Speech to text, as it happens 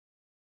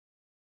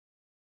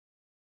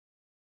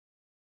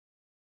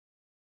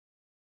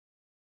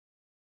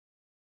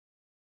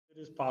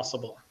as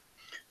possible.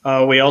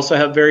 We also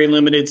have very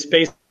limited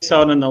space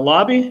out in the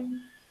lobby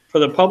for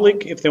the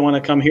public. If they want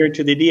to come here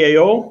to the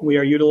DAO, we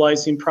are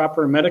utilizing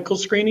proper medical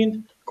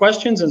screening,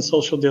 questions, and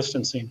social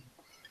distancing.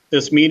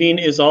 This meeting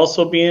is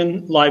also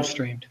being live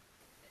streamed.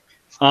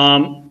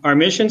 Our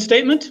mission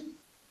statement.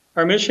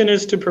 Our mission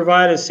is to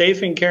provide a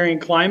safe and caring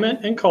climate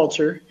and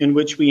culture in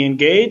which we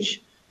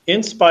engage,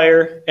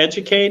 inspire,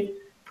 educate,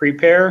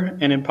 prepare,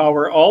 and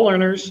empower all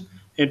learners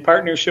in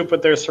partnership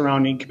with their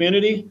surrounding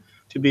community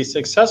to be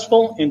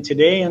successful in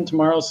today and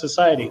tomorrow's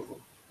society.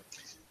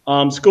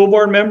 School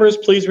board members,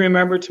 please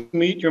remember to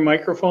mute your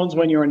microphones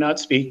when you are not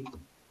speaking.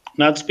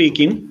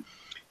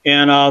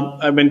 And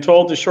I've been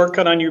told the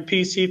shortcut on your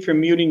PC for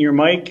muting your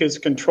mic is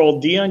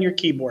Control-D on your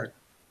keyboard.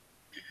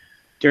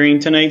 During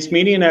tonight's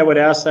meeting, I would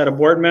ask that a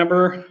board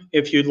member,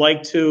 if you'd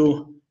like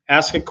to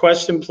ask a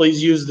question,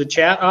 please use the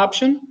chat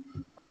option.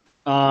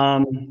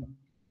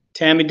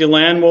 Tammy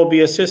Deland will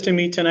be assisting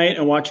me tonight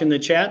and watching the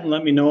chat and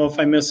let me know if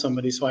I miss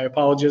somebody, so I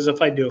apologize if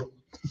I do.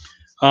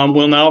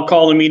 We'll now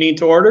call the meeting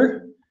to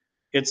order.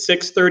 It's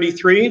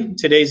 6:33.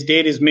 Today's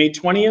date is May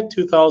 20th,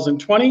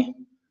 2020.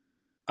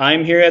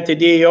 I'm here at the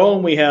DAO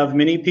and we have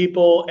many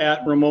people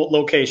at remote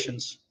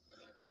locations.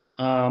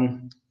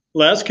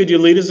 Les, could you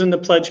lead us in the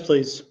pledge,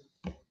 please?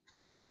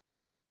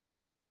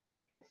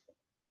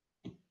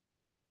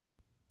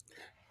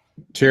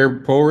 Chair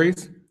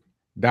Pories,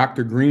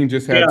 Dr. Green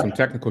just had some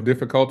technical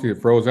difficulty.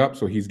 It froze up,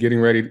 so he's getting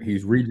ready.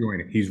 He's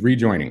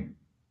rejoining.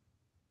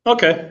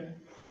 Okay.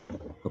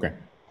 Okay.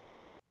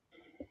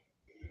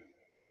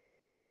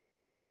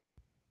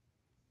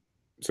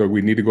 So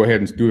we need to go ahead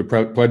and do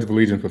the Pledge of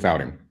Allegiance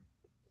without him.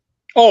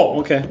 Oh,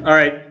 okay. All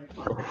right.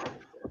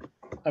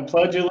 I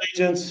pledge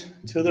allegiance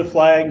to the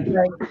flag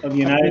of the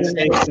United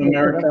States of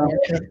America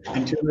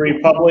and to the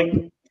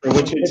republic for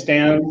which it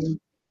stands,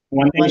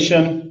 one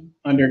nation,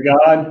 under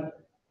God,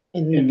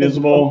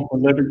 indivisible,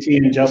 with liberty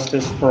and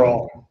justice for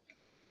all.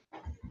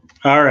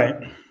 All right.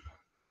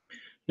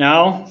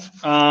 Now,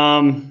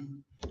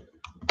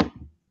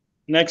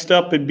 next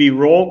up would be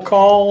roll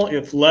call.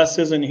 If Les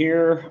isn't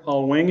here,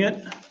 I'll wing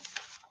it.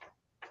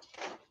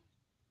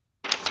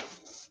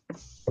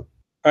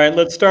 All right,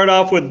 let's start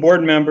off with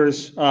board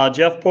members.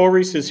 Jeff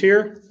Pories is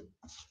here.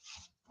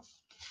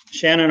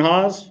 Shannon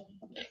Hawes.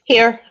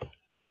 Here.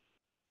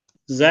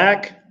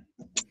 Zach.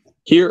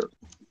 Here.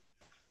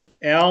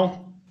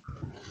 Al.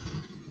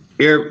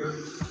 Here.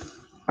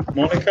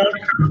 Monica.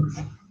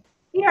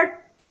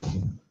 Here.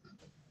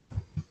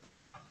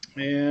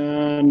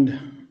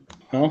 And,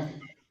 well,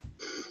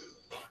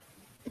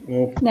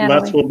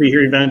 Les will be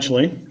here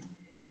eventually.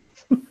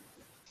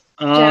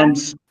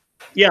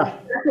 Yeah.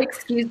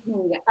 Excuse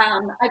me.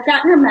 I've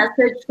gotten a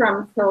message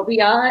from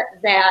Sylvia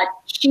that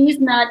she's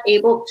not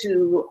able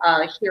to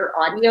hear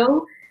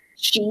audio.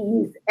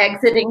 She's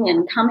exiting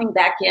and coming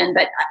back in,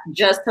 but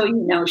just so you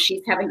know,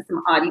 she's having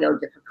some audio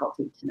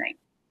difficulty tonight.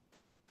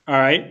 All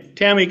right.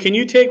 Tammy, can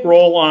you take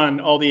roll on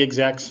all the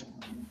execs?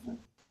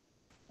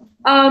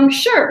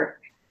 Sure.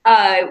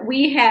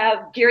 We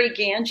have Gary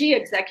Ganji,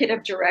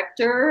 Executive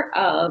Director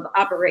of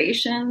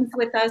Operations,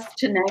 with us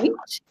tonight.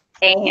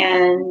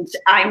 And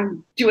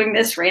I'm doing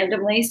this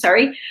randomly,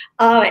 sorry.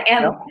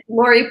 And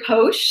Lori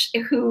Posch,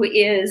 who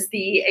is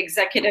the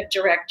Executive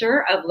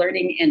Director of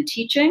Learning and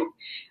Teaching.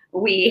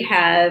 We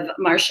have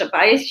Marcia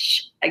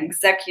Beisch,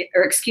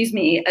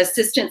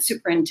 Assistant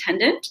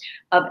Superintendent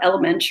of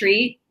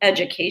Elementary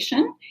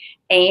Education,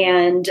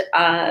 and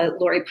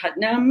Lori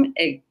Putnam,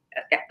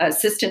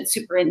 Assistant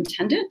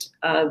Superintendent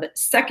of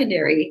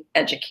Secondary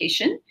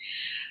Education.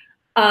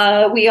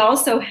 We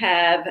also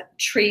have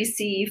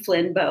Tracy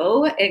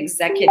Flinbow,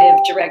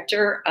 Executive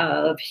Director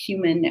of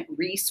Human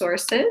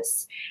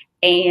Resources,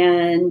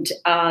 and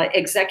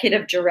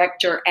Executive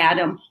Director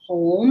Adam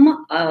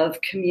Holm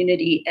of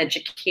Community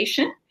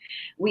Education.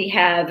 We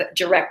have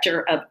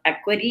Director of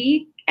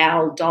Equity,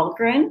 Al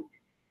Dahlgren.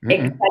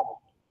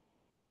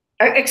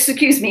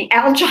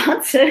 Al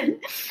Johnson.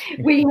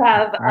 We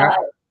have,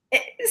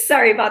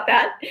 sorry about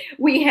that.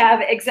 We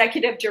have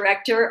Executive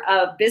Director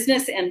of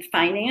Business and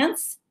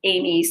Finance,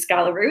 Amy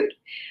Scholarud.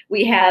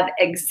 We have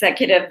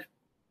Executive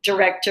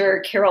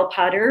Director Carol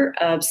Potter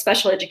of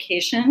Special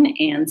Education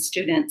and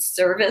Student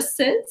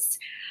Services.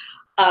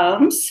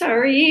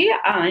 Sorry,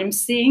 I'm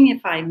seeing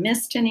if I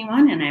missed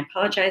anyone, and I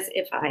apologize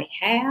if I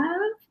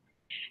have.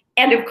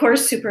 And of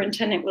course,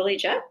 Superintendent Willie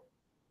Jett.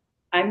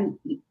 I'm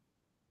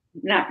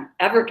not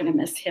ever going to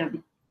miss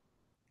him.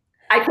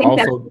 I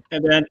think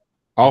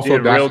also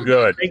did real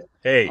good.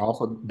 Hey,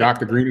 also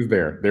Dr. Green is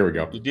there. There we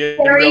go. You did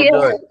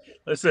real good.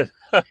 Listen,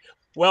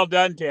 well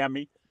done,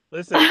 Tammy.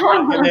 Listen,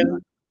 and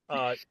then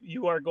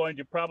you are going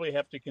to probably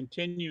have to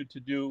continue to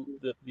do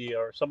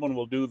or someone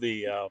will do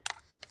the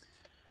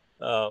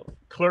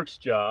clerk's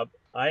job.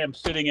 I am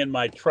sitting in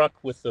my truck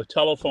with the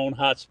telephone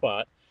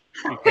hotspot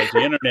because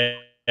the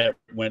internet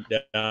went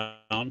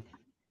down.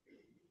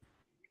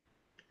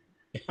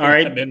 All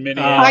right. I'm in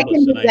Minneapolis, I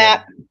can do and that. I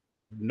have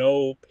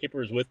no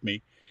papers with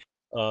me.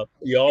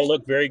 You all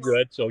look very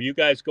good. So you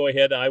guys go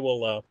ahead.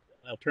 I'll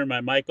turn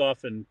my mic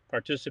off and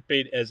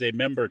participate as a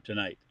member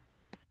tonight.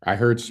 I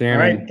heard All Shannon.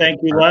 right,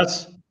 thank you,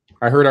 Les.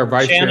 I heard our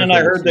vice chair. Shannon,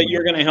 I heard that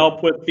you're going to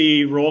help with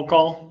the roll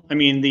call. I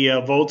mean,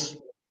 the votes.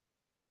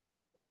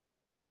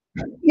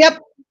 Yep.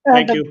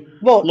 Thank you.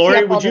 Votes. Lori,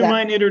 Yep, would you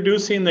mind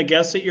introducing the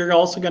guests that you're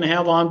also going to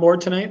have on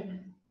board tonight?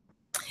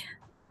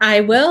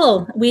 I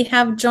will. We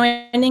have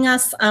joining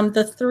us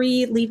the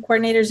 3 lead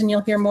coordinators, and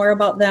you'll hear more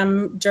about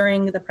them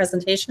during the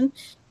presentation.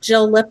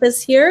 Jill Lipp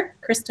is here,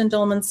 Kristen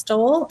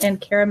Dolman-Stoll, and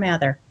Kara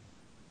Mather.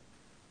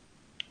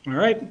 All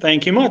right,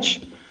 thank you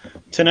much.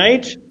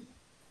 Tonight.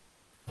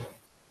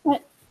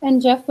 And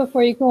Jeff,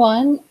 before you go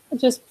on,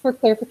 just for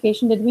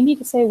clarification, did we need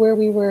to say where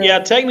we were? Yeah,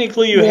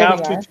 technically you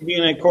have to be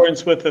in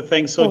accordance with the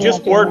thing. So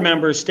just board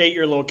members, state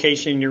your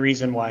location, your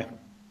reason why.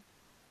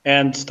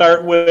 And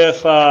start with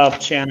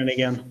Shannon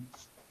again.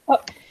 Oh.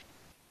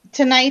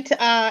 Tonight,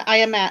 I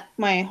am at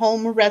my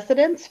home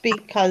residence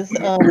because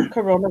of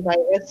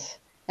coronavirus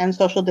and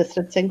social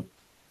distancing.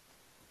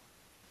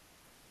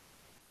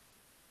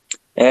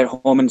 At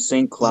home in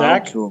St. Cloud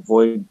Zach? to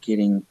avoid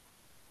getting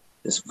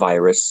this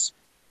virus.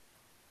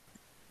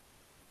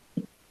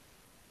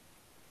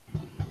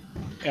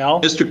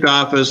 Al? District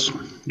office,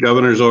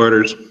 governor's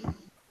orders.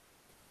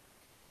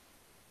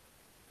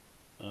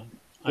 I'm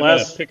in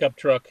a pickup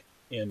truck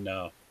in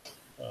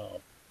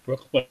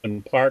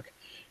Brooklyn Park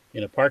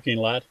in a parking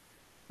lot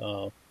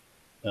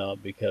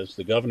because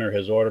the governor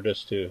has ordered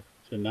us to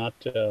not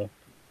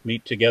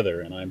meet together,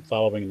 and I'm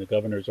following the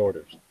governor's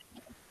orders.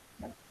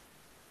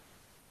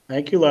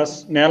 Thank you,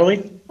 Les.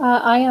 Natalie?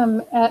 I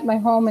am at my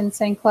home in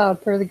St.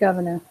 Cloud per the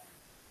governor.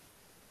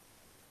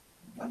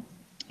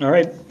 All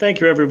right,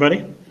 thank you,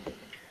 everybody.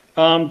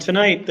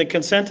 Tonight, the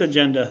consent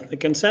agenda. The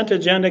consent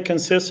agenda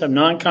consists of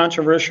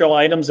non-controversial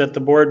items that the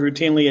board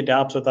routinely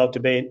adopts without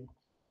debate.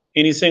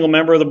 Any single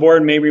member of the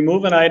board may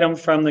remove an item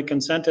from the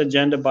consent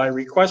agenda by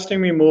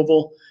requesting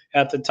removal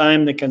at the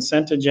time the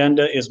consent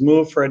agenda is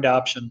moved for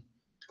adoption.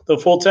 The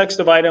full text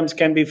of items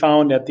can be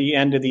found at the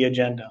end of the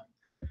agenda.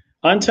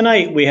 On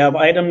tonight, we have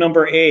item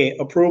number A,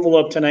 approval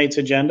of tonight's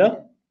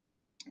agenda.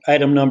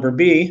 Item number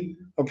B,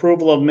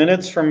 approval of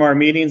minutes from our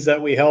meetings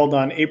that we held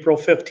on April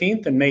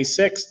 15th and May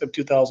 6th of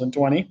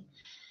 2020.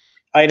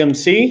 Item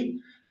C,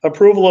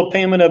 approval of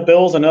payment of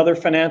bills and other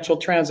financial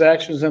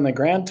transactions in the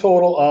grand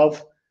total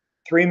of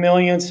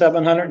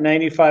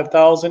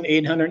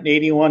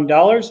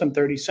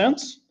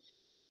 $3,795,881.30.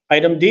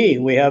 Item D,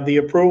 we have the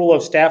approval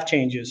of staff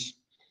changes.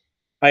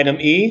 Item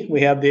E,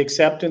 we have the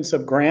acceptance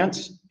of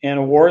grants and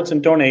awards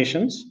and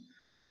donations.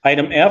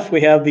 Item F,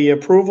 we have the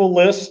approval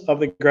list of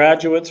the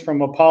graduates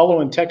from Apollo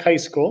and Tech High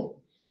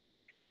School.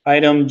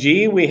 Item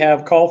G, we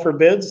have call for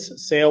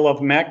bids, sale of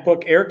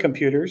MacBook Air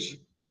computers.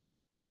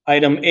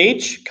 Item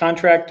H,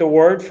 contract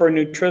award for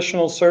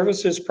nutritional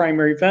services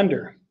primary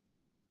vendor.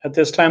 At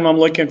this time, I'm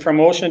looking for a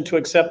motion to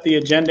accept the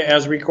agenda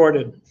as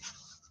recorded.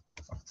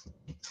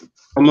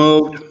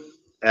 Moved.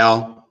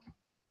 Al.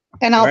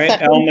 And I'll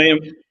second. Al may,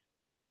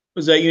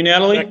 was that you,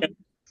 Natalie?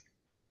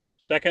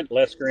 Second,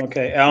 Les Green.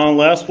 Okay, Al and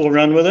Les, we'll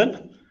run with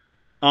it.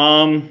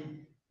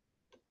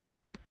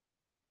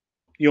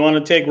 You want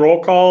to take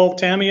roll call,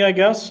 Tammy, I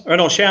guess? Or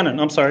no, Shannon,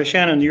 I'm sorry.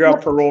 Shannon, you're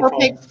up for roll call.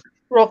 Okay,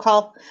 roll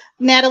call.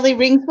 Natalie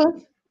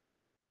Ringsmith?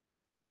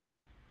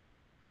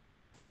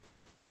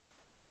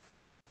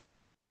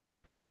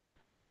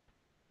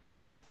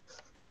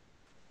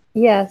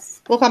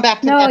 Yes. We'll come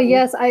back to No, Natalie.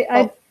 yes,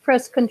 I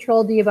pressed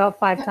Control D about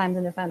 5 times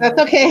in defense. That's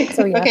okay.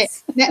 So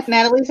yes. Okay,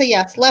 Natalie's a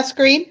yes. Les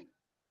Green?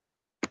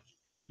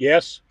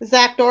 Yes.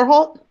 Zach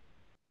Dorholt?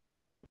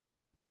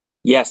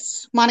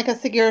 Yes. Monica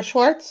Segura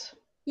Schwartz?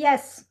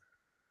 Yes.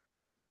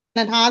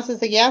 And Haas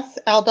is a yes.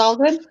 Al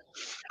Dahlgren?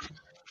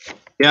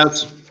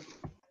 Yes.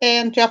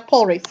 And Jeff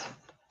Polreese?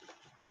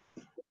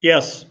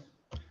 Yes.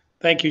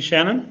 Thank you,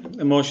 Shannon.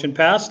 The motion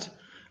passed.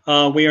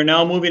 We are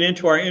now moving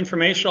into our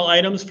informational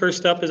items.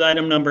 First up is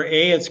item number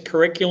A. It's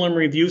curriculum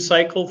review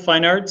cycle,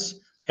 fine arts,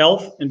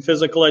 health, and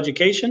physical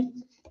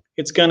education.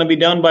 It's going to be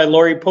done by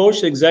Lori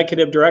Posch,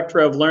 Executive Director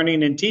of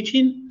Learning and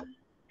Teaching,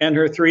 and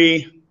her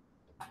 3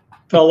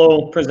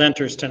 fellow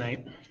presenters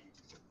tonight.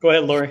 Go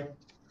ahead, Lori.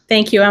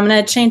 Thank you. I'm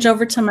going to change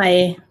over to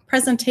my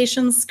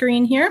presentation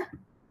screen here.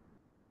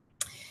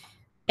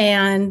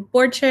 And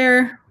Board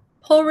Chair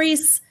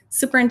Polreese,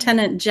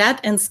 Superintendent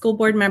Jett, and school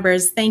board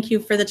members, thank you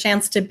for the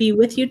chance to be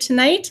with you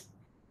tonight.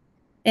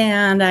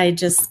 And I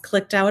just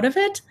clicked out of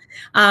it.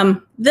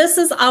 This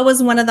is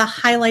always one of the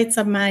highlights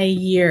of my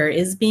year,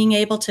 is being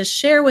able to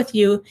share with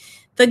you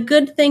the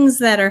good things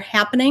that are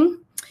happening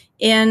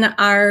in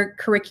our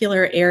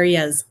curricular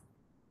areas.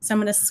 So I'm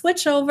going to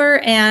switch over,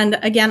 and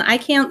again, I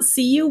can't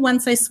see you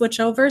once I switch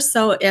over.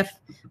 So if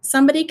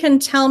somebody can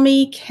tell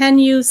me, can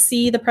you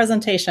see the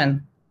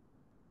presentation?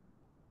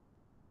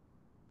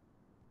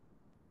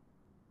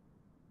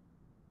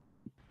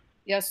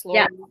 Yes, Lori.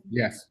 Yeah.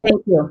 Yes.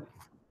 Thank you.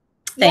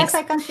 Thanks. Yes,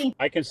 I can see.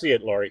 I can see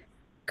it, Lori.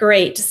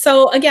 Great.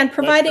 So again,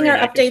 providing our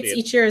I can see updates it.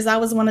 each year is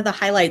always one of the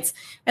highlights.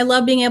 I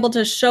love being able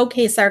to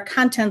showcase our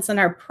contents and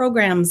our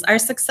programs, our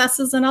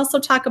successes, and also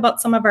talk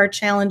about some of our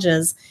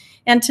challenges.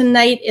 And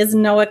tonight is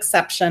no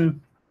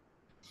exception.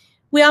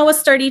 We always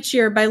start each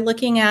year by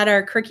looking at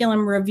our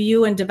curriculum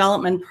review and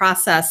development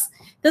process.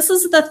 This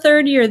is the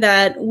third year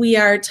that we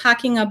are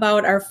talking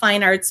about our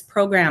fine arts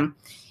program.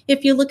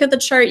 If you look at the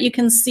chart, you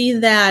can see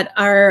that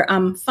our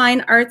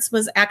fine arts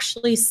was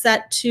actually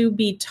set to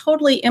be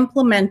totally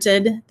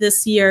implemented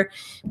this year,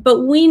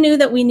 but we knew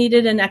that we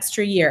needed an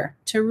extra year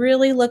to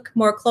really look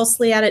more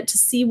closely at it, to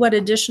see what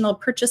additional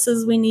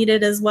purchases we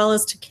needed, as well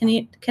as to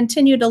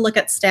continue to look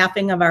at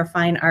staffing of our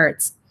fine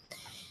arts.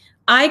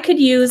 I could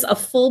use a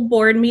full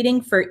board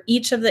meeting for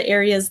each of the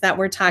areas that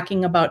we're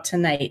talking about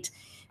tonight.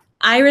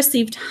 I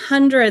received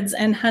hundreds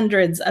and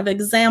hundreds of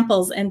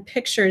examples and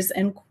pictures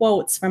and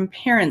quotes from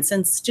parents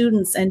and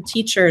students and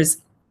teachers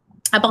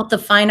about the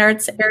fine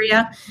arts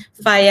area,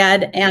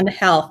 FIED, and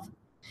health.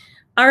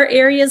 Our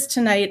areas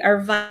tonight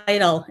are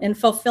vital in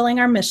fulfilling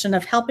our mission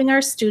of helping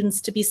our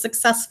students to be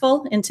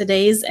successful in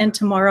today's and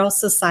tomorrow's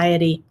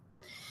society.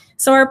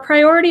 So our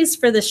priorities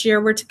for this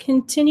year were to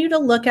continue to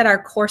look at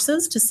our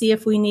courses to see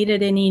if we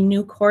needed any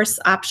new course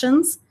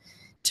options,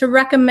 to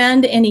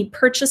recommend any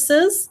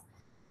purchases,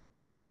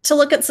 to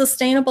look at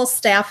sustainable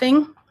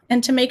staffing,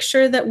 and to make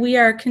sure that we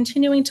are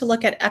continuing to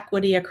look at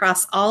equity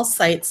across all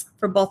sites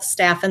for both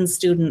staff and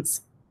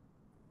students.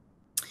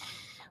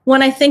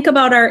 When I think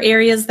about our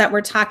areas that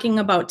we're talking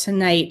about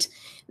tonight,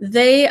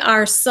 they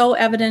are so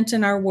evident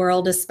in our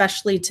world,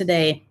 especially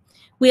today.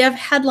 We have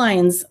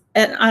headlines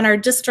on our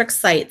district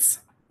sites,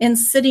 in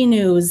city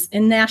news,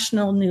 in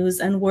national news,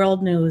 and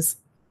world news.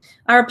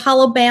 Our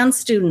Apollo band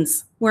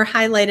students were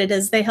highlighted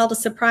as they held a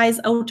surprise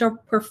outdoor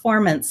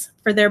performance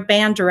for their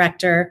band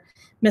director,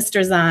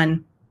 Mr.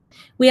 Zahn.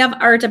 We have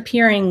art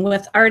appearing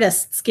with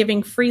artists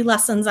giving free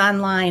lessons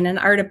online and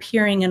art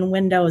appearing in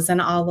windows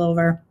and all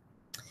over.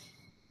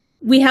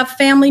 We have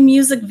family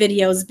music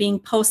videos being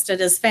posted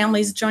as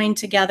families join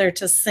together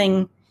to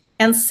sing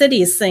and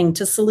cities sing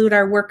to salute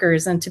our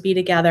workers and to be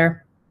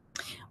together.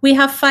 We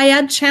have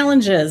FIED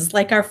challenges,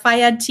 like our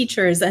FIED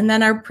teachers and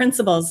then our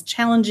principals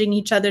challenging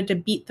each other to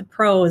beat the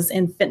pros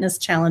in fitness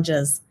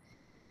challenges.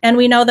 And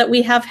we know that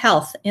we have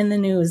health in the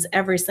news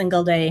every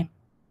single day.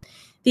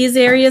 These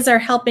areas are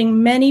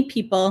helping many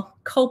people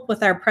cope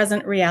with our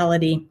present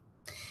reality.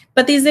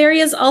 But these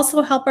areas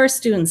also help our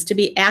students to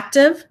be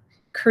active,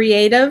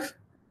 creative,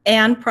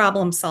 and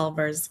problem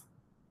solvers.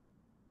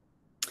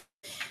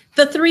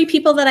 The three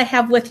people that I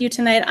have with you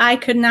tonight, I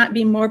could not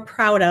be more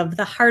proud of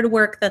the hard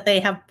work that they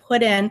have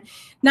put in,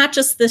 not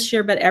just this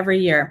year, but every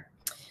year.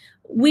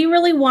 We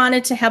really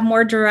wanted to have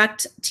more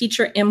direct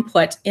teacher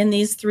input in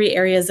these three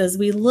areas as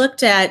we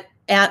looked at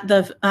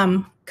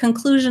the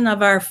conclusion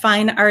of our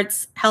fine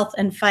arts, health,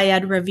 and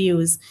FIED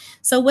reviews.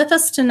 So with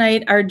us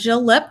tonight are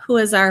Jill Lipp, who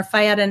is our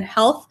FIED and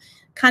health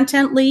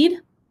content lead,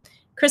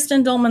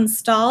 Kristen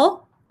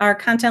Dolman-Stahl, our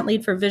content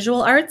lead for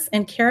visual arts,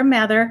 and Kara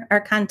Mather,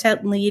 our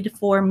content lead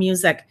for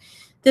music.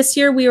 This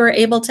year, we were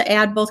able to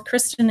add both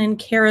Kristen and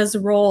Kara's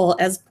role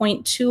as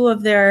point 2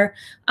 of their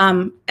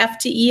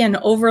FTE and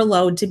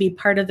overload to be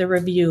part of the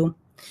review.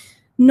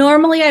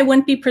 Normally, I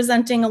wouldn't be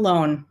presenting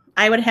alone.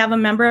 I would have a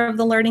member of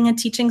the learning and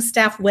teaching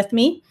staff with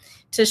me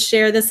to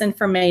share this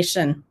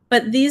information.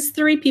 But these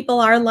three people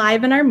are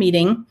live in our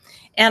meeting,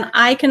 and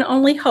I can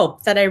only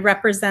hope that I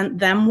represent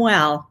them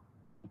well.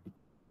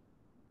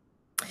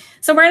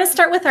 So we're going to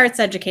start with arts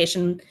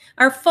education.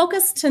 Our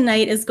focus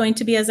tonight is going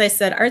to be, as I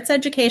said, arts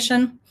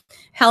education,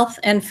 health,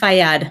 and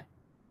FIED.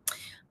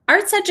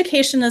 Arts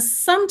education is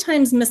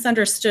sometimes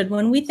misunderstood.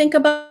 When we think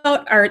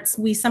about arts,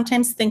 we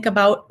sometimes think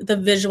about the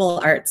visual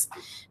arts.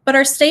 But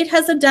our state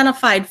has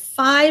identified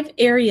 5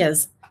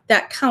 areas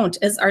that count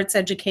as arts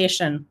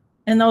education.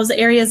 And those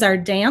areas are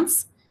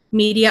dance,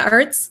 media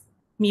arts,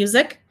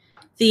 music,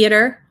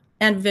 theater,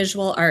 and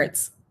visual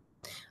arts.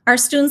 Our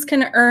students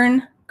can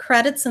earn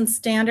credits and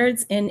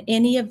standards in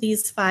any of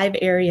these 5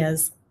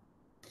 areas.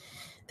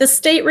 The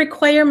state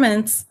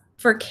requirements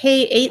for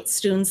K-8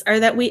 students are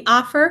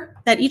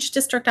that each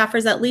district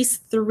offers at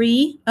least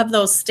 3 of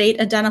those state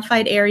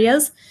identified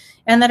areas,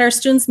 and that our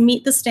students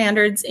meet the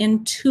standards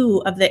in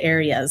 2 of the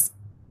areas.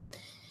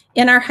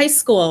 In our high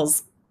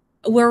schools,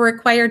 we're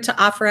required to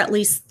offer at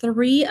least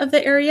 3 of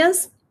the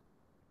areas,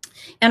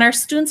 and our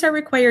students are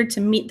required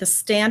to meet the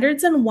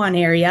standards in 1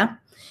 area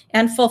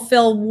and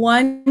fulfill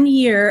 1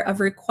 year of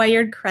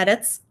required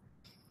credits,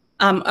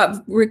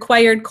 of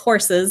required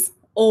courses,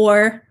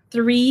 or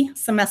 3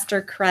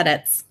 semester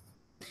credits.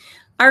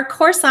 Our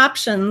course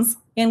options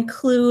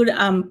include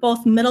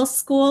both middle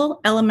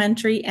school,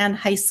 elementary, and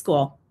high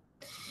school.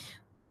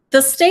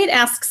 The state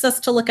asks us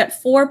to look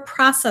at 4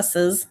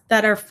 processes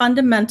that are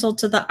fundamental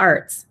to the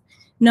arts,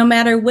 no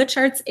matter which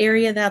arts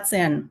area that's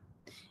in.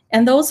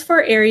 And those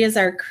 4 areas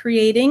are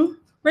creating,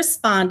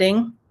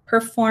 responding,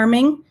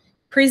 performing,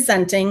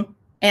 presenting,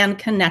 and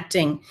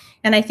connecting.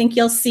 And I think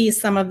you'll see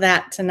some of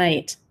that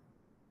tonight.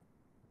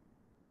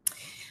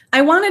 I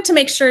wanted to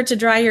make sure to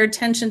draw your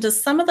attention to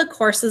some of the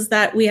courses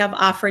that we have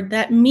offered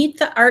that meet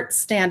the art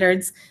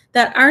standards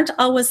that aren't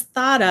always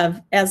thought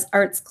of as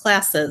arts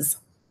classes.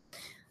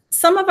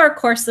 Some of our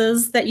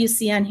courses that you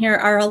see on here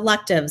are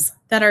electives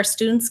that our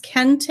students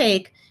can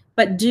take,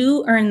 but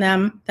do earn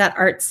them that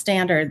art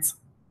standards.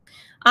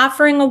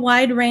 Offering a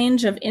wide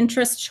range of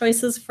interest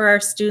choices for our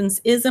students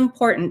is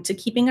important to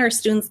keeping our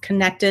students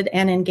connected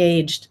and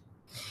engaged.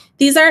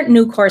 These aren't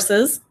new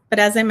courses, but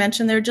as I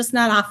mentioned, they're just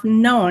not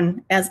often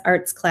known as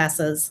arts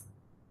classes.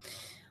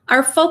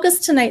 Our focus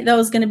tonight, though,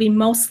 is going to be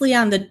mostly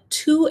on the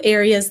two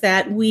areas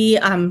that we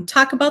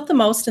talk about the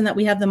most and that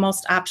we have the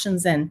most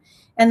options in,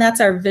 and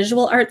that's our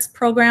visual arts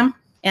program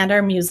and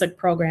our music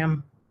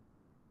program.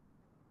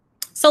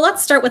 So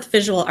let's start with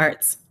visual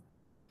arts.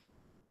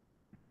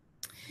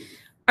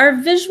 Our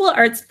visual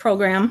arts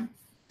program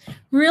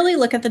really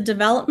look at the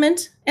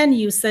development and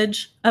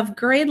usage of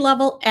grade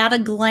level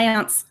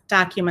at-a-glance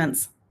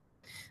documents.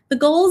 The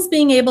goal is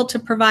being able to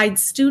provide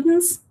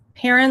students,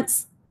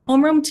 parents,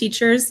 homeroom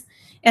teachers,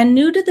 and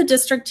new to the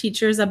district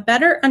teachers a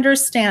better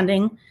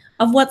understanding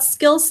of what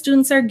skills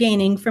students are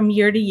gaining from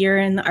year to year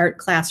in the art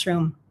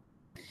classroom.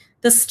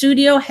 The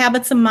studio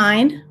Habits of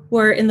Mind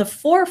were in the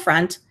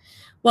forefront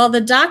while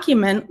the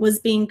document was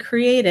being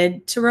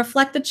created to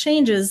reflect the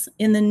changes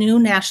in the new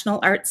national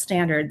art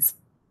standards.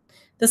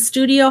 The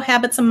studio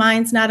Habits of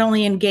Minds not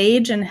only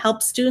engage and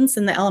help students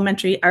in the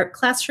elementary art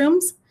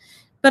classrooms,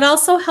 but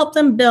also help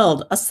them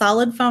build a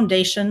solid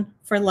foundation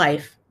for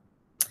life.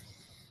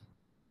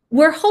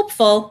 We're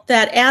hopeful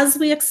that as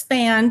we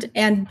expand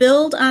and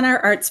build on our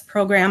arts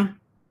program,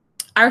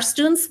 our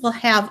students will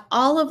have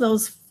all of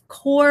those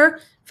core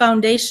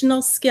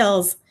foundational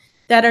skills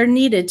that are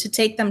needed to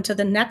take them to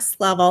the next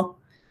level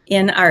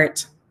in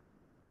art.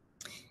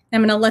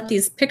 I'm going to let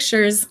these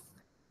pictures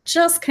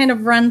just kind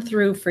of run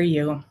through for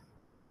you.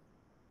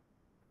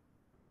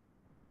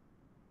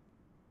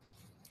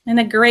 And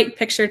a great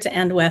picture to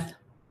end with.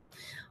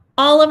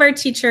 All of our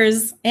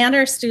teachers and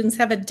our students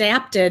have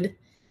adapted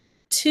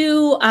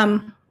to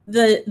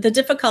the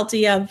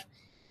difficulty of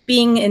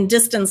being in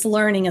distance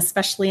learning,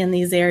 especially in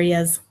these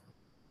areas.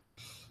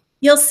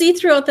 You'll see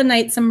throughout the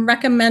night some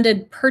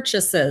recommended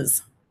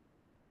purchases.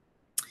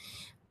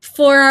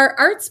 For our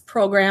arts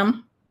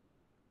program,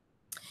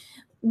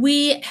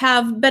 we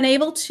have been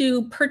able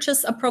to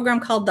purchase a program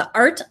called the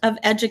Art of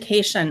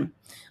Education.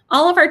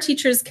 All of our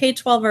teachers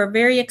K-12 are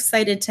very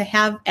excited to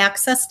have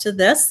access to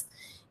this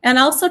and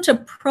also to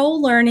Pro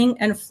Learning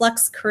and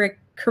Flex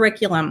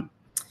curriculum.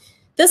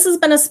 This has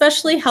been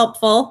especially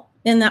helpful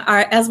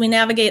as we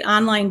navigate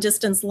online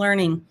distance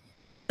learning.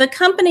 The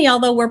company,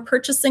 although we're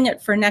purchasing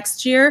it for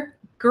next year,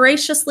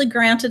 graciously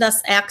granted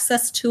us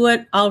access to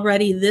it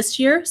already this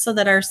year so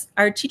that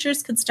our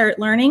teachers could start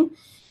learning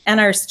and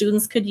our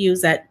students could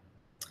use it.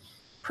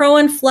 Pro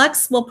and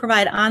Flex will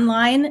provide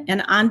online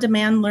and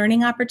on-demand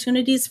learning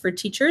opportunities for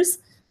teachers,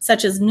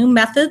 such as new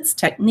methods,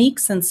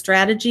 techniques, and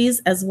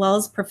strategies, as well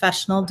as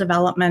professional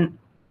development.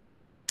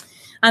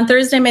 On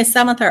Thursday, May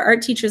 7th, our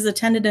art teachers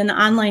attended an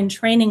online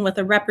training with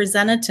a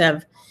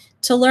representative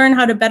to learn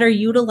how to better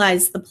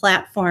utilize the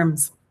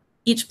platforms.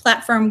 Each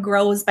platform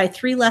grows by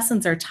 3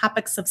 lessons or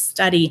topics of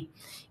study,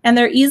 and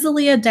they're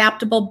easily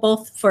adaptable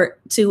both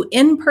to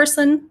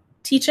in-person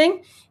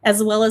teaching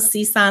as well as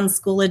Seesaw and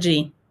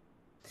Schoology.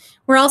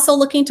 We're also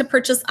looking to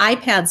purchase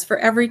iPads for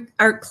every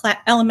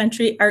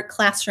elementary art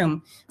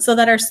classroom so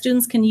that our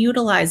students can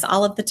utilize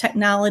all of the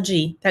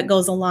technology that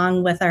goes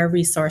along with our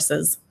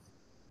resources.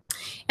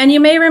 And you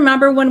may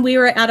remember when we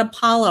were at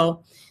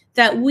Apollo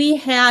that we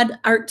had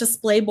art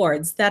display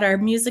boards that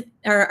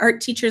our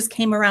art teachers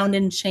came around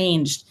and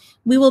changed.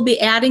 We will be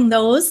adding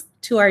those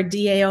to our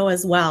DAO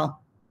as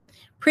well.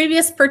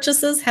 Previous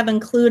purchases have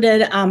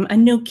included a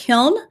new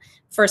kiln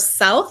for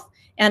South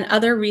and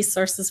other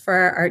resources for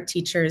our art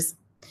teachers.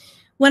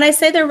 When I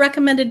say they're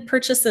recommended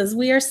purchases,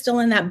 we are still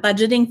in that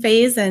budgeting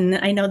phase, and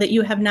I know that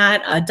you have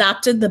not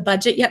adopted the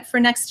budget yet for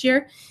next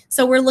year.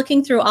 So we're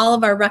looking through all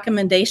of our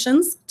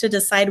recommendations to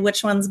decide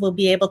which ones we'll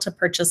be able to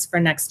purchase for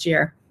next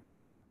year.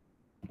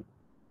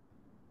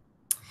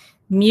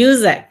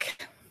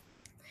 Music.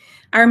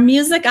 Our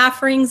music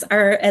offerings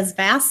are as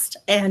vast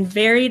and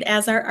varied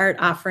as our art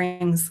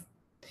offerings.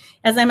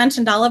 As I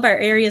mentioned, all of our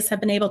areas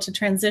have been able to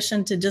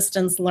transition to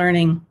distance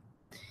learning.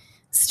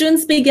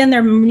 Students begin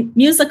their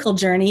musical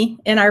journey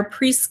in our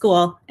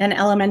preschool and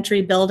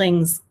elementary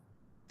buildings.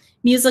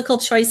 Musical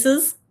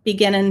choices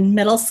begin in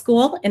middle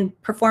school in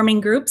performing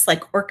groups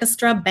like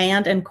orchestra,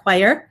 band, and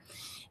choir,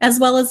 as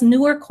well as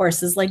newer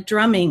courses like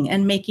drumming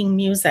and making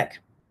music.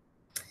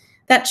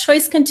 That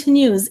choice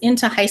continues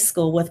into high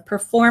school with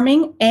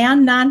performing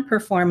and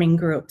non-performing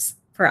groups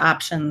for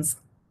options.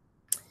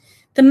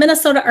 The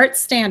Minnesota Art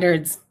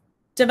Standards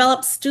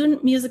develop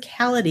student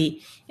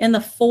musicality in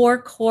the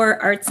 4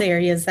 core arts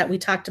areas that we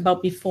talked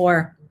about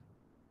before.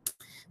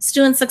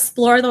 Students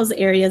explore those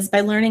areas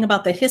by learning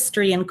about the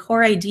history and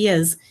core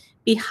ideas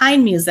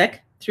behind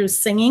music through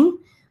singing,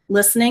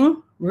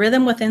 listening,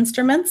 rhythm with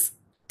instruments,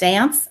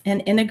 dance,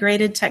 and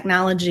integrated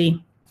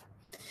technology.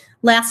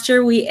 Last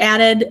year, we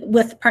added,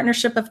 with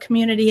partnership of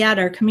Community Ed,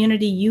 our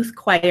community youth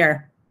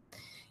choir.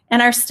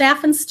 And our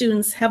staff and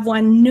students have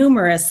won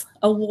numerous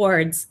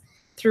awards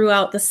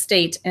throughout the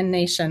state and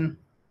nation.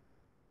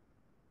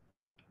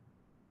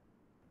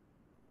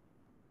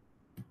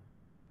 A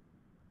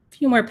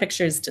few more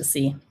pictures to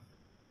see.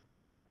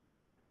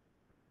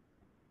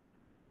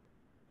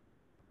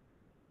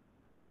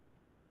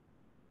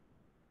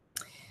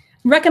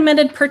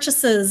 Recommended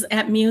purchases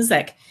at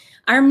music.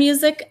 Our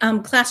music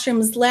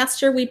classrooms,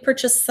 last year we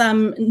purchased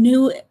some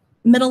new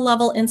middle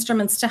level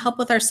instruments to help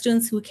with our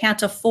students who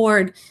can't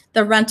afford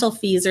the rental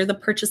fees or the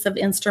purchase of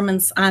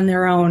instruments on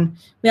their own.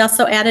 We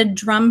also added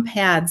drum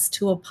pads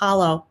to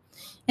Apollo.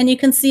 And you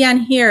can see on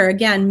here,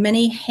 again,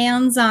 many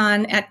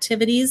hands-on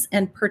activities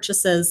and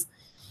purchases.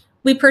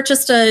 We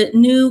purchased a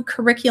new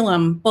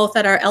curriculum, both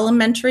at our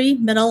elementary,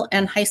 middle,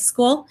 and high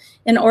school,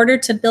 in order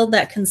to build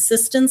that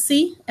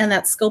consistency and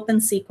that scope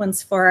and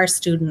sequence for our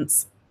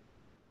students.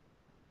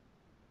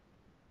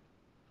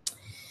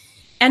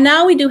 And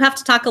now we do have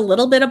to talk a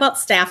little bit about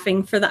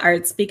staffing for the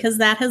arts, because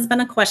that has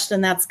been a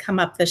question that's come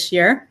up this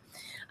year.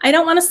 I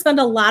don't want to spend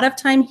a lot of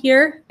time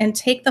here and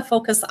take the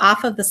focus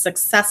off of the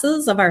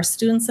successes of our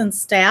students and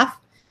staff,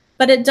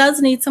 but it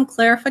does need some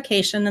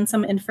clarification and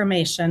some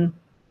information.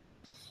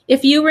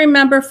 If you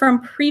remember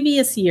from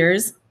previous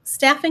years,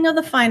 staffing of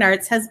the fine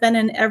arts has been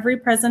in every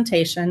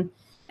presentation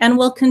and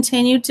will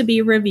continue to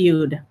be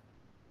reviewed.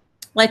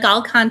 Like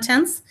all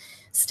contents,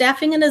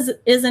 staffing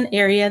is an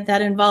area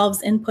that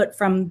involves input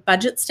from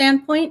budget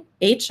standpoint,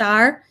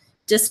 HR,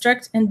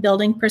 district, and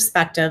building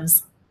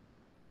perspectives.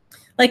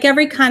 Like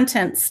every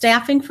content,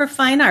 staffing for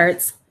fine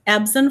arts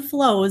ebbs and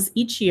flows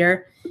each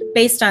year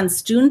based on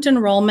student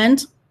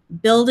enrollment,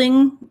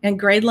 building and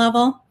grade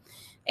level,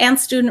 and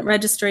student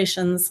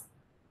registrations.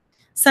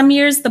 Some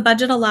years the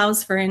budget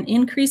allows for an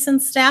increase in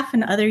staff,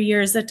 and other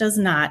years it does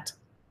not.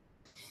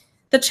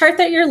 The chart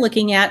that you're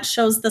looking at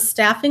shows the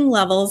staffing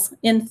levels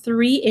in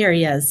 3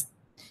 areas.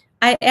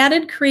 I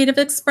added creative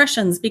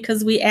expressions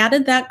because we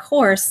added that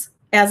course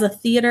as a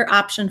theater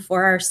option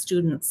for our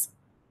students.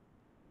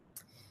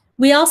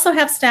 We also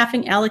have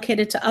staffing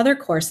allocated to other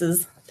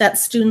courses that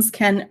students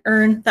can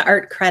earn the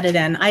art credit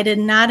in. I did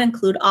not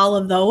include all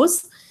of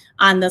those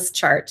on this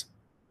chart.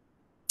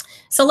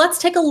 So let's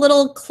take a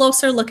little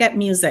closer look at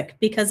music,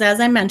 because as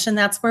I mentioned,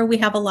 that's where we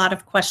have a lot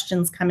of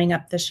questions coming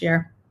up this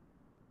year.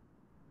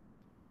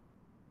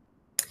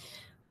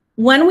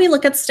 When we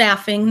look at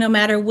staffing, no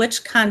matter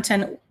which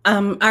content,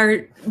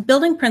 our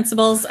building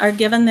principals are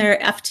given their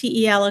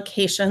FTE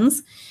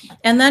allocations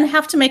and then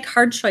have to make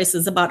hard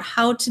choices about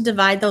how to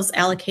divide those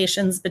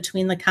allocations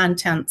between the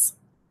contents.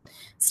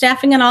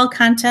 Staffing in all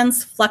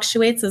contents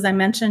fluctuates, as I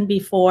mentioned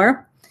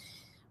before.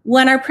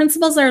 When our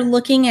principals are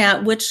looking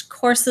at which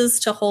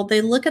courses to hold,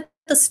 they look at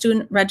the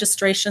student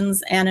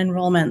registrations and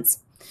enrollments.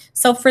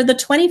 So for the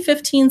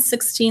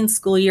 2015-16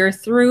 school year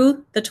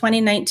through the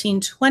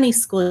 2019-20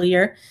 school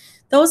year,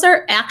 those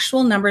are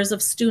actual numbers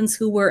of students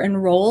who were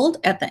enrolled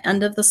at the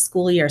end of the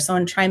school year, so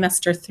in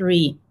trimester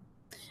 3.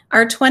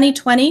 Our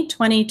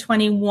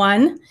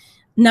 2020-2021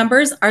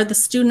 numbers are the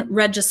student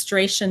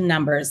registration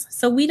numbers.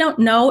 So we don't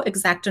know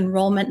exact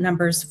enrollment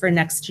numbers for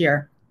next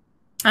year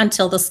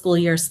until the school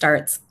year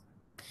starts.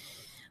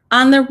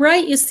 On the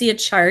right, you see a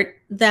chart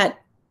that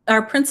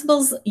our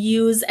principals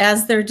use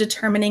as they're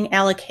determining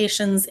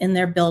allocations in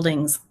their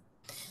buildings.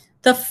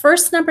 The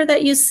first number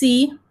that you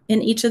see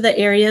in each of the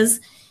areas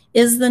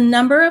is the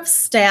number of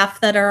staff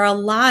that are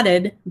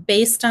allotted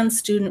based on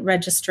student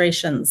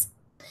registrations.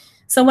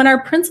 So when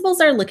our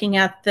principals are looking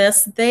at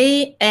this,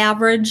 they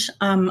average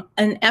an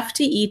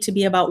FTE to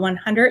be about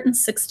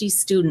 160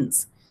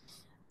 students.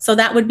 So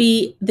that would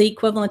be the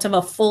equivalent of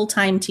a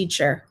full-time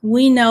teacher.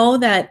 We know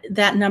that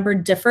that number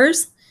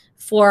differs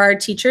for our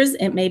teachers.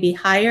 It may be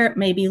higher, it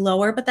may be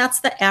lower, but that's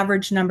the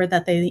average number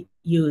that they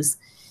use.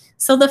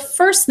 So the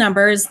first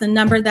number is the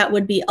number that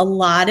would be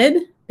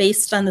allotted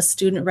based on the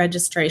student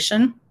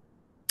registration.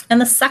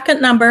 And the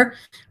second number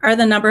are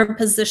the number of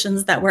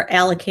positions that were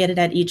allocated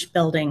at each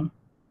building.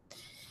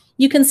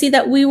 You can see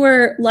that we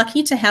were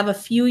lucky to have a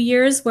few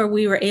years where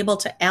we were able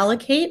to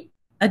allocate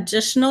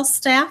additional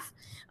staff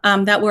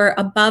that were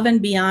above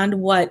and beyond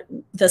what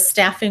the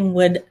staffing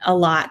would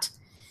allot.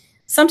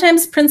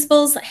 Sometimes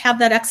principals have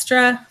that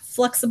extra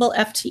flexible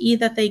FTE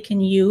that they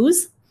can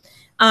use,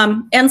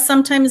 and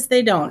sometimes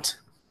they don't.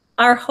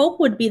 Our hope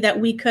would be that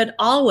we could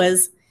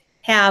always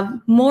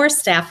have more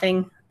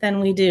staffing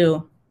than we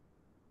do.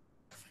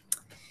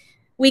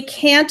 We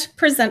can't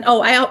present,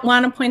 I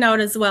want to point out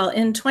as well,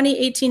 in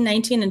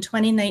 2018-19 and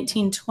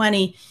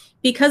 2019-20,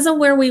 because of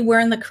where we were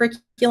in the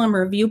curriculum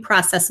review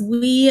process,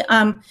 we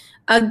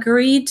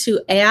agreed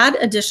to add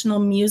additional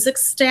music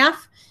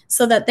staff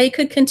so that they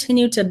could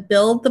continue to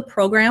build the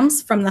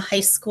programs from the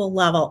high school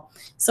level.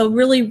 So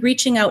really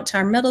reaching out to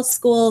our middle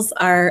schools,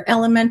 our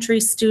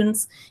elementary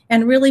students,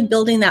 and really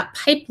building that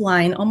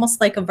pipeline, almost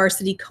like a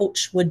varsity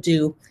coach would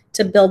do,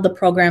 to build the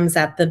programs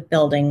at the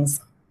buildings.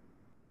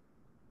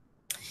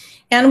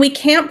 And we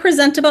can't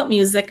present about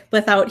music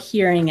without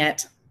hearing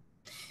it.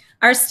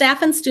 Our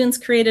staff and students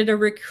created a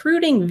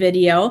recruiting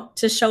video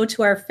to show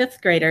to our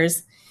 5th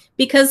graders,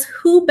 because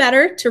who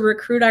better to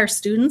recruit our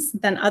students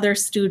than other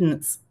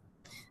students?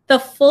 The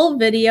full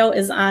video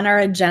is on our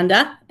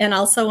agenda and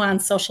also on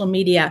social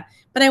media,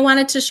 but I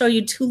wanted to show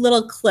you 2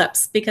 little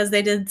clips because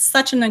they did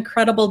such an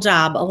incredible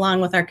job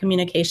along with our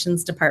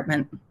communications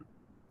department.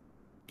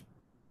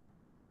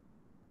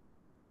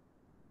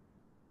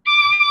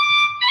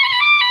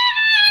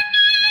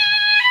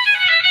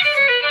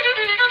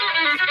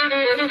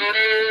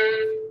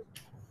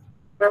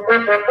 How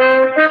can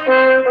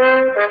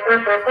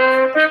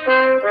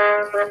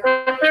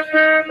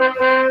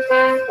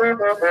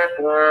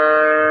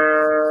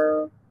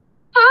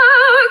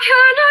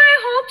I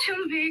hope to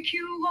make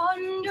you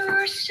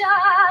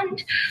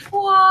understand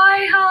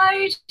why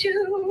I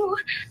do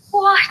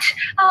what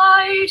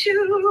I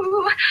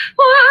do?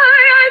 Why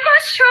I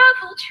must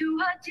travel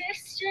to a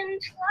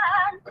distant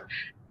land,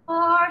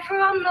 far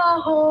from the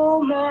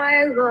home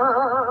I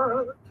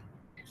love.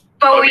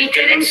 But we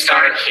didn't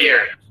start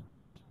here.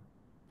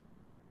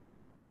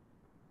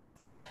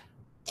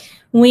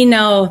 We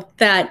know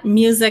that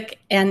music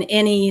and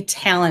any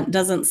talent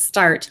doesn't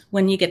start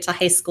when you get to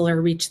high school or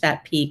reach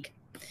that peak.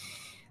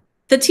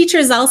 The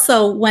teachers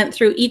also went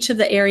through each of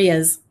the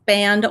areas,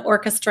 band,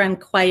 orchestra, and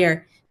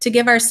choir, to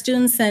give our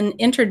students an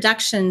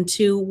introduction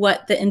to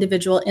what the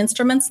individual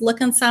instruments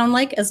look and sound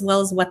like, as well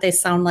as what they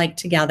sound like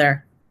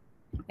together.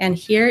 And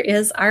here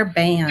is our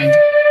band,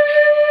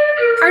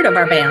 part of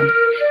our band.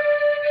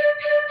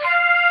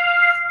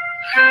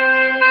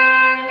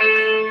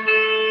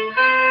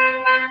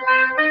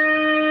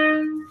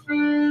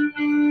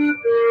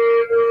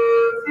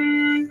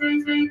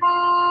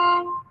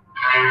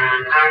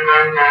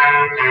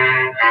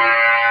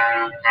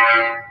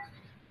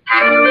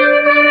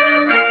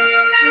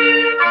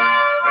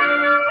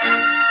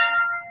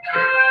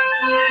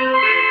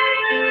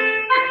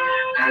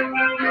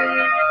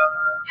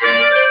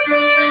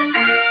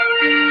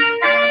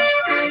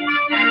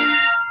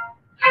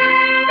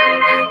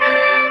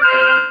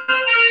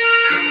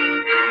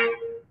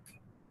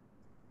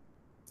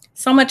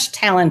 So much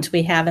talent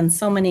we have in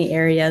so many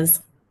areas.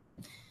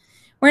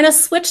 We're going to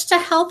switch to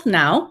health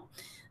now.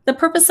 The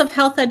purpose of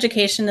health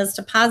education is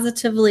to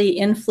positively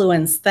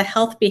influence the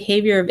health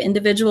behavior of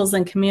individuals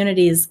and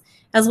communities,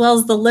 as well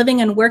as the living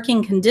and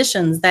working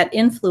conditions that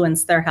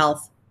influence their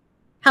health.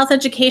 Health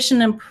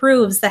education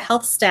improves the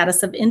health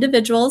status of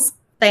individuals,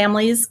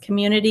 families,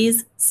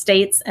 communities,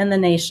 states, and the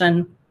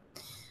nation.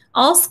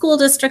 All school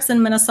districts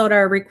in Minnesota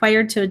are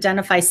required to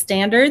identify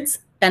standards,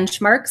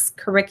 benchmarks,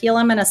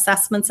 curriculum, and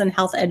assessments in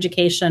health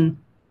education.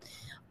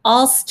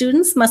 All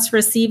students must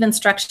receive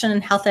instruction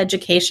in health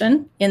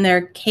education in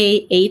their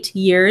K-8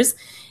 years,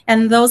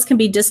 and those can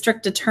be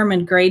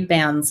district-determined grade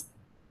bands.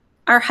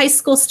 Our high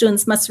school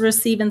students must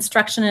receive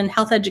instruction in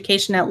health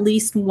education at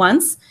least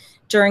once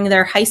during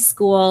their high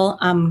school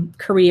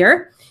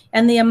career,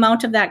 and the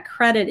amount of that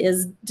credit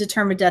is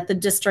determined at the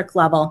district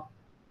level.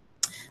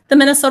 The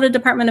Minnesota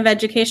Department of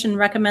Education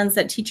recommends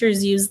that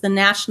teachers use the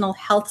National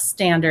Health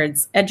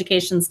Standards,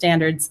 education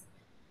standards.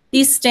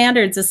 These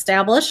standards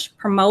establish,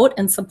 promote,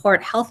 and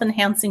support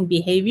health-enhancing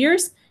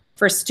behaviors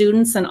for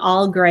students in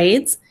all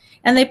grades,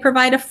 and they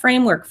provide a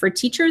framework for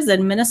teachers,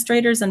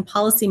 administrators, and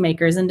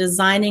policymakers in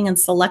designing and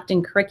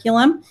selecting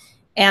curriculum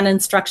and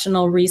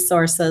instructional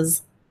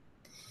resources.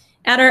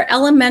 At our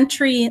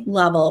elementary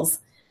levels,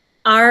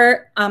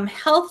 our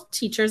health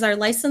teachers, our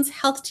licensed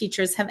health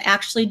teachers, have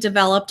actually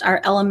developed our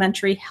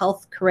elementary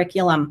health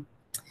curriculum.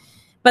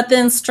 But the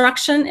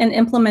instruction and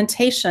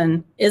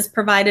implementation is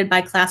provided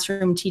by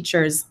classroom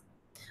teachers.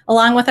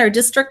 Along with our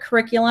district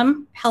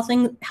curriculum,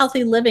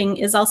 Healthy Living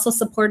is also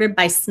supported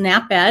by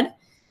SNAP-Ed,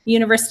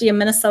 University of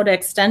Minnesota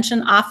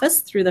Extension Office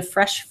through the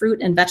Fresh Fruit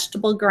and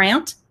Vegetable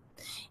Grant.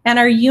 And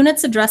our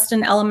units addressed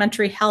in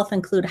elementary health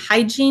include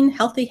hygiene,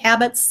 healthy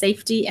habits,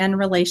 safety, and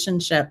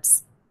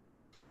relationships.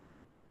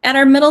 At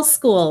our middle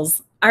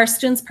schools, our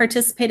students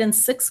participate in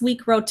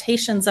 6-week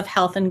rotations of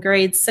health in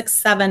grades 6,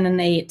 7, and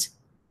 8.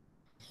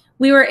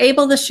 We were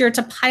able this year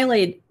to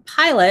pilot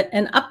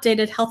an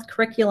updated health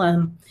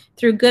curriculum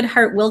through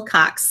Goodhart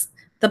Wilcox,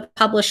 the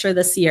publisher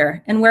this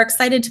year, and we're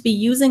excited to be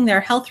using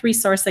their health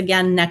resource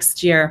again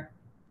next year.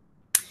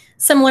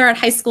 Similar at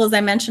high school, as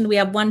I mentioned, we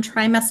have 1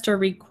 trimester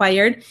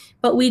required,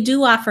 but we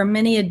do offer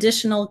many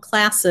additional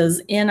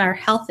classes in our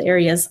health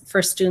areas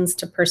for students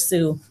to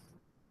pursue.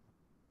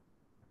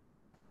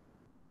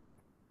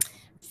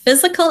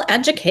 Physical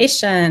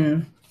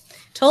education.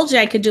 Told you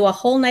I could do a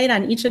whole night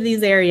on each of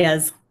these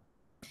areas.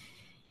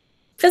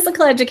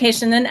 Physical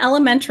education in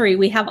elementary,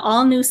 we have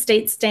all new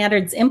state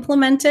standards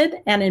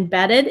implemented and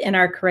embedded in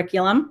our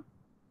curriculum.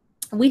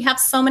 We have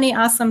so many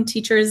awesome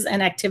teachers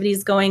and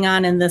activities going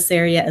on in this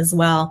area as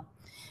well.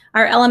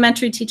 Our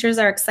elementary teachers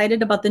are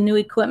excited about the new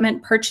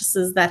equipment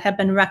purchases that have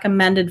been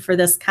recommended for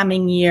this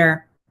coming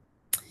year.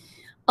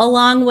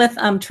 Along with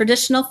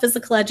traditional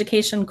physical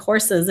education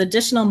courses,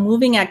 additional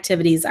moving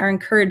activities are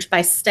encouraged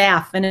by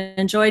staff and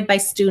enjoyed by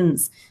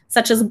students,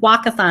 such as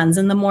walkathons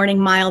in the morning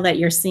mile that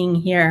you're seeing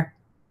here.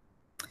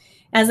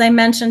 As I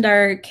mentioned,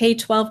 our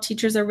K-12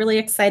 teachers are really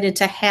excited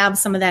to have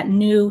some of that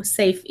new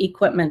safe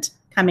equipment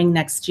coming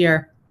next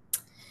year.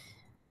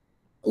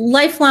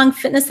 Lifelong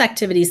fitness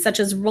activities such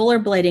as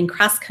rollerblading,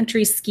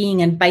 cross-country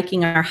skiing, and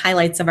biking are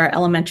highlights of our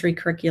elementary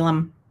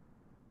curriculum.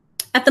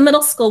 At the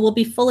middle school, we'll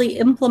be fully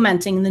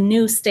implementing the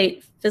new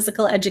state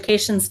physical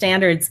education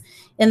standards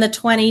in the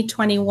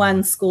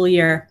 2021 school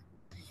year.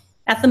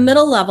 At the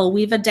middle level,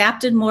 we've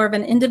adapted more of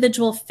an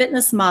individual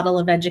fitness model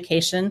of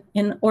education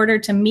in order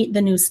to meet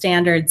the new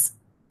standards.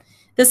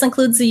 This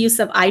includes the use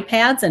of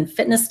iPads and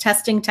fitness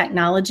testing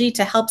technology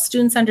to help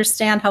students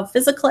understand how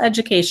physical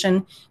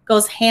education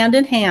goes hand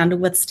in hand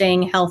with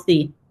staying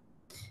healthy.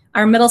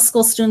 Our middle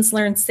school students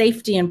learn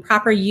safety and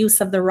proper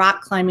use of the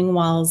rock climbing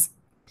walls.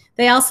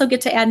 They also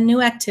get to add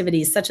new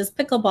activities such as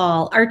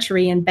pickleball,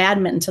 archery, and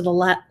badminton to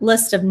the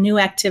list of new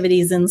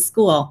activities in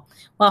school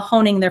while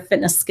honing their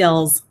fitness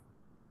skills.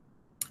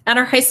 At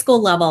our high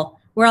school level,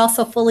 we're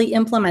also fully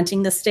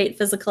implementing the state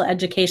physical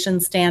education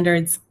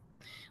standards.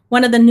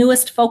 One of the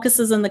newest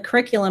focuses in the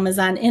curriculum is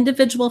on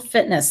individual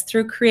fitness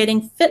through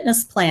creating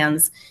fitness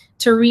plans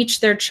to reach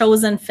their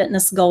chosen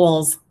fitness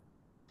goals.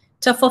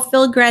 To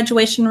fulfill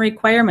graduation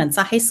requirements,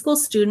 a high school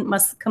student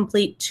must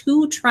complete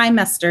 2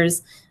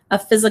 trimesters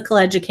of physical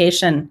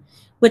education,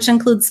 which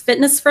includes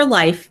Fitness for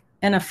Life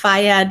and a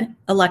Phy-Ed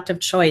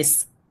elective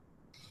choice.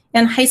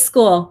 In high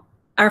school,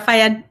 our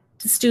Phy-Ed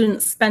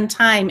students spend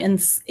time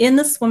in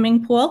the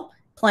swimming pool,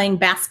 playing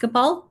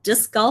basketball,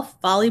 disc golf,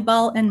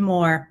 volleyball, and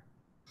more.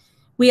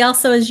 We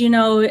also, as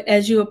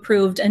you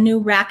approved, a new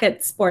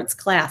racket sports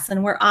class,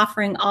 and we're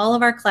offering all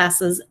of our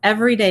classes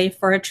every day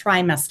for a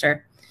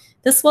trimester.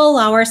 This will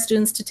allow our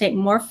students to take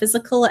more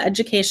physical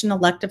education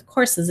elective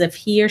courses if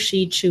he or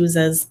she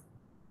chooses.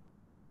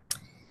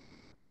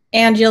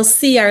 And you'll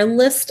see our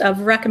list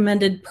of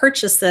recommended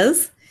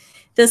purchases.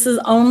 This is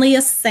only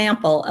a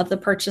sample of the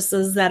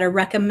purchases that are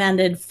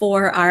recommended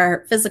for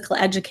our physical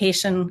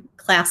education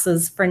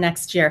classes for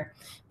next year,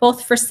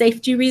 both for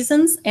safety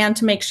reasons and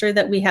to make sure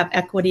that we have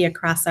equity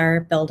across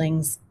our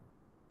buildings.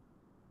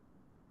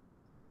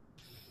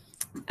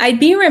 I'd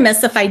be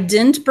remiss if I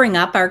didn't bring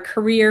up our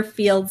career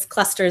fields,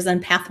 clusters,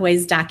 and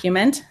pathways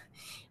document.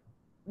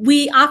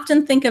 We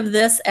often think of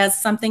this as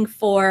something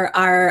for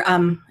our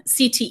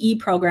CTE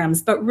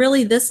programs, but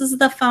really this is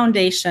the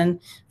foundation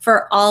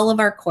for all of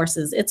our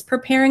courses. It's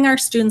preparing our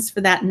students for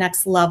that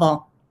next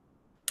level.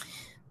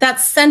 That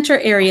center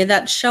area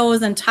that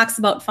shows and talks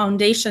about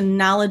foundation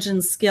knowledge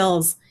and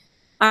skills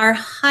are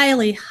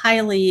highly,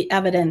 highly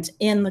evident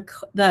in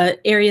the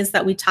areas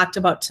that we talked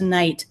about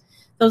tonight.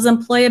 Those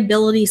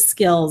employability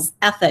skills,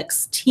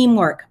 ethics,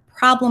 teamwork,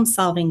 problem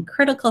solving,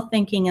 critical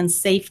thinking, and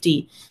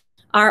safety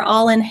are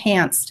all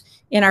enhanced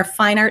in our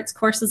fine arts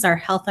courses, our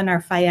health, and our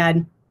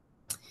Phy-Ed.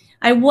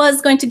 I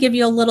was going to give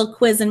you a little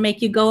quiz and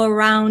make you go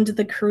around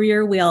the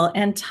career wheel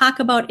and talk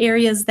about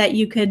areas that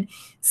you could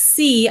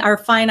see our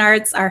fine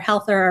arts, our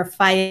health, or our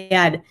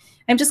Phy-Ed.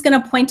 I'm just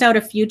going to point out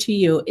a few to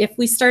you. If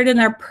we start in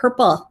our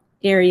purple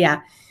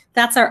area,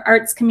 that's our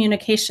arts,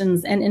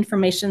 communications, and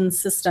information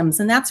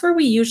systems. And that's where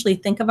we usually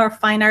think of our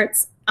fine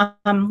arts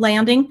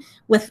landing,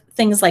 with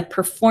things like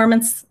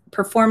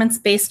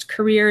performance-based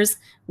careers,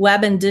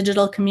 web and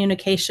digital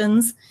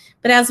communications.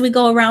 But as we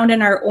go around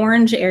in our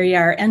orange area,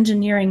 our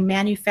engineering,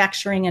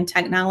 manufacturing, and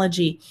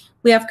technology,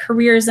 we have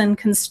careers in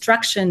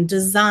construction,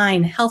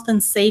 design, health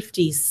and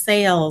safety,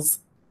 sales.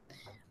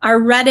 Our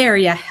red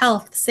area,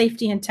 health,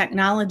 safety, and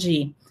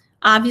technology.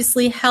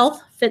 Obviously,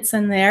 health fits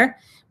in there,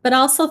 but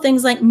also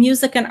things like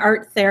music and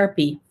art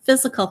therapy,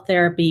 physical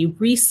therapy,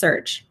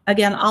 research.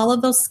 Again, all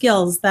of those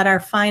skills that our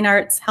fine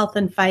arts, health,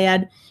 and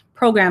Phy-Ed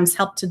programs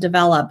help to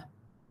develop.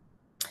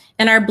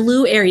 And our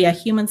blue area,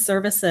 human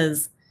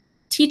services.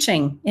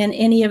 Teaching in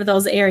any of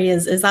those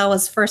areas is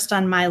always first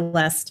on my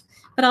list,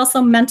 but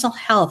also mental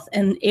health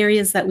and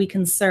areas that we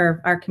can serve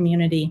our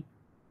community.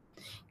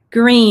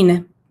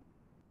 Green,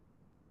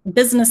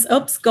 business,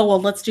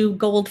 gold, let's do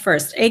gold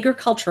first.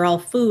 Agricultural,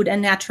 food,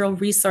 and natural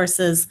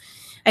resources.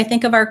 I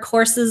think of our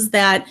courses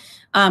that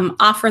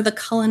offer the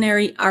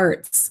culinary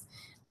arts,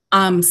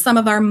 some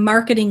of our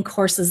marketing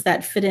courses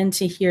that fit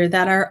into here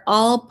that are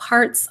all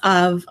parts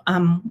of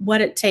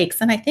what it takes.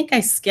 And I think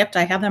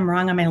I have them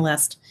wrong on my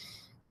list.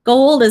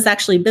 Gold is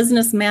actually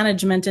business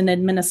management and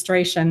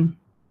administration,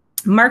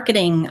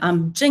 marketing,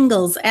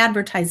 jingles,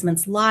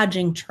 advertisements,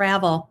 lodging,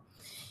 travel.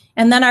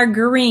 And then our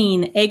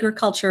green,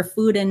 agriculture,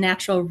 food, and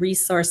natural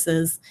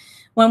resources.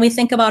 When we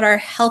think about our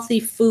healthy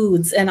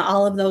foods and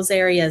all of those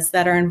areas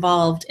that are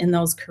involved in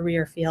those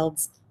career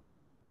fields.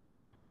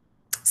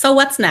 So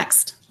what's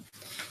next?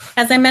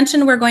 As I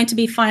mentioned, we're going to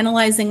be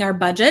finalizing our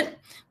budget.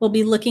 We'll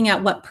be looking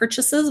at what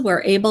purchases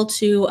we're able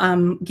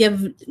to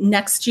give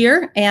next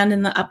year and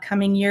in the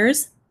upcoming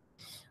years.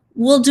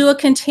 We'll do a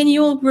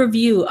continual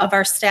review of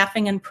our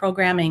staffing and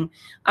programming.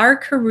 Our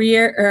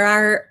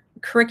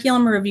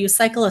curriculum review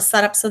cycle is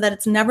set up so that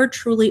it's never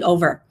truly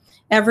over.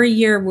 Every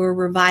year we're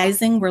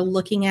revising, we're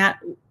looking at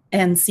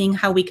and seeing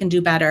how we can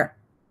do better.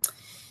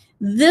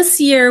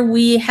 This year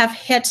we have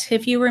hit,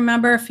 if you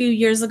remember a few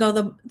years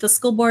ago, the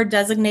school board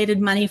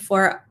designated money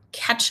for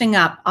catching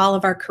up all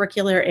of our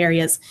curricular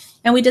areas.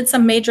 And we did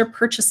some major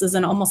purchases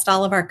in almost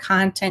all of our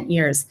content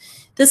years.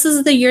 This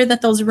is the year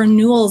that those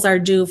renewals are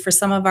due for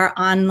some of our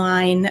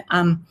online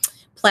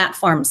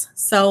platforms.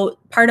 So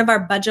part of our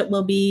budget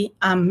will be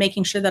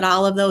making sure that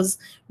all of those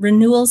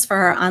renewals for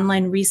our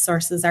online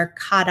resources are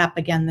caught up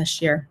again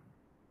this year.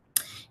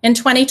 In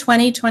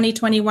 2020,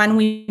 2021,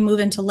 we move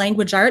into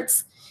language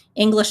arts,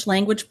 English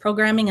language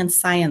programming, and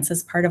science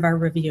as part of our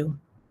review.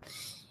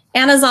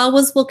 And as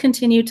always, we'll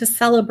continue to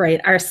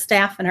celebrate our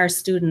staff and our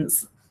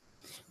students.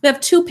 We have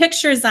 2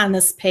 pictures on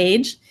this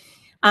page.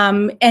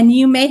 And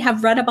you may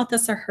have read about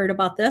this or heard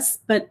about this,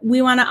 but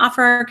we want to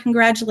offer our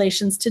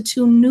congratulations to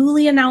 2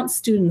 newly announced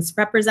students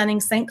representing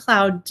St.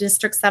 Cloud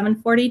District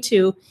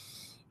 742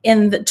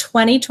 in the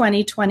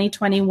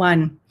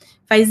 2020-2021.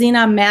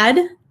 Faizeen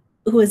Ahmed,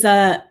 who is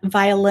a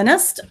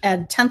violinist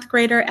and 10th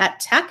grader at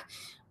Tech,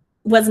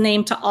 was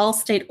named to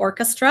All-State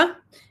Orchestra,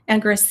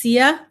 and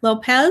Gracia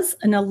Lopez,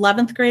 an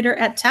 11th grader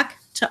at Tech,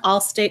 to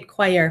All-State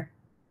Choir.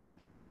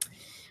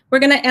 We're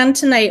going to end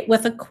tonight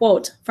with a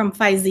quote from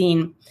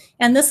Faizeen.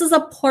 And this is a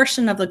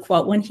portion of the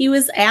quote. When he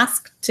was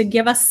asked to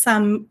give us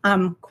some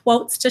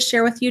quotes to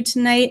share with you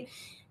tonight,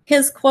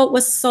 his quote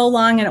was so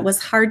long and it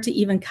was hard to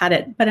even cut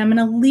it. But I'm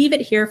going to leave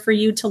it here for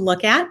you to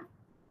look at.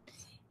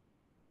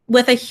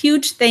 With a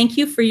huge thank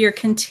you for your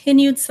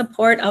continued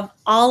support of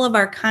all of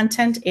our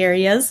content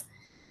areas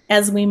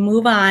as we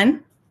move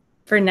on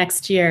for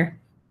next year.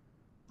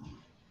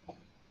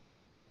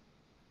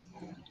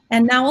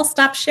 And now we'll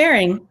stop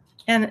sharing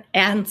and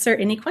answer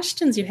any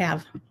questions you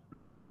have.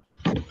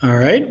 All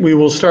right, we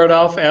will start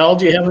off. Al,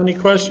 do you have any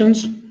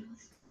questions?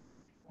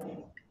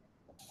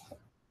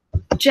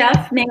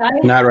 Jeff, may I?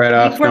 Not right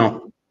off,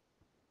 no.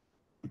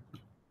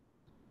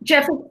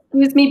 Jeff,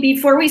 excuse me,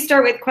 before we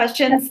start with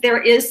questions,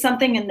 there is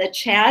something in the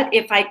chat,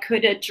 if I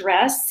could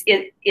address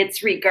it.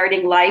 It's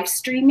regarding live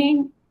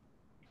streaming.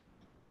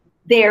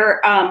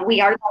 There, we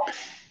are.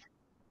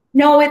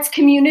 No, it's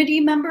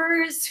community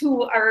members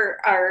who are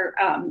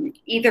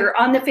either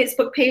on the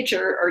Facebook page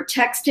or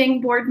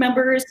texting board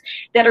members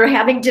that are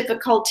having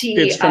difficulty.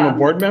 It's from a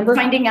board member?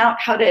 Finding out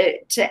how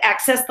to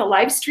access the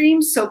live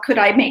stream. So could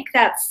I make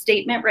that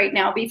statement right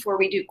now before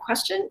we do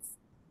questions?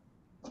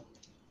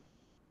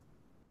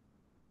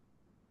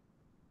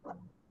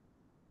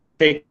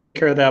 Take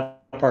care of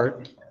that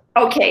part.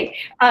 Okay,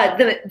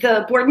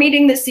 the board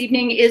meeting this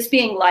evening is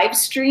being live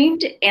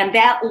streamed, and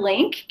that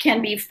link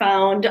can be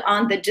found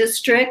on the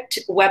district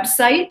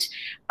website.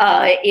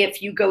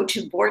 If you go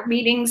to board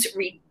meetings,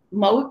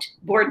 remote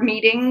board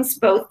meetings,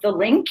 both the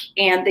link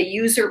and the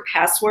user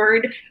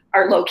password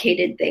are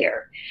located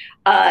there.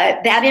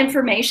 That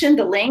information,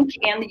 the link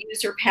and the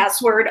user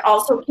password,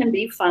 also can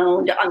be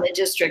found on the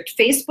district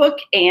Facebook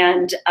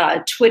and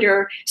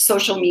Twitter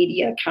social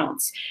media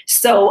accounts.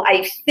 So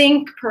I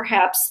think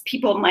perhaps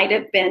people might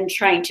have been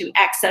trying to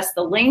access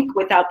the link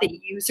without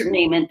the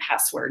username and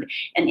password,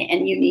 and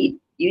you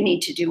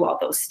need to do all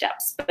those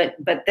steps.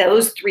 But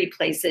those 3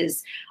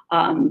 places,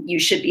 you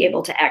should be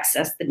able to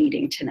access the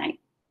meeting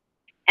tonight.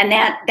 And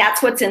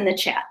that's what's in the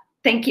chat.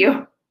 Thank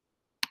you.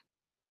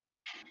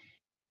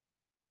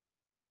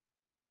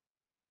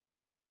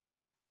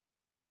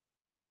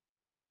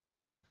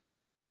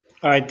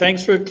 All right,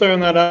 thanks for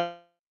clearing that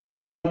up,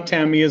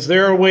 Tammy. Is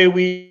there a way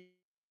we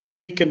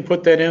can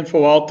put that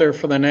info out there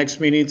for the next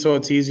meeting so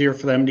it's easier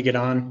for them to get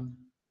on?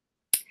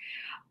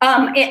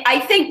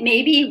 I think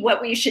maybe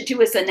what we should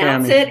do is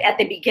announce Tammy. it at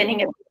the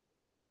beginning of.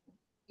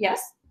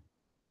 Yes.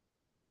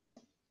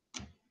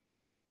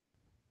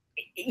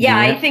 Yeah,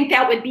 I think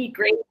that would be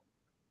great.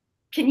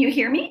 Can you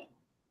hear me?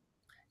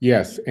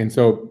 Yes, and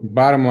so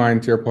bottom line,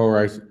 Chair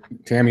Polrice,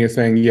 Tammy is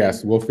saying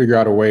yes. We'll figure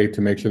out a way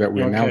to make sure that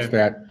we announce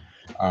that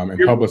and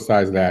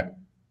publicize that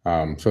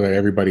so that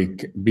everybody,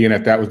 being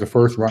that was the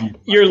first run.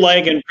 You're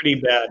lagging pretty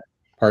bad.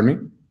 Pardon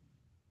me?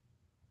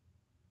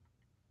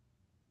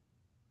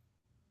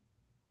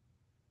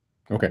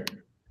 Okay.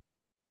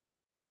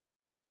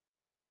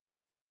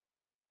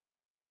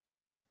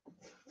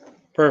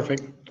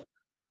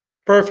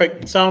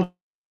 Perfect. Sounds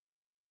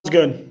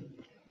good.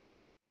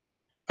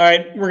 All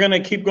right, we're going to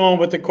keep going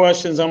with the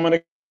questions. I'm going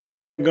to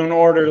go in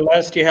order.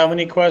 Les, do you have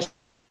any questions?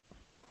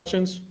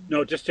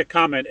 No, just a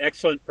comment.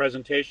 Excellent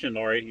presentation,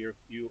 Lori.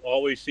 You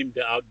always seem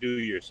to outdo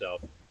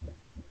yourself.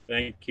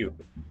 Thank you.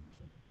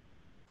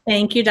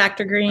 Thank you,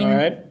 Dr. Green. All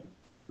right.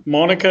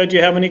 Monica, do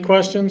you have any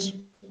questions?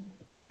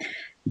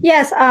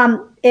 Yes,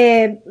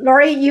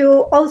 Lori,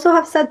 you also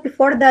have said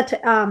before that,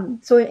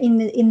 so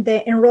in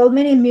the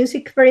enrollment in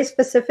music very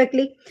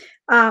specifically,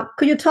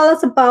 could you tell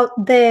us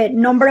about the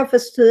number of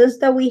students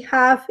that we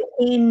have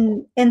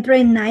in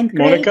entering 9th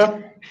grade?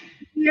 Monica?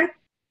 Here?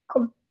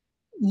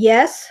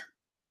 Yes.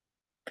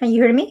 Can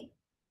you hear me?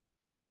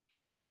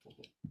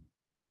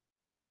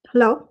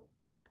 Hello?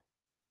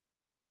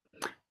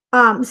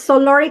 So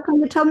Lori, can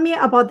you tell me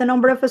about the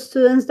number of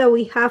students that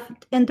we have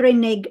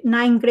entering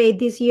 9th grade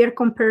this year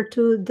compared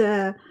to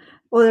the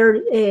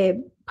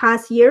other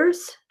past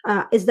years?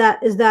 Is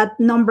that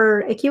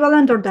number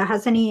equivalent, or that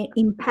has any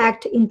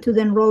impact into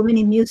the enrollment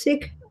in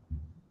music?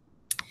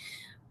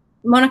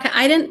 Monica,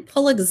 I didn't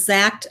pull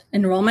exact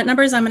enrollment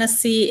numbers. I'm going to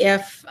see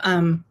if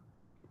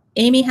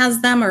Amy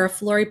has them or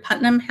if Lori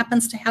Putnam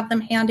happens to have them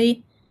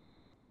handy.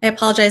 I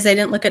apologize, I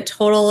didn't look at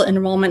total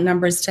enrollment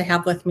numbers to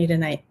have with me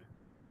tonight.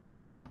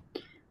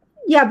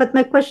 Yeah, but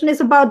my question is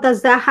about,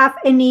 does that have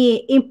any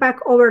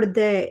impact over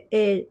the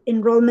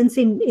enrollments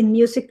in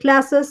music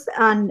classes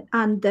and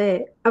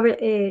the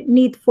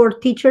need for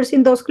teachers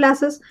in those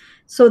classes?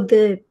 So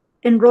the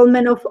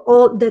enrollment of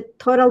all the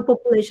total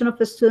population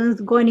of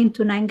students going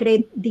into 9th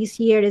grade this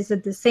year, is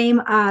it the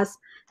same as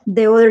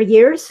the other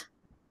years?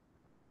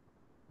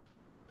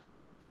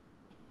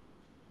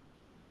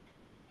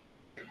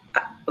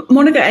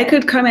 Monica, I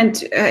could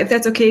comment if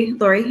that's okay,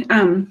 Lori.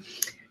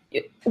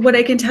 What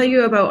I can tell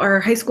you about our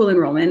high school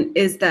enrollment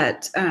is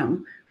that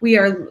we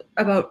are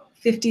about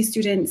 50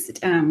 students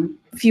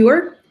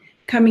fewer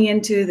coming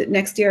into the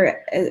next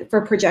year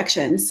for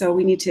projections. So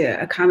we need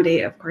to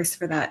accommodate, of course,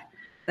 for that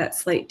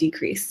slight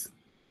decrease.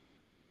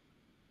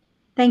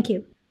 Thank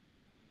you.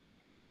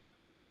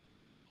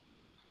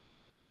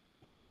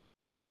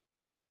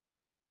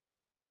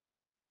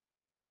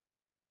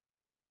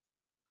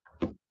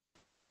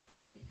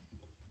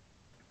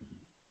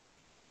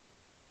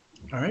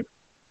 All right.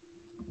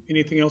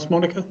 Anything else,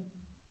 Monica?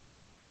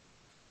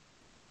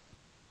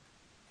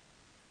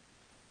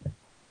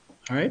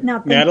 All right.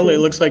 No, Natalie, it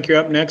looks like you're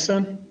up next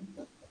then.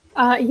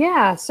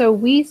 Yeah, so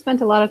we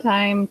spent a lot of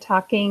time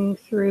talking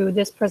through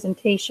this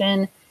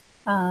presentation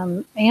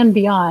and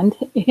beyond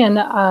in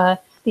the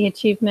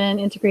Achievement,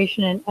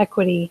 Integration, and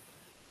Equity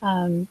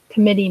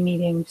Committee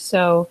meeting.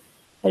 So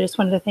I just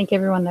wanted to thank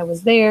everyone that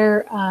was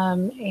there,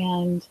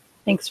 and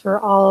thanks for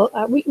all.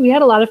 We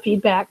had a lot of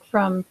feedback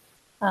from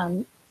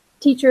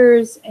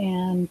teachers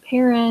and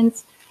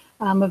parents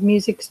of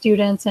music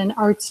students and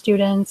art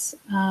students,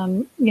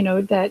 you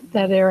know, that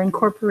are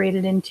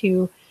incorporated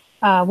into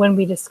when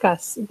we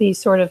discuss these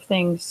sort of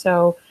things.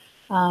 So,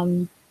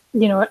 you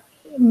know,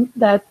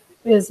 that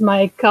is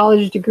my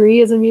college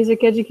degree as a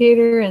music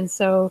educator, and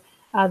so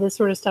this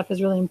sort of stuff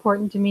is really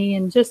important to me.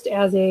 And just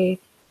as a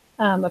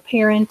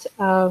parent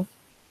of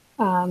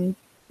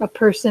a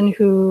person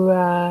who,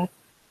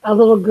 a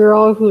little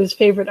girl whose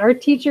favorite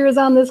art teacher is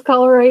on this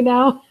call right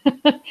now,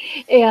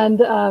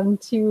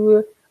 and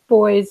two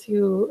boys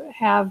who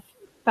have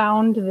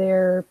found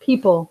their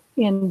people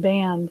in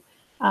band.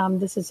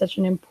 This is such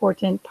an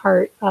important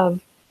part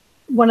of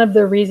one of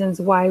the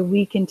reasons why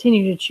we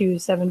continue to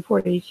choose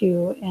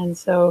 742. And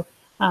so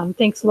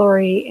thanks,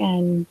 Lori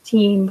and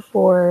team,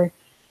 for,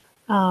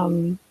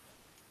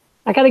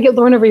 I got to get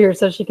Lauren over here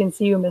so she can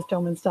see you, Ms.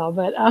 Domenstall,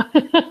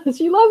 but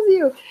she loves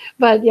you.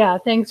 But yeah,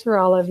 thanks for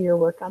all of your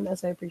work on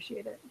this. I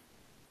appreciate it.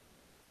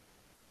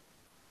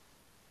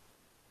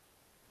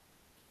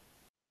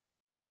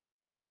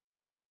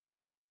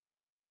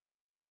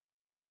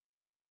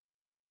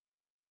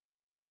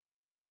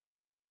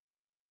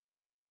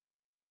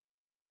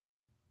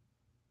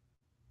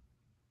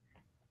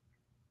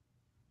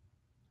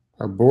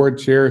 Our board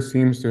chair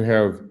seems to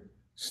have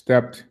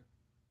stepped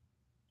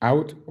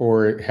out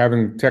or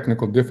having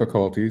technical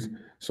difficulties.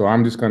 So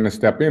I'm just going to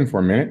step in for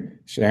a minute.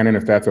 Shannon,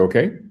 if that's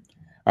okay.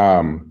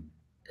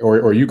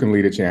 Or you can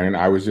lead it, Shannon.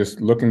 I was just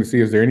looking to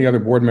see, is there any other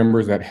board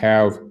members that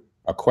have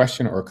a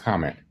question or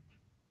comment?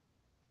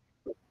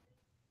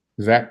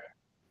 Zach?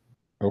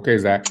 Okay,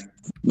 Zach.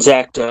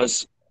 Zach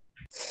does.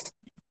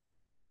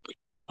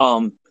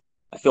 I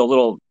feel a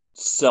little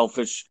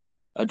selfish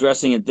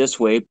addressing it this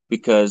way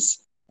because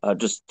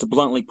just to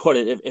bluntly put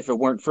it, if it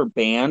weren't for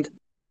band,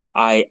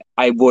 I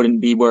wouldn't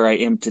be where I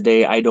am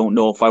today. I don't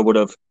know if I would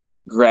have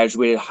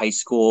graduated high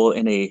school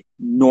in a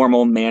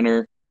normal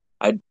manner.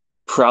 I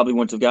probably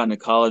wouldn't have gotten to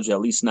college, at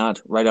least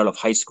not right out of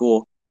high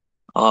school.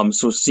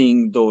 So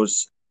seeing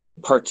those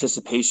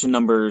participation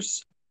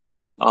numbers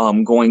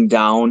going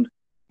down,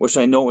 which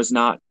I know is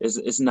not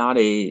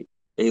a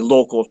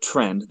local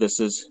trend. This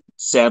is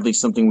sadly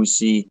something we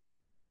see,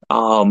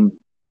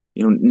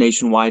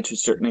 nationwide to a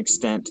certain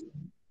extent.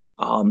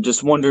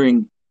 Just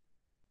wondering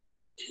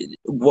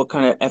what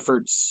kind of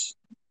efforts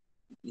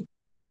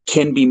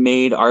can be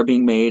made, are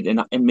being made,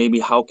 and maybe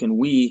how can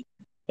we,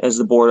 as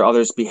the board,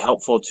 others, be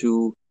helpful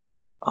to,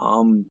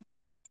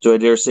 do I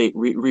dare say,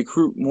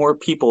 recruit more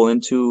people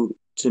into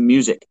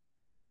music.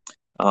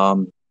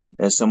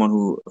 As someone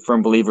who, a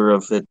firm believer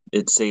of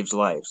it saves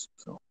lives.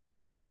 So.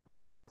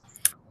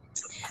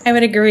 I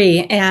would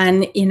agree,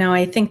 and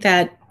I think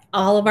that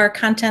all of our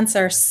contents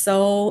are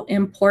so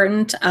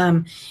important.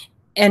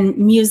 And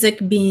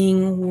music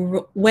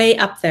being way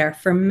up there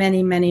for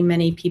many, many,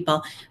 many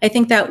people. I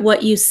think that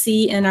what you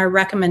see in our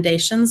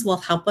recommendations will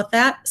help with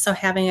that. So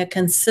having a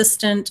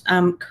consistent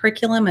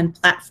curriculum and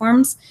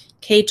platforms,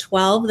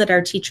 K-12, that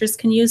our teachers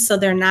can use so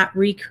they're not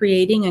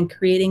recreating and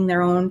creating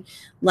their own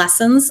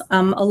lessons,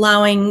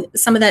 allowing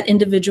some of that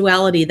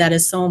individuality that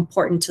is so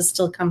important to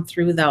still come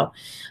through though.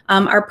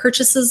 Our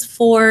purchases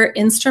for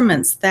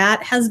instruments,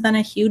 that has been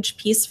a huge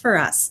piece for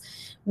us.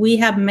 We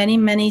have many,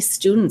 many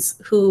students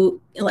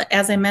who,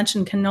 as I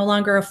mentioned, can no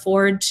longer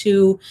afford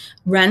to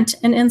rent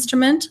an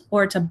instrument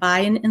or to buy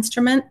an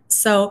instrument.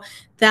 So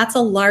that's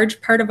a large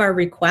part of our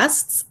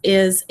requests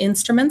is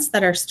instruments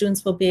that our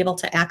students will be able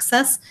to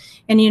access.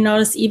 And you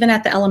notice even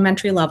at the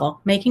elementary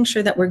level, making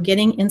sure that we're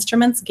getting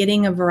instruments,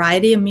 getting a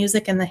variety of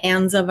music in the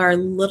hands of our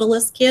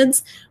littlest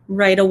kids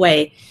right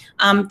away.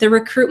 The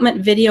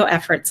recruitment video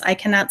efforts, I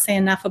cannot say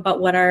enough about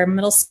what our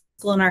middle school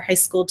and our high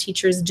school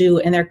teachers do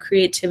and their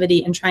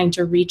creativity in trying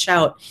to reach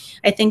out.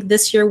 I think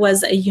this year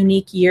was a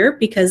unique year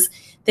because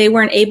they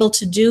weren't able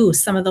to do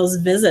some of those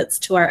visits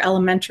to our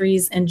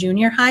elementaries and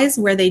junior highs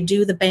where they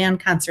do the band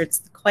concerts,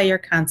 the choir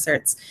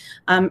concerts.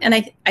 And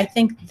I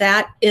think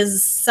that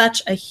is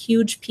such a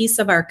huge piece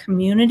of our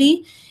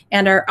community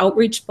and our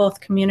outreach,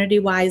 both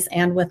community-wise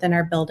and within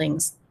our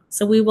buildings.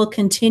 So we will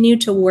continue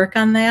to work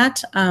on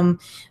that.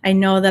 I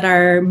know that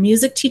our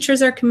music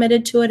teachers are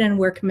committed to it, and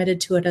we're committed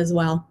to it as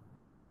well.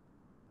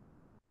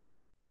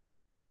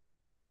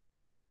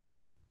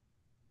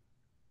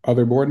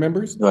 Other board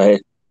members? Go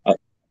ahead.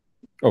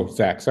 Oh,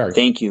 Zach, sorry.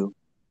 Thank you.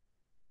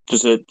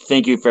 Just a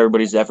thank you for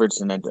everybody's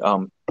efforts, and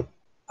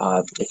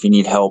if you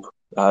need help,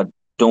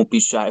 don't be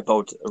shy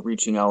about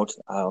reaching out.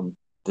 If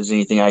there's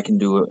anything I can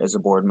do as a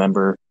board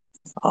member,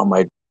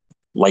 I'd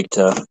like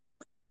to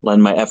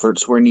lend my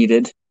efforts where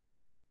needed.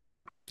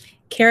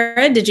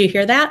 Kara, did you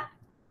hear that?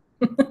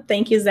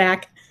 Thank you,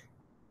 Zach.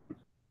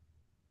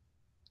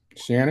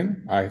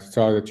 Shannon, I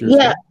saw that you're.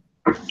 Yeah.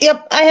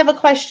 Yep, I have a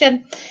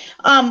question.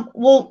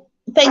 Well,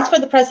 thanks for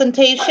the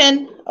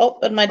presentation. Oh,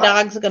 and my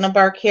dog's gonna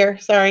bark here.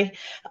 Sorry.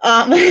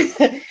 And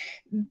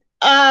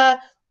I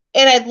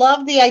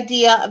love the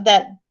idea of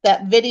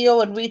that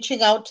video and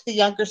reaching out to the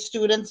younger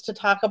students to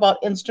talk about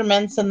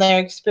instruments and their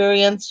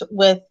experience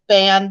with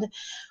band.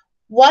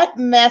 What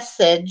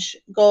message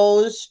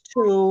goes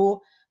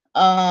to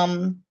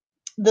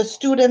the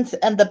students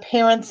and the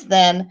parents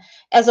then,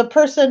 as a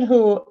person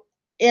who,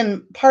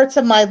 in parts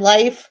of my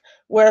life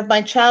where if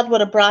my child would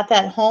have brought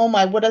that home,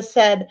 I would have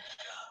said,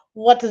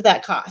 what does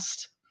that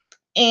cost?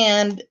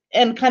 And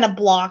kind of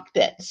blocked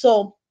it.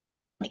 So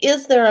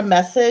is there a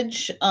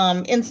message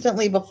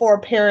instantly before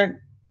a parent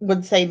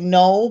would say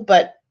no,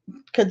 but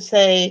could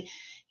say,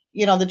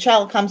 you know, the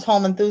child comes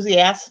home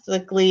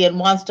enthusiastically and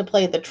wants to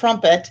play the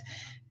trumpet,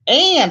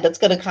 and it's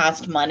going to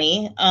cost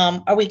money.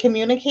 Are we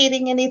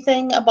communicating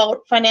anything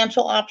about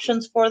financial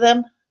options for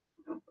them?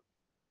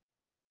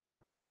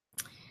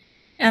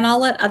 And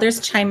I'll let others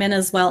chime in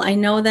as well. I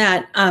know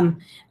that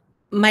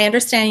my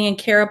understanding, and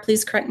Kara,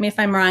 please correct me if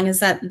I'm wrong, is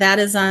that that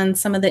is on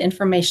some of the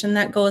information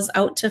that goes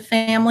out to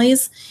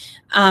families.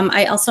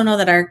 I also know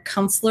that our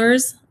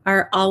counselors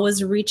are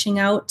always reaching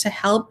out to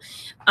help.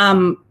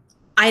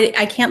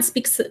 I can't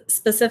speak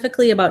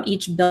specifically about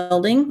each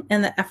building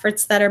and the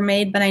efforts that are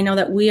made, but I know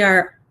that we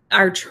are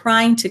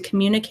trying to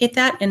communicate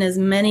that in as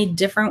many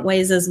different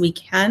ways as we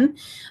can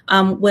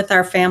with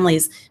our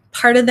families.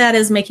 Part of that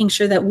is making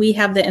sure that we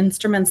have the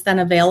instruments then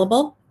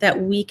available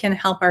that we can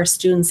help our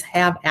students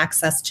have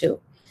access to.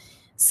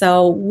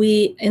 So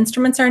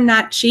instruments are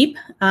not cheap.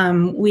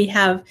 We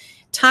have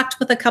talked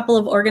with a couple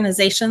of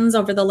organizations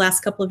over the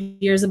last couple of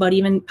years about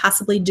even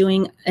possibly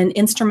doing an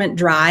instrument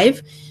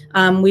drive.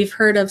 We've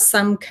heard of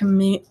some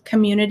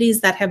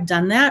communities that have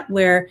done that,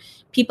 where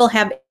people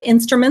have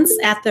instruments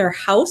at their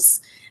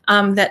house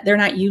that they're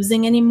not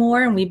using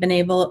anymore,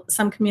 and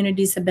some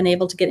communities have been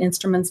able to get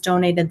instruments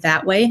donated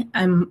that way.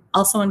 I'm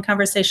also in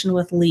conversation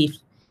with LEAF,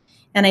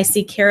 and I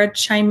see Kara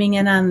chiming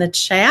in on the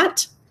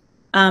chat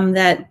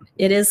that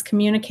it is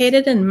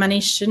communicated and money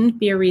shouldn't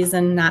be a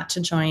reason not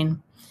to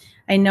join.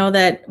 I know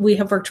that we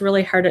have worked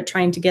really hard at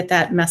trying to get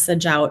that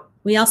message out.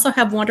 We also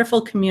have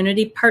wonderful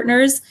community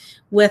partners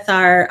with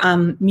our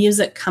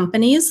music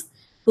companies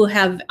who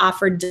have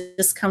offered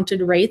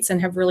discounted rates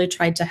and have really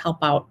tried to help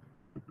out.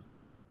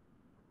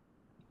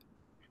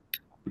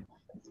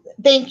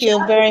 Thank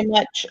you very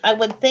much. I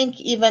would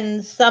think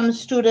even some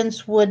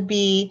students would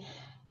be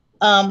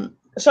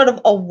sort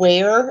of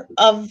aware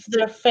of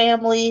their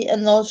family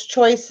and those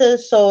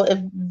choices. So if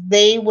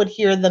they would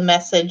hear the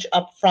message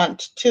up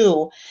front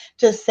too,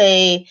 to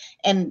say,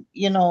 and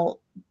you know,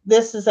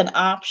 this is an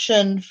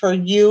option for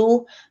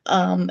you,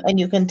 and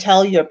you can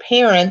tell your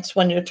parents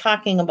when you're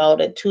talking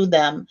about it to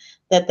them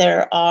that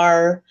there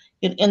are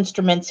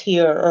instruments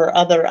here or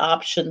other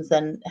options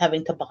than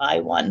having to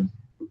buy one.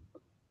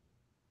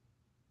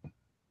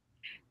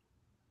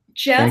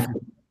 Jeff,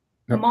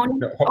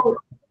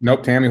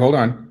 Nope, Tammy, hold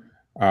on.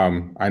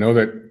 I know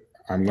that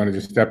I'm going to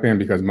just step in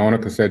because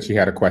Monica said she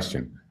had a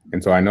question.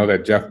 And so I know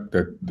that Jeff,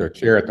 the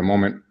chair at the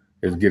moment,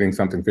 is getting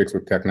something fixed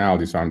with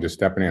technology. So I'm just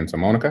stepping in. So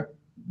Monica?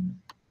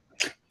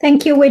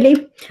 Thank you,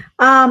 Willie.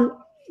 Lori,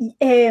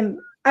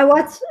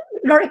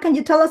 can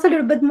you tell us a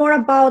little bit more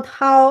about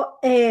how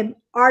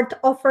art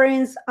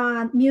offerings,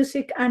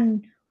 music,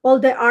 and all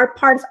the art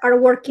parts are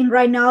working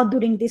right now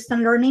during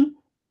distant learning?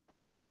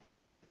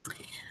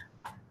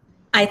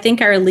 I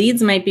think our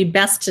leads might be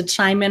best to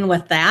chime in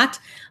with that.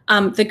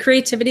 The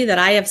creativity that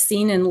I have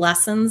seen in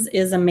lessons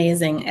is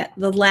amazing. At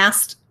the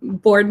last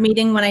board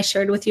meeting when I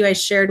shared with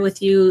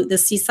you the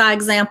seesaw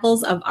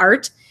examples of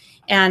art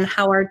and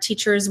how our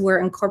teachers were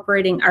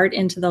incorporating art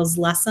into those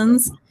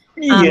lessons.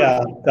 Yeah,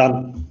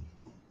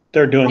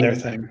 they're doing their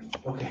thing.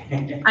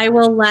 Okay. I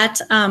will let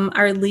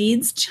our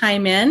leads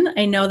chime in.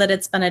 I know that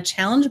it's been a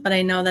challenge, but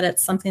I know that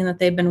it's something that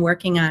they've been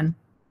working on.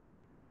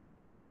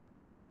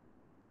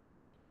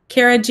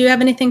 Kara, do you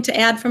have anything to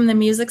add from the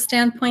music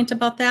standpoint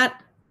about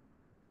that?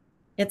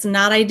 It's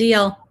not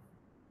ideal.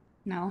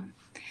 No.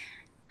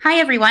 Hi,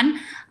 everyone.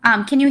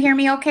 Can you hear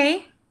me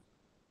okay?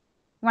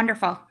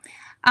 Wonderful.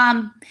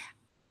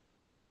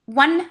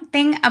 one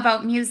thing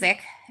about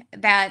music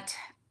that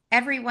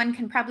everyone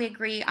can probably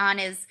agree on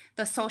is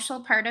the social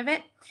part of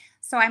it.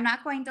 So I'm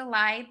not going to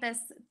lie, this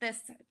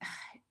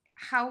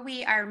how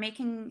we are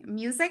making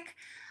music,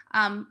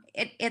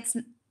 it's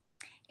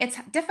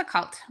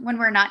difficult when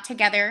we're not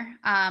together.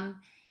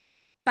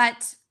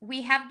 But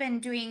we have been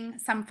doing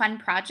some fun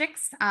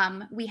projects.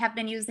 We have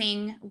been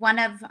using one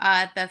of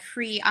the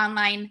free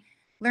online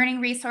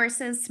learning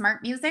resources,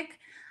 Smart Music.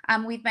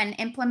 We've been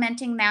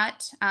implementing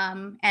that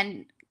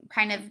and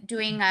kind of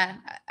doing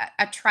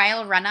a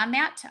trial run on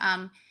that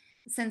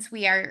since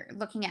we are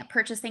looking at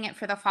purchasing it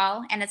for the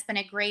fall. And it's been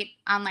a great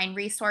online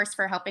resource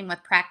for helping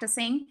with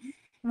practicing.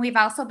 And we've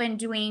also been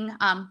doing,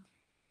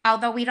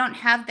 although we don't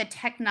have the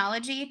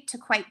technology to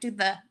quite do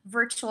the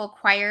virtual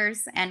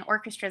choirs and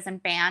orchestras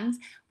and bands,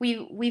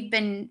 we've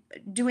been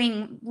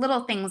doing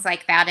little things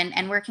like that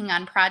and working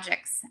on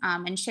projects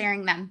and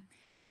sharing them.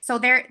 So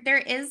there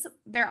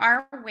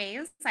are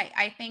ways.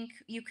 I think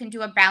you can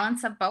do a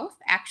balance of both,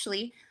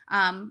 actually.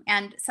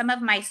 And some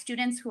of my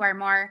students who are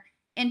more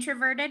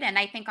introverted, and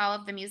I think all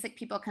of the music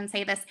people can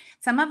say this,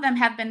 some of them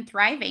have been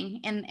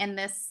thriving in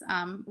this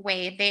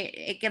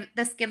way.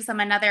 This gives them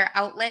another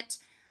outlet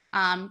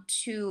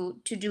to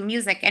do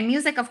music. And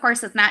music, of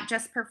course, is not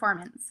just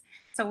performance.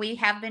 So we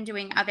have been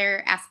doing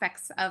other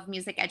aspects of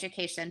music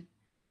education.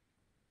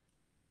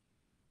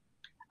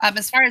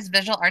 As far as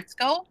visual arts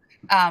go,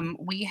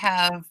 we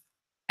have,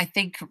 I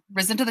think,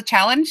 risen to the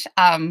challenge,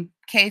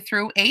 K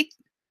through 8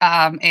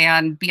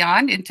 and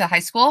beyond into high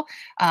school.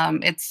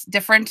 It's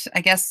different,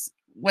 I guess,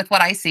 with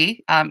what I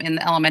see in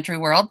the elementary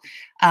world.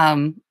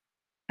 I'm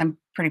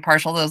pretty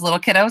partial to those little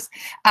kiddos.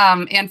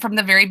 And from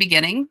the very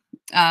beginning,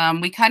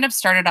 we kind of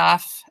started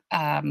off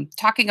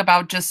talking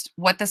about just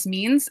what this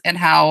means and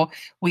how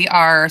we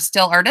are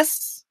still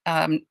artists,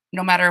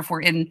 no matter if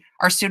we're in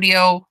our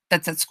studio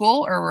that's at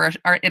school or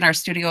we're in our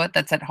studio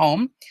that's at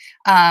home.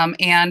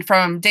 And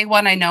from day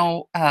one, I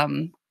know,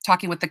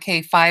 talking with the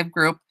K-5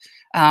 group,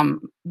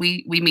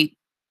 we meet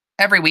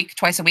every week,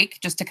 twice a week,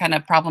 just to kind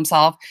of problem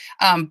solve.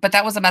 But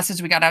that was a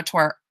message we got out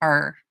to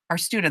our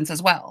students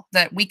as well,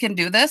 that we can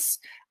do this.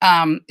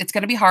 It's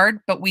going to be hard,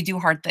 but we do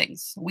hard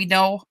things. We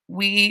know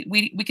we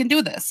can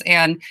do this.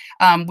 And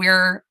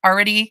we're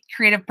already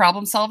creative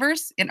problem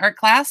solvers in art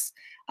class.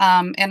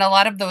 And a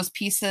lot of those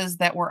pieces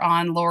that were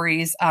on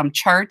Lori's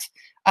chart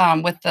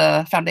with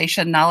the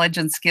foundation knowledge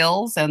and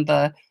skills and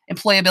the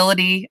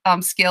employability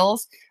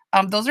skills,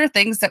 those are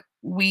things that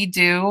we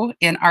do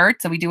in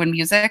art, and we do in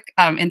music,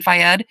 in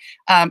Phi-Ed,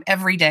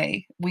 every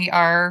day. We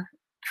are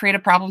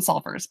creative problem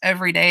solvers.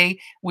 Every day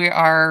we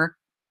are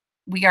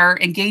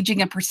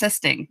engaging and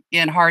persisting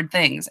in hard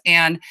things.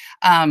 And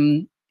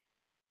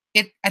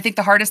I think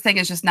the hardest thing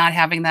is just not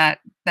having that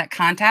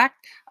contact.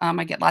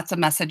 I get lots of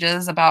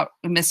messages about,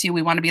 we miss you,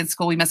 we want to be in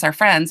school, we miss our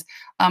friends.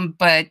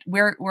 But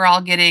we're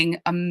all getting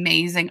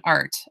amazing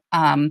art.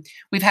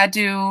 We've had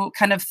to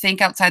kind of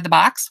think outside the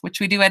box, which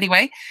we do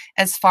anyway,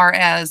 as far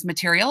as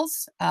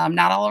materials.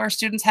 Not all of our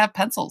students have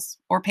pencils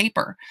or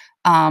paper.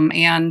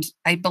 And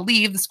I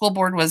believe the school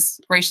board was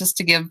gracious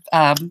to give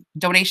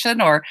donation,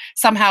 or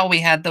somehow we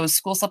had those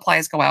school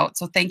supplies go out.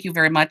 So thank you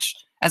very much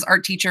as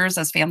art teachers,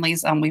 as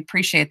families. We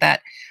appreciate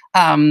that.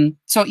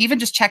 So even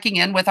just checking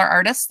in with our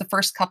artists the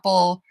first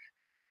couple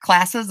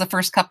classes, the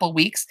first couple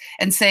weeks,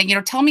 and saying,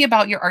 tell me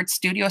about your art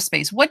studio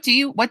space. What do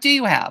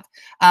you have?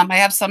 I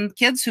have some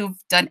kids who've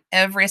done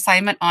every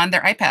assignment on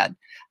their iPad.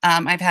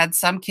 I've had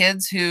some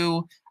kids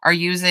who are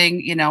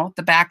using,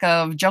 the back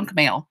of junk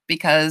mail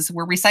because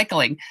we're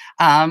recycling,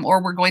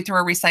 or we're going through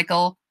our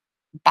recycle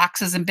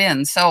boxes and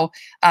bins. So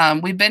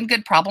we've been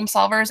good problem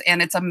solvers,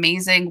 and it's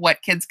amazing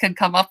what kids can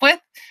come up with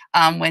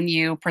when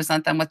you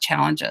present them with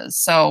challenges.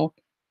 So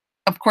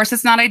of course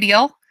it's not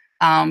ideal,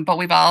 but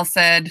we've all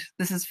said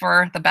this is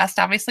for the best.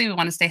 Obviously we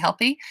want to stay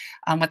healthy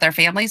with our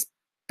families,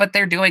 but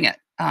they're doing it.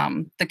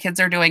 The kids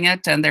are doing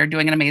it, and they're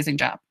doing an amazing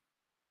job.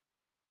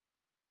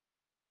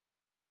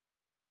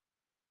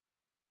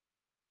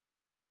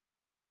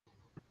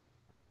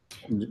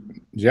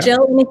 Yeah.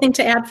 Jill, anything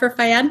to add for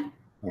Phi-Ed?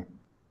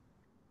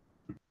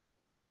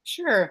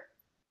 Sure.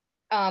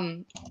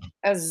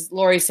 As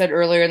Lori said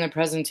earlier in the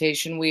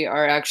presentation, we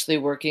are actually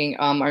working,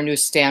 our new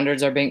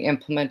standards are being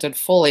implemented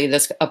fully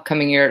this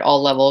upcoming year at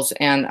all levels,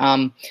 and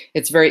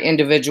it's very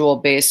individual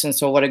based, and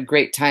so what a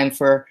great time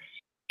for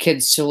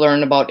kids to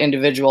learn about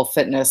individual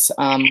fitness.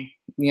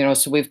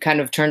 So we've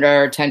kind of turned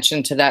our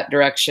attention to that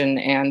direction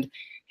and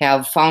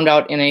have found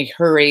out in a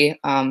hurry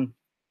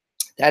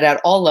that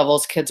at all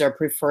levels, kids are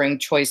preferring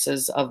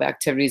choices of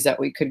activities that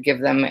we could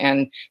give them,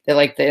 and they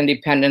like the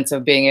independence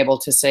of being able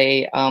to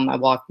say, I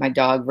walk my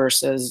dog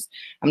versus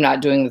I'm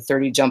not doing the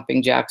 30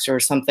 jumping jacks or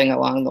something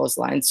along those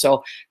lines.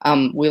 So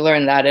we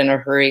learned that in a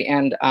hurry,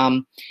 and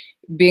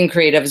being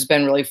creative has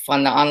been really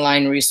fun. The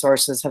online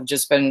resources have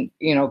just been,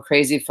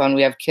 crazy fun.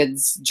 We have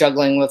kids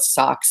juggling with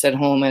socks at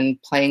home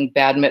and playing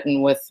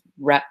badminton with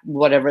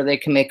whatever they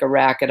can make a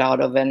racket out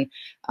of, and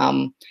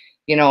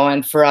you know,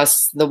 and for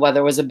us, the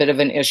weather was a bit of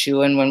an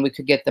issue. And when we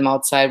could get them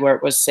outside where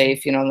it was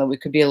safe, you know, that we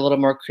could be a little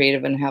more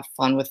creative and have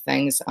fun with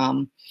things.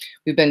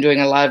 We've been doing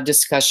a lot of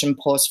discussion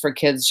posts for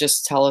kids,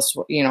 just tell us,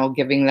 you know,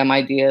 giving them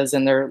ideas,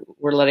 and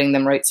we're letting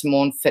them write some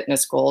own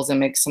fitness goals and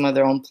make some of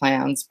their own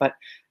plans. But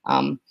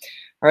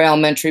our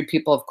elementary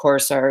people, of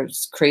course, are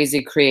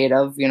crazy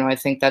creative. You know, I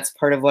think that's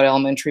part of what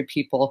elementary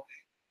people,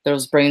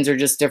 those brains are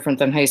just different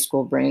than high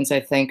school brains,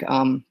 I think.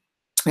 And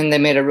they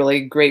made a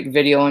really great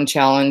video and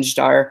challenged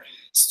our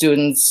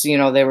students. You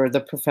know, they were the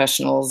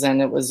professionals,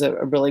 and it was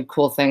a really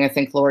cool thing. I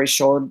think Lori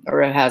showed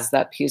or has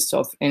that piece,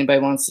 so if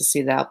anybody wants to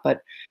see that.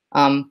 But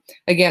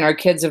again, our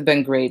kids have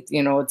been great.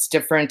 You know, it's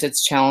different,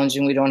 it's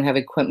challenging. We don't have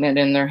equipment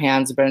in their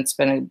hands, but it's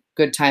been a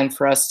good time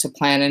for us to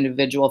plan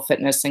individual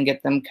fitness and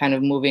get them kind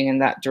of moving in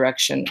that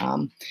direction.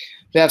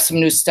 We have some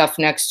new stuff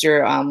next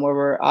year where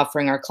we're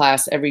offering our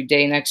class every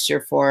day next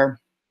year for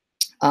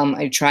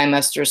a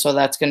trimester. So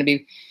that's going to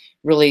be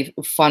really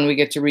fun. We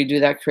get to redo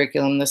that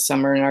curriculum this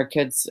summer, and our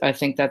kids, I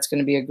think that's going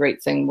to be a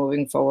great thing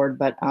moving forward.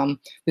 But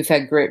we've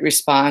had great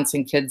response,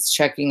 and kids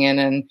checking in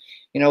and,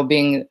 you know,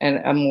 being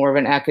a more of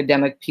an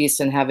academic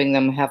piece and having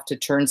them have to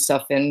turn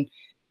stuff in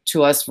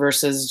to us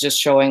versus just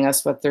showing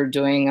us what they're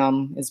doing.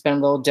 It's been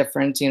a little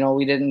different. You know,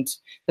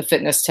 the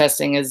fitness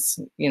testing is,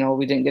 you know,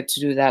 we didn't get to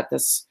do that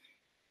this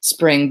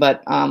spring,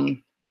 but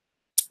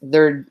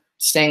they're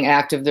staying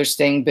active, they're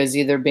staying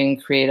busy, they're being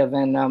creative,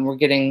 and we're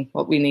getting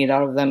what we need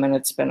out of them, and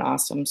it's been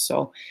awesome.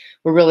 So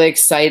we're really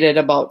excited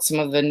about some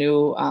of the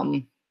new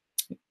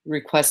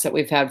requests that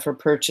we've had for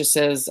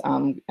purchases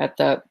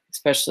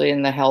especially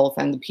in the health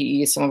and the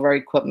PE, some of our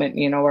equipment,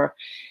 you know,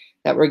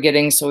 that we're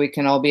getting, so we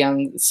can all be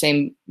on the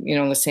same, you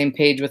know, the same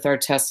page with our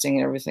testing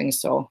and everything.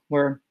 So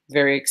we're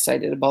very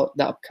excited about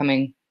the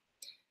upcoming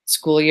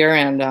school year,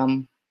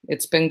 and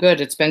it's been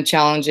good. It's been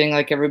challenging,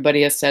 like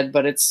everybody has said,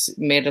 but it's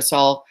made us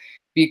all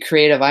be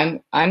creative.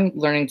 I'm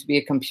learning to be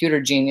a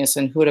computer genius,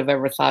 and who would have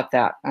ever thought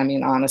that? I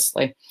mean,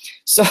 honestly.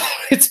 So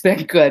it's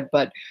been good,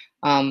 but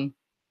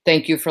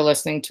thank you for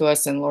listening to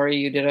us. And Lori,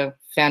 you did a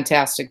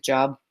fantastic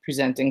job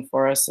presenting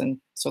for us, and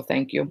so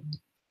thank you.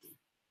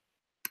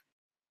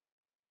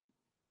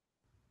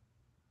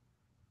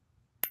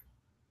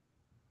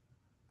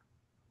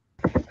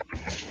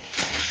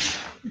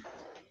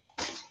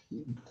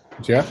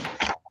 Jeff,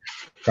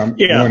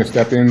 you want to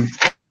step in?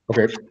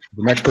 Okay,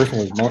 the next person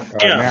was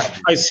Natalie.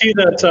 I see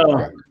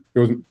that.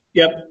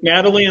 Yep,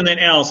 Natalie and then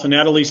Al. So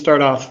Natalie,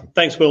 start off.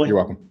 Thanks, Willie. You're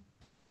welcome.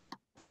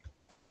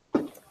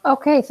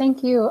 Okay,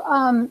 thank you.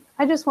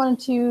 I just wanted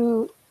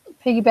to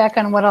piggyback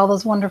on what all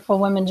those wonderful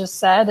women just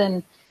said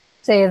and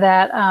say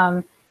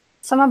that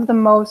some of the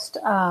most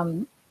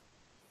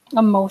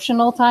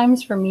emotional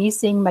times for me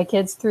seeing my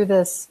kids through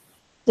this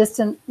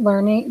distance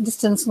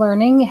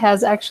learning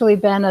has actually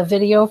been a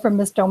video from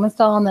Ms.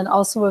 Domenstall, and then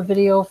also a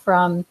video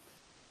from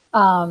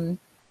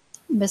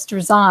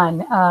Mr.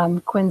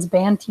 Zahn, Quinn's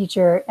band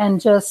teacher. And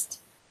just,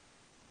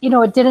 you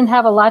know, it didn't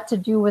have a lot to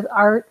do with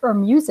art or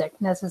music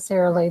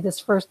necessarily.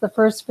 The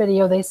first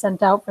video they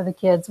sent out for the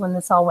kids when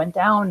this all went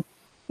down,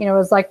 you know, it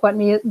was like what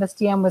Ms.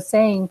 Deanne was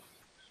saying,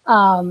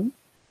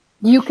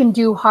 you can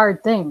do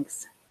hard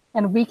things,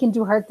 and we can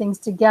do hard things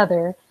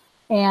together.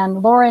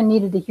 And Lauren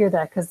needed to hear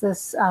that, because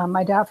this, for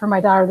my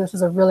daughter, this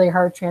was a really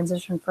hard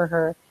transition for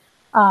her.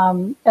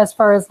 As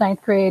far as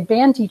 9th grade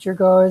band teacher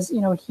goes,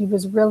 you know, he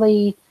was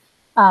really,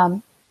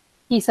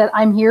 he said,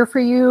 I'm here for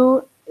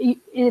you.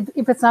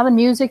 If it's not a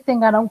music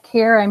thing, I don't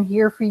care. I'm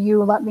here for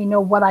you. Let me know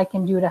what I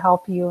can do to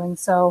help you. And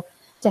so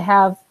to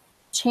have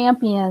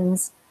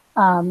champions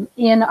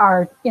in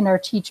our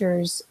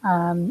teachers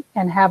and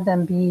have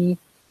them be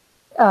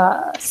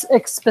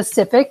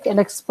specific and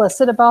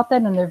explicit about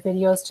that in their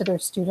videos to their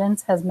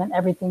students has meant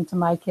everything to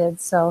my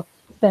kids. So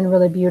it's been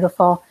really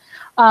beautiful.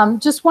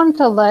 Just wanted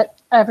to let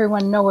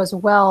everyone know as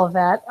well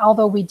that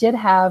although we did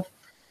have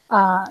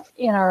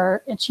in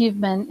our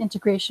Achievement,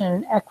 Integration,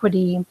 and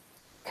Equity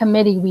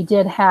Committee, we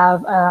did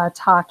have a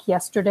talk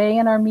yesterday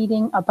in our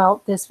meeting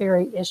about this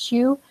very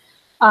issue.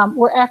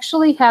 We're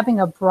actually having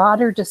a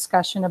broader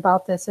discussion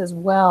about this as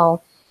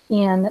well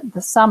in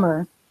the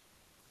summer,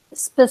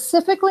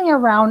 specifically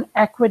around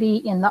equity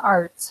in the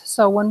arts.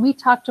 So when we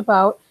talked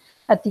about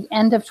at the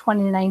end of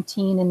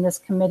 2019 in this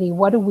committee,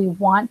 what do we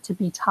want to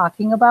be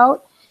talking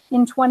about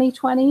in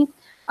 2020?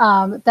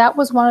 That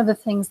was one of the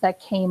things that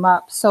came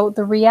up. So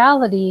the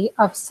reality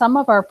of some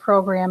of our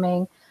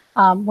programming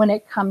when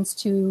it comes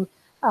to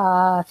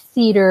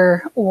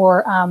theater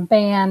or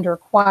band or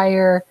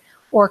choir,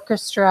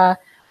 orchestra,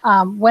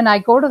 when I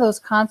go to those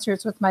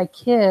concerts with my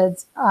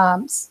kids,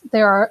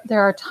 there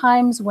are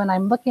times when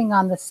I'm looking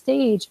on the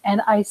stage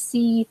and I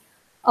see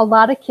a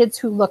lot of kids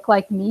who look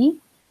like me,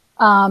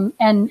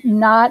 and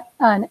not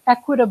an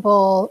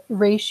equitable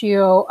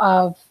ratio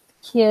of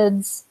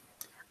kids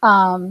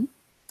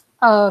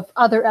of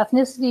other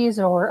ethnicities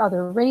or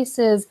other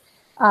races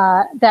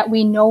that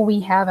we know we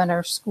have in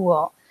our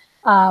school.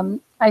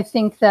 I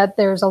think that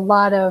there's a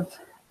lot of,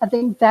 I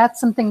think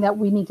that's something that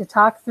we need to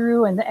talk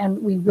through,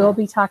 and we will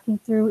be talking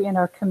through in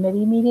our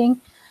committee meeting,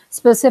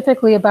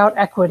 specifically about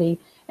equity.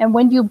 And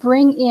when you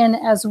bring in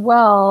as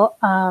well,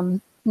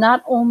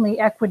 not only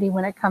equity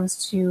when it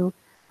comes to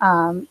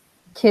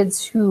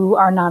kids who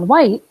are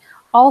non-white,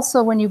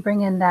 also when you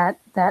bring in that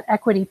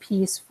equity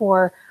piece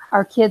for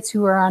our kids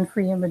who are on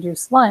free and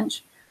reduced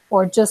lunch,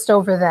 or just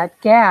over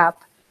that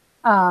gap,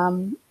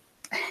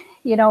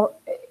 you know,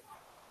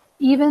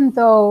 even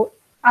though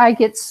I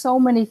get so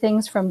many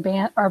things from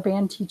our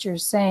band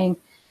teachers saying,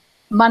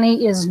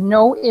 money is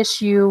no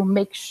issue,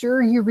 make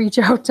sure you reach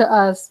out to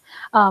us,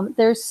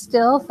 there's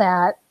still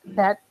that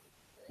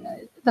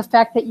the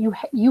fact that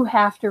you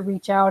have to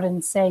reach out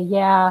and say,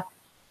 yeah,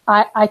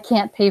 I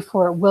can't pay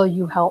for it, will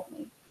you help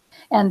me?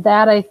 And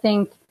that, I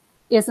think,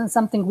 isn't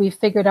something we've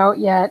figured out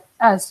yet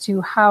as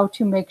to how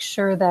to make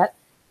sure that,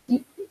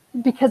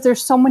 because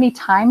there's so many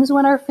times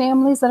when our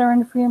families that are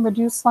in free and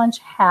reduced lunch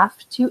have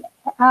to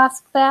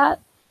ask that,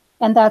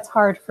 and that's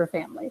hard for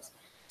families.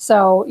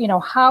 So, you know,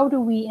 how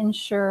do we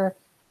ensure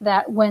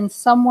that when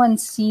someone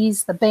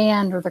sees the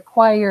band or the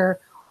choir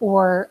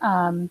or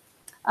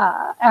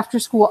after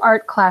school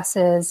art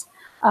classes,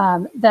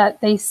 that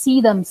they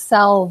see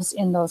themselves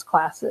in those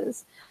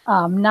classes,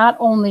 not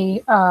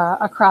only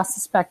across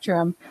the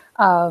spectrum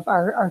of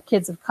our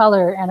kids of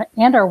color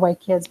and our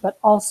white kids, but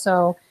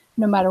also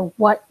no matter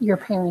what your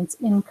parents'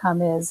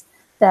 income is,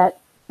 that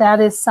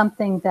is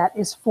something that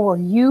is for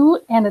you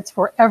and it's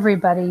for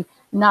everybody,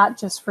 not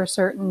just for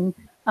certain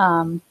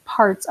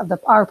parts of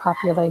our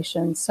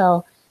population.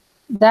 So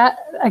that,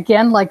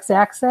 again, like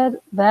Zach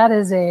said, that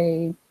is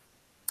a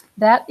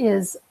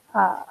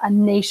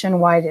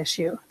nationwide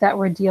issue that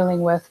we're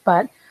dealing with,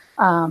 but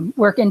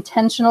we're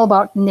intentional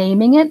about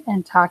naming it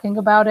and talking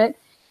about it,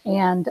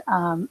 and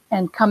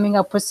coming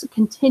up with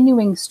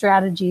continuing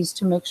strategies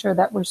to make sure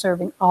that we're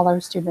serving all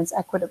our students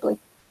equitably.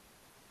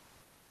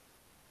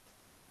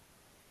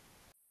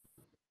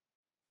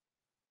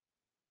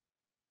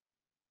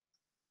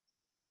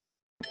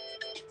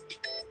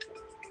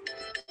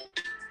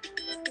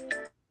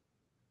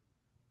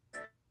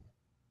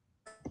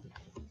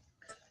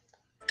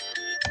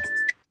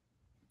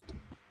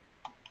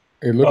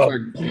 It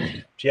looks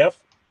like Jeff.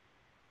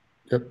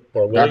 Yep.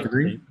 Or Dr.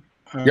 Green.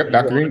 Yep,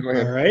 Dr. Green, go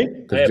ahead. All right.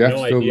 I have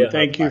no idea.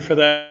 Thank you for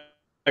that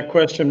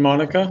question,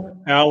 Monica.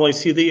 Al, I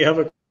see that you have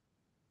a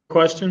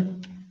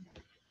question.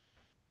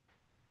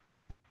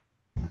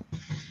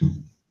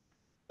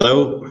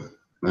 Hello.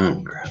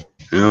 Oh, crap.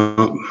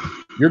 No.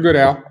 You're good,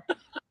 Al.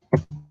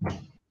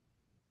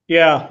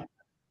 Yeah.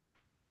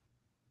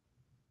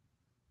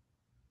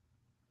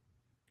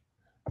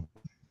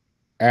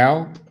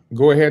 Al,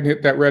 go ahead and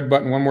hit that red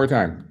button one more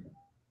time.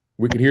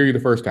 We could hear you the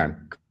first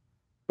time.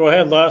 Go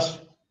ahead, Les.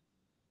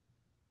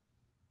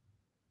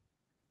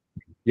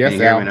 Yes, Can you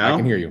hear Al, me now? I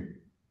can hear you.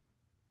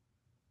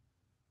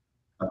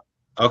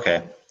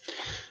 Okay.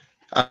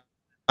 So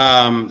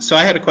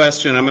I had a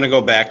question. I'm going to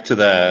go back to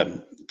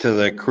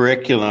the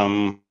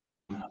curriculum,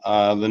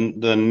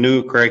 the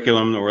new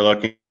curriculum that we're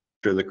looking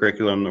at, the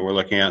curriculum that we're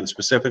looking at, and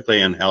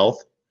specifically in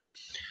health.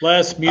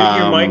 Les, mute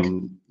your mic.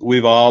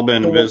 We've all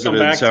been We'll come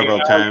back visited to several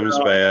you. times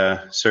by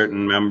a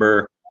certain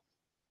member.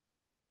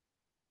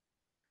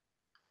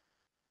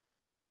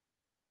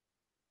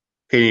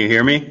 Can you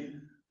hear me?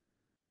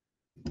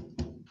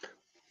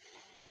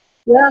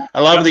 Yeah.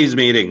 I love these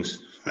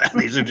meetings.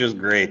 These are just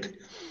great.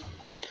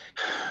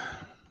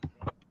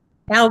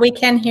 Al, we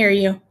can hear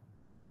you.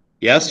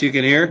 Yes, you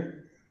can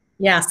hear?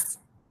 Yes.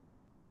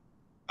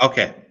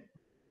 Okay.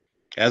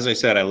 As I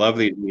said, I love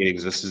these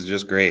meetings. This is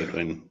just great.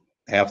 And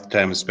half the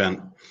time is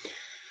spent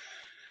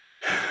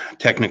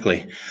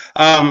technically.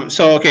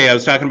 Okay, I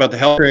was talking about the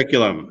health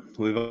curriculum.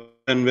 We've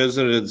been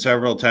visited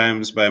several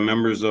times by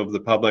members of the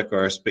public,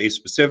 or a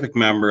specific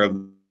member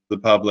of the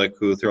public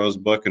who throws a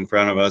book in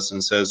front of us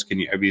and says,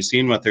 have you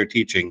seen what they're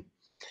teaching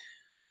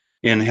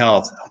in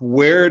health?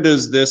 Where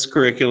does this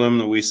curriculum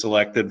that we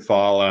selected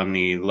fall on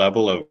the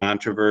level of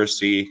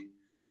controversy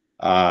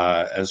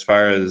as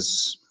far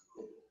as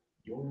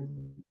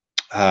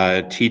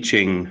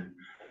teaching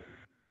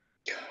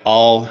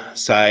all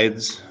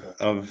sides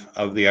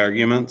of the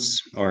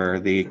arguments or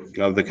of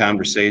the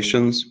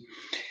conversations?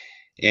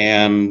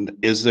 And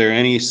is there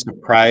any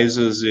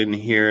surprises in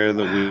here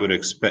that we would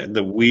expect,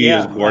 that we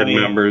as board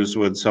members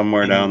would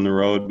somewhere down the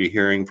road be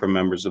hearing from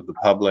members of the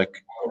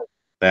public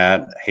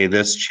that, hey,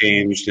 this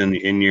changed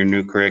in your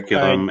new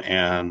curriculum?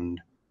 And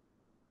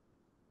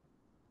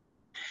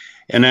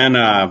then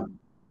I'll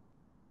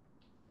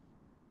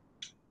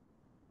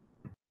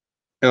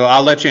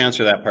let you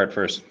answer that part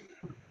first.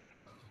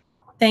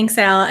 Thanks,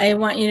 Al. I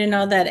want you to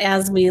know that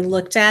as we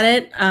looked at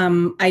it,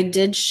 I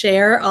did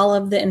share all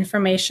of the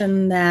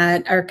information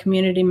that our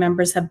community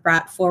members have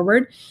brought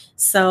forward.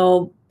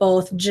 So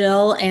both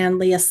Jill and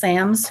Leah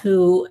Sams,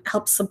 who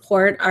helped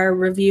support our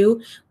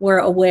review, were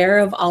aware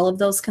of all of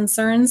those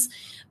concerns.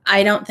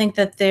 I don't think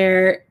that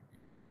there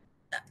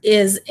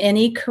is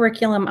any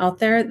curriculum out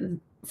there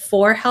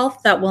for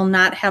health that will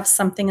not have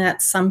something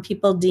that some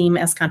people deem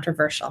as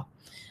controversial.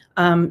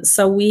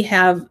 So we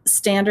have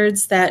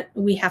standards that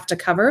we have to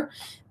cover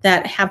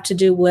that have to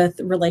do with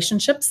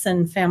relationships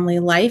and family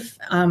life,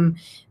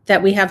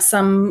 that we have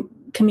some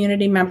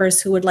community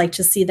members who would like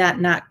to see that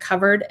not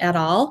covered at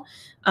all.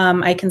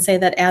 I can say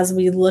that as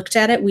we looked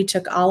at it, we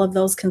took all of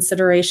those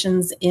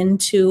considerations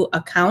into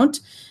account.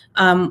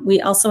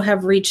 We also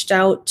have reached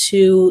out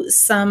to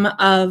some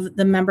of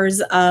the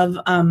members of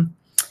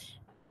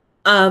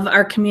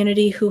our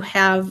community who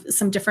have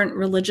some different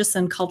religious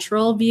and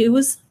cultural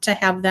views to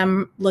have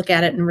them look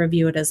at it and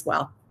review it as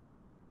well.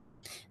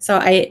 So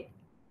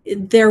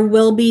there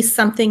will be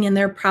something in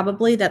there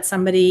probably that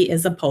somebody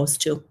is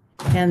opposed to,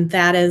 and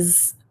that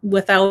is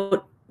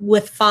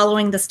with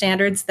following the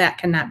standards that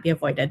cannot be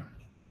avoided.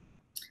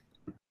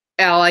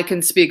 Al, I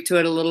can speak to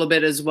it a little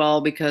bit as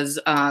well because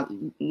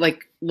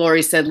like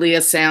Lori said,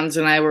 Leah Sands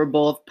and I were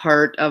both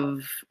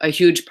a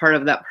huge part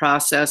of that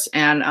process.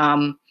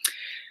 And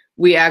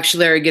we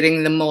actually are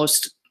getting the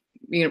most,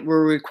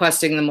 we're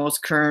requesting the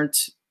most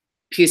current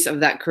piece of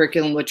that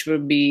curriculum, which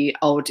would be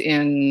out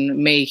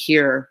in May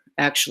here,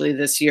 actually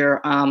this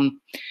year.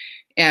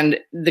 And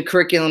the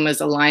curriculum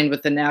is aligned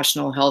with the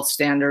national health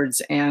standards.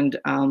 And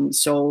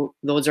so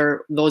those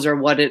are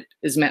what it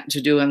is meant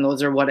to do. And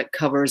those are what it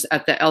covers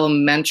at the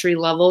elementary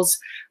levels.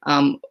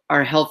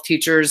 Our health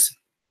teachers,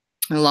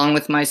 along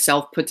with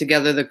myself, put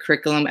together the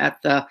curriculum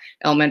at the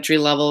elementary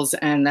levels.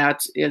 And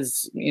that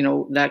is,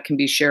 that can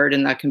be shared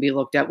and that can be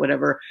looked at,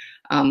 whatever.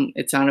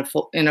 It's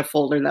in a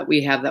folder that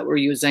we have that we're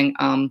using.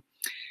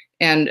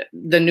 And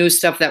the new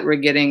stuff that we're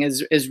getting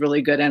is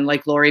really good. And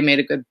like Lori made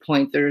a good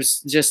point, there's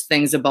just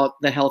things about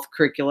the health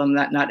curriculum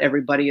that not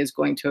everybody is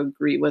going to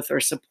agree with or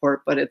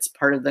support, but it's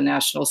part of the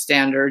national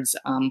standards.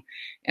 And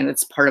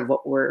it's part of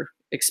what we're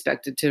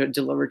expected to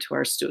deliver to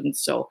our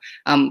students. So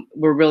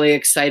we're really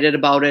excited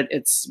about it.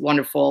 It's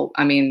wonderful.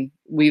 I mean,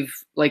 we've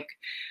like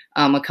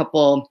a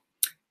couple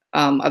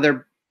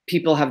other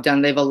people have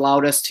done, they've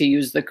allowed us to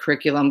use the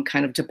curriculum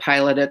kind of to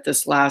pilot it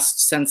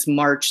since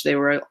March.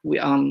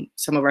 Some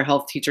of our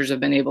health teachers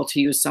have been able to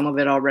use some of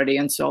it already.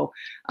 And so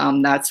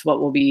that's what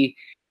we'll be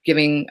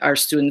giving our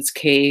students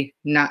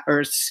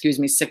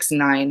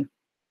 6-9.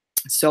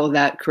 So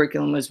that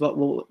curriculum is what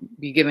will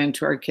be given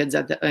to our kids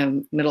at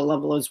the middle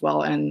level as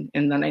well and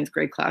in the 9th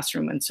grade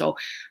classroom. And so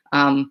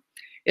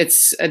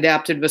it's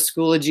adapted with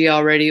Schoology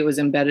already. It was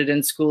embedded in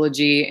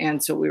Schoology.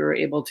 And so we were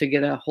able to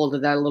get a hold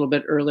of that a little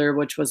bit earlier,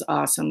 which was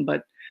awesome.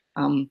 But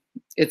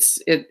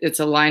it's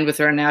aligned with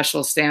our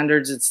national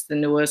standards. It's the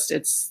newest.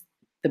 It's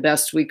the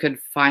best we could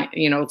find.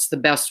 It's the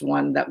best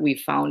one that we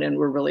found. And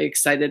we're really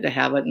excited to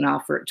have it and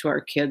offer it to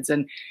our kids.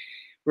 And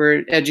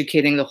we're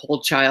educating the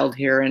whole child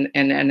here.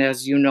 And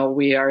as you know,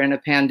 we are in a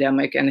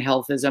pandemic and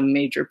health is a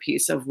major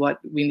piece of what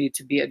we need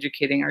to be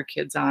educating our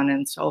kids on.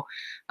 And so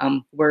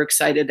we're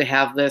excited to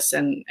have this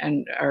and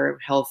our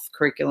health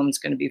curriculum is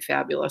going to be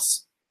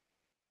fabulous.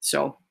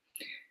 So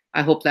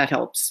I hope that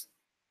helps.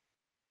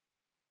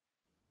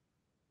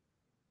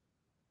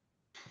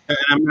 And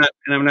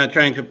I'm not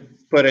trying to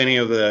put any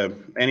of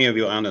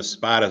you on the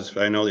spot, as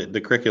I know that the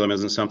curriculum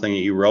isn't something that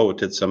you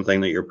wrote, it's something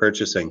that you're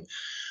purchasing.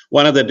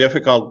 One of the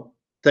difficult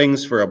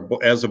things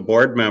as a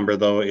board member,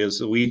 though,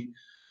 is we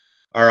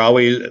are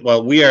always,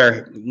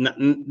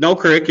 no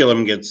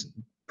curriculum gets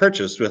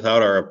purchased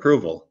without our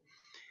approval.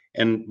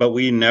 But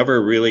we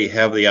never really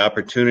have the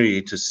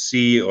opportunity to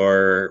see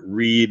or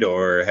read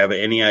or have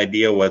any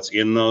idea what's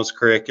in those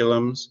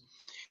curriculums.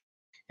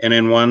 And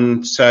in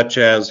one such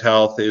as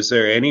health, is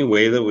there any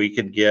way that we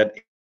could get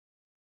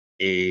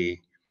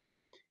a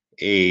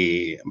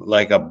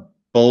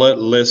bullet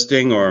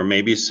listing or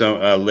maybe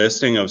a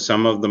listing of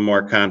some of the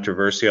more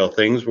controversial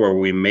things where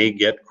we may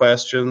get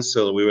questions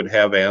so that we would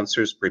have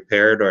answers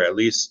prepared or at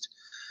least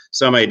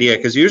some idea?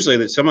 Because usually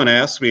that someone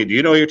asks me, do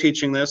you know you're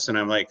teaching this? And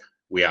I'm like,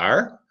 we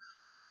are?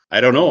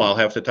 I don't know. I'll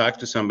have to talk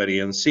to somebody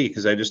and see,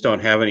 because I just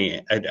don't have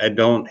any, I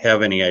don't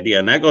have any idea.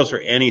 And that goes for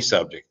any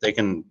subject. They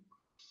can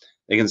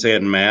say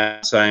it in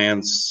math,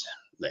 science,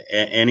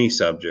 any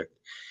subject,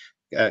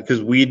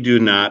 because we do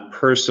not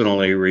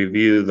personally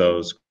review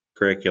those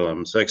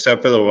curriculums,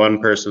 except for the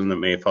one person that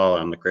may fall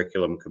on the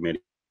curriculum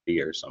committee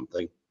or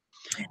something.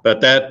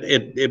 But that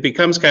it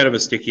becomes kind of a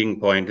sticking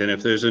point. And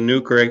if there's a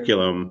new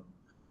curriculum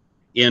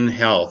in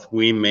health,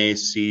 we may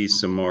see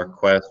some more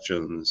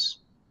questions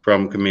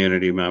from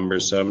community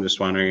members. So I'm just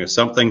wondering if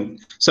something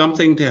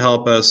to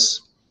help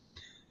us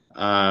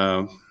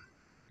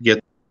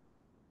get.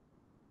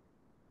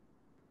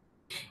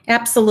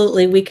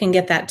 Absolutely, we can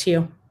get that to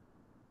you.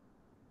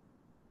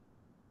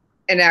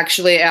 And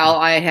actually, Al,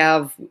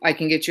 I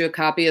can get you a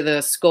copy of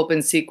the scope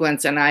and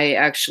sequence, and I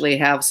actually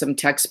have some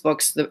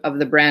textbooks of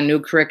the brand new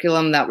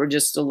curriculum that were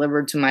just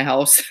delivered to my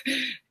house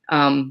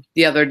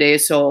the other day.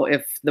 So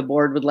if the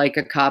board would like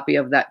a copy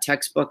of that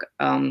textbook,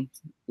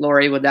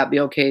 Lori, would that be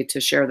okay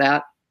to share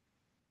that?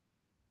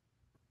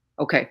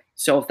 Okay,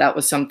 so if that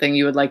was something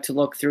you would like to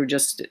look through,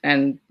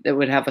 and it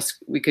would have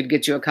we could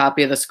get you a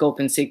copy of the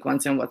scope and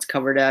sequence and what's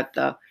covered at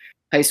the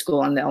high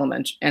school and the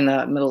elementary and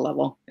the middle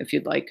level, if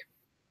you'd like.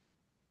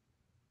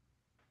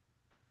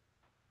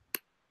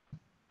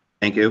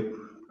 Thank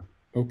you.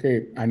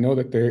 Okay, I know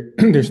that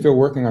they're still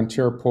working on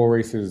Chair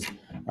Pollrace's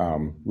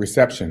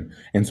reception,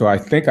 and so I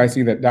think I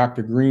see that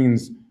Dr.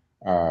 Green's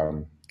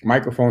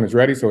microphone is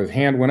ready, so his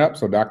hand went up.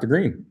 So Dr.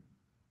 Green.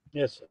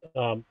 Yes,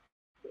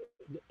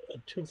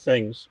 two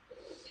things.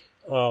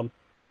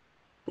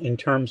 In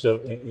terms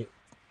of, you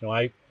know,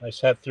 I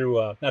sat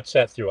through, not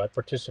sat through, I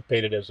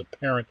participated as a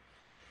parent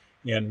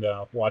in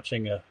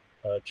watching a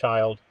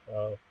child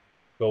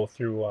go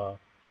through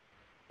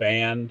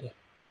band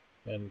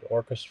and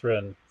orchestra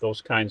and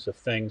those kinds of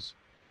things.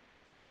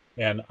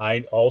 And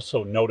I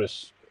also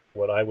noticed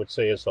what I would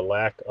say is the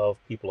lack of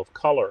people of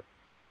color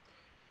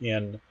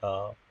in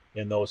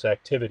those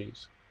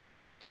activities.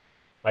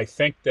 I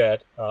think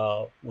that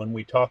when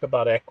we talk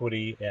about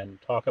equity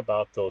and talk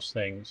about those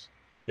things,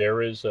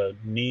 there is a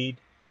need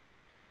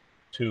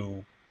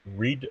to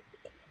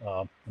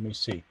let me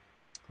see,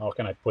 how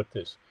can I put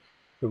this?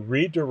 To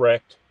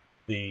redirect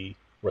the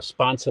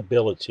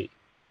responsibility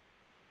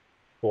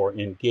for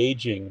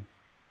engaging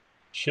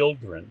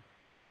children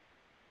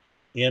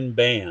in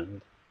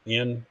band,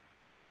 in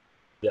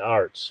the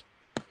arts,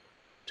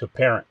 to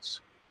parents.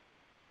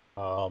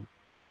 On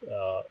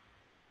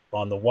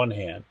the one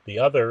hand, the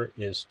other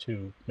is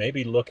to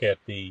maybe look at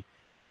the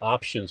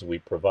options we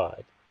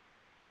provide.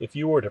 If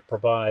you were to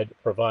provide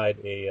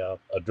a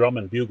drum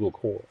and bugle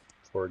corps,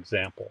 for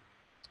example,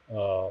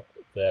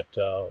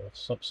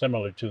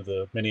 similar to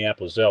the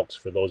Minneapolis Elks,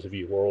 for those of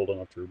you who are old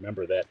enough to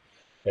remember that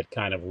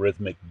kind of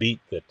rhythmic beat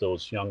that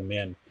those young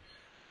men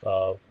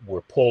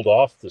were pulled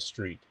off the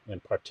street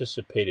and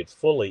participated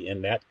fully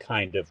in that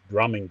kind of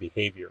drumming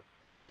behavior.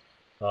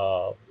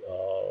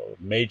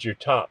 Major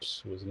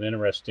Tops was an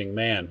interesting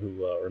man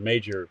who, or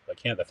Major,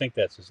 I think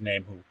that's his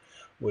name, who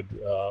would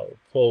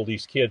pull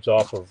these kids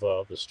off of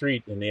the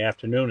street in the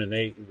afternoon, and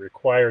they were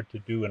required to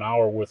do an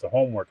hour worth of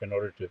homework in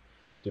order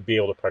to be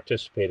able to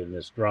participate in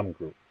this drum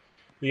group.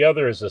 The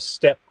other is a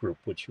step group,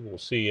 which you will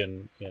see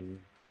in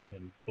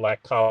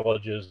black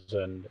colleges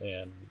and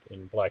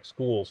in black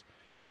schools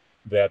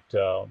that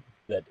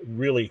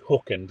really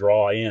hook and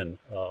draw in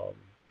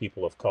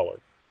people of color.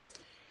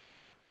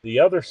 The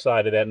other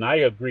side of that, and I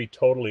agree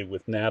totally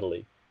with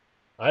Natalie,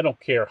 I don't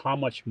care how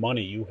much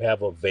money you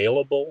have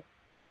available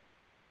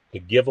to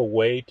give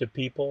away to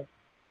people.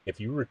 If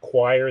you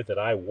require that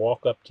I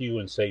walk up to you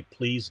and say,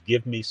 please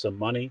give me some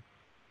money,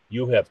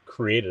 you have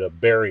created a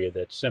barrier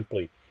that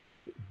simply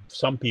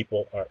some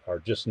people are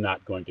just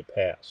not going to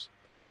pass.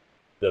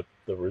 The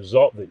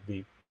result,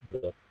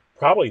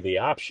 probably the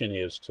option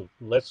is to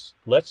let's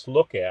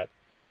look at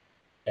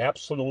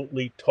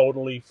absolutely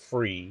totally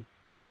free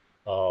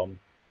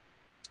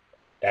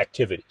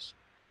activities.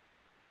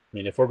 I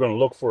mean, if we're going to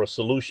look for a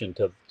solution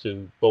to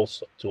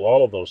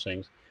all of those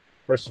things,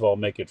 first of all,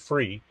 make it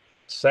free.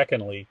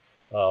 Secondly,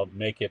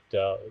 make it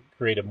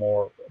create a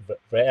more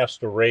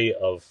vast array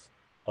of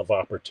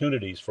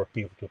opportunities for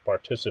people to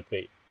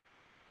participate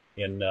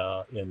in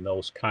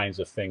those kinds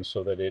of things,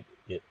 so that it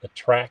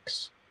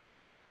attracts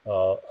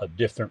a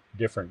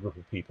different group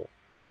of people.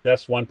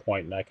 That's one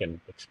point, and I can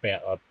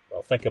expand.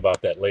 I'll think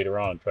about that later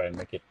on and try and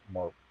make it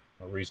more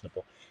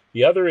reasonable.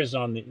 The other is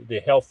on the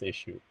health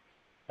issue.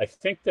 I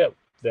think that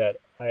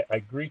I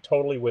agree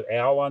totally with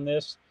Al on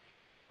this,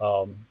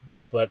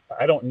 but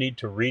I don't need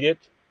to read it.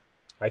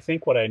 I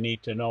think what I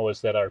need to know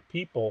is that our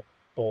people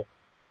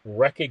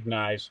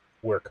recognize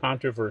where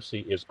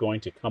controversy is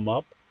going to come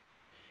up,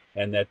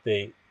 and that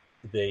they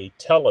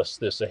tell us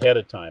this ahead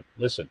of time.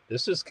 Listen,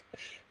 this is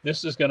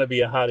going to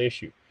be a hot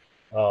issue.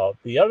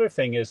 The other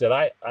thing is that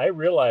I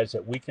realize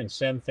that we can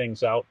send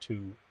things out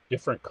to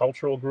different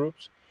cultural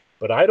groups,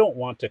 but I don't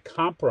want to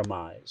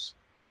compromise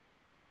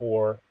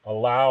or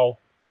allow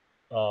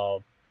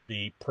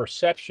the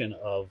perception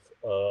of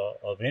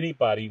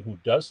anybody who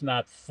does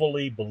not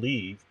fully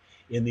believe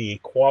in the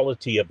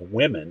equality of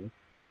women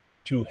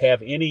to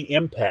have any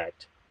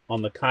impact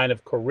on the kind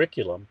of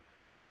curriculum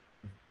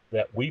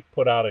that we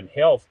put out in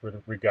health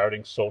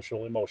regarding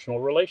social emotional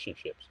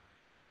relationships.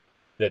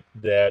 We've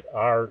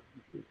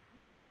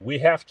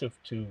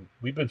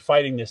been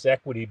fighting this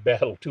equity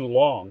battle too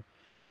long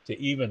to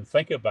even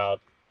think about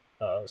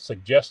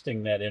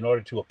suggesting that in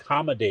order to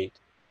accommodate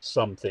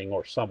something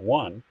or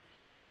someone,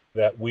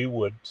 that we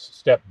would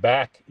step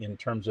back in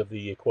terms of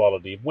the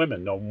equality of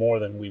women, no more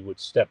than we would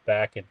step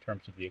back in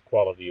terms of the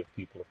equality of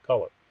people of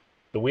color.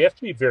 So we have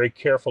to be very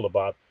careful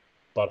about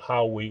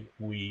how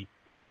we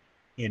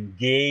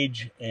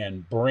engage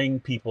and bring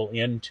people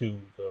into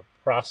the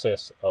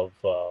process of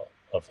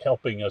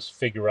helping us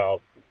figure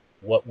out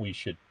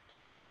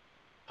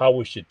how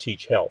we should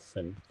teach health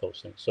and those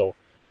things. So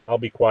I'll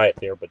be quiet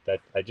there, but that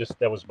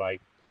was my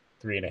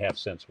 3.5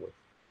 cents worth.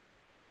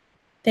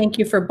 Thank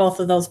you for both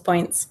of those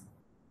points.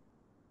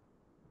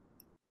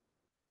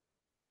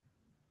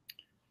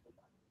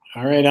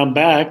 All right, I'm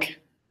back.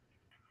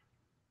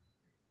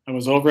 I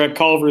was over at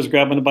Culver's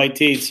grabbing a bite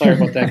to eat. Sorry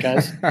about that,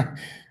 guys.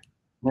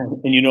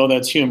 And you know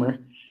that's humor.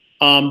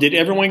 Did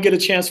everyone get a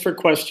chance for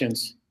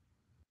questions?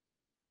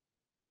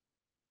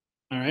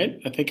 All right,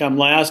 I think I'm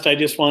last. I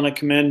just want to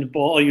commend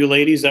all you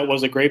ladies. That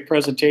was a great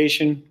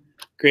presentation,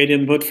 great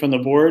input from the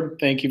board.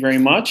 Thank you very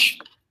much.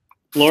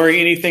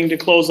 Lori, anything to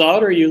close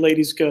out, or are you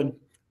ladies good?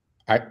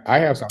 I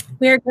have something.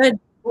 We're good.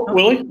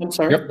 Willie, I'm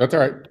sorry. Yep, that's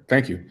all right.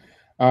 Thank you.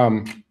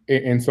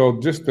 And so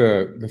just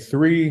the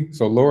three,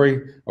 so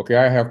Lori, okay,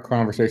 I have a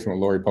conversation with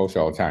Lori Post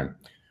all the time,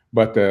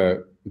 but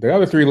the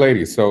other three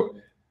ladies, so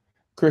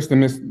Krista,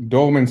 Miss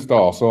Dolman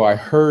Stahl, so I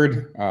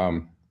heard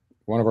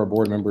one of our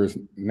board members,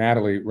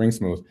 Natalie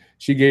Ringsmooth,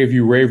 she gave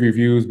you rave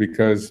reviews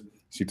because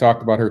she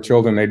talked about her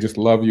children, they just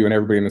love you, and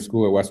everybody in the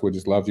school at Westwood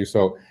just loves you.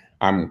 So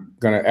I'm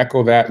gonna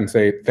echo that and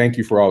say thank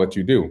you for all that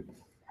you do.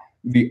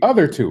 The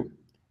other two,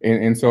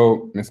 and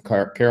so Miss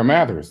Kara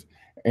Mathers,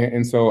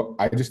 and so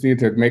I just need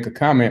to make a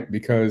comment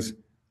because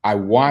I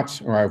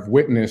watch or I've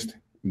witnessed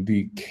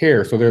the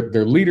care. So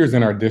they're leaders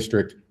in our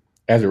district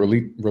as it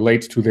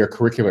relates to their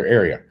curricular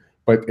area.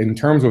 But in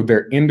terms of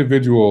their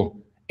individual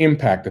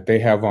impact that they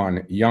have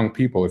on young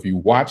people, if you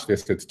watch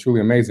this, it's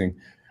truly amazing.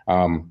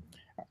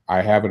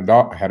 I have a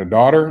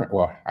daughter,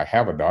 well, I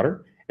have a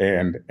daughter,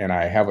 and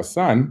I have a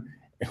son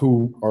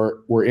who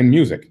were in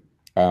music.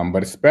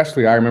 But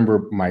especially I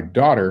remember my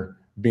daughter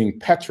being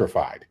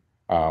petrified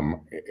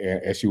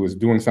as she was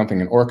doing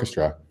something in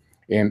orchestra,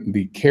 and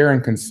the care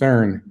and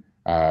concern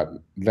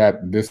that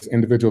this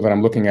individual that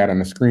I'm looking at on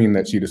the screen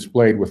that she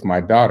displayed with my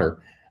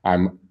daughter,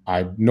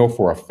 I know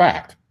for a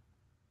fact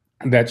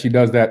that she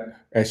does that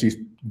as she's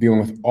dealing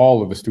with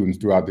all of the students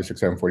throughout District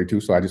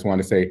 742. So I just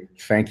want to say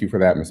thank you for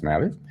that, Ms.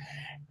 Mathers.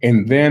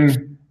 And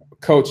then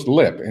Coach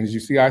Lip, and as you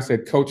see, I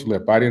said Coach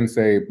Lip. I didn't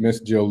say Miss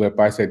Jill Lip,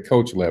 I said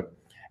Coach Lip.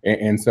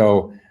 And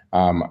so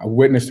I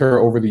witnessed her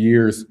over the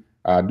years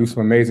do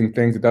some amazing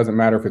things. It doesn't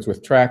matter if it's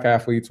with track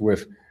athletes,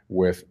 with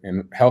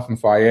in Health and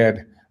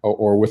Phy-Ed,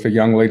 or with a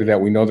young lady that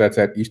we know that's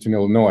at Eastern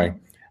Illinois.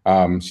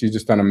 She's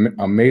just done an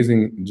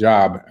amazing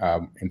job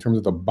in terms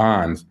of the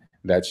bonds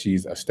that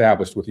she's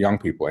established with young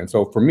people. And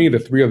so for me, the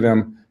three of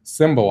them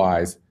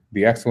symbolize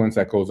the excellence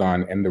that goes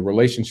on and the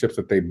relationships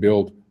that they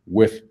build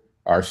with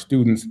our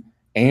students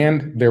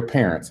and their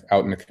parents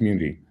out in the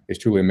community is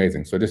truly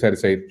amazing. So I just had to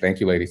say thank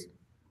you, ladies.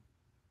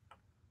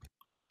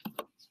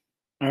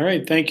 All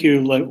right, thank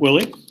you,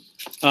 Willie.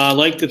 I'd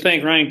like to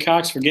thank Ryan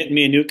Cox for getting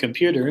me a new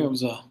computer. It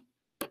was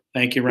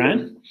thank you,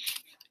 Ryan.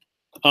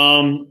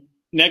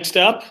 Next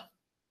up,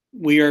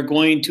 we are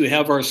going to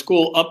have our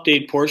school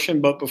update portion,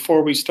 but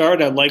before we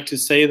start, I'd like to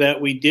say that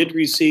we did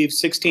receive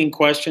 16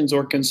 questions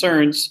or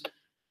concerns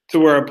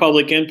through our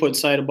public input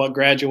site about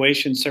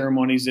graduation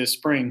ceremonies this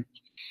spring.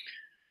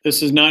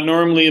 This is not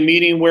normally a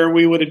meeting where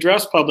we would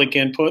address public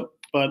input,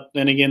 but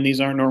then again, these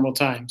aren't normal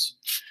times.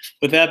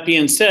 With that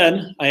being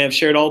said, I have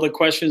shared all the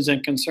questions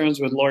and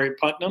concerns with Lori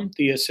Putnam,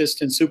 the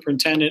Assistant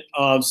Superintendent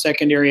of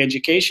Secondary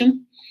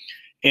Education.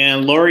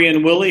 And Lori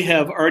and Willie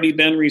have already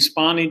been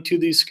responding to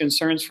these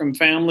concerns from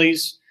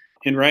families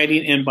in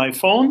writing and by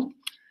phone.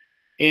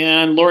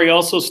 And Lori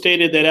also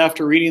stated that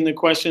after reading the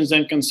questions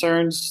and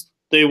concerns,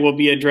 they will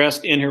be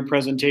addressed in her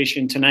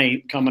presentation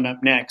tonight coming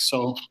up next.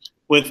 So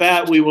with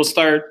that, we will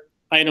start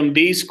item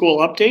B, school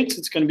updates.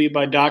 It's going to be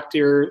by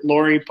Dr.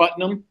 Lori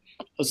Putnam,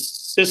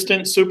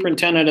 Assistant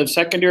Superintendent of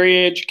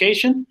Secondary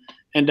Education,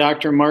 and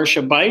Dr.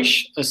 Marcia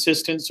Beisch,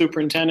 Assistant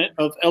Superintendent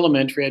of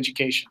Elementary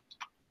Education.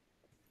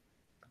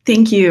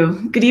 Thank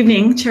you. Good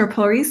evening, Chair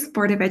Polreis,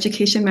 Board of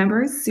Education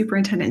members,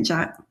 Superintendent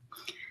Jett.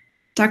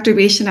 Dr.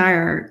 Beisch and I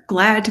are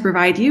glad to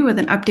provide you with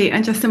an update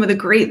on just some of the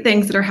great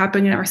things that are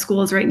happening in our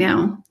schools right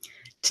now.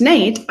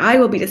 Tonight, I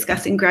will be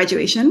discussing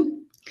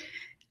graduation,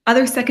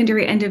 other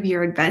secondary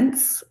end-of-year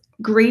events,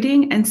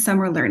 grading, and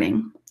summer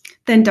learning.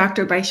 Then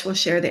Dr. Beisch will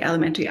share the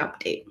elementary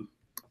update.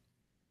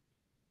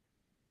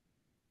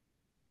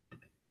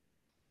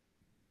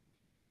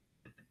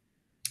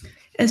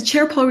 As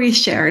Chair Polreis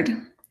shared,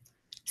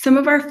 some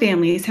of our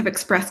families have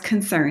expressed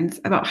concerns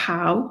about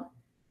how,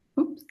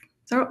 oops,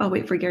 sorry, I'll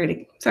wait for Gary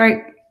to,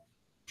 sorry.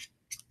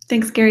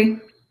 Thanks, Gary. You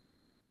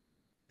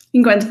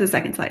can go into the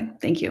second slide,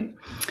 thank you.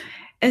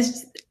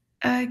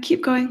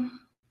 Keep going.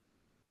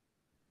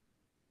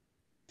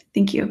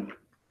 Thank you.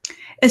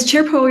 As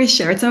Chair Polreis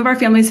shared, some of our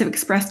families have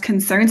expressed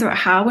concerns about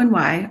how and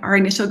why our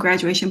initial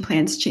graduation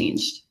plans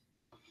changed.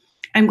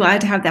 I'm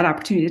glad to have that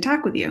opportunity to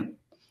talk with you.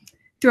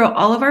 Throughout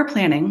all of our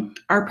planning,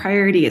 our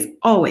priority is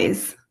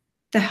always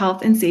the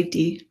health and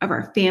safety of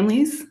our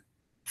families,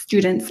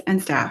 students, and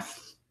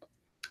staff.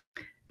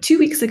 2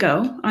 weeks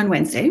ago, on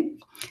Wednesday,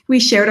 we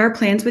shared our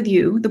plans with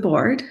you, the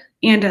board,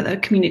 and the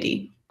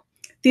community.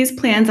 These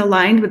plans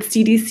aligned with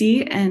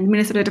CDC and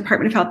Minnesota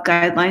Department of Health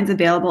guidelines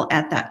available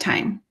at that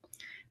time.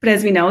 But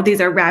as we know,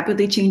 these are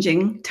rapidly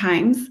changing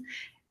times,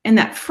 and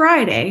that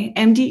Friday,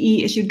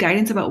 MDE issued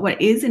guidance about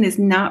what is and is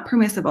not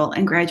permissible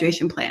in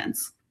graduation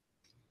plans.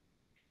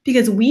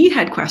 Because we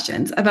had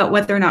questions about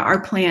whether or not our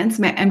plans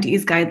met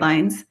MDE's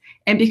guidelines,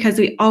 and because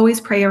we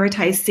always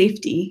prioritize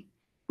safety,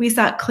 we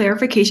sought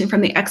clarification from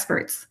the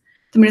experts,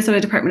 the Minnesota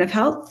Department of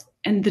Health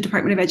and the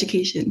Department of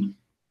Education.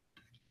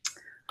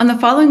 On the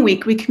following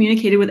week, we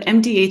communicated with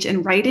MDH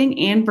in writing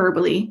and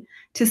verbally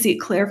to seek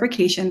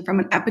clarification from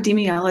an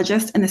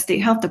epidemiologist and the State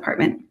Health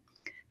Department.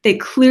 They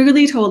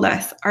clearly told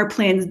us our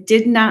plans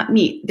did not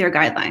meet their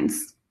guidelines.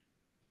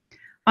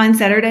 On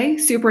Saturday,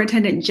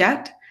 Superintendent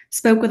Jett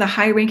spoke with a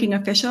high-ranking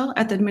official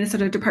at the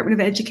Minnesota Department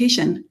of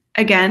Education.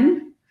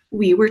 Again,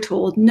 we were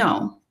told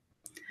no.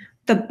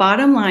 The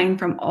bottom line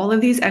from all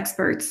of these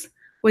experts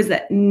was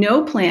that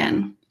no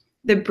plan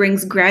that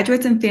brings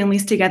graduates and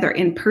families together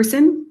in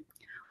person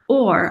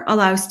or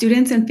allows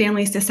students and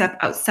families to step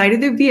outside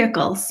of their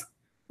vehicles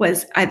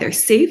was either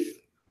safe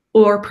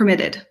or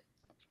permitted.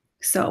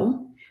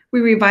 So we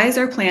revised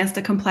our plans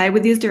to comply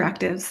with these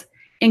directives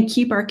and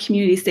keep our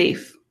community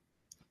safe.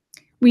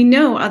 We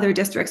know other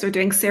districts are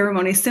doing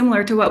ceremonies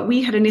similar to what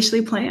we had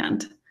initially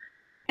planned.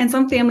 And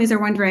some families are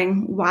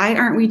wondering, why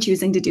aren't we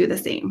choosing to do the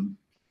same?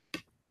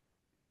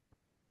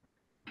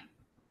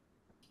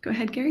 Go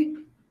ahead, Gary.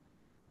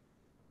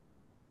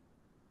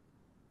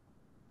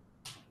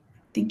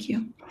 Thank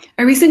you.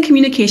 A recent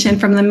communication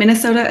from the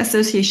Minnesota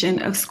Association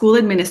of School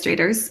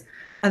Administrators,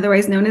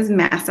 otherwise known as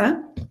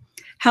MASSA,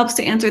 helps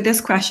to answer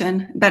this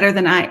question better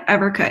than I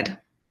ever could.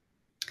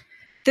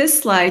 This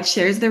slide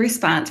shares the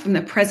response from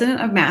the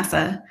president of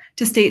MASSA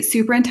to state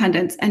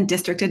superintendents and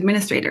district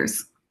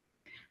administrators.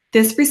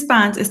 This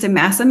response is to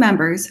MASSA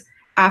members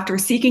after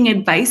seeking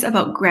advice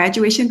about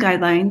graduation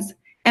guidelines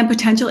and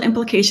potential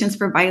implications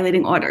for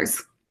violating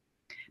orders.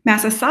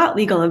 MASSA sought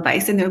legal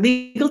advice and their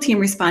legal team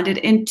responded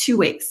in 2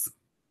 ways.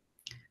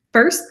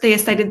 First, they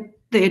cited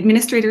the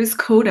administrator's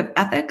code of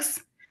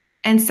ethics,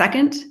 and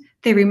second,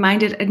 they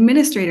reminded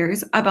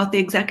administrators about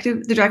the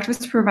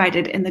directives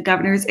provided in the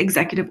governor's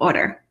executive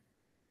order.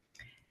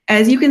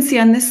 As you can see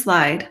on this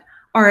slide,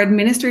 our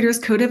administrator's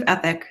code of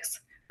ethics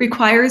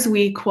requires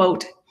we,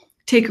 quote,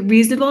 take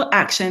reasonable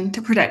action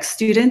to protect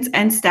students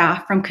and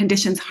staff from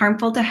conditions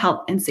harmful to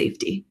health and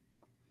safety.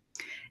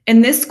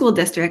 In this school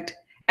district,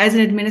 as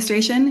an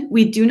administration,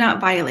 we do not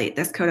violate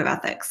this code of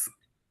ethics,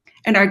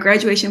 and our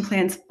graduation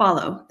plans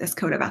follow this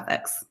code of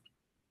ethics.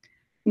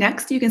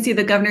 Next, you can see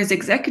the governor's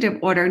executive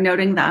order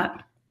noting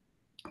that,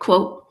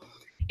 quote,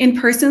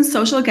 in-person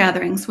social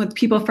gatherings with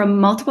people from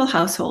multiple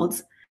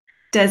households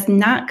does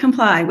not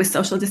comply with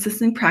social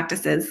distancing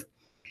practices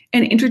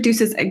and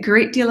introduces a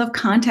great deal of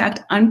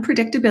contact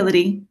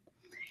unpredictability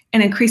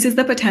and increases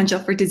the potential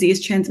for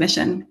disease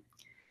transmission.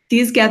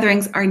 These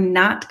gatherings are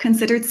not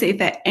considered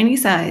safe at any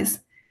size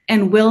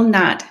and will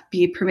not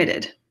be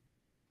permitted.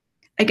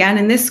 Again,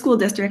 in this school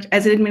district,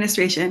 as an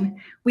administration,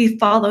 we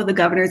follow the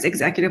governor's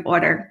executive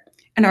order,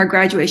 and our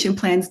graduation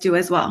plans do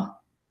as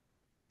well.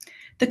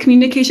 The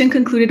communication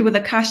concluded with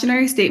a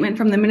cautionary statement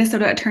from the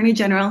Minnesota Attorney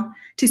General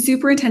to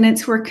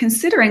superintendents who are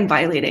considering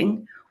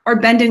violating or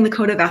bending the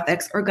code of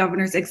ethics or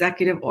governor's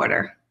executive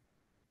order.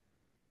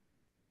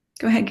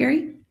 Go ahead,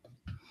 Gary.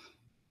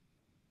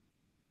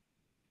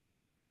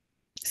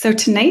 So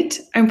tonight,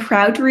 I'm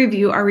proud to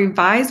review our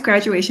revised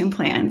graduation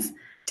plans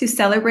to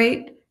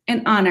celebrate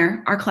and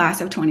honor our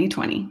class of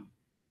 2020.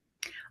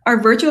 Our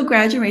virtual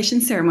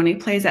graduation ceremony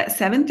plays at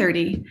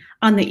 7:30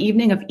 on the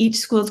evening of each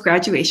school's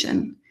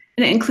graduation,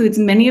 and it includes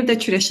many of the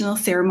traditional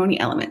ceremony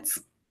elements.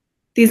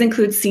 These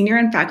include senior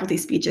and faculty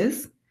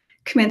speeches,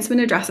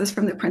 commencement addresses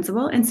from the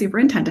principal and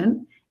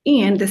superintendent,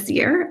 and this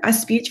year, a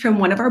speech from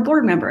one of our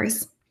board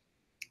members.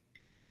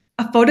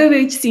 A photo of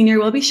each senior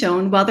will be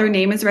shown while their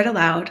name is read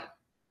aloud.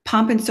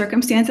 Pomp and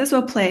circumstances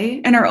will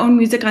play, and our own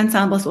music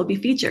ensembles will be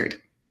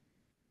featured.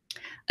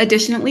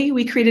 Additionally,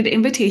 we created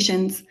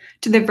invitations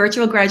to the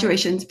virtual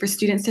graduations for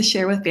students to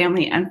share with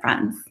family and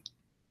friends.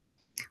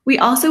 We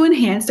also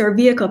enhanced our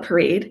vehicle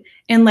parade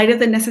in light of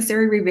the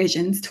necessary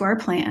revisions to our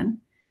plan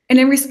and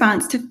in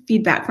response to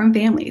feedback from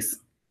families.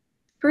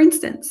 For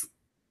instance,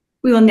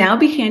 we will now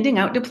be handing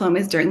out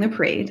diplomas during the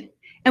parade,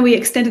 and we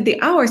extended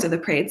the hours of the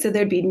parade so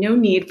there'd be no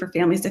need for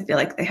families to feel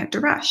like they had to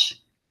rush.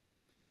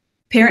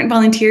 Parent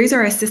volunteers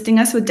are assisting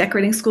us with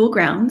decorating school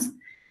grounds,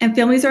 and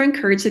families are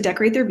encouraged to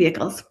decorate their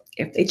vehicles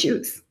if they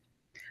choose.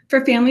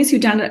 For families who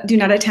do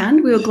not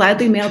attend, we will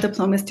gladly mail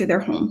diplomas to their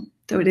home,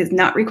 though it is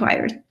not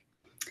required.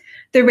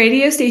 The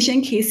radio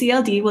station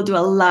KCLD will do a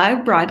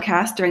live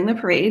broadcast during the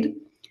parade,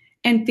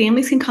 and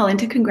families can call in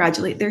to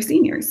congratulate their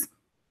seniors.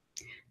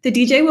 The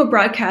DJ will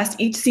broadcast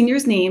each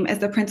senior's name as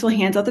the principal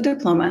hands out the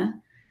diploma.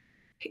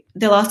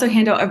 They'll also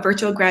hand out a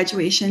virtual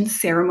graduation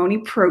ceremony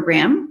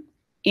program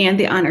and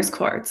the honors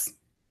cords.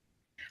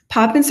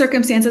 Pomp and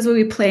circumstances will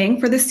be playing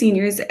for the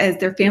seniors as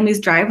their families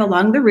drive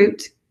along the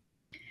route.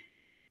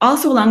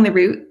 Also along the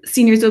route,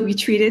 seniors will be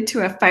treated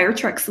to a fire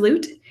truck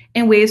salute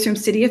and waves from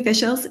city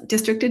officials,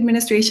 district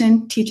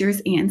administration,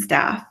 teachers, and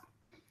staff.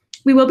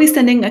 We will be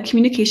sending a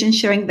communication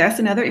sharing this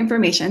and other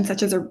information,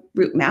 such as a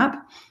route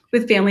map,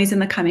 with families in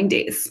the coming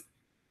days.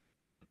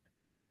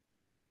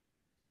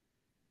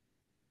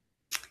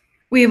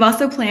 We have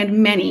also planned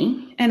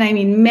many, and I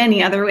mean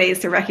many, other ways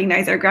to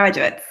recognize our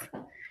graduates.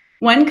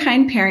 One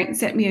kind parent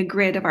sent me a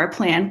grid of our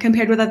plan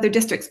compared with other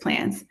districts'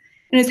 plans,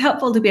 and it's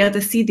helpful to be able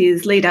to see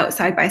these laid out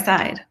side by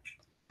side.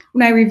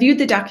 When I reviewed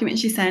the document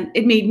she sent,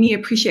 it made me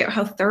appreciate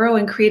how thorough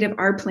and creative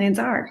our plans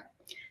are.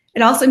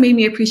 It also made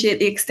me appreciate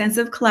the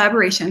extensive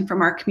collaboration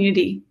from our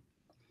community.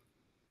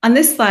 On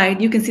this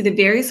slide, you can see the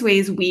various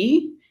ways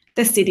we,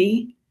 the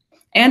city,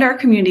 and our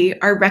community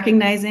are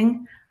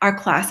recognizing our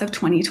class of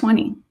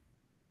 2020.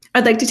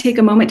 I'd like to take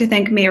a moment to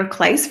thank Mayor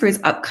Kleiss for his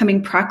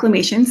upcoming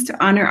proclamations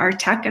to honor our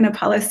Tech and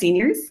Apollo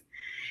seniors,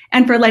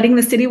 and for lighting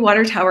the city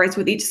water towers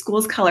with each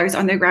school's colors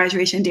on their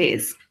graduation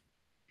days.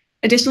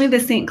 Additionally, the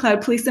St.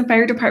 Cloud Police and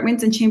Fire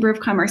Departments and Chamber of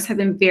Commerce have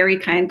been very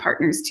kind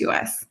partners to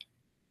us.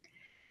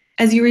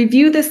 As you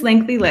review this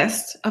lengthy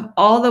list of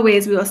all the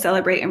ways we will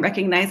celebrate and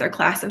recognize our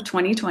class of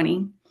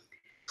 2020,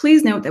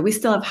 please note that we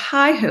still have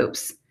high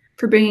hopes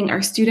for bringing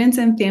our students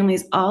and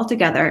families all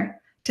together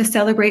to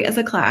celebrate as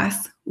a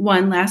class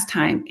one last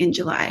time in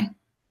July.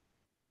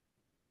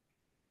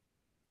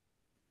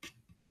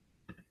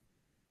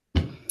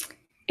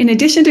 In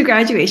addition to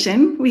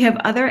graduation, we have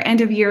other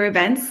end-of-year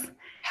events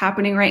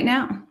happening right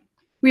now.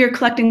 We are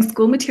collecting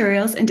school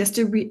materials and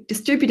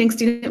distributing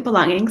student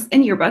belongings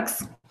and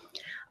yearbooks.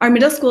 Our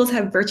middle schools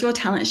have virtual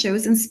talent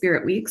shows and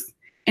spirit weeks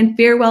and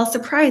farewell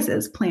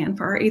surprises planned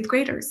for our 8th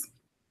graders.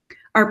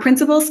 Our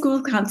principals,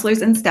 school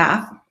counselors, and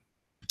staff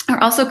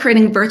are also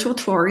creating virtual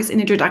tours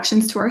and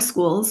introductions to our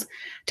schools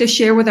to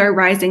share with our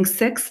rising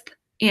 6th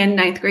and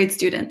 9th grade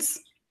students.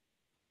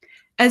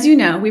 As you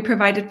know, we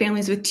provided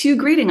families with 2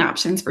 grading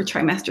options for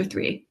trimester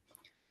 3.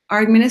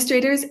 Our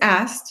administrators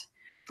asked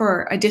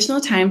for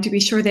additional time to be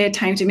sure they had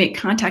time to make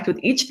contact with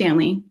each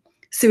family,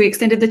 so we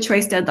extended the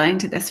choice deadline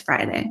to this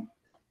Friday.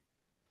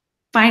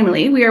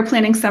 Finally, we are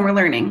planning summer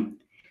learning.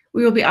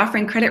 We will be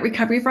offering credit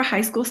recovery for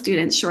high school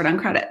students short on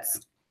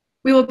credits.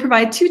 We will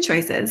provide 2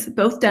 choices,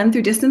 both done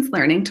through distance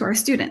learning, to our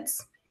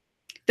students.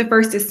 The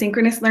first is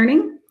synchronous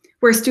learning,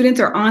 where students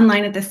are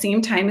online at the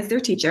same time as their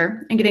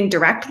teacher and getting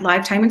direct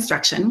live time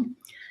instruction.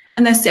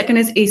 And the second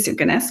is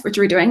asynchronous, which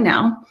we're doing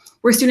now,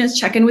 where students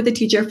check in with the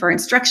teacher for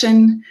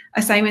instruction,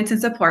 assignments,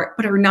 and support,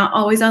 but are not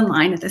always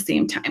online at the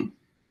same time.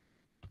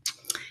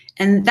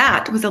 And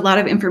that was a lot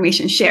of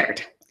information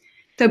shared.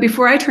 So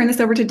before I turn this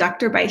over to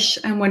Dr. Beisch,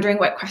 I'm wondering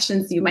what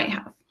questions you might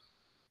have.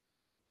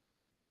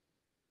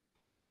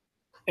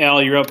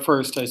 Al, you're up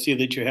first. I see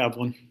that you have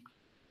one.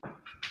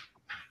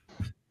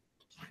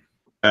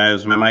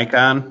 Is my mic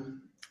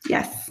on?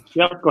 Yes.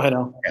 Yep, go ahead,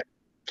 Al. Okay.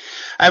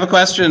 I have a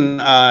question.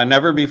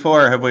 Never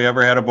before have we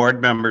ever had a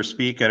board member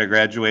speak at a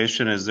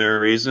graduation. Is there a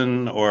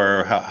reason,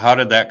 or how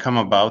did that come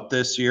about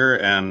this year?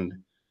 And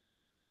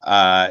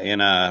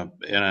in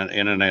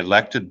an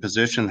elected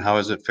position, how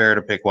is it fair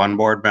to pick one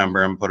board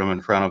member and put them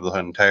in front of the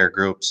entire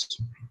groups?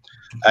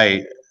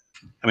 I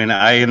mean,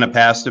 I in the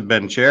past have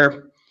been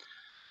chair.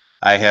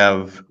 I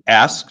have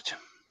asked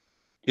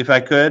if I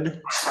could,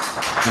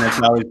 and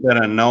it's always been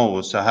a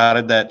no. So how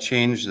did that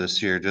change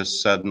this year,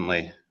 just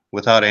suddenly,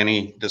 without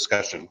any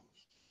discussion?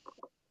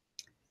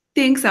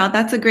 Thanks, Al.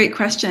 That's a great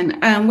question.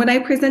 When I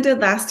presented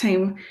last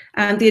time,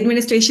 the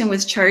administration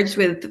was charged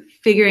with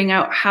figuring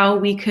out how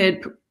we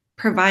could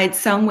provide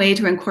some way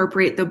to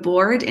incorporate the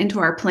board into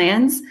our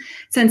plans,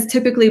 since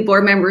typically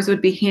board members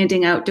would be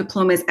handing out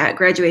diplomas at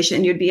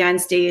graduation. You'd be on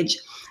stage.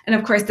 And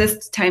of course,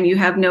 this time you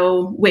have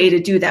no way to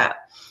do that.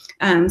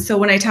 So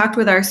when I talked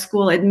with our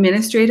school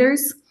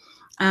administrators,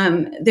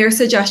 their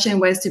suggestion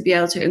was to be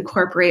able to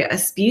incorporate a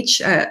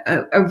speech,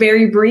 a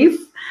very brief,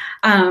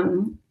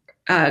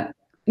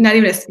 not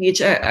even a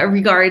speech, a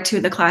regard to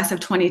the class of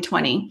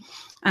 2020.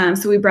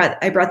 So I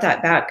brought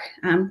that back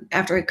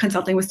after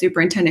consulting with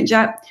Superintendent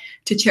Jett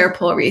to Chair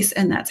Polreese,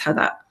 and that's how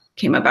that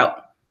came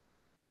about.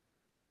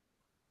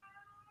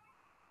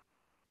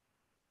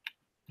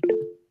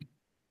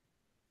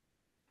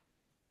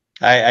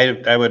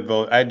 I would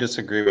vote, I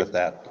disagree with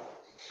that.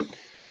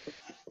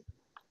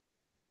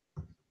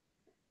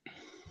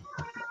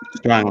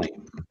 Strongly.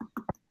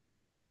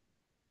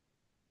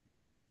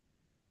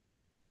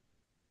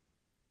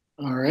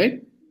 All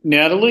right.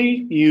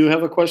 Natalie, you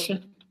have a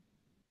question?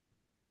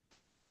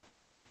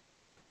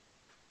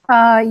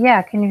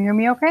 Yeah, can you hear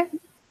me okay?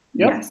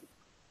 Yep. Yes.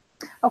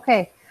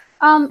 Okay.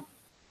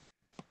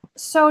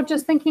 So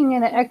just thinking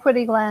in an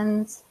equity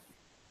lens,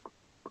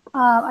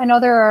 I know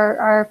there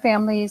are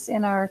families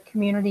in our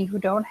community who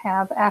don't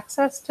have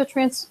access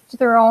to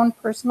their own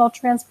personal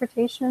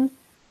transportation.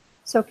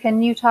 So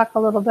can you talk a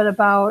little bit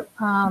about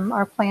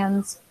our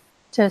plans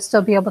to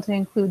still be able to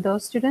include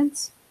those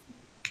students?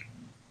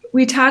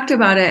 We talked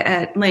about it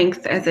at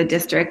length as a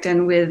district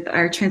and with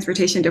our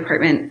transportation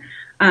department.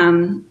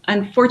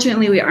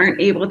 Unfortunately, we aren't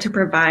able to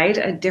provide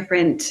a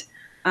different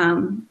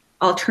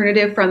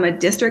alternative from a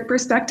district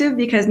perspective,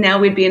 because now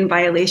we'd be in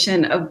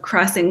violation of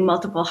crossing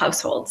multiple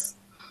households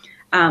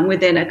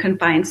within a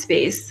confined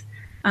space.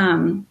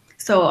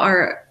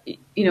 So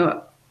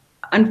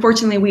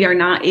unfortunately, we are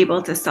not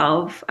able to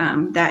solve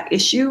that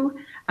issue,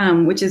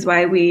 which is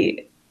why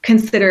we've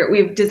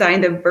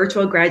designed the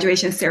virtual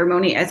graduation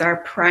ceremony as our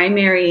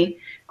primary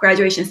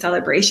graduation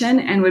celebration,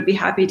 and would be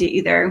happy to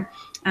either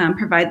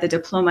provide the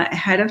diploma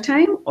ahead of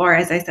time, or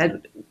as I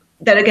said,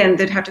 that again,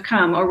 they'd have to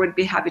come, or would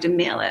be happy to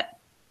mail it.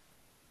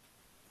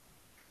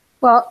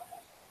 Well,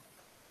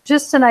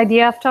 just an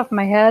idea off the top of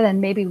my head, and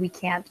maybe we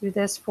can't do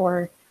this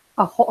for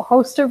a whole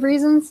host of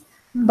reasons,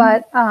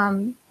 but,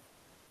 and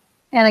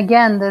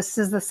again, this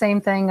is the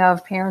same thing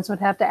of parents would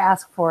have to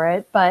ask for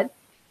it, but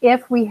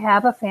if we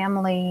have a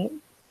family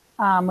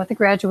with a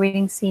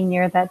graduating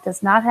senior that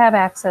does not have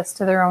access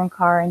to their own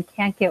car and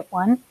can't get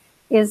one,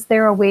 is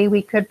there a way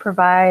we could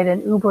provide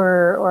an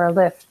Uber or a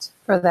Lyft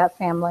for that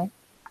family?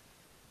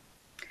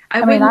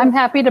 I mean, I'm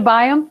happy to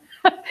buy them,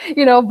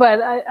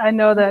 but I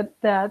know that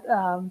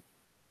that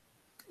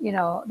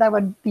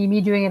would be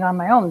me doing it on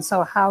my own.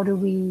 So how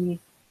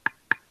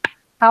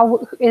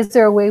is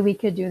there a way we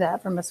could do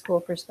that from a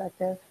school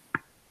perspective?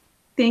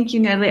 Thank you,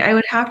 Natalie. I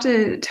would have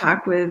to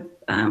talk with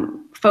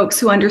folks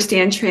who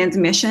understand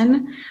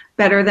transmission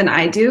better than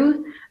I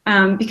do,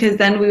 because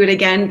then we would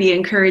again be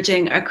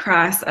encouraging a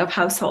cross of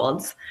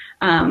households.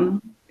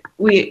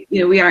 We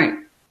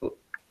aren't.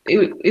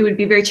 It would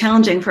be very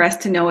challenging for us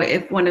to know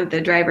if one of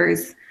the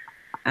drivers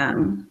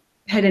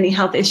had any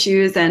health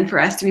issues, and for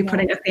us to be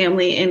putting a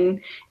family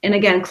in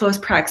again close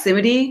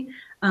proximity.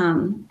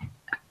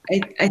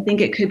 I think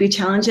it could be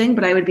challenging,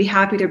 but I would be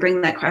happy to bring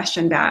that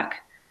question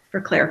back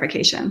for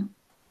clarification.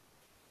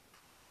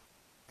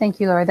 Thank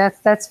you, Lori.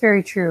 That's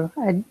very true.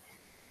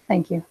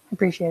 Thank you.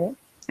 Appreciate it.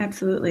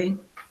 Absolutely.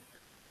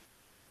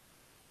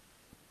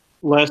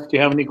 Les, do you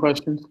have any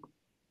questions?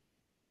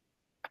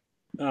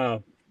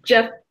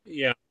 Jeff?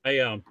 Yeah,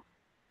 I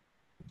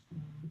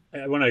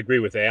want to agree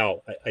with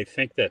Al. I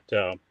think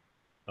that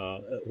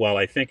while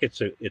I think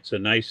it's a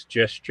nice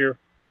gesture,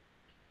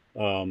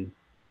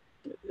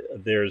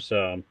 there's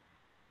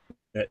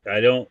I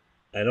don't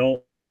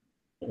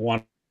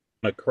want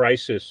a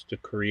crisis to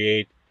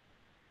create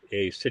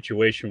a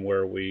situation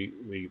where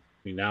we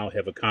now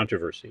have a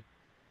controversy.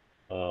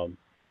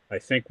 I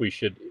think we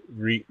should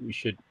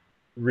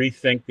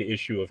rethink the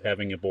issue of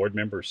having a board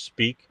member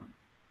speak.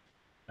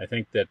 I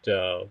think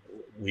that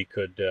we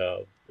could,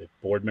 if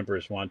board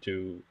members want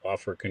to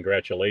offer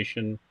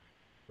congratulation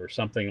or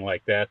something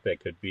like that, that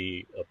could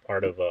be a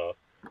part of a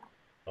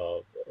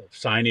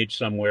signage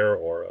somewhere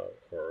or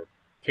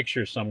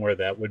picture somewhere,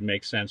 that would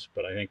make sense.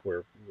 But I think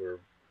we're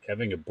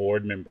having a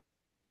board member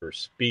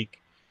speak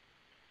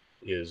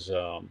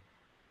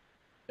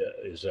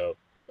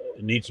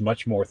needs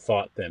much more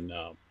thought than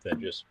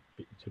just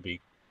to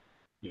be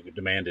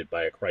demanded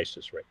by a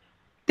crisis right now.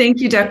 Thank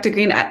you, Dr.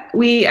 Green.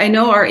 I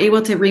know are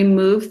able to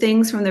remove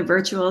things from the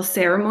virtual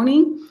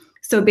ceremony.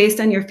 So based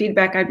on your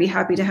feedback, I'd be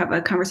happy to have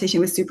a conversation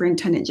with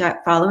Superintendent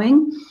Jett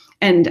following.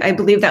 And I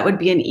believe that would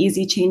be an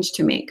easy change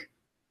to make.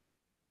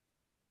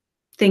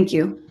 Thank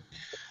you.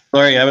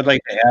 Lori, I would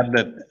like to add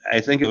that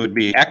I think it would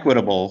be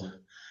equitable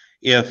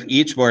if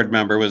each board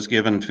member was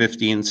given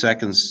 15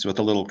 seconds with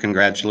a little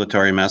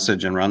congratulatory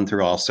message and run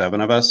through all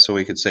 7 of us, so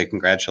we could say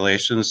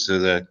congratulations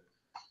to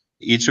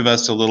each of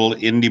us a little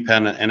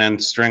independent, and then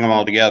string them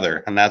all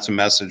together. And that's a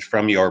message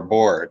from your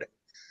board.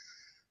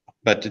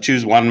 But to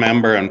choose one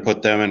member and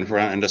put them in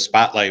front and to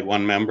spotlight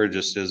one member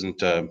just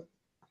isn't, I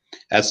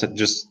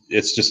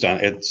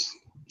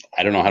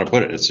don't know how to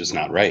put it. It's just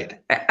not right.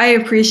 I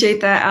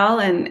appreciate that, Al,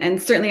 and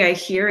certainly I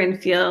hear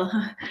and feel,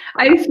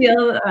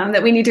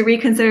 that we need to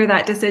reconsider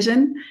that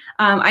decision.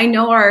 I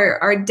know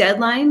our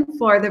deadline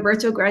for the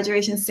virtual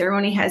graduation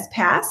ceremony has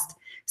passed.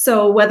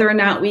 So whether or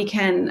not we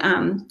can,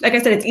 like I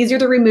said, it's easier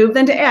to remove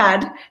than to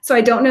add. So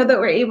I don't know that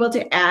we're able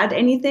to add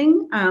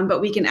anything,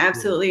 but we can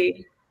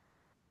absolutely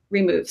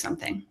remove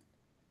something.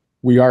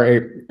 We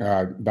are,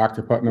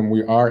 Dr. Putnam,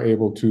 we are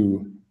able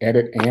to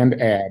edit and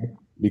add,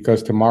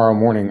 because tomorrow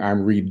morning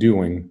I'm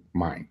redoing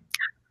mine.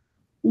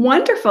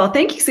 Wonderful.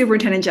 Thank you,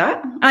 Superintendent Jett.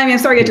 I mean, I'm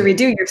sorry you had to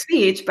redo your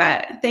speech,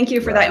 but thank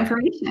you for that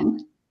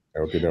information.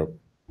 Okay.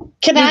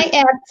 Can I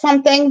add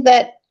something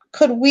that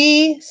could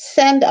we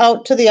send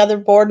out to the other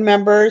board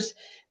members?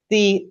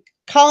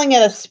 Calling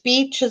it a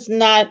speech is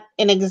not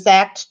an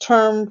exact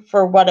term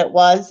for what it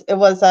was. It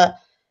was a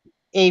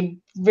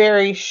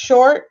very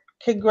short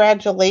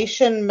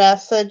congratulation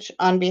message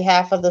on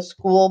behalf of the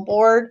school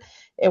board.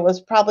 It was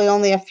probably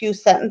only a few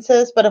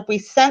sentences, but if we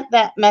sent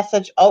that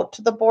message out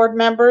to the board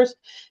members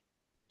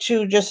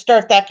to just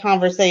start that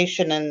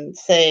conversation and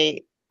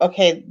say,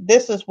 okay,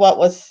 this is what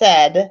was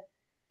said.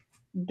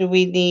 Do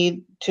we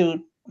need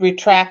to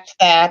retract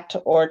that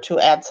or to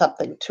add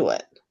something to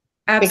it?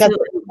 Absolutely.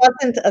 Because it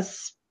wasn't a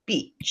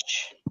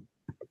speech.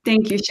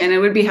 Thank you, Shannon. I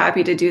would be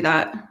happy to do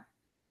that.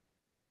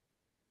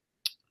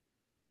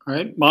 All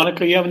right,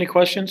 Monica, you have any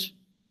questions?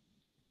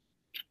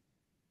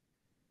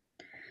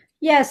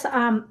 Yes,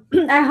 I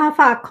have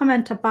a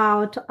comment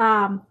about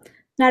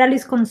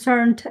Natalie's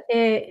concern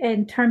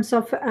in terms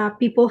of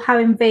people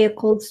having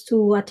vehicles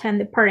to attend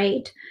the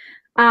parade.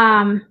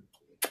 I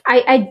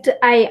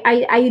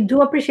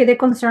do appreciate the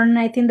concern.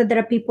 I think that there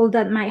are people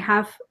that might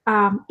have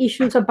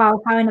issues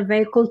about having a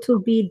vehicle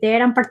to be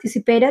there and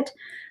participated.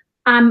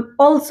 I'm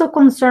also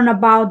concerned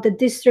about the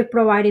district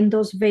providing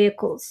those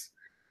vehicles.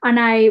 And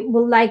I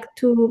would like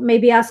to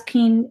maybe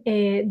asking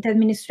the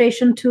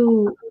administration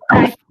to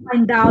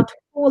find out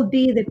who will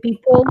be the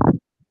people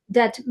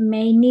that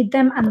may need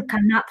them and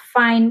cannot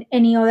find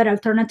any other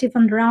alternative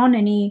on their own,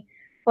 any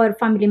other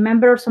family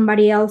member or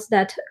somebody else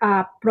that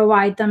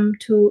provide them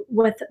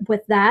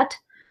with that.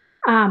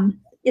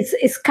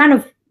 It's kind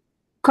of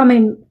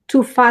coming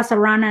too fast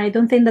around, and I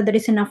don't think that there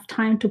is enough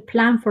time to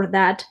plan for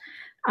that.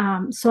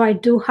 So I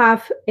do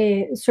have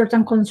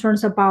certain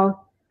concerns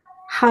about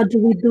how do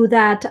we do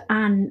that,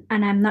 and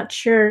I'm not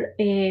sure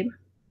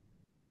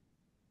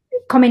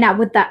coming up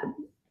with that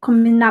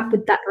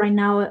right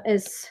now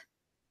is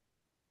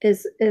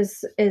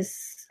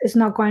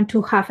not going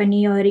to have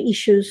any other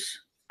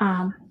issues.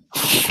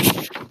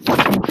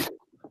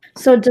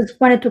 So just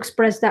wanted to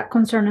express that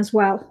concern as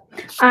well.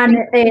 And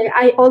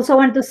I also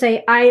want to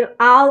say, I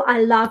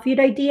love your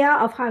idea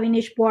of having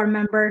each board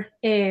member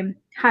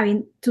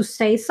having to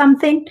say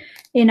something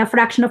in a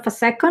fraction of a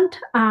second.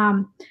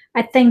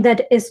 I think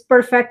that is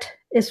perfect.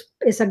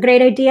 Is a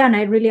great idea, and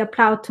I really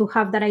applaud to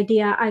have that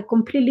idea. I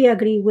completely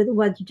agree with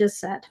what you just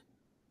said.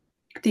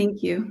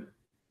 Thank you.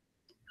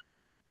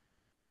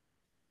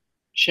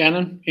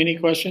 Shannon, any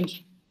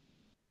questions?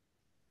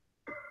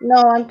 No,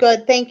 I'm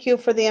good. Thank you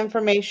for the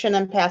information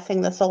and passing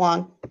this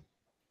along.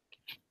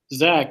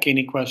 Zach,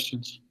 any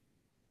questions?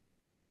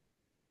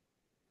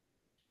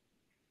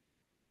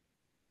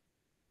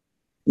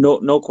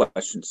 No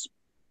questions.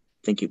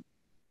 Thank you.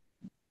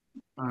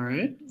 All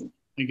right.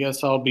 I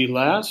guess I'll be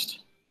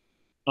last.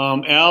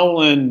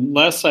 Al and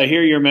Les, I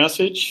hear your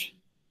message.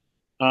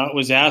 It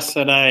was asked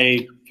that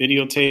I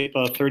videotape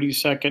a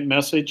 30-second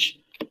message.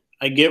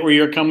 I get where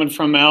you're coming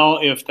from, Al,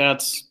 if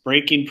that's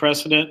breaking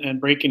precedent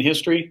and breaking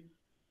history.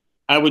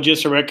 I would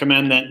just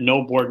recommend that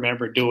no board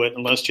member do it,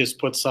 and let's just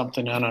put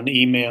something on an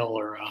email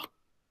or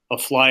a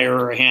flyer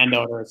or a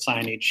handout or a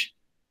signage.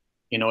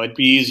 You know, it'd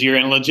be easier,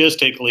 and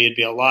logistically, it'd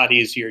be a lot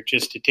easier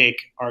just to take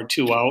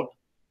R2 out,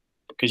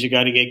 because you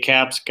got to get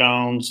caps,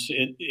 gowns.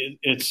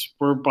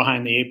 We're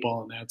behind the 8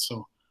 ball on that.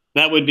 So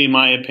that would be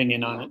my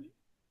opinion on it.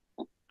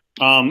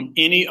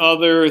 Any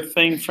other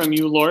thing from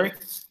you, Lori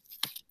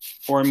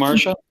or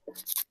Marcia?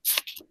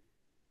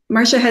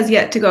 Marcia has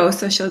yet to go,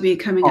 so she'll be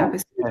coming up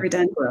as soon as we're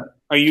done.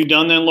 Are you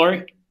done then,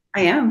 Lori?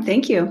 I am.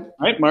 Thank you. All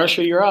right,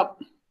 Marcia, you're up.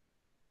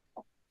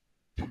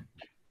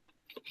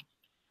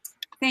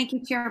 Thank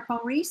you, Chair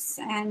Paul Reese,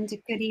 and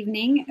good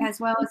evening,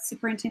 as well as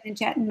Superintendent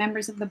Jett and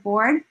members of the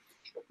board.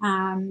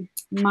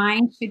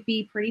 Mine should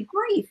be pretty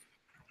brief.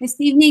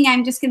 This evening,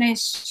 I'm just going to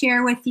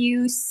share with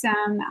you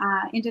some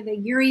into the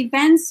year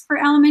events for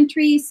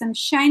elementary, some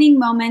shining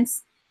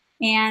moments,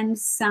 and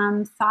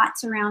some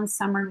thoughts around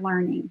summer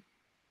learning.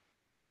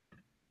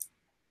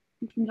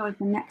 You can go to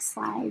the next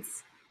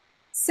slides.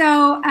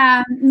 So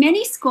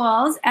many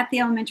schools at the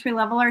elementary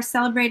level are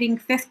celebrating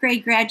 5th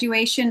grade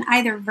graduation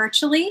either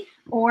virtually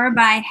or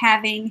by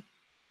having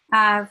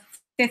 5th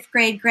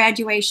grade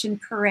graduation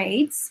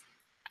parades.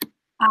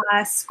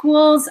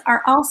 Schools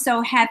are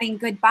also having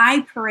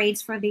goodbye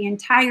parades for the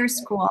entire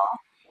school,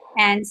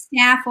 and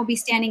staff will be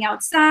standing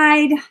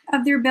outside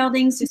of their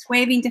buildings just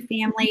waving to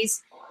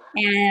families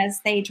as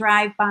they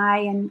drive by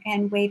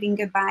and waving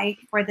goodbye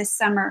for the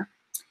summer.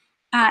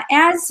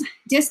 As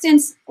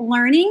distance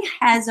learning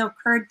has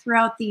occurred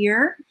throughout the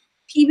year,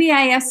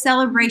 PBIS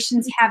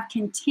celebrations have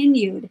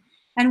continued.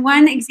 And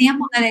one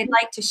example that I'd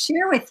like to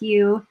share with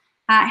you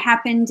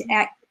happened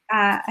at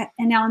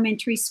an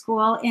elementary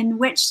school in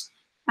which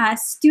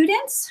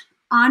students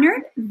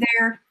honored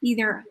their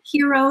either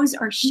heroes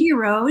or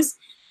sheroes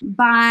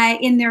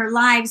in their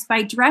lives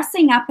by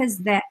dressing up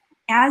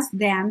as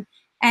them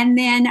and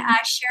then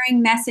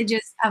sharing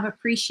messages of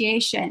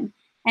appreciation.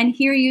 And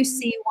here you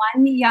see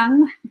one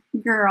young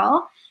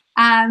girl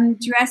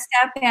dressed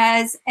up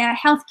as a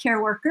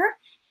healthcare worker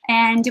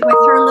and with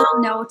her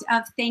little note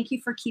of thank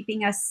you for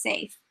keeping us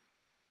safe.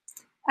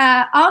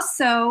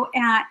 Also,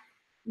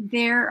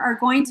 there are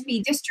going to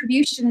be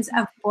distributions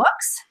of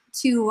books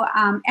to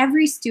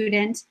every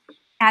student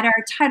at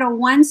our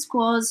Title I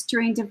schools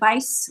during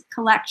device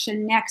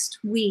collection next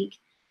week.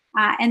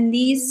 And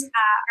these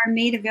are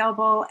made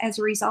available as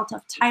a result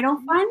of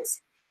title funds.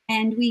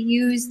 And we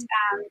used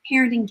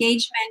parent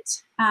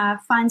engagement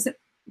funds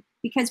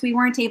because we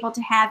weren't able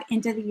to have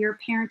end of the year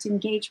parent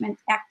engagement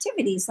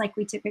activities like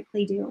we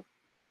typically do.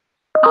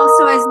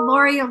 Also, as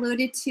Lori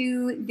alluded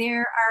to,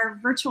 there are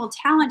virtual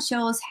talent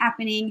shows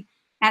happening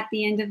at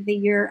the end of the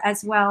year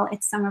as well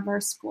at some of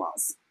our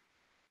schools.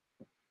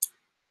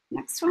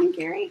 Next one,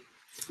 Gary.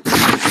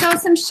 So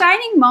some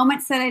shining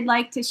moments that I'd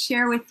like to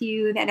share with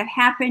you that have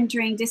happened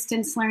during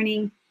distance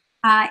learning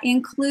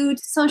include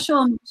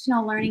social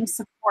emotional learning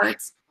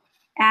supports.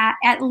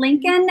 At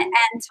Lincoln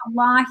and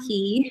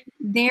Talahi,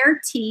 their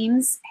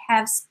teams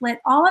have split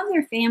all of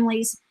their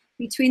families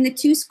between the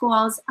two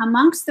schools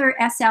amongst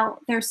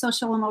their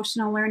social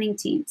emotional learning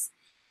teams.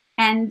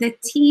 And the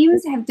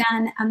teams have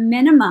done a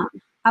minimum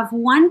of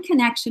one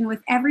connection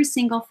with every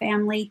single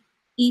family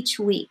each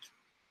week,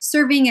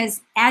 serving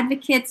as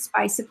advocates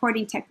by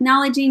supporting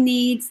technology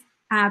needs,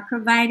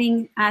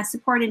 providing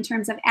support in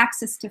terms of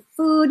access to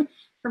food,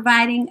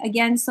 providing,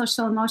 again,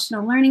 social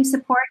emotional learning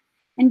support,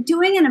 and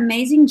doing an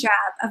amazing job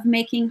of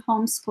making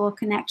homeschool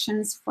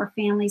connections for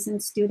families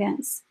and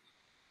students.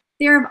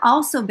 There have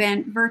also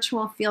been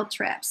virtual field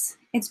trips.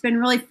 It's been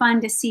really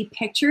fun to see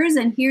pictures,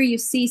 and here you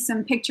see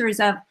some pictures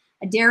of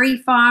a dairy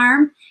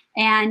farm,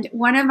 and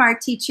one of our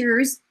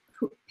teachers'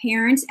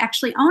 parents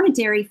actually own a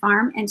dairy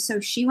farm, and so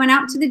she went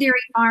out to the dairy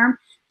farm,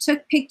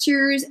 took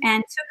pictures,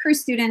 and took her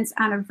students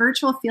on a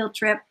virtual field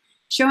trip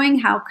showing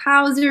how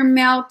cows are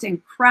milked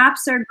and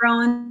crops are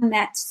grown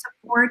that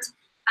support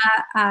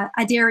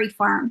a dairy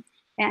farm.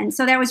 And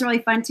so that was really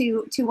fun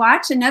to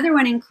watch. Another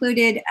one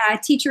included a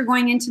teacher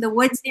going into the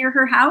woods near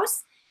her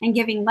house and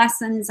giving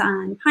lessons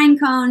on pine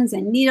cones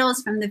and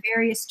needles from the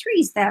various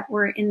trees that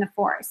were in the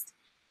forest.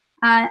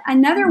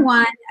 Another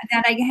one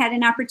that I had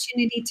an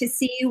opportunity to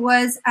see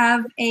was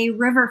of a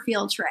river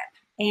field trip.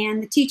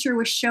 And the teacher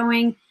was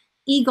showing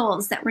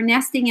eagles that were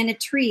nesting in a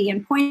tree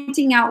and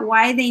pointing out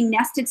why they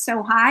nested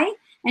so high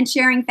and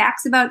sharing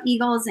facts about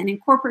eagles and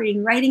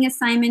incorporating writing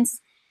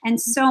assignments and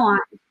so on.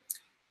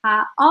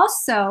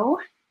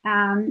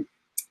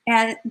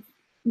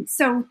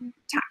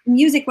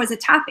 Music was a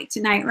topic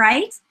tonight,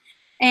 right?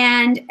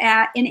 And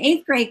in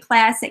 8th grade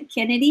class at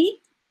Kennedy,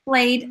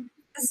 played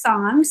the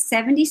song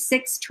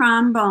 76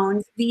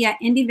 Trombones via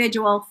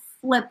individual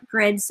flip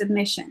grid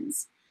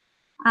submissions.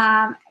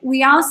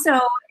 We also,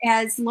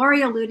 as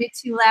Lori alluded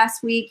to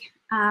last week,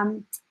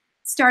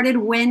 started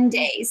WIN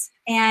days.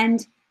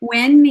 And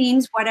WIN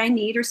means what I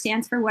need, or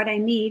stands for what I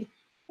need.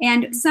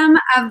 And some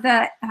of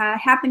the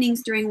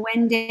happenings during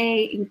WIN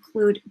day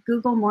include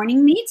Google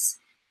Morning Meets,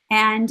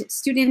 and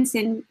students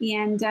and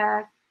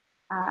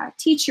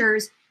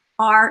teachers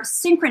are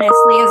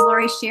synchronously, as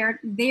Lori shared,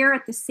 there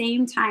at the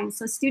same time.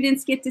 So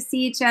students get to see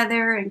each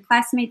other and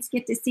classmates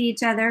get to see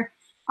each other.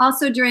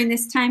 Also during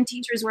this time,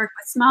 teachers work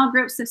with small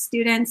groups of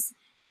students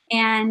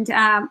and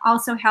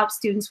also help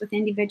students with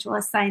individual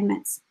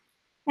assignments.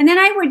 And then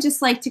I would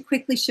just like to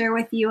quickly share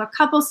with you a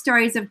couple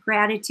stories of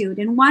gratitude.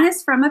 And one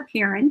is from a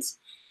parent.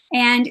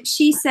 And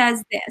she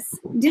says this: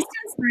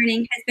 distance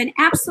learning has been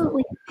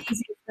absolutely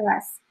amazing for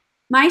us.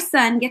 My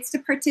son gets to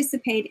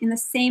participate in the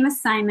same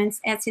assignments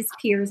as his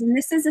peers, and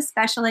this is a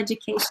special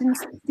education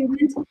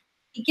student.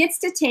 He gets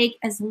to take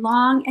as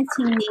long as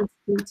he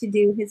needs to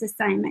do his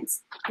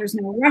assignments. There's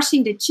no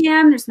rushing to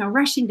gym, there's no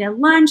rushing to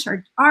lunch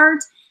or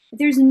art.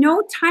 There's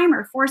no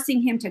timer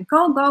forcing him to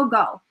go, go,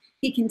 go.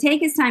 He can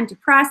take his time to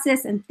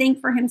process and think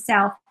for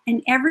himself,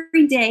 and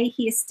every day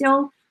he is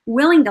still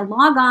willing to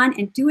log on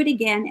and do it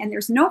again, and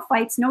there's no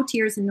fights, no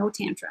tears, and no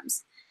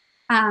tantrums.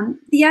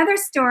 The other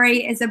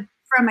story is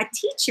from a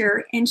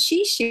teacher, and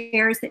she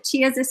shares that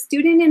she has a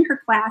student in her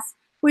class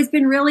who has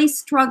been really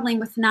struggling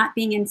with not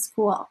being in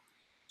school.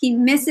 He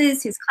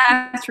misses his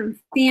classroom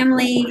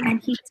family,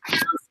 and he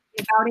tells me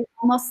about it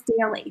almost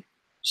daily.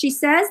 She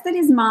says that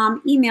his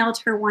mom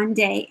emailed her one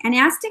day and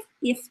asked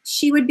if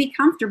she would be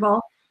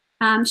comfortable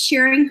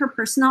sharing her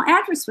personal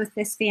address with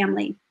this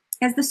family,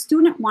 as the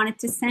student wanted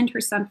to send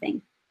her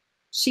something.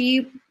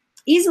 She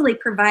easily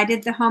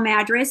provided the home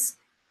address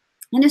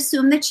and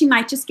assumed that she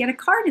might just get a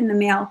card in the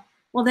mail.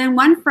 Well, then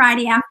one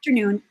Friday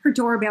afternoon, her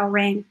doorbell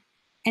rang,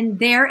 and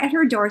there at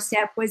her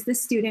doorstep was the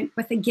student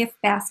with a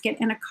gift basket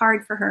and a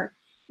card for her.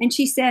 And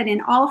she said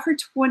in all her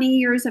 20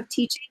 years of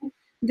teaching,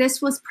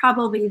 this was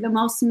probably the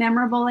most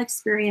memorable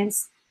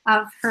experience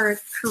of her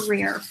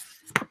career.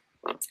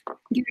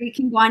 You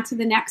can go on to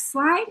the next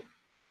slide.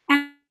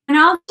 And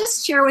I'll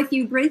just share with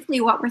you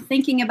briefly what we're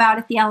thinking about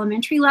at the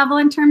elementary level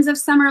in terms of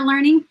summer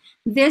learning.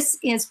 This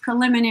is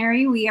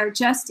preliminary. We are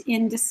just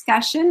in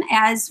discussion,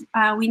 as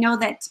we know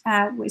that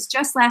it was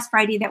just last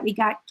Friday that we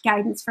got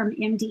guidance from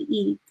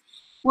MDE.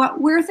 What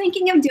we're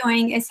thinking of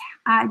doing is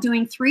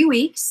doing 3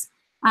 weeks,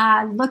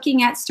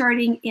 looking at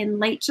starting in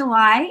late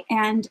July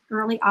and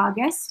early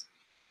August.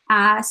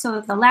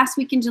 So the last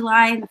week in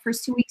July and the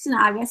first 2 weeks in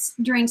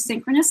August during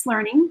synchronous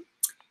learning.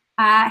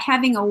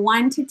 Having a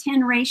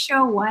 1-to-10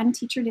 ratio, 1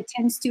 teacher to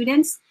 10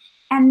 students,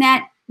 and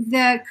that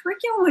the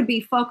curriculum would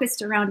be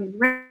focused around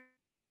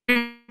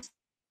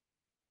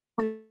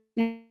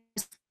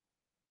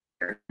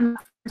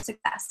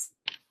success.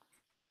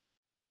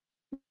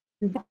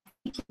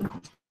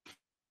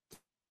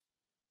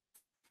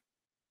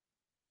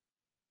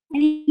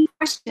 Any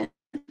questions?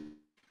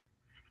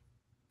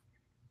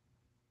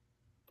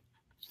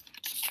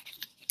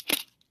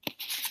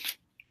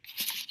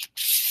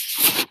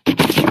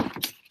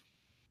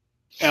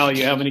 Al,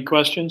 you have any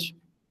questions?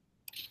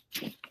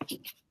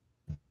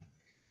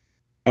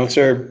 No,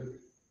 sir.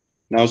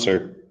 No,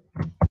 sir.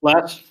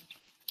 Les?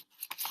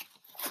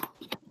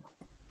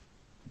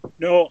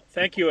 No,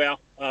 thank you, Al.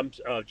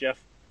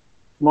 Jeff.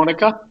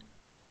 Monica?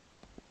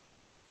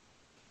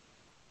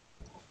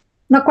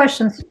 No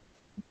questions.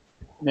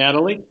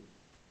 Natalie?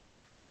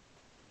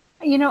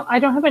 You know, I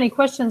don't have any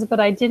questions, but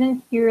I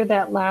didn't hear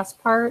that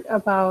last part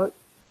about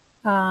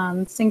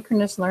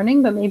synchronous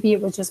learning, but maybe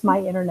it was just my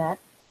internet.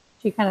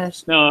 She kind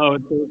of... No,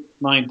 it's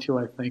mine too,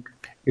 I think.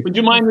 Would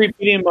you mind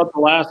repeating about the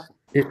last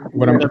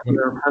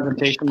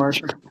presentation,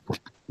 Marcia?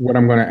 What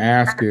I'm going to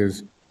ask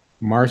is,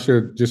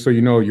 Marcia, just so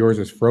you know, yours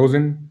is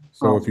frozen.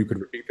 So if you could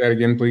repeat that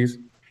again, please.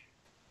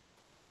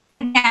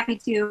 I'm happy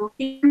to.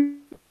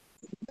 Can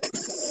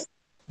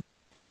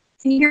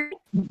you hear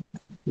me?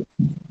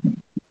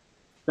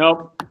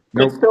 Nope.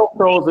 It's still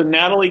frozen.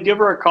 Natalie, give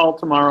her a call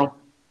tomorrow. All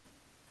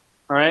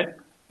right?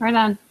 Right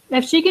on.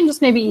 If she can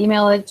just maybe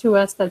email it to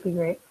us, that'd be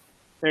great.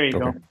 There you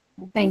go.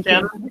 Thank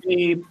Shannon,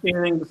 you.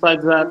 Anything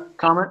besides that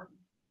comment?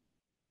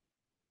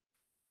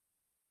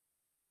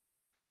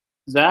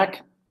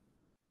 Zach?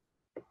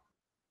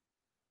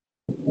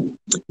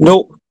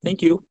 No,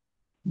 thank you.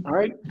 All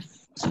right.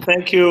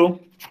 Thank you,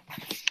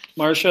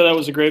 Marcia. That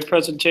was a great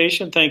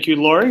presentation. Thank you,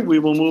 Lori. We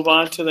will move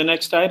on to the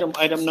next item,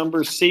 item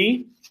number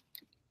C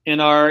in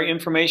our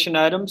information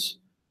items.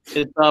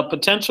 It's a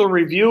potential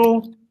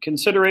review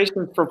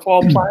consideration for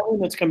fall planning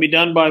that's going to be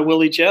done by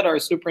Willie Jett, our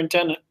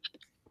superintendent.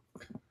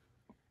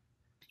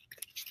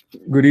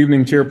 Good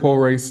evening, Chair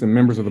Polreis and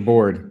members of the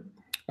board.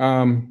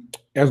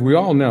 As we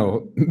all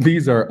know,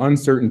 these are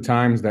uncertain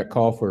times that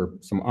call for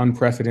some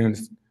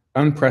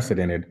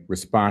unprecedented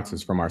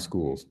responses from our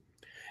schools.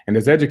 And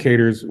as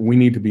educators, we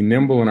need to be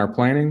nimble in our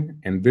planning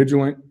and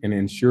vigilant in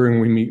ensuring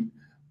we meet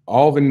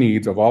all the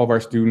needs of all of our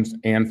students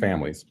and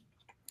families.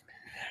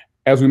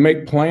 As we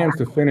make plans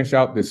to finish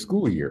out this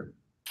school year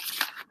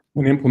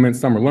and implement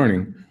summer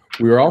learning,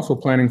 we are also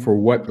planning for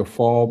what the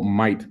fall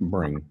might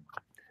bring.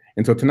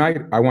 And so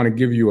tonight, I want to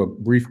give you a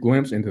brief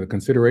glimpse into the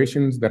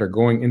considerations that are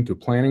going into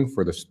planning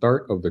for the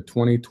start of the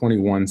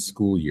 2021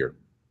 school year.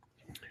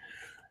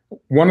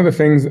 One of the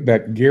things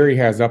that Gary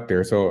has up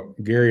there, so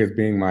Gary is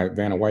being my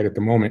Vanna White at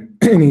the moment,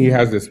 and he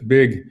has this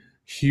big,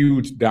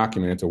 huge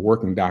document. It's a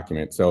working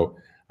document, so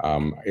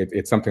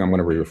it's something I'm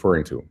going to be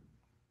referring to.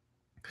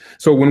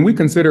 So when we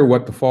consider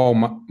what the fall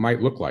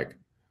might look like,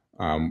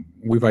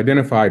 we've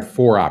identified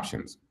 4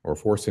 options or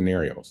 4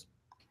 scenarios.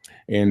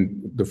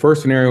 And the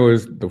first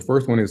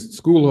one is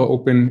school will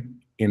open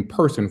in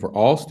person for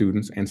all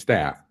students and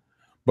staff,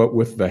 but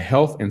with the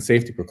health and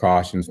safety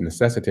precautions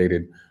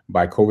necessitated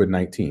by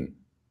COVID-19.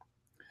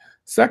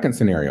 Second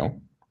scenario,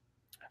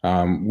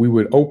 we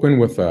would open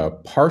with a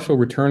partial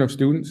return of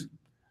students.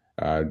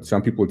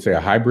 Some people would say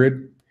a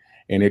hybrid,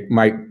 and it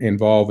might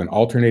involve an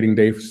alternating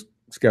day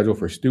schedule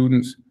for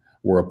students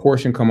where a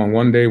portion come on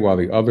one day while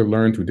the other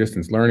learn through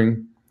distance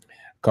learning.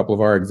 A couple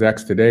of our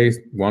execs today,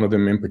 one of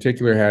them in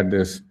particular, had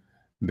this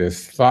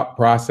thought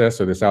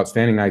process or this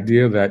outstanding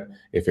idea that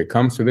if it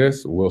comes to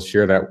this, we'll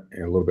share that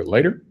a little bit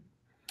later.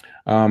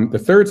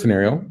 The third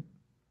scenario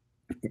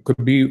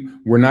could be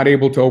we're not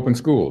able to open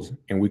schools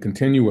and we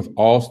continue with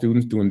all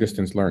students doing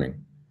distance learning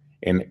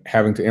and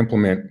having to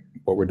implement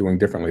what we're doing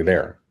differently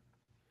there.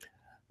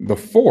 The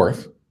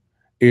fourth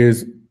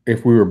is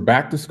if we were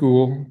back to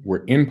school,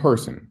 we're in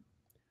person,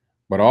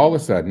 but all of a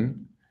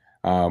sudden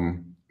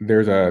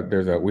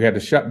we had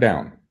to shut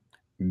down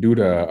due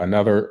to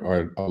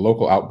a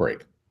local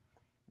outbreak.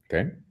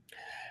 Okay.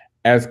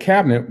 As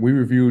cabinet, we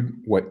reviewed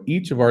what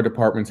each of our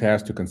departments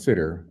has to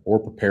consider or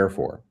prepare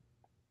for.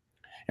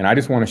 And I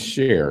just want to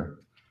share,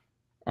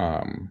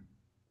 a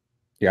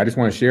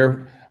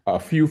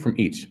few from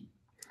each.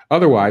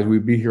 Otherwise,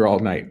 we'd be here all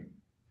night.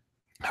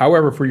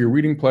 However, for your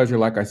reading pleasure,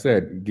 like I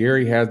said,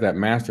 Gary has that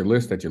master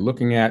list that you're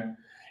looking at,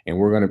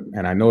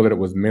 and I know that it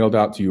was mailed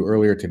out to you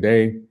earlier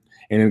today.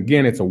 And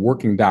again, it's a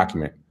working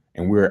document,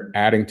 and we're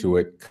adding to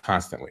it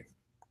constantly.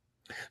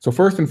 So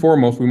first and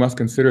foremost, we must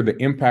consider the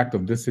impact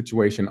of this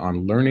situation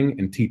on learning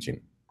and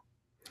teaching.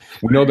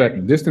 We know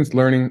that distance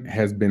learning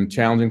has been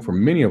challenging for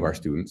many of our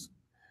students,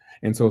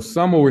 and so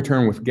some will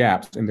return with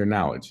gaps in their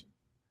knowledge.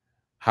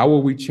 How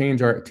will we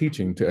change our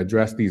teaching to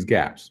address these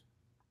gaps?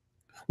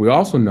 We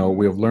also know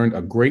we have learned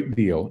a great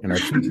deal, and our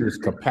teachers'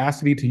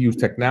 capacity to use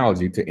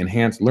technology to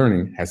enhance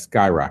learning has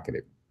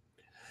skyrocketed.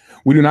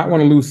 We do not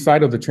want to lose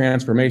sight of the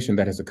transformation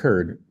that has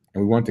occurred,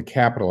 and we want to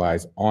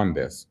capitalize on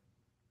this.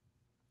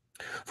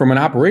 From an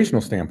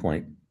operational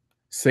standpoint,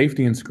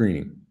 safety and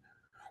screening.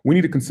 We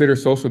need to consider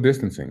social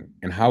distancing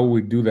and how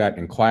we do that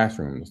in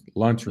classrooms,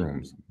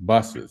 lunchrooms,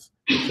 buses,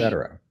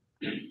 etc.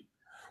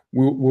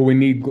 Will we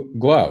need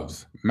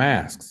gloves,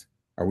 masks?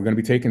 Are we going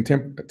to be taking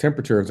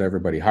temperatures of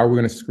everybody? How are we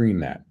going to screen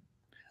that?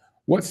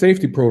 What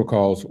safety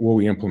protocols will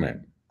we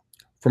implement?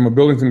 From a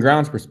buildings and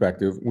grounds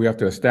perspective, we have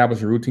to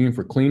establish a routine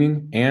for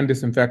cleaning and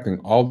disinfecting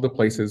all the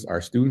places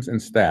our students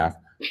and staff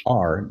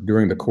are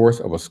during the course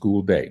of a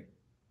school day.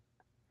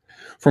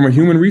 From a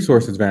human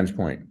resources vantage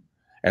point,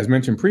 as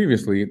mentioned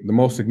previously, the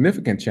most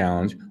significant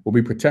challenge will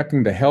be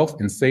protecting the health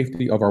and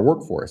safety of our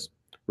workforce,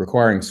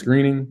 requiring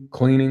screening,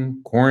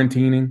 cleaning,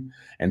 quarantining,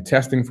 and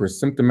testing for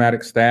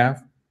symptomatic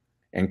staff,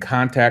 and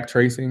contact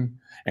tracing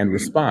and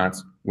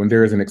response when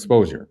there is an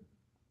exposure.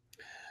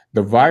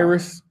 The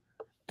virus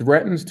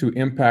threatens to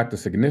impact a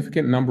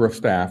significant number of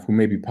staff who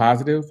may be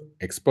positive,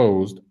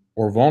 exposed,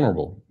 or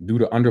vulnerable due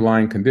to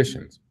underlying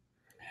conditions.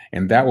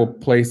 And that will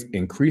place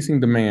increasing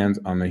demands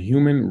on the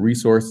human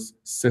resource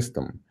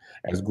system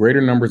as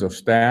greater numbers of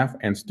staff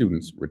and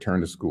students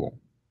return to school.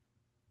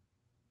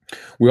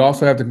 We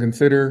also have to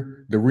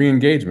consider the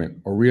re-engagement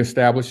or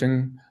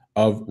reestablishing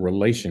of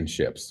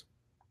relationships.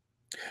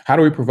 How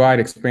do we provide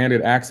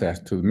expanded access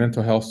to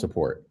mental health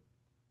support?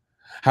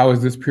 How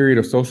has this period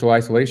of social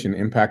isolation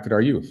impacted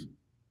our youth?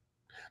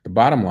 The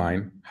bottom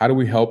line, how do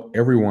we help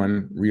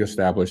everyone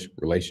reestablish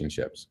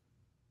relationships?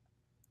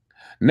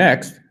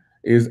 Next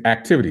is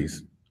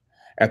activities.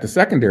 At the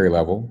secondary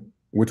level,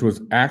 which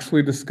was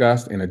actually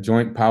discussed in a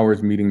joint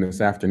powers meeting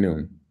this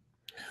afternoon,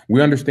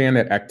 we understand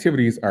that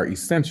activities are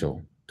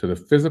essential to the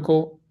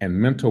physical and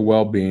mental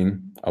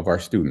well-being of our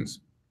students.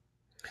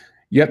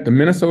 Yet the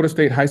Minnesota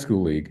State High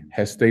School League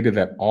has stated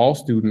that all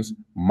students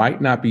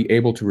might not be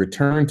able to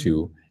return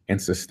to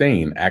and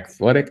sustain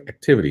athletic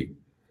activity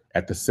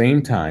at the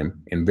same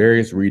time in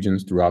various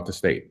regions throughout the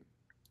state.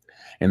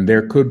 And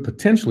there could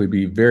potentially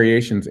be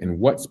variations in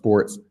what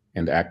sports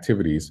and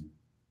activities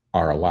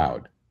are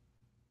allowed.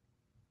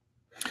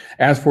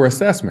 As for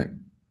assessment,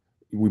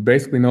 we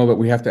basically know that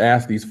we have to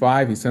ask these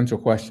 5 essential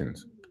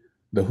questions: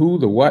 the who,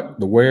 the what,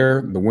 the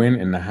where, the when,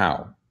 and the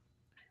how.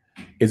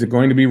 Is it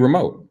going to be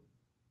remote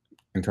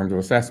in terms of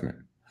assessment?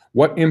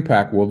 What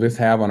impact will this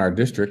have on our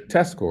district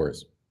test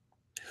scores?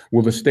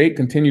 Will the state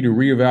continue to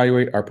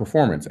reevaluate our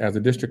performance as a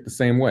district the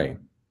same way?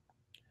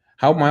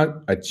 How might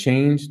a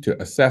change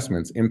to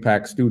assessments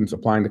impact students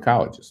applying to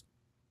colleges?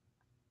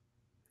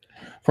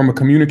 From a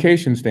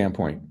communication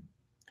standpoint,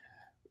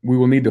 we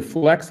will need to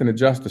flex and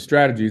adjust the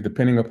strategies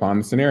depending upon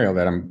the scenario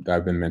that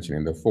I've been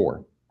mentioning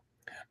before.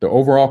 The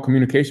overall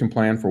communication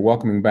plan for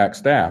welcoming back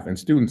staff and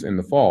students in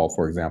the fall,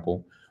 for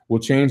example, will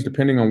change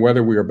depending on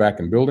whether we are back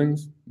in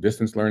buildings,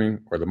 distance learning,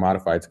 or the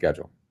modified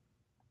schedule.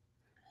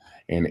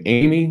 And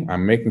Amy,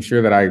 I'm making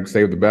sure that I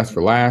save the best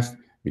for last,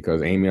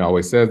 because Amy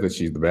always says that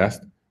she's the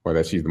best, or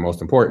that she's the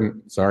most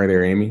important. Sorry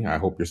there, Amy. I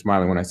hope you're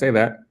smiling when I say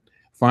that.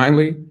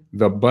 Finally,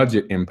 the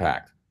budget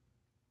impact.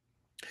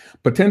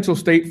 Potential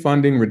state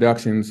funding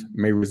reductions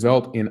may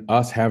result in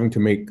us having to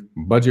make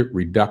budget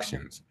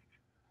reductions.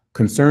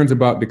 Concerns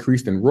about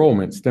decreased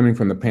enrollment stemming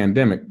from the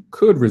pandemic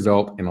could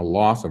result in a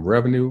loss of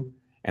revenue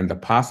and the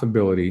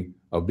possibility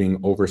of being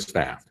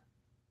overstaffed.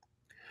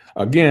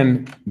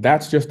 Again,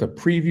 that's just a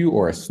preview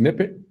or a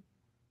snippet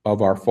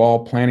of our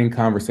fall planning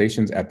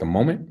conversations at the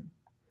moment.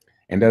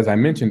 And as I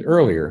mentioned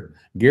earlier,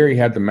 Gary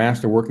had the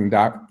master working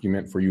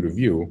document for you to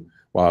view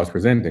while I was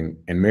presenting,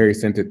 and Mary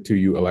sent it to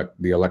you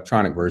the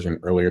electronic version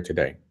earlier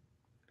today.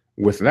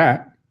 With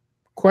that,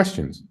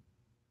 questions?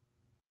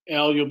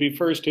 Al, you'll be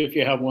first if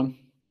you have one.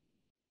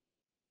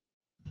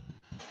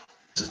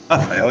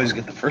 I always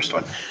get the first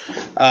one.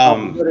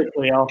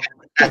 Politically, Al.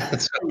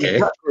 That's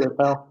okay.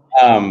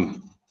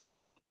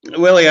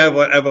 Willie, I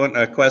have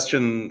a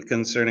question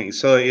concerning,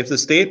 so if the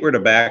state were to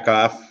back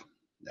off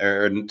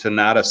or to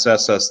not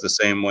assess us the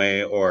same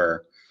way,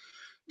 or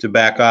to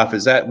back off,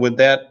 would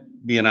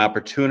that be an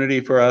opportunity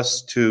for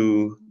us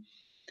to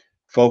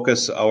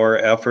focus our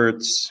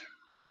efforts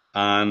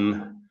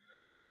on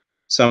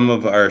some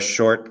of our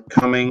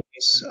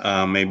shortcomings,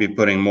 maybe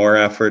putting more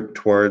effort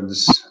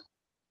towards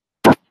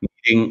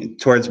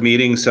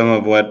meeting some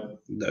of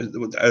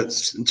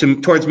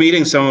towards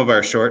meeting some of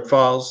our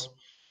shortfalls?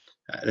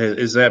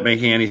 Is that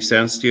making any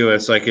sense to you?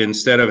 It's like,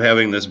 instead of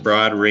having this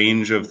broad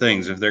range of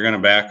things, if they're going to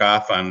back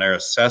off on their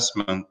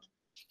assessment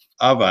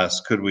of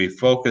us, could we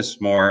focus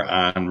more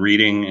on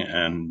reading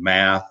and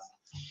math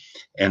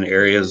and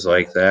areas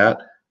like that?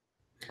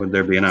 Would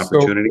there be an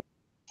opportunity?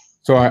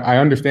 So I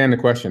understand the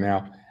question,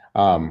 Al.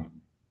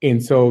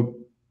 And so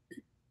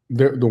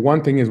the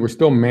one thing is, we're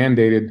still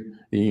mandated,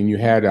 and you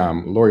had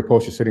Lori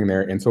Posher sitting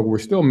there, and so we're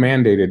still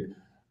mandated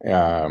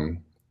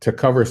to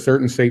cover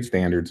certain state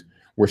standards.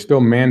 We're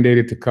still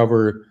mandated to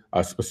cover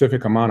a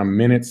specific amount of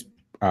minutes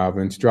of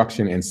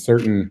instruction in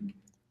certain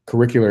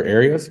curricular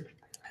areas.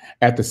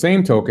 At the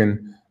same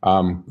token,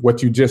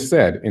 what you just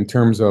said in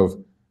terms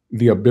of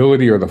the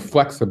ability or the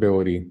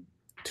flexibility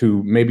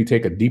to maybe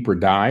take a deeper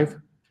dive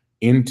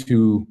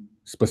into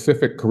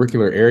specific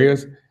curricular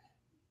areas,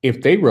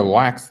 if they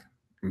relax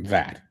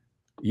that,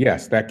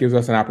 yes, that gives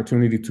us an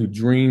opportunity to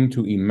dream,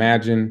 to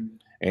imagine,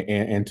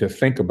 and to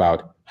think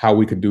about how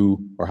we could do,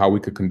 or how we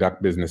could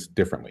conduct business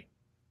differently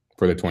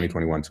for the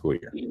 2021 school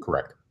year.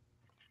 Correct.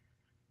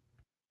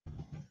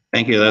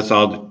 Thank you. That's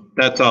all,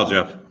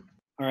 Jeff.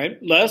 All right,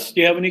 Les,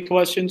 do you have any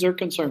questions or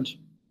concerns?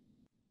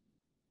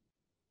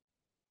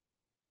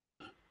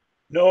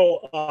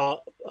 No,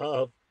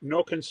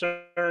 no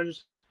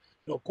concerns,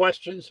 no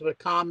questions, but a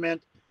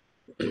comment.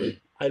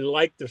 I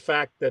like the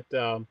fact that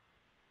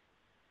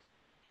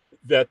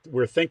that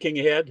we're thinking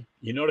ahead.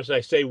 You notice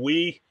I say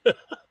we,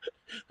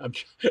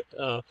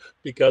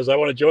 because I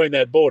want to join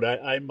that boat.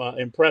 I'm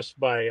impressed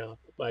by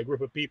a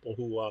group of people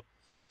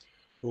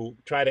who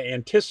try to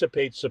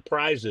anticipate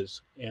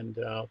surprises and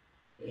that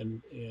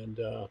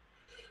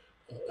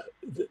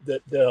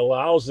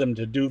allows them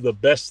to do the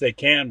best they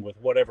can with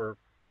whatever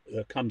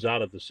comes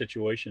out of the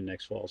situation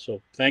next fall.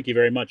 So thank you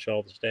very much,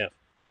 all the staff.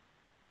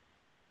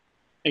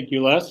 Thank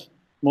you, Les.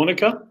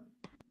 Monica?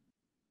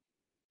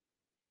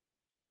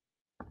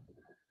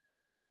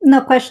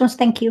 No questions,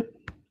 thank you.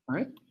 All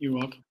right, you're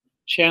welcome.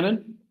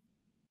 Shannon?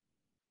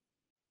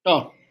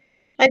 Oh.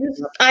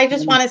 I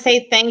just want to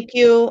say thank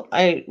you.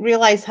 I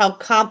realize how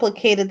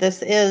complicated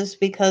this is,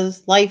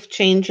 because life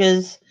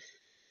changes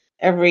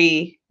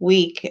every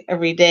week,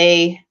 every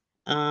day.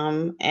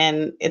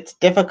 And it's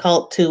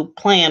difficult to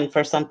plan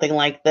for something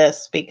like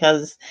this,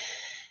 because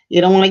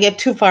you don't want to get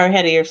too far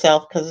ahead of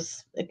yourself,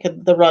 because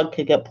the rug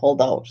could get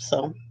pulled out.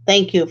 So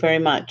thank you very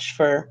much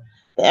for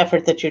the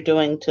effort that you're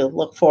doing to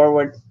look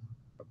forward.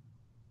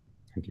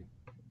 Thank you.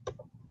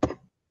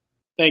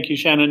 Thank you,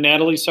 Shannon.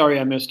 Natalie, sorry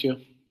I missed you.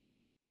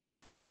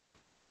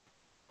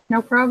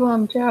 No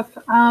problem, Jeff.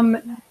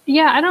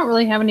 Yeah, I don't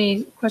really have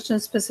any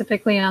questions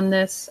specifically on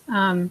this.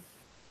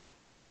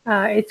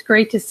 it's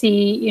great to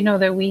see, you know,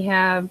 that we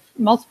have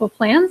multiple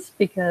plans,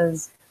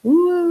 because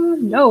who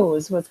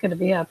knows what's going to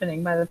be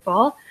happening by the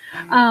fall.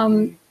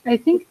 I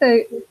think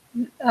the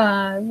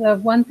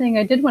one thing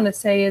I did want to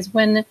say is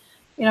when,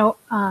 you know,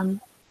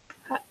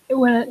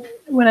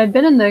 when I've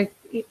been in the,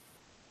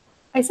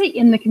 I say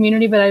in the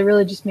community, but I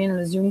really just mean in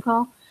a Zoom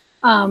call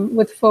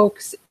with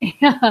folks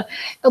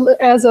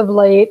as of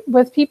late,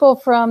 with people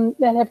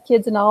that have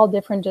kids in all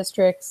different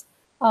districts.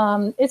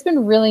 It's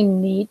been really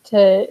neat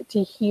to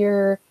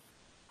hear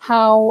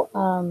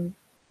how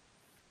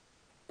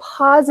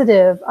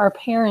positive our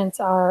parents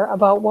are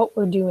about what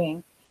we're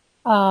doing.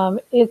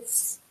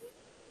 It's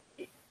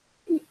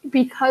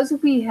because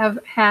we have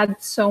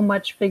had so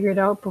much figured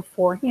out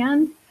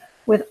beforehand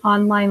with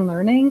online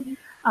learning.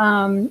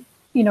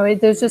 You know,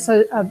 there's just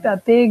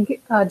a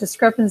big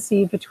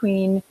discrepancy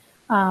between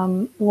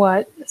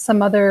what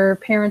some other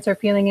parents are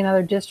feeling in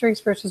other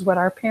districts versus what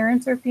our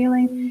parents are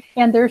feeling.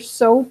 And they're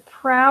so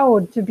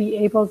proud to be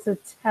able to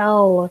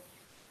tell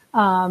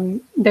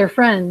their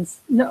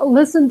friends, no,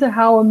 listen to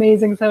how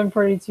amazing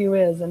 742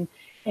 is. And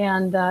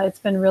it's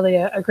been really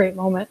a great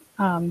moment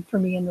for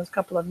me in those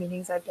couple of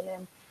meetings I've been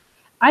in.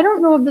 I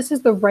don't know if this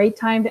is the right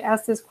time to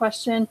ask this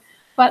question,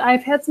 but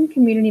I've had some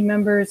community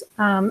members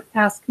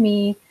ask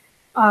me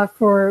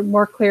for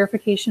more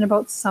clarification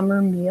about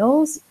summer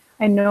meals.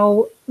 I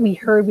know we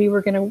heard we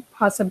were going to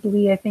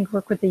possibly, I think,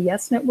 work with the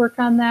Yes Network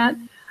on that.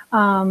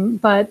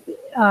 But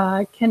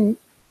can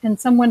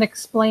someone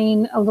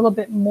explain a little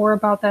bit more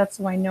about that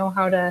so I know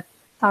how to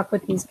talk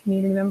with these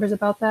community members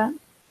about that?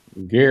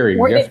 Gary,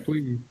 yes,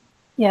 please.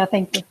 Yeah,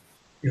 thank you.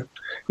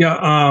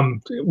 Yeah,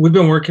 we've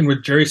been working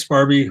with Jerry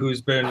Sparby, who's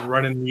been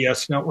running the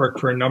Yes Network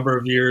for a number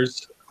of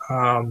years.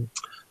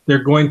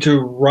 They're going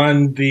to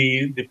run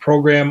the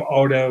program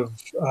out of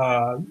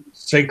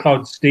St.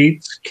 Cloud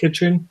State's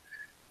kitchen,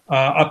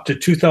 up to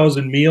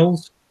 2,000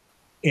 meals.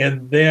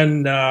 And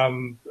then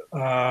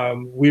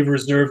we've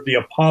reserved the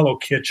Apollo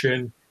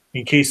kitchen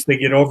in case they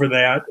get over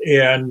that.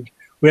 And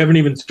we haven't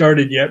even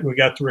started yet. We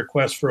got the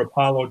request for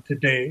Apollo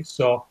today.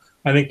 So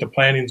I think the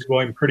planning's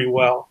going pretty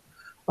well.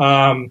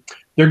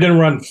 They're going to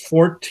run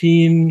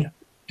 14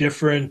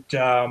 different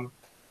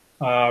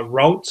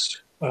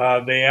routes.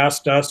 They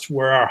asked us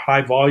where our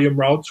high volume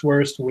routes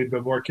were, so we've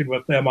been working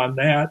with them on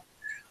that.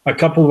 A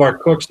couple of our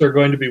cooks are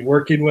going to be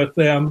working with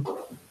them.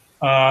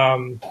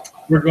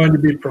 We're going to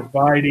be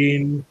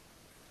providing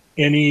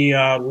any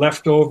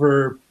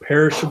leftover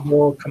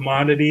perishable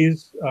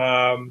commodities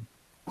so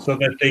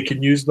that they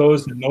can use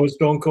those and those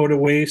don't go to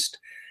waste.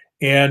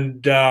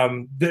 And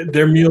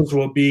their meals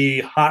will be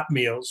hot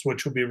meals,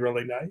 which will be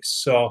really nice.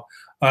 So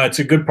it's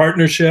a good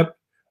partnership,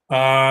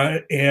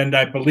 and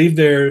I believe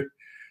they're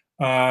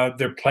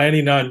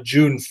planning on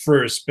June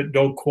 1st, but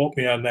don't quote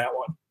me on that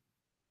one.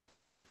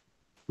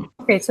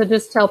 Okay, so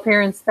just tell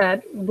parents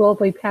that we'll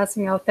be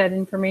passing out that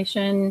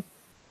information,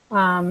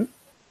 that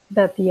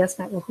the Yes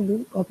Network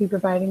will be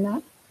providing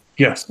that.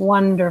 Yes.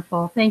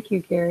 Wonderful. Thank you,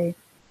 Gary.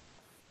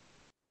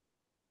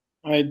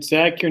 All right,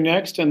 Zach, you're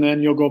next, and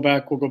then we'll go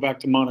back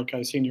to Monica.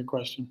 I seen your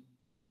question.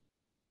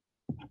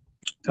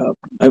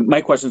 My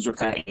questions were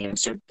kind of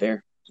answered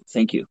there.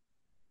 Thank you.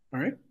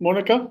 All right,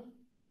 Monica.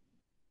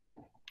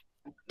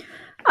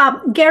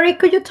 Gary,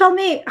 could you tell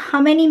me how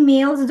many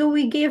meals do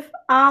we give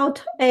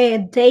out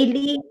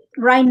daily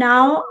right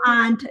now?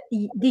 And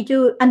did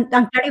you and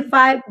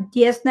clarify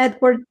Yes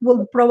Network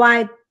will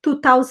provide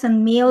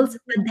 2,000 meals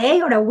a day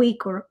or a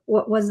week, or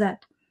what was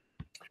that?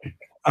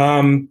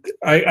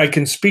 I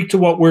can speak to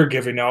what we're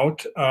giving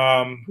out.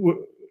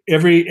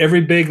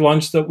 Every big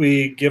lunch that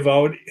we give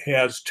out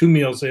has 2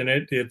 meals in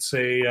it. It's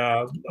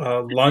a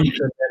lunch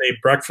and then a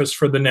breakfast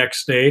for the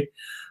next day.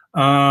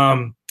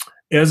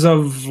 As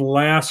of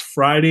last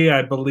Friday,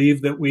 I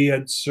believe that we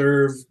had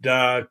served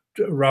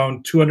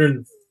around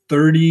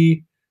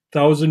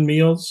 230,000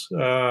 meals,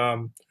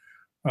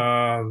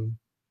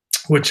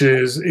 which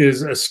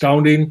is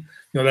astounding. You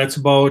know, that's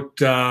about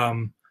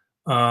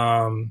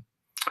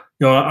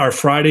you know, our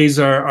Fridays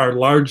are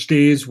large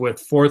days with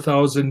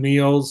 4,000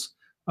 meals.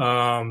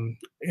 And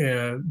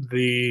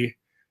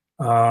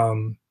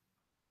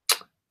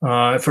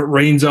if it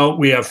rains out,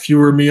 we have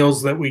fewer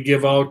meals that we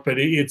give out, but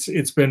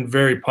it's been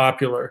very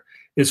popular.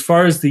 As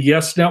far as the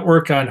Yes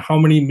Network on how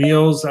many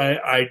meals,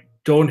 I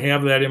don't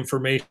have that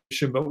information,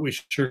 but we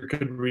sure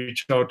could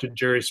reach out to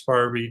Jerry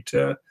Sparby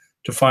to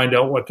find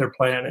out what their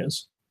plan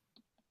is.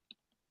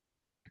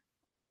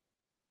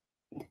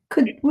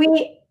 Could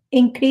we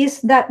increase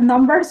that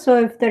number?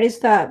 So if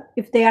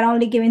they are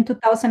only giving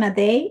 2,000 a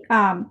day,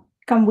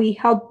 can we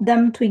help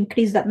them to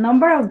increase that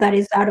number, or that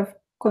is out of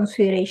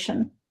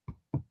consideration?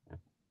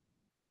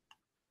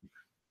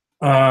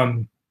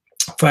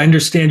 If I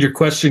understand your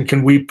question,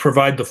 can we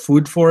provide the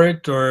food for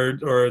it, or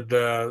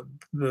the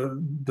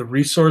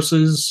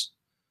resources?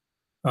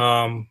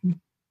 Can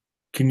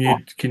you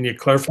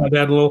clarify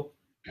that a little?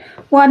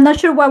 Well, I'm not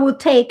sure what will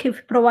take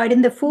if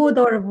providing the food,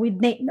 or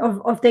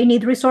if they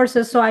need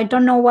resources. So I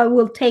don't know what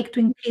will take to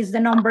increase the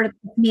number of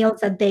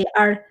meals that they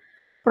are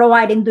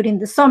providing during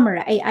the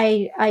summer.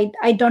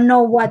 I don't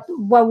know what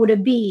would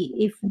it be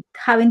if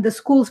having the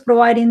schools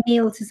providing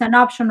meals is an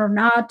option or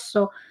not.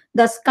 So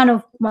that's kind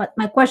of what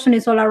my question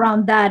is all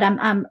around that.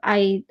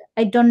 I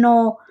don't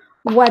know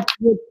what it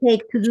would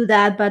take to do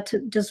that, but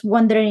just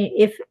wondering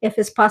if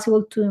it's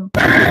possible to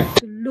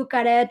look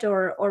at it,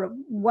 or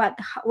what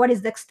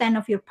is the extent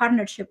of your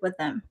partnership with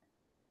them?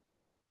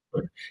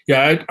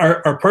 Yeah,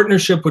 our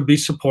partnership would be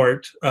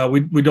support.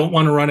 We don't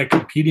want to run a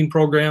competing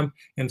program,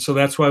 and so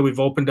that's why we've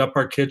opened up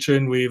our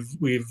kitchen. We've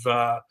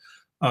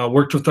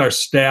worked with our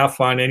staff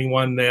on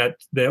anyone that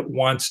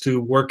wants to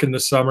work in the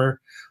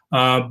summer,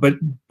 but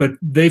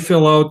they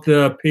fill out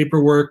the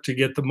paperwork to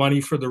get the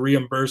money for the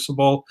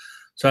reimbursable.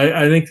 So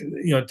I think,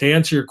 to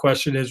answer your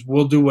question is,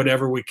 we'll do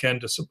whatever we can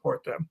to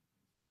support them.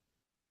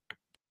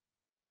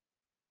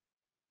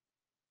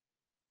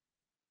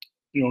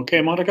 You okay,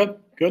 Monica?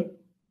 Good.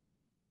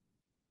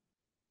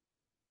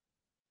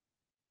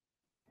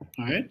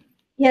 All right.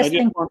 Yes,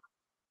 thank you.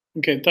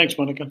 Okay, thanks,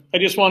 Monica. I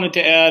just wanted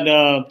to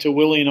add to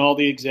Willie and all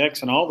the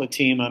execs and all the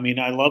team. I mean,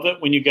 I love it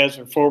when you guys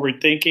are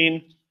forward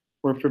thinking.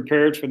 We're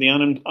prepared for the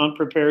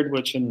unprepared,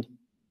 which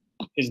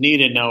is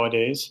needed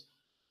nowadays.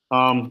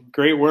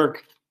 Great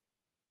work.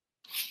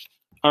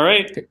 All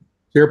right.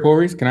 Chair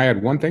Porres, can I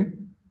add one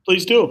thing?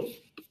 Please do.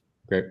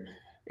 Okay.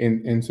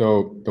 And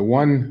so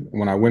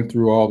when I went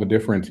through all the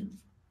different,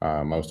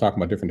 I was talking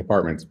about different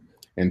departments,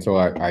 and so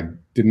I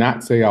did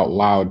not say out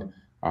loud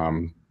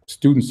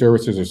student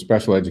services or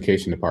special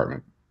education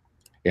department.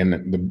 And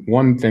the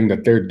one thing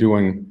that they're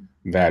doing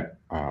that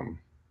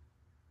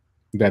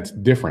that's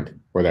different,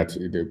 or that's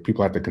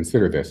people have to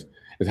consider this,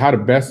 is how to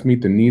best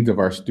meet the needs of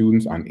our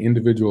students on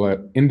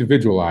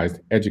individualized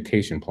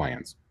education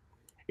plans.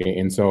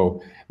 And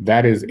so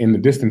that is, in the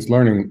distance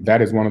learning,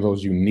 that is one of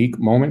those unique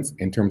moments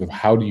in terms of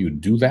how do you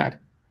do that.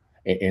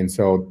 And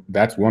so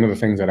that's one of the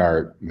things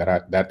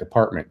that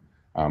department,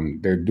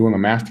 they're doing a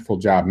masterful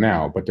job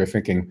now, but they're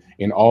thinking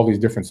in all these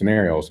different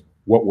scenarios,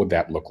 what would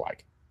that look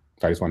like?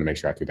 So I just want to make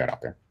sure I threw that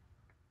out there.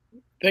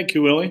 Thank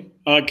you, Willie.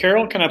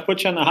 Carol, can I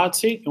put you on the hot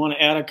seat? You want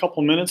to add a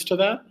couple minutes to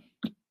that?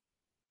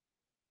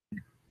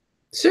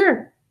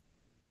 Sure.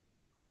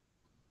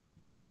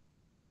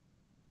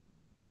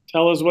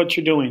 Tell us what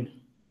you're doing.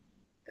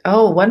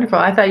 Oh, wonderful.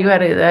 I thought you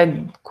had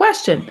a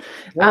question.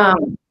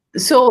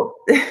 So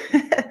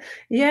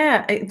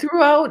yeah,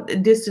 throughout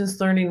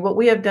distance learning, what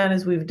we have done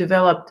is we've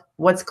developed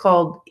what's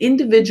called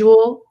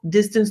individual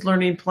distance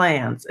learning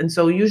plans. And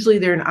so usually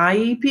they're an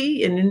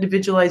IEP, an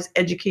individualized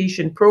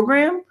education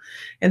program,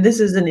 and this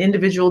is an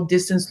individual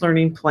distance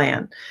learning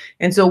plan.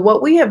 And so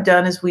what we have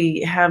done is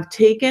we have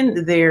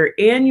taken their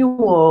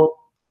annual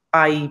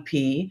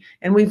IEP,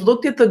 and we've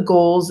looked at the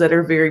goals that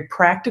are very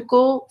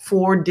practical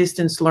for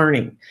distance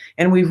learning.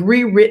 And we've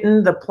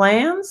rewritten the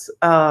plans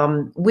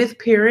with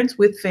parents,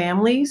 with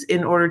families,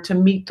 in order to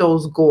meet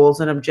those goals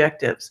and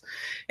objectives.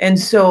 And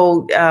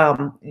so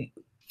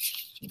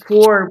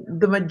for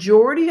the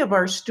majority of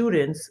our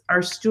students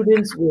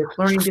with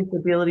learning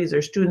disabilities,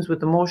 or students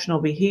with emotional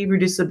behavior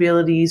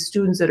disabilities,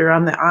 students that are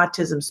on the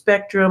autism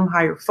spectrum,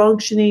 higher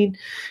functioning,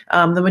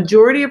 the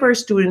majority of our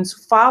students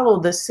follow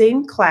the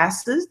same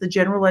classes, the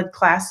general ed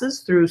classes,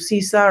 through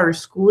Seesaw or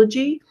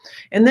Schoology.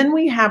 And then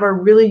we have our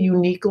really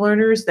unique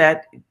learners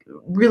that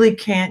really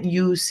can't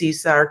use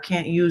Seesaw or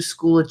can't use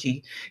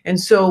Schoology. And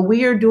so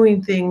we are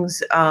doing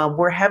things,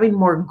 we're having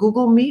more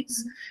Google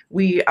Meets.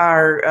 We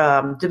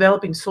are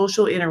developing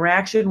social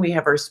interaction. We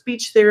have our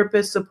speech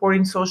therapists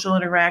supporting social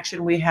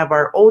interaction. We have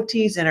our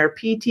OTs and our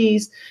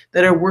PTs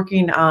that are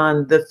working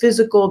on the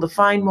physical, the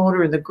fine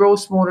motor, and the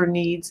gross motor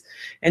needs.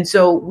 And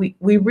so we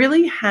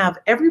really have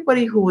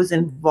everybody who was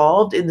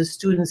involved in the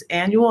student's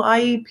annual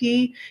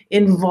IEP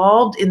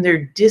involved in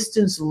their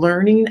distance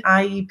learning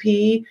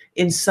IEP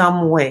in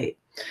some way.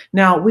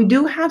 Now, we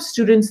do have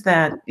students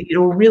that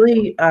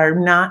really are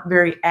not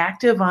very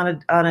active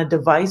on a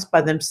device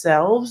by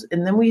themselves,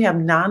 and then we have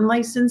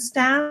non-licensed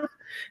staff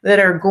that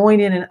are going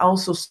in and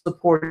also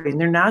supporting.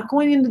 They're not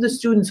going into the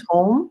student's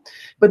home,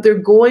 but they're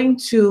going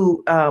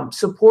to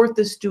support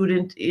the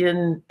student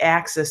in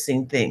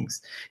accessing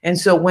things. And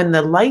so when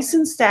the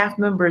licensed staff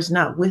member is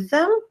not with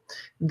them,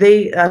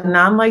 a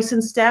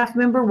non-licensed staff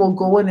member will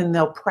go in and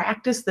they'll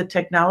practice the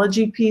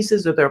technology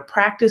pieces, or they'll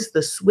practice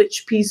the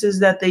switch pieces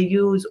that they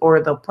use,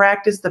 or they'll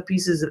practice the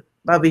pieces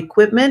of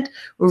equipment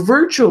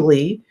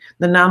virtually.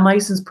 The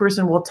non-licensed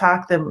person will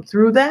talk them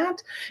through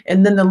that,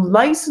 and then the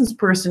licensed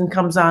person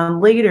comes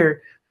on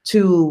later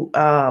to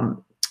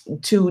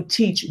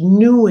teach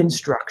new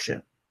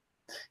instruction,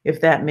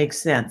 if that makes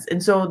sense.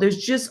 And so there's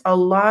just a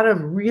lot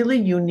of really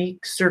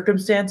unique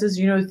circumstances.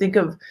 Think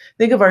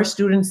of our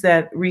students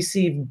that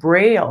receive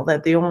Braille,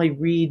 that they only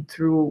read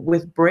through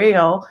with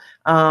Braille.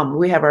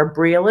 We have our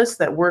Brailleist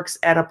that works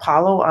at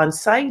Apollo on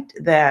site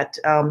that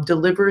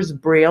delivers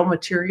Braille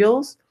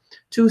materials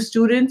to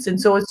students. And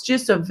so it's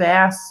just a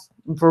vast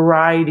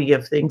variety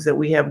of things that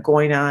we have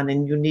going on,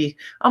 and unique.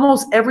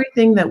 Almost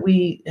everything that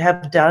we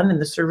have done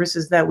and the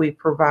services that we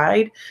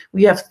provide,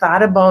 we have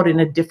thought about in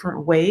a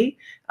different way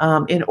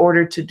in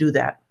order to do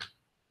that.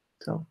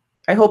 So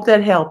I hope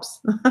that helps.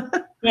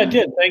 Yeah, it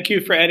did. Thank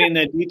you for adding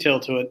that detail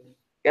to it.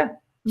 Yeah.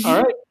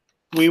 All right.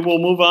 We will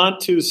move on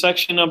to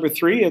section number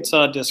 3. It's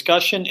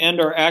discussion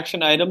and/or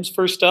action items.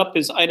 First up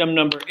is item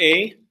number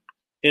A.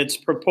 It's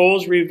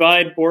proposed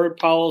revised board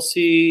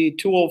policy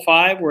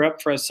 205. We're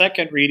up for a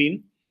second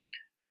reading.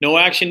 No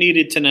action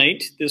needed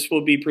tonight. This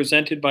will be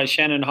presented by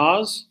Shannon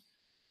Hawes,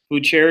 who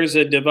chairs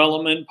the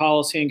Development,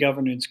 Policy, and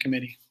Governance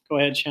Committee. Go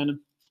ahead, Shannon.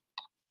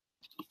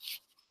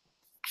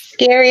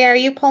 Gary, are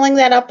you pulling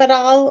that up at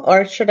all,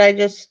 or should I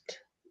just?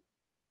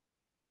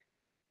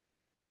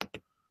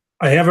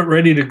 I have it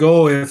ready to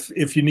go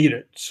if you need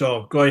it.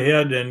 So go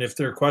ahead, and if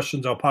there are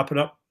questions, I'll pop it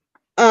up.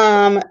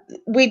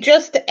 We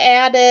just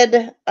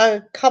added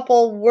a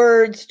couple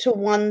words to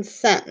one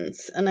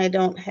sentence, and I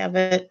don't have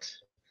it.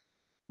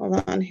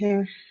 Hold on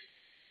here.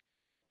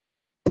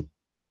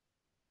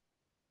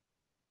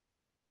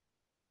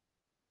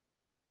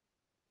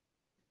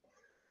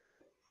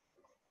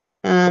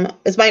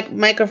 Is my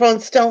microphone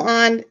still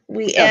on?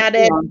 We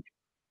added.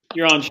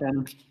 You're on,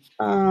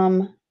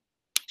 Shannon.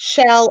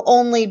 Shall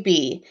only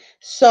be.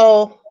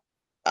 So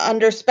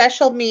under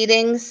special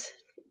meetings,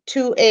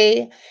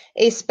 2A,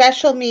 a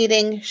special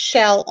meeting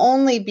shall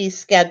only be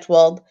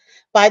scheduled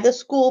by the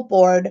school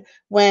board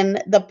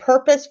when the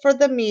purpose for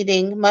the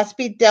meeting must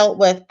be dealt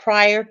with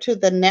prior to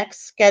the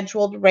next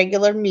scheduled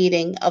regular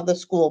meeting of the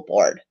school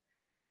board.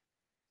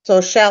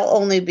 So shall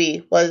only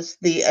be was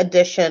the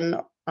addition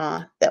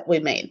that we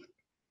made.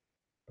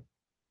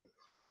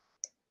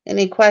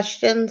 Any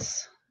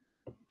questions?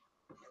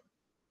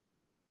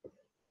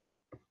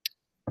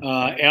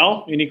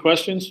 Al, any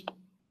questions?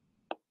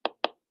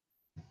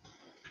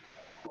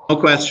 No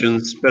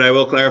questions, but I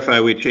will clarify,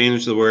 we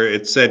changed the word.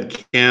 It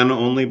said can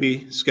only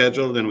be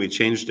scheduled, and we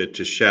changed it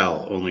to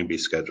shall only be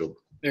scheduled.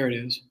 There it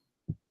is.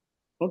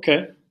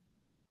 Okay.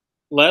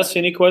 Les,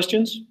 any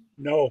questions?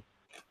 No.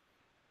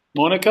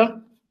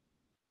 Monica?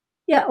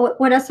 Yeah,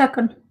 wait a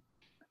second.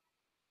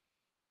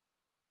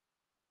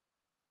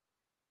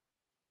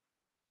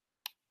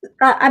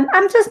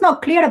 I'm just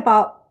not clear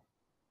about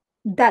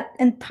that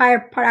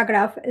entire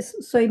paragraph.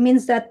 So it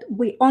means that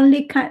we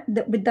only can,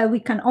 that we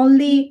can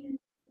only,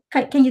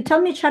 can you tell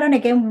me, Sharon,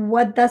 again,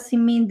 what does it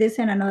mean this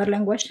in another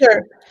language?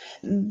 Sure.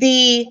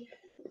 The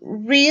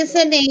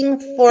reasoning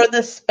for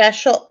the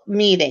special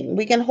meeting,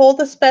 we can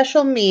hold a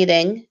special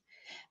meeting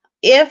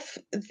if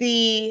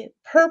the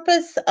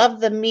purpose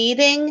of the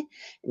meeting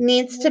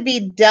needs to be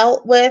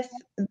dealt with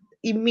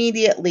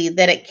immediately,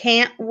 that it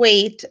can't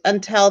wait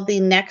until the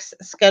next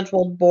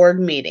scheduled board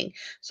meeting.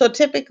 So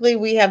typically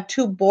we have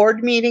 2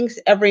 board meetings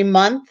every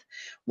month.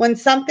 When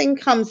something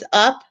comes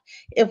up,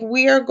 if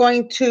we are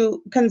going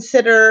to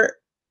consider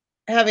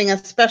having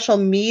a special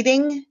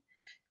meeting,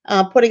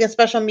 putting a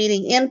special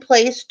meeting in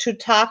place to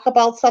talk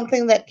about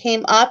something that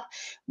came up,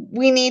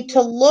 we need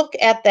to look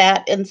at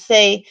that and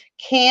say,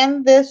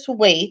 can this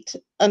wait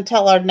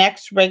until our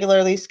next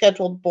regularly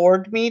scheduled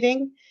board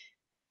meeting?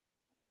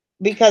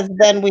 Because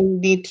then we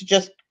need to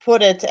just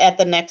put it at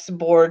the next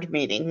board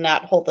meeting,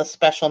 not hold a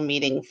special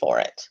meeting for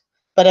it.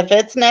 But if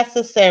it's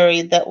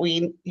necessary that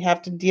we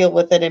have to deal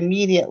with it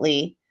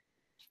immediately,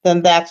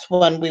 then that's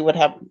when we would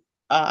have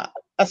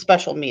a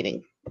special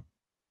meeting.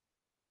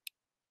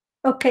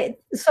 Okay,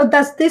 so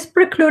does this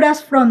preclude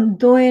us from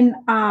doing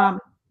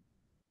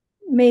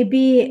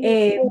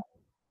maybe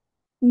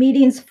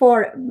meetings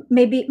for,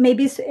 maybe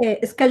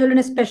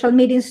scheduling special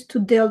meetings to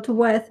deal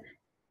with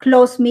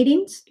closed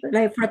meetings?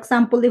 Like, for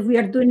example, if we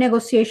are doing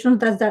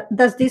negotiations,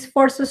 does this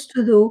force us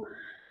to do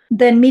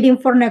the meeting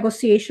for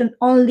negotiation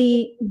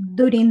only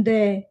during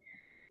the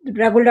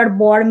regular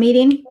board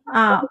meeting,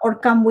 or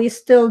can we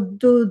still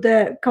do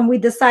can we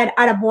decide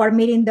at a board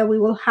meeting that we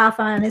will have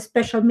a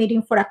special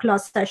meeting for a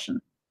closed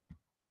session?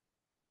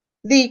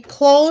 The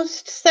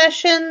closed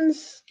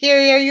sessions,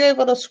 Gary, are you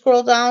able to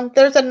scroll down?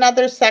 There's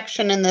another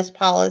section in this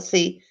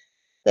policy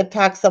that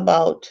talks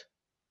about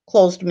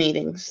closed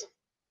meetings.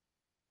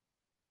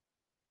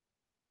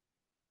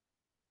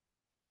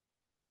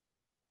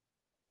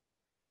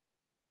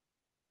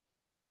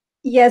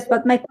 Yes,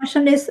 but my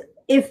question is,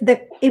 if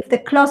the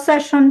closed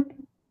session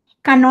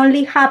can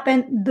only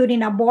happen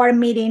during a board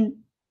meeting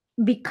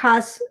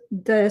because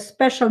the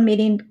special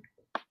meeting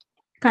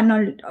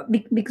cannot,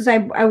 because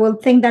I will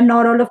think that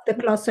not all of the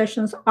closed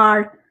sessions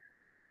are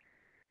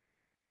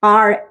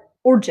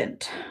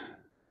urgent.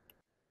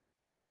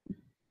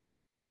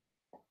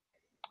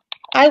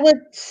 I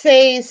would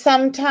say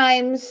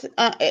sometimes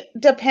it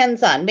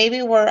depends on,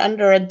 maybe we're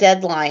under a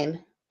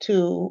deadline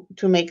to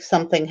make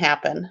something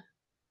happen.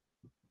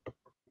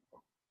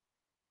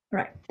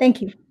 Right,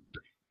 thank you.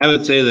 I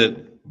would say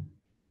that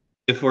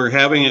if we're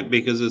having it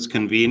because it's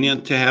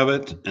convenient to have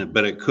it,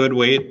 but it could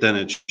wait, then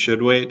it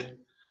should wait.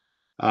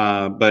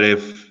 But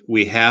if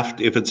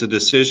it's a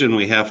decision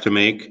we have to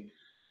make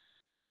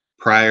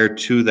prior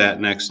to that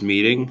next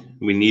meeting,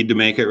 we need to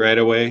make it right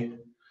away.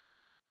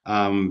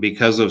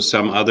 Because of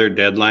some other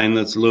deadline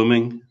that's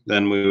looming,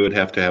 then we would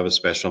have to have a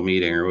special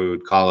meeting, or we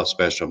would call a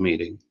special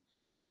meeting.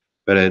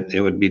 But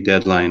it would be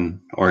deadline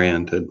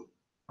oriented.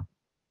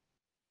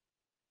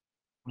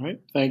 All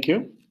right, thank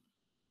you.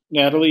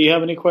 Natalie, you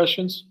have any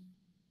questions?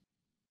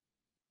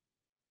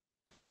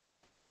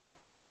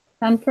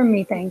 None from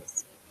me,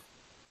 thanks.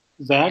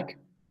 Zach?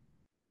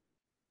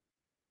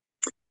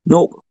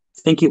 Nope.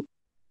 Thank you.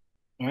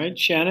 All right,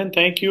 Shannon,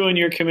 thank you and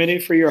your committee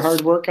for your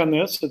hard work on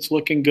this. It's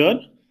looking good.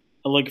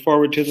 I look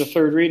forward to the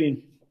third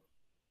reading.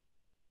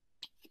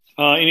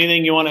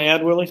 Anything you want to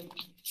add, Willie?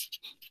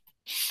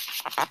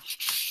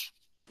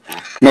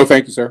 No,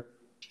 thank you, sir.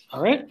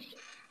 All right.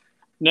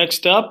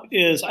 Next up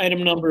is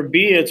item number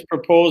B. It's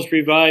proposed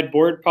revised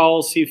board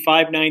policy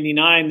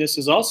 599. This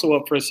is also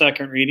up for a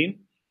second reading.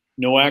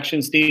 No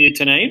actions needed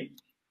tonight.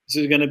 This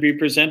is going to be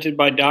presented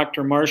by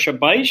Dr. Marcia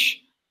Beisch,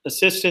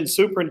 Assistant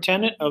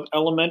Superintendent of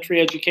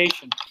Elementary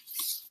Education.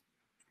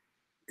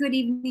 Good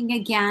evening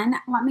again.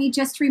 Let me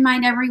just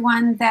remind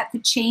everyone that the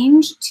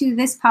change to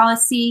this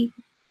policy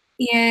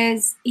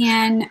is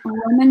in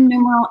Roman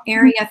numeral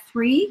area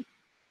 3,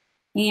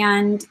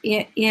 and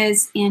it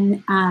is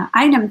in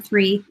item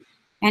 3,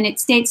 and it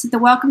states that the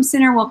Welcome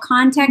Center will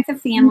contact the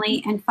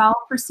family and follow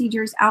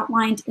procedures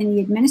outlined in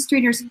the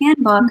Administrator's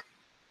Handbook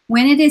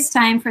when it is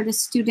time for the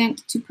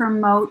student to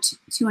promote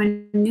to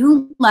a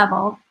new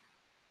level,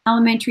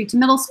 elementary to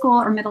middle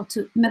school or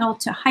middle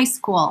to high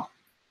school.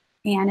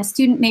 And a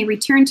student may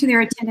return to their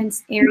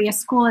attendance area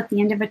school at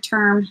the end of a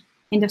term,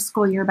 end of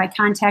school year, by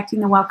contacting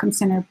the Welcome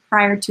Center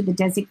prior to the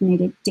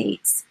designated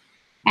dates.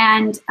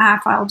 And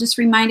I'll just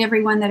remind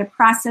everyone that a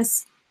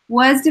process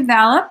was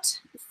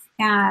developed,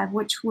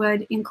 which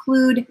would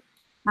include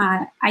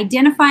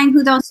identifying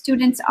who those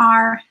students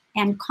are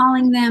and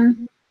calling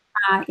them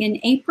in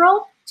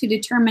April to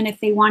determine if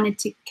they wanted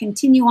to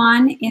continue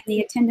on in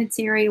the attendance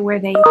area where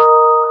they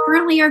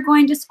currently are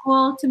going to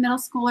school, to middle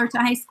school or to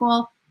high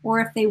school, or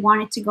if they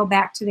wanted to go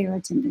back to their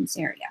attendance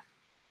area.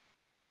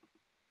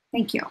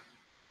 Thank you.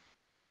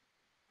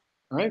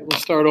 All right, we'll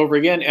start over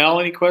again. Al,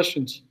 any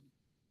questions?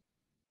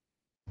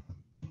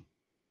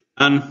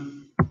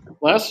 None.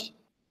 Les?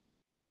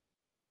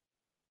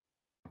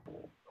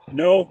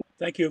 No,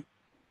 thank you.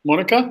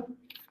 Monica?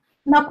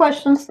 No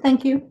questions,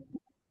 thank you.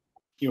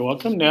 You're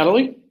welcome.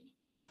 Natalie?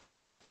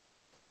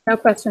 No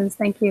questions,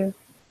 thank you.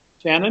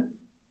 Shannon?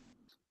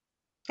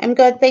 I'm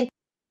good, thank you.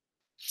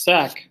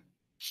 Zach?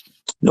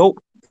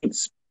 Nope.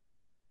 Thanks.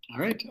 All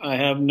right, I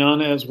have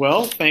none as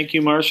well. Thank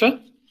you,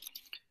 Marcia.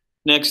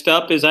 Next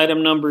up is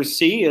item number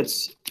C.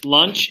 It's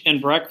lunch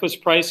and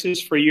breakfast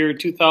prices for year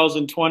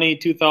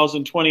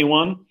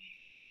 2020-2021.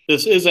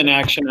 This is an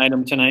action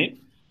item tonight.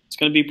 It's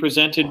going to be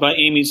presented by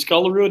Amy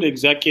Skullerud,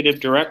 Executive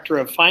Director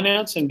of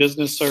Finance and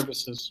Business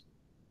Services.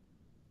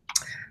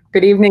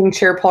 Good evening,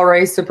 Chair Paul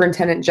Rice,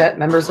 Superintendent Jett,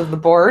 members of the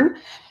board.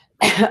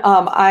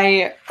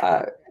 I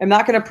am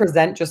not going to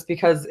present just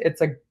because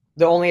it's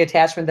the only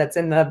attachment that's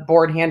in the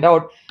board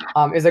handout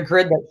is a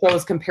grid that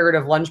shows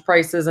comparative lunch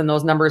prices, and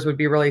those numbers would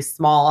be really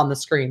small on the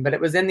screen. But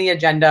it was in the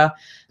agenda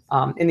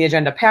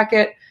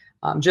packet,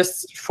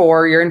 just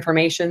for your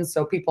information,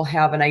 so people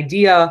have an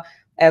idea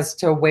as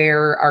to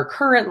where our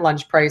current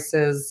lunch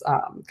prices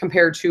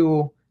compared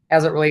to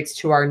as it relates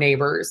to our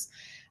neighbors.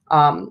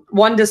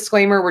 One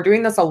disclaimer, we're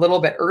doing this a little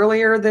bit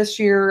earlier this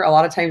year. A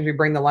lot of times we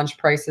bring the lunch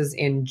prices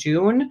in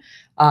June,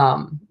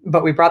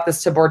 but we brought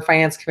this to Board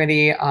Finance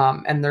Committee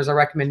and there's a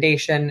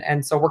recommendation.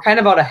 And so we're kind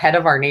of out ahead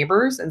of our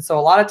neighbors. And so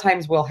a lot of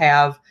times we'll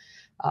have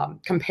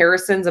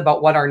comparisons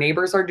about what our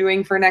neighbors are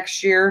doing for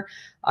next year.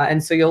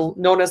 And so you'll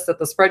notice that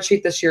the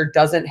spreadsheet this year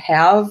doesn't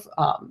have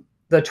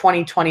the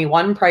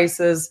 2021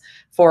 prices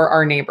for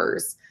our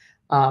neighbors.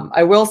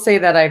 I will say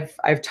that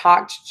I've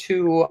talked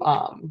to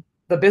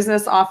the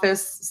business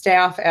office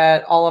staff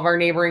at all of our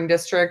neighboring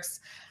districts,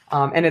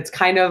 and it's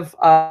kind of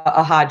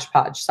a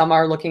hodgepodge. Some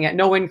are looking at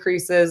no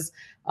increases.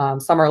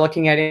 Some are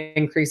looking at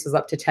increases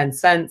up to 10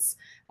 cents.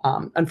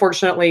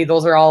 Unfortunately,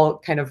 those are all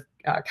kind of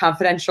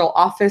confidential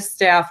office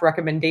staff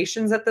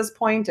recommendations at this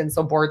point, and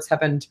so boards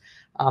haven't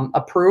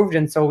approved,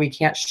 and so we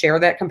can't share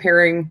that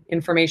comparing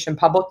information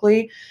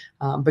publicly.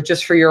 But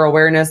just for your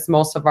awareness,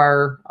 most of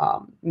our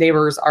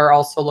neighbors are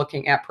also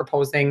looking at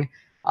proposing,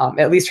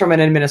 at least from an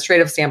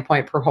administrative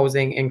standpoint,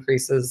 proposing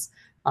increases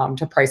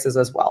to prices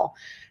as well.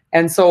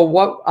 And so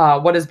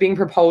what is being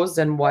proposed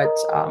and what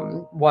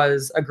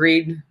was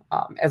agreed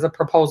as a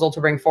proposal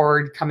to bring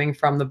forward coming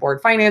from the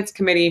Board Finance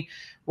Committee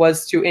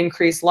was to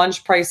increase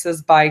lunch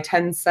prices by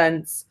 10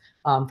 cents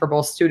for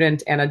both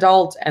student and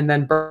adult, and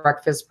then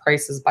breakfast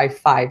prices by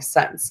 5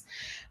 cents.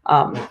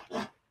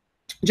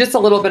 Just a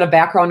little bit of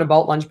background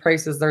about lunch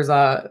prices. There's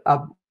a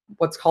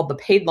what's called the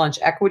paid lunch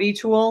equity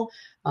tool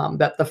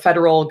that the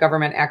federal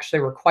government actually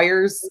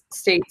requires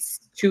states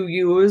to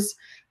use,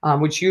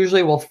 which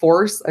usually will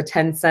force a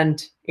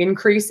 10-cent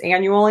increase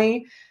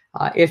annually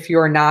if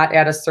you're not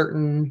at a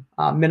certain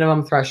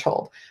minimum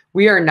threshold.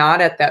 We are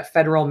not at that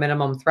federal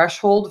minimum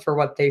threshold for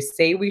what they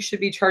say we should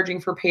be charging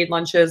for paid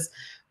lunches.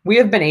 We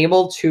have been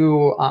able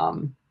to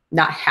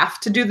not have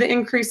to do the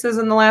increases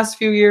in the last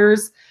few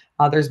years.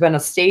 There's been a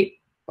state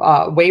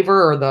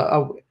waiver, or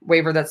a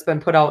waiver that's been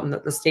put out and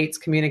that the state's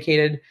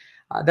communicated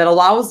that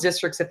allows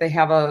districts, if they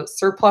have a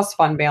surplus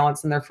fund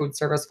balance in their food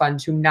service fund,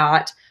 to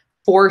not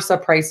force a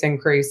price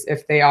increase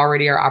if they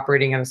already are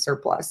operating in a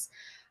surplus.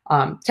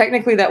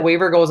 Technically, that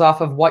waiver goes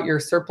off of what your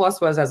surplus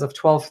was as of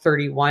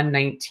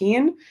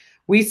 12/31/19.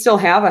 We still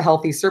have a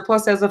healthy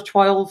surplus as of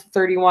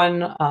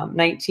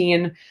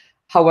 12/31/19.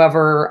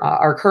 However,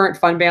 our current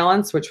fund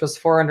balance, which was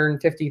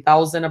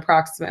 $450,000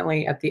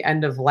 approximately at the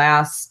end of the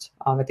last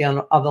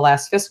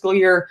fiscal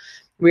year,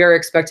 we are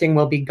expecting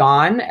will be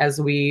gone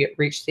as we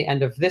reach the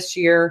end of this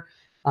year.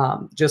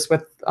 Just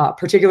with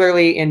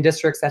particularly in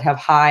districts that have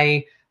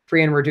high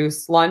free and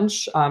reduced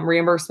lunch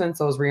reimbursements.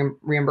 Those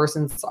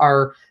reimbursements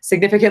are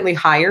significantly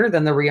higher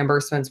than the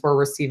reimbursements we're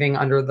receiving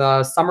under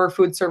the summer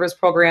food service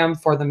program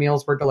for the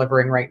meals we're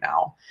delivering right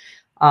now.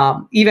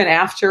 Even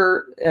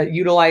after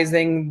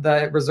utilizing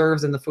the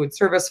reserves in the food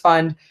service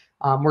fund,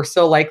 we're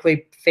still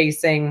likely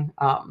facing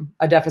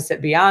a deficit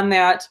beyond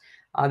that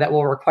that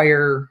will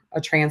require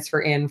a transfer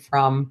in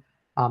from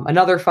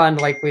another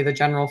fund, likely the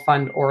general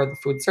fund or the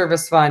food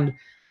service fund.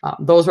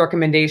 Those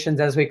recommendations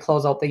as we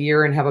close out the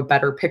year and have a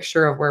better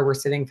picture of where we're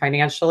sitting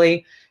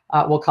financially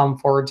will come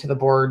forward to the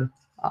board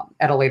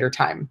at a later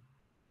time.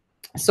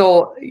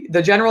 So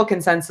the general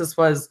consensus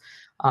was,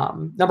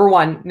 number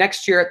one,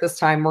 next year at this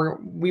time,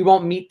 we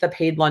won't meet the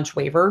paid lunch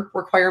waiver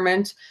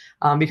requirement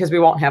because we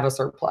won't have a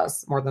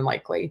surplus, more than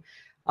likely.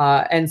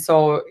 And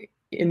so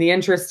in the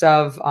interest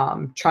of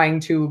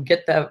trying to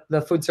get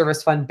the food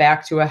service fund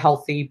back to a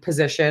healthy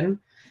position,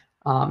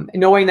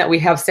 knowing that we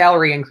have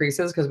salary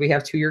increases because we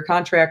have 2-year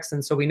contracts.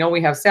 And so we know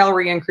we have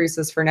salary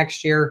increases for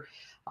next year.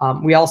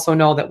 We also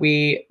know that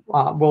we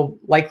will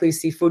likely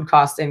see food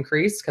costs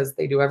increase because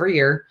they do every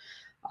year.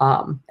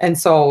 And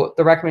so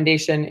the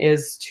recommendation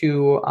is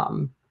to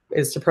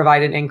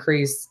provide an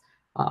increase.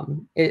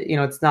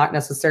 It's not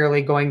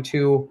necessarily going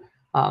to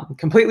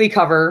completely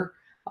cover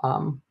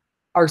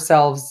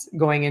ourselves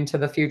going into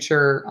the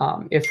future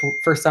if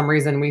for some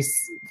reason we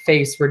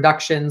face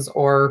reductions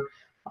or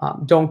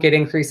don't get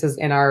increases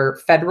in our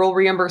federal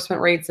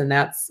reimbursement rates, and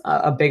that's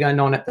a big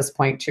unknown at this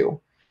point too.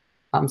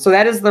 So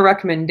that is the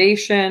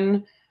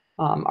recommendation.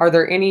 Are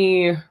there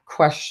any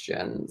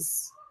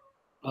questions?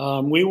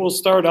 We will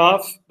start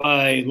off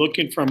by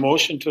looking for a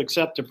motion to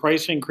accept the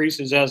price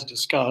increases as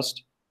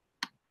discussed.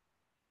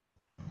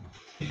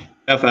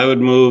 If I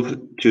would move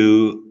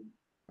to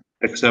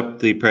accept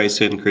the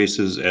price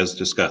increases as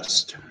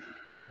discussed.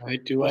 All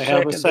right, do I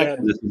have a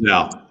second? This is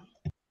Al.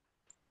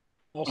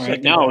 All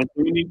right, now,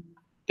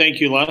 thank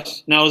you,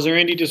 Les. Now, is there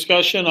any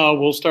discussion?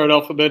 We'll start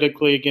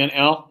alphabetically again.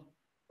 Al?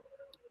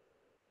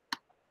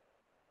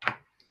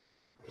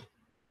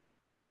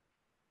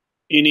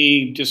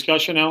 Any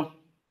discussion, Al?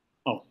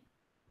 Oh.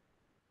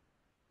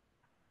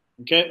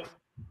 Okay.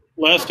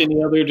 Les,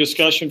 any other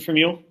discussion from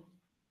you?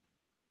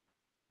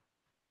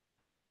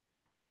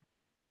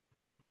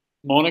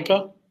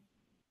 Monica?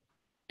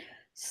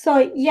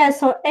 So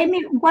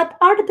Amy, what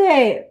are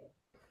the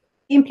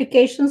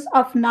implications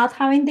of not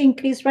having the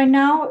increase right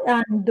now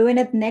and doing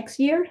it next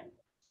year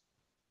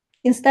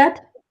instead?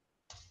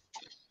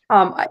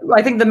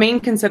 I think the main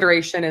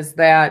consideration is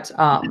that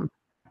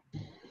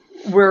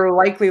we're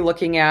likely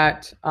looking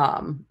at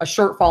a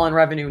shortfall in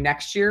revenue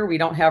next year. We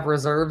don't have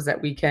reserves that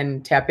we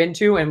can tap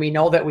into, and we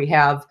know that we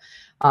have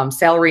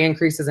salary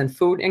increases and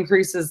food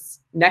increases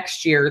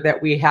next year that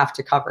we have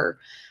to cover.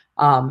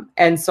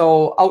 And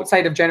so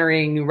outside of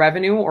generating new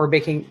revenue or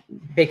making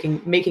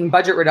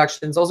budget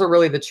reductions, those are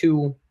really the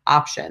two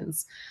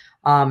options.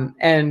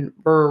 And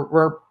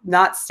we're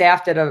not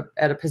staffed at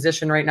a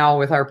position right now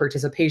with our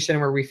participation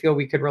where we feel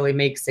we could really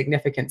make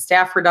significant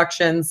staff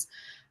reductions.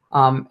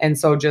 And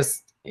so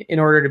just in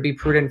order to be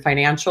prudent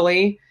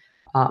financially,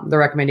 the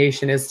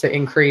recommendation is to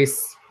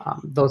increase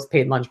those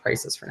paid lunch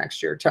prices for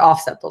next year to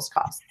offset those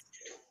costs.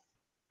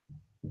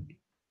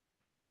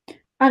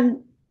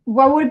 And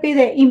what would be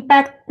the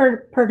impact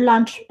per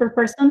lunch per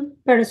person,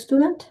 per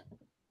student?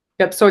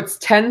 Yep, so it's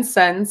 10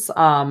 cents.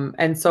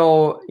 And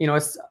so,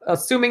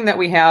 assuming that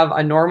we have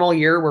a normal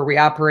year where we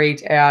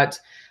operate at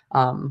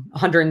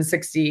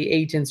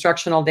 168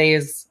 instructional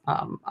days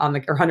or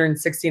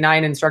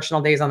 169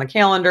 instructional days on the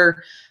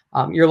calendar,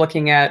 you're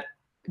looking at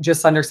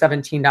just under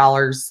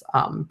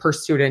 $17 per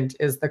student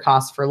is the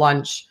cost for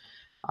lunch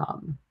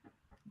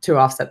to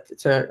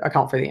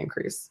account for the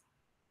increase.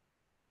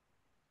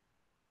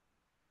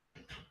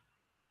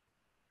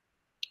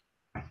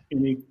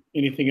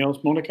 Anything else,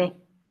 Monica?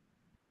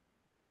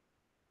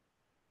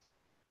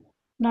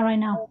 Not right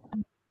now.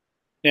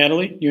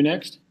 Natalie, you're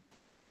next.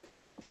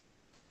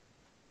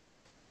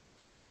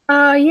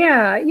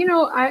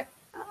 Yeah,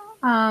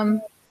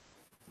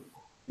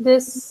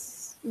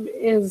 this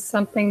is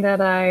something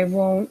that I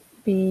won't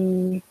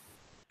be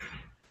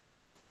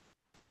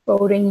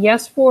voting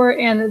yes for,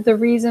 and the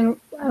reason,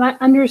 and I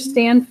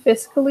understand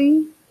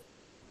fiscally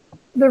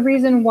the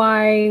reason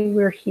why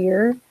we're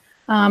here.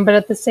 But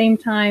at the same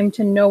time,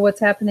 to know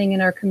what's happening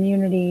in our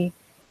community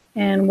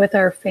and with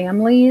our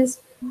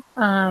families,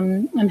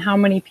 and how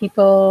many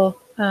people,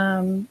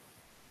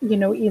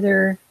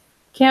 either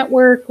can't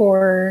work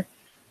or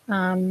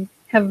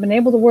haven't been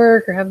able to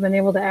work or haven't been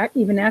able to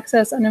even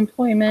access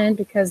unemployment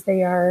because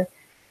they are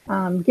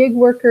gig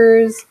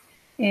workers.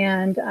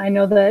 And I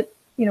know that,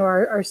 you know,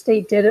 our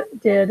state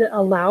did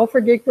allow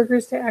for gig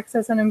workers to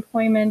access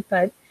unemployment,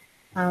 but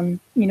you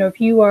know, if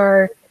you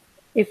are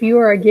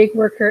a gig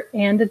worker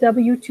and a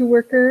W-2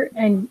 worker,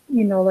 and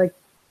you know, like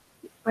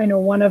I know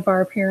one of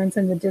our parents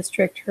in the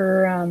district,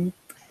 her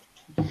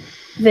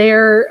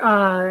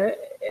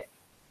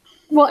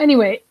well,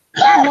 anyway,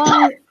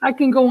 I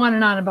can go on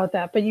and on about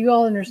that, but you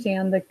all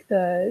understand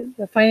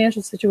the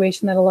financial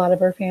situation that a lot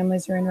of our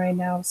families are in right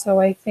now. So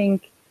I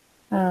think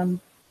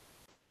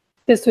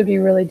this would be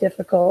really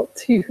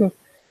difficult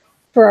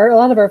for a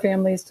lot of our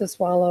families to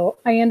swallow.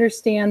 I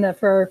understand that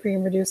for our free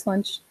and reduced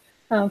lunch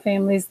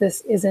families,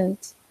 this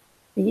isn't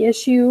the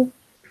issue.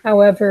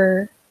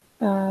 However,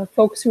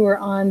 folks who are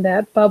on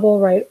that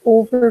bubble right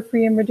over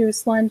free and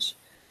reduced lunch,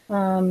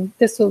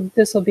 this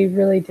will be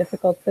really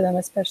difficult for them,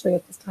 especially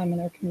at this time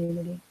in our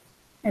community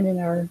and in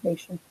our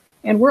nation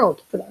and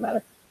world, for that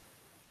matter.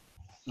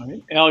 All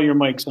right, Al, your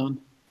mic's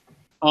on.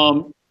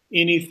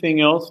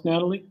 Anything else,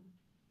 Natalie?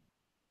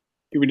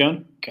 You were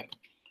done? Okay.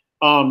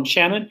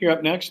 Shannon, you're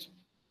up next.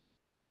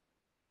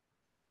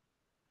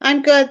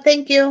 I'm good,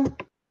 thank you.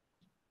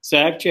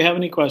 Zach, do you have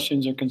any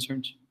questions or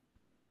concerns?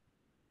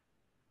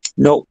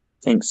 Nope,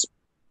 thanks.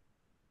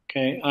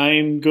 Okay,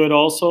 I'm good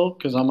also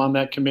because I'm on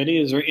that committee.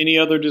 Is there any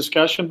other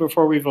discussion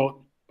before we vote?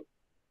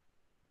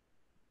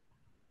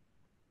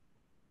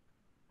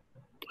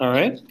 All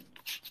right.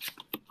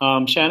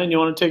 Shannon, you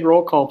want to take a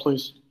roll call,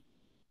 please?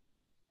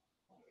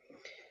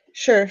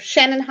 Sure.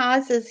 Shannon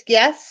Haas is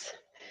yes.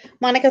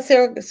 Monica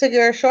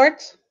Segura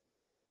Shorts?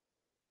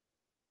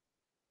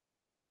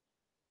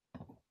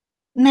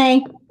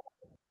 Nay.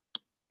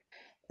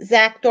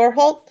 Zach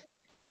Dorholt?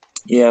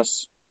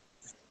 Yes.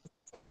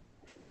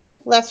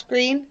 Les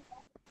Green?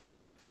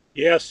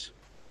 Yes.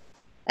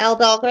 Al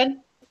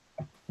Dahlgren?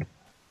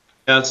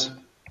 Yes.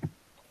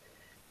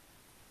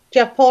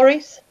 Jeff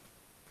Polreese?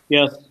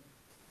 Yes.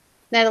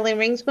 Natalie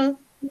Ringsmooth?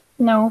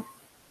 No.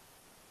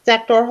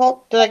 Zach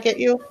Dorholt, did I get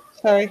you?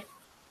 Sorry.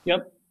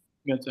 Yep,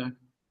 got Zach.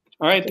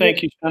 All right,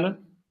 thank you, Shannon.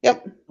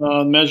 Yep.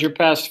 Measure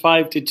passed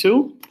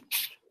 5-2.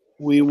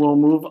 We will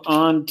move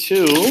on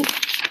to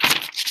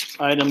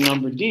item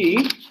number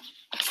D,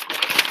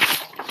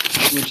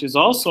 which is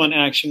also an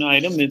action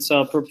item. It's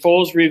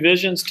proposed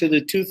revisions to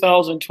the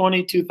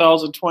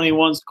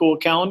 2020-2021 school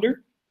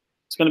calendar.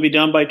 It's going to be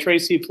done by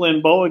Tracy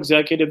Flynn Bowe,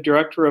 Executive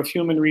Director of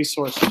Human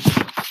Resources.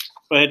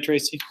 Go ahead,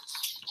 Tracy.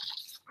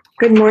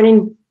 Good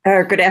morning,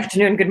 or good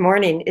afternoon, good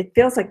morning. It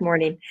feels like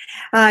morning.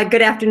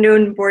 Good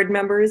afternoon, board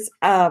members.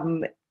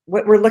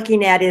 What we're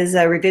looking at is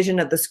a revision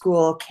of the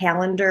school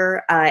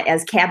calendar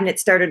as Cabinet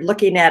started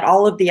looking at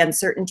all of the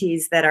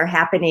uncertainties that are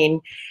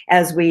happening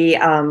as we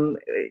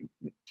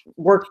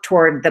work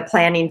toward the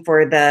planning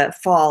for the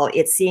fall.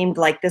 It seemed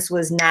like this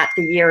was not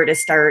the year to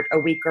start a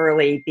week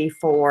early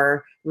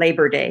before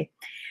Labor Day.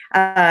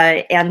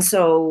 And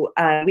so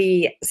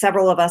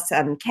several of us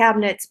on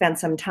Cabinet spent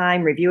some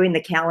time reviewing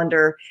the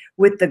calendar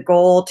with the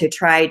goal to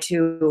try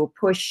to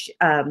push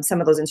some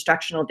of those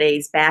instructional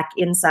days back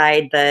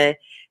inside the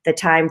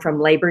time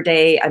from Labor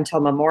Day until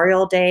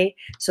Memorial Day.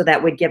 So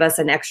that would give us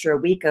an extra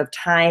week of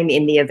time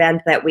in the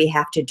event that we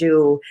have to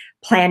do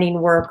planning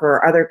work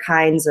or other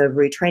kinds of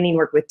retraining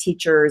work with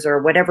teachers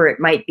or whatever it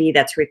might be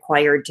that's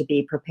required to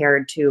be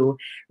prepared to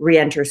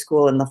re-enter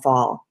school in the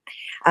fall.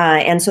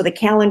 And so the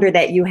calendar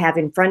that you have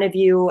in front of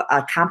you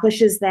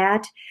accomplishes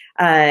that.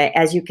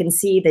 As you can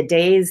see, the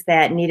days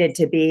that needed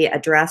to be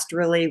addressed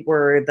really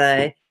were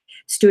the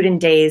student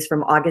days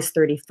from August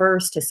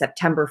 31st to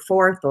September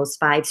 4th, those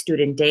 5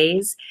 student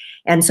days.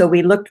 And so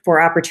we looked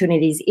for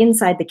opportunities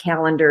inside the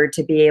calendar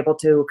to be able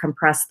to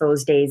compress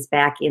those days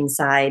back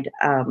inside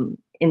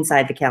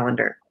the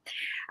calendar.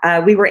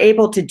 We were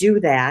able to do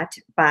that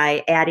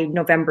by adding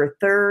November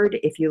 3rd.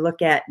 If you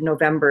look at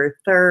November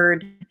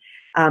 3rd,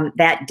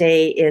 that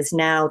day is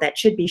now, that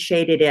should be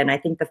shaded in. I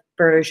think the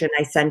version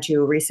I sent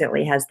you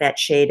recently has that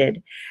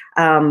shaded.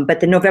 But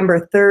the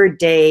November 3rd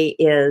day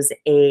is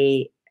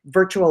a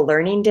virtual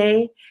learning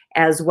day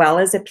as well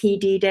as a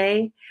PD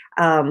day.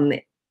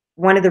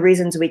 One of the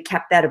reasons we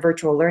kept that a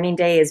virtual learning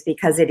day is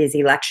because it is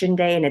election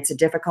day and it's a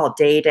difficult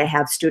day to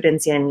have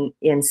students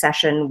in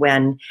session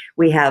when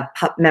we have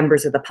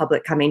members of the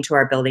public coming to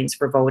our buildings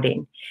for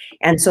voting.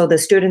 And so the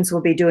students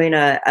will be doing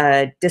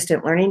a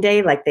distant learning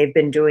day like they've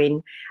been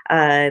doing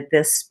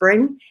this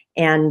spring,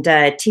 and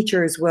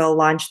teachers will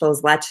launch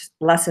those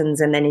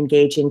lessons and then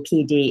engage in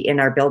PD in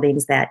our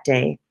buildings that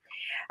day.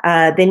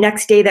 The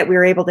next day that we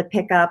were able to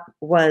pick up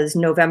was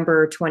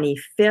November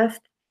 25th.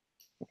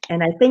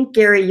 And I think,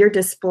 Gary, you're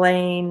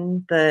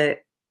displaying the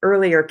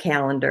earlier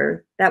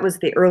calendar. That was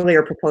the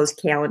earlier proposed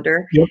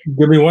calendar. Yep.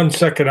 Give me 1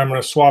 second. I'm going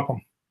to swap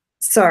them.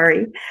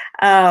 Sorry.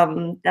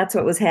 That's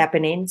what was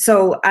happening.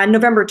 So on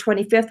November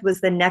 25th was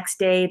the next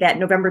day. That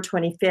November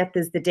 25th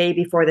is the day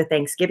before the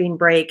Thanksgiving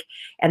break.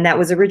 And that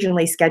was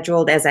originally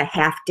scheduled as a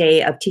half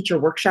day of teacher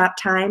workshop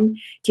time.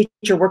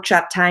 Teacher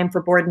workshop time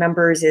for board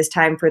members is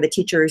time for the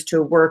teachers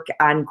to work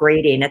on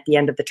grading at the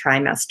end of the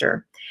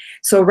trimester.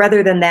 So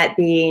rather than that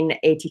being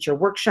a teacher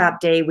workshop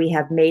day, we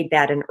have made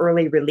that an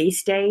early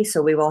release day.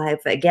 So we will have,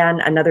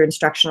 again, another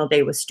instructional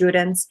day with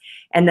students.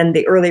 And then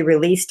the early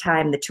release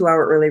time, the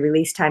 2-hour early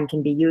release time,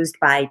 can be used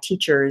by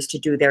teachers to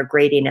do their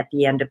grading at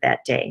the end of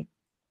that day.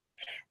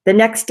 The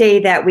next day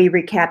that we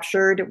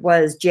recaptured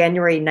was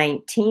January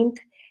 19th.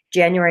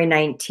 January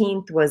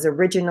 19th was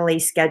originally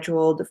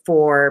scheduled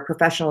for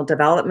professional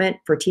development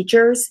for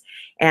teachers.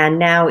 And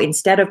now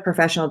instead of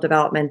professional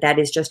development, that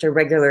is just a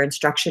regular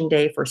instruction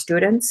day for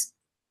students.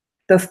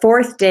 The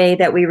fourth day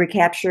that we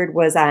recaptured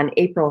was on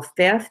April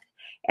 5th.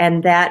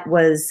 And that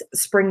was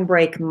Spring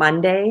Break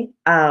Monday.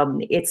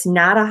 It's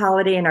not a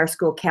holiday in our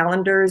school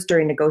calendars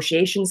during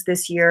negotiations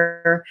this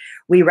year.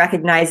 We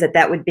recognize that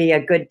that would be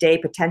a good day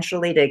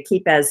potentially to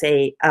keep as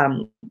a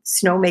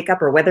snow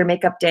makeup or weather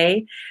makeup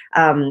day.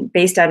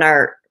 Based on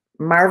our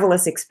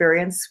marvelous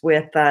experience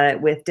with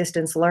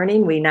distance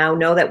learning, we now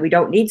know that we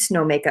don't need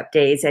snow makeup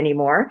days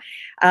anymore.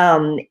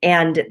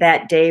 And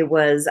that day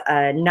was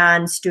a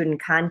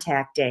non-student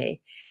contact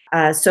day.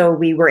 So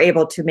we were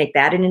able to make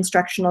that an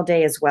instructional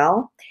day as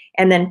well.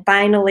 And then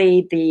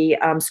finally, the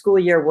school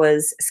year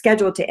was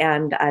scheduled to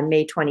end on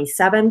May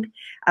 27th.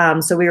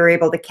 So we were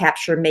able to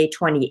capture May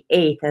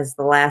 28th as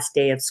the last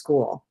day of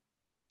school.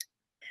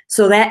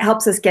 So that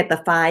helps us get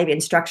the 5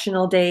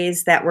 instructional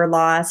days that were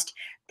lost.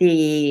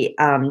 The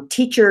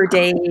teacher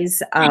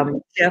days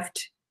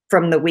shift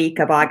from the week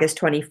of August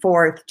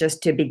 24th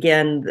just to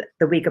begin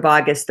the week of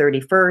August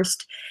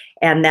 31st.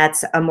 And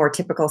that's a more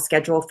typical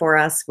schedule for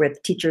us,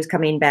 with teachers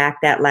coming back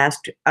that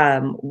last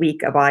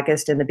week of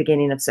August and the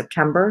beginning of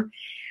September.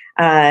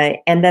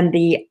 And then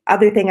the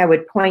other thing I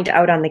would point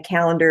out on the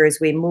calendar is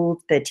we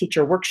moved the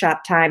teacher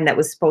workshop time that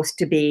was supposed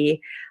to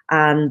be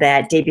on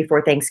that day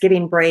before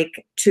Thanksgiving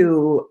break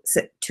to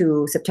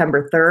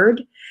September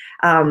 3rd.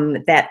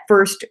 That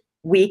first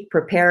week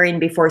preparing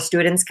before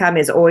students come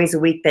is always a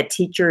week that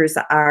teachers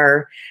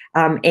are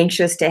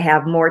anxious to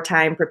have more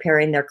time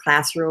preparing their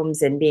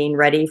classrooms and being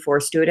ready for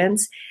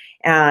students.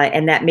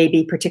 And that may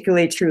be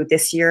particularly true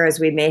this year, as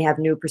we may have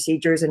new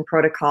procedures and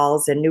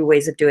protocols and new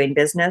ways of doing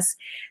business.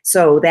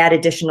 So that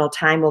additional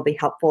time will be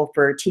helpful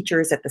for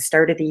teachers at the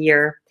start of the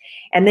year.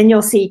 And then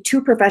you'll see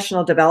 2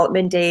 professional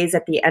development days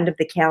at the end of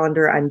the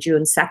calendar on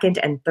June 2nd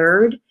and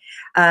 3rd.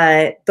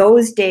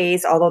 Those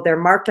days, although they're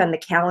marked on the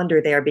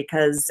calendar there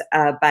because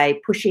by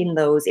pushing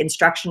those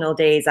instructional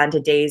days onto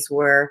days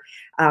where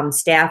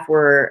staff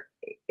were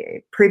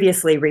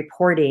previously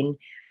reporting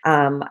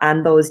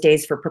on those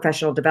days for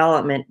professional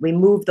development, we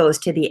moved those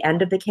to the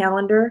end of the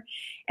calendar.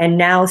 And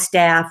now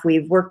staff,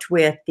 we've worked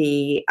with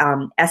the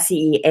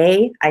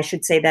SCEA. I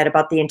should say that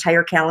about the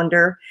entire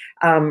calendar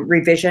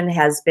revision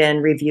has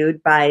been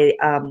reviewed by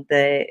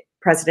the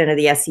president of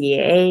the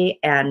SCEA,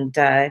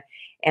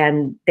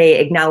 and they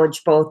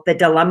acknowledge both the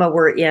dilemma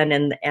we're in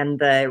and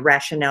the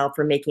rationale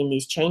for making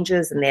these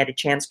changes, and they had a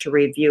chance to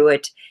review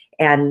it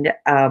and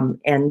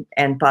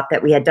thought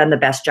that we had done the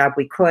best job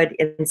we could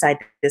inside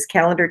this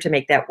calendar to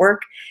make that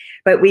work.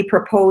 But we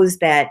proposed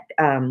that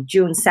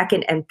June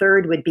 2nd and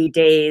 3rd would be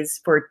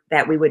days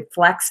that we would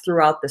flex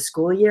throughout the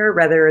school year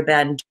rather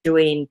than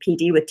doing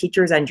PD with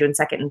teachers on June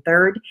 2nd and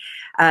 3rd.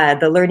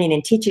 The Learning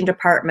and Teaching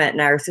Department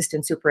and our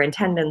assistant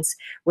superintendents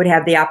would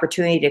have the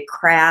opportunity to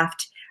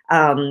craft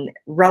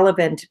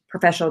relevant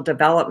professional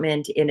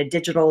development in a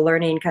digital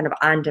learning kind of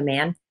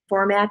on-demand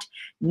format,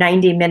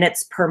 90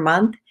 minutes per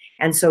month.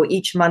 And so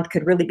each month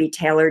could really be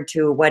tailored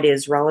to what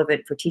is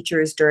relevant for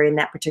teachers during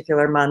that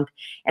particular month.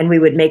 And we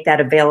would make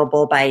that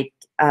available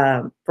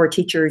for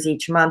teachers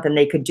each month, and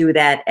they could do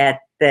that at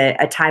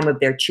a time of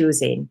their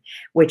choosing,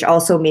 which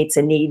also meets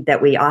a need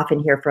that we often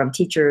hear from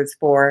teachers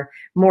for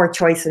more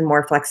choice and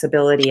more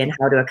flexibility in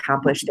how to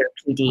accomplish their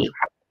PD.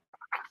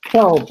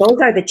 So those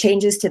are the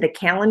changes to the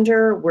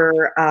calendar.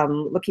 We're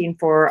looking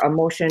for a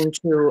motion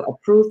to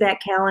approve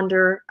that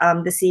calendar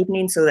this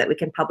evening so that we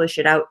can publish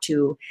it out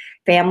to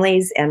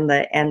families and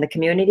the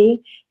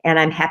community. And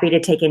I'm happy to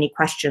take any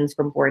questions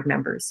from board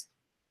members.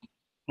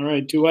 All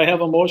right. Do I have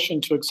a motion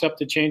to accept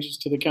the changes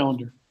to the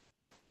calendar?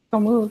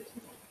 So moved.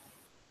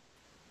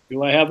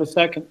 Do I have a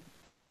second?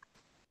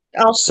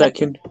 I'll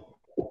second.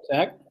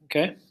 Zach?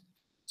 Okay.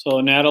 So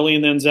Natalie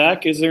and then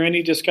Zach. Is there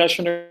any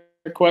discussion or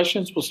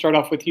questions? We'll start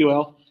off with you,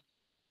 Al.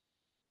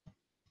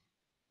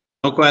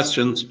 No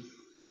questions.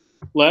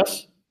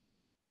 Les?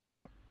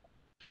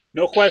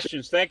 No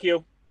questions. Thank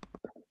you.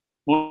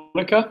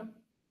 Monica?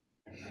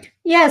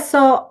 Yeah,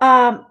 so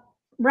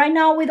right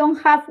now we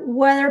don't have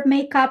weather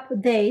makeup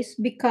days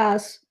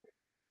because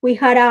we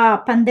had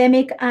a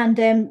pandemic and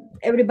then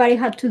everybody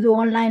had to do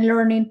online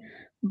learning.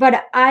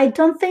 But I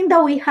don't think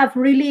that we have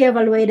really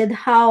evaluated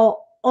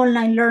how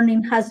online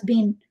learning has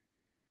been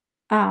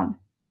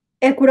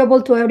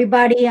equitable to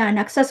everybody and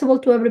accessible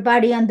to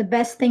everybody and the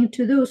best thing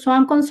to do. So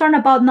I'm concerned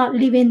about not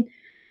leaving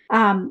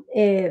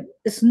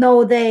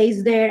snow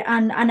days there.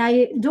 And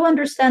I do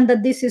understand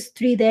that this is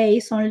 3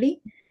 days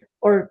only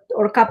or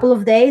a couple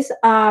of days.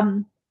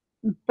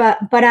 But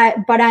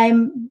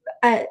I'm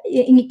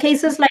in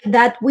cases like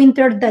that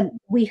winter that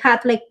we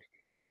had like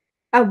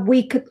a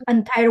week,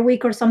 entire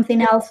week or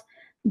something else,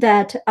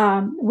 that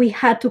we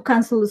had to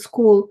cancel the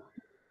school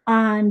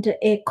and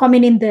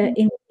coming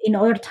in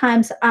other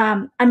times.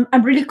 I'm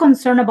really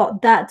concerned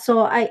about that.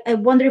 So I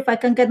wonder if I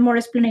can get more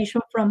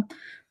explanation from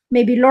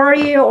maybe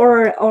Lori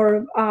or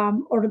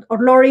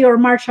Lori or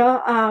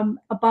Marsha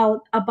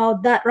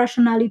about that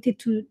rationality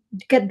to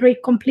get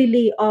rid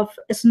completely of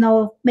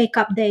snow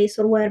makeup days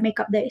or weather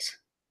makeup days.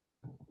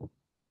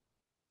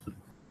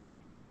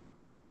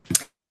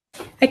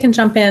 I can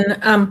jump in.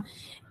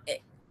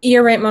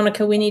 You're right,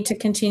 Monica. We need to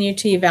continue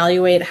to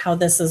evaluate how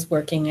this is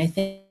working. I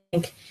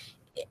think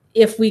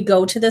if we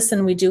go to this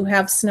and we do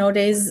have snow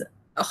days,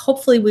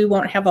 hopefully we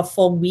won't have a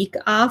full week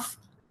off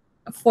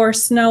for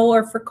snow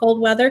or for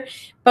cold weather,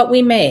 but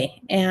we may.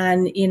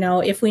 And, you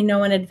know, if we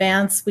know in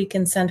advance, we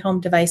can send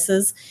home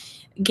devices.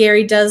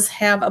 Gary does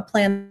have a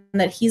plan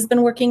that he's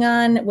been working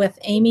on with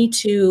Amy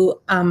to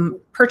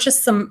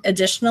purchase some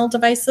additional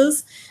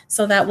devices.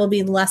 So that will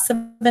be less of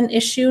an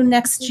issue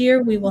next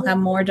year. We will have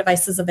more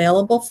devices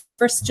available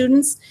for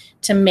students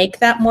to make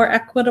that more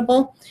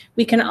equitable.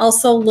 We can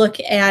also look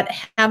at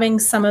having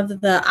some of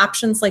the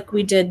options like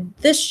we did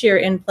this year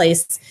in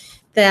place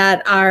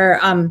that are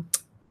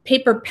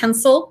paper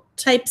pencil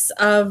types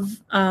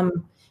of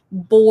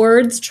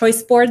boards,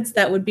 choice boards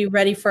that would be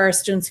ready for our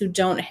students who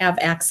don't have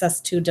access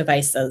to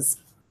devices.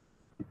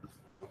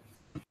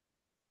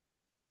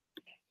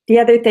 The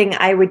other thing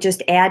I would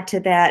just add to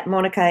that,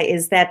 Monica,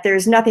 is that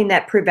there's nothing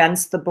that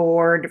prevents the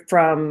board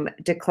from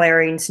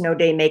declaring snow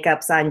day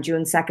makeups on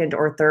June 2nd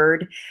or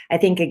 3rd. I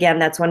think, again,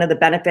 that's one of the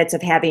benefits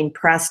of having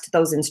pressed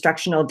those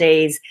instructional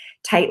days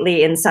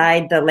tightly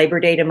inside the Labor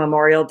Day to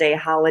Memorial Day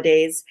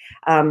holidays,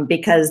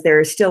 because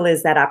there still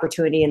is that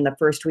opportunity in the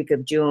first week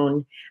of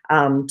June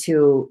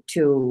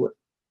to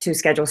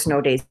schedule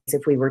snow days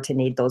if we were to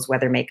need those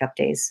weather makeup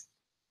days.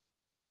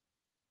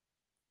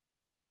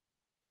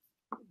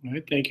 All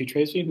right, thank you,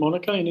 Tracy.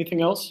 Monica,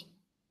 anything else?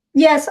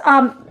 Yes.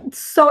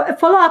 So a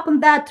follow up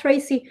on that,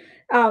 Tracy.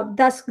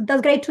 That's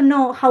great to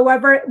know.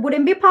 However, would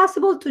it be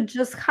possible to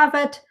just have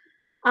it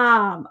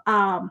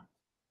not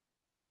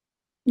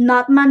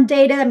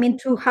mandated? I mean,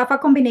 to have a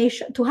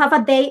combination, to have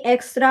a day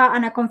extra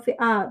and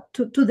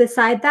to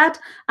decide that.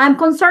 I'm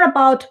concerned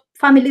about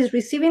families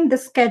receiving the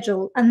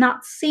schedule and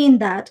not seeing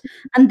that,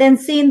 and then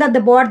seeing that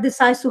the board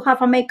decides to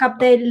have a makeup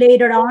day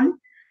later on.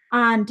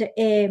 And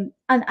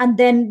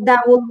then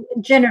that will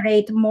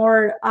generate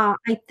more,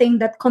 I think,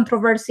 that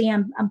controversy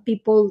and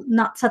people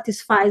not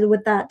satisfied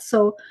with that.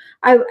 So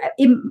I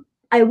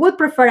would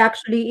prefer,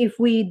 actually, if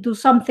we do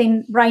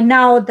something right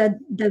now that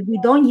we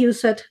don't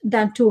use it,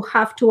 than to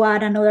have to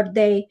add another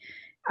day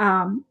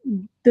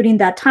during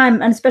that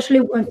time, and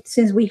especially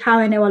since we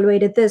haven't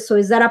evaluated this. So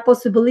is that a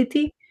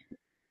possibility?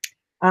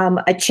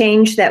 A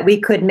change that we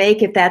could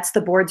make, if that's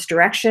the board's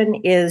direction,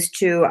 is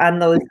to, on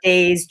those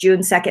days, June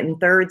 2nd and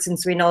 3rd,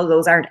 since we know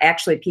those aren't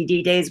actually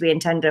PD days, we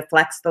intend to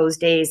flex those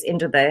days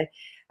into the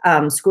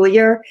school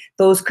year.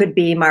 Those could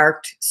be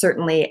marked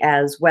certainly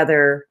as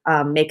weather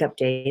makeup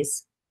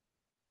days.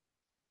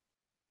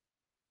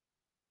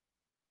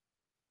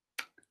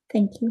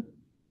 Thank you.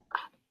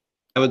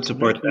 I would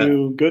support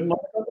that. Good,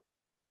 Monica?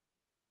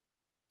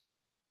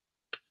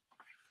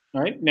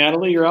 All right,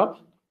 Natalie, you're up.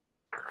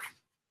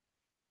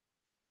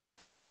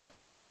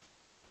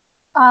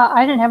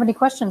 I didn't have any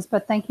questions,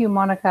 but thank you,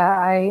 Monica.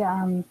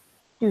 I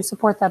do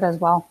support that as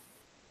well.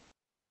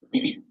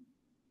 All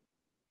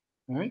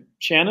right,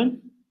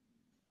 Shannon?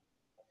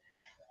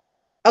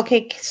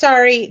 Okay,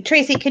 sorry,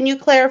 Tracy, can you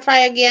clarify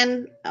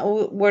again?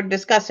 We're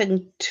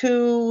discussing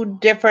two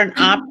different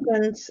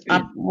options.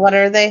 What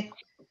are they?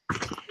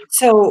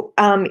 So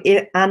on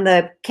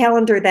the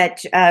calendar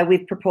that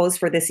we've proposed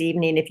for this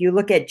evening, if you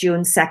look at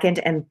June 2nd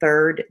and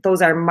 3rd,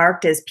 those are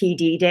marked as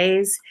PD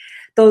days.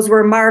 Those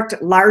were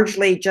marked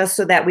largely just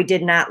so that we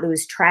did not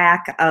lose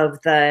track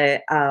of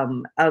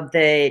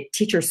the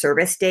teacher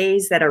service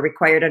days that are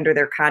required under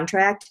their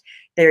contract.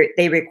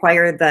 They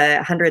require the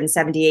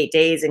 178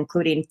 days,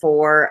 including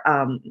 4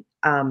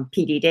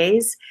 PD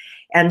days.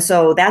 And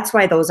so that's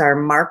why those are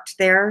marked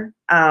there.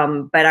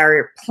 But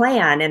our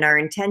plan and our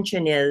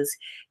intention is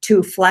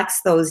to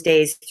flex those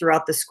days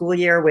throughout the school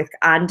year with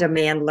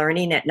on-demand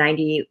learning at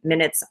 90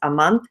 minutes a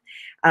month,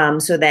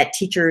 so that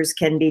teachers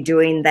can be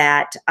doing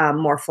that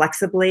more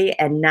flexibly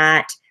and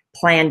not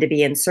plan to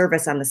be in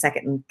service on the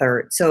 2nd and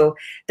 3rd. So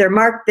they're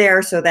marked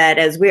there so that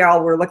as we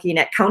all were looking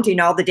at counting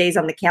all the days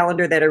on the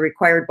calendar that are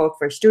required both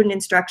for student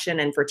instruction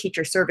and for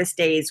teacher service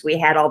days, we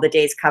had all the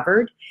days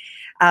covered.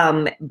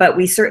 But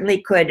we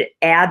certainly could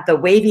add the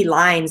wavy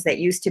lines that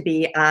used to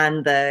be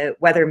on the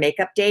weather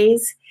makeup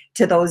days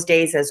to those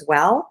days as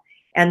well.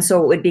 And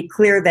so it would be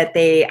clear that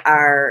they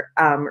are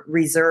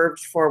reserved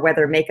for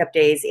weather makeup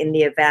days in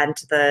the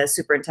event the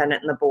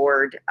superintendent and the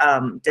board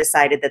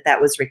decided that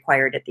that was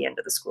required at the end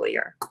of the school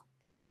year.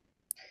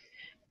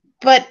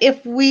 But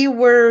if we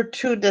were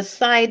to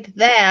decide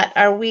that,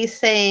 are we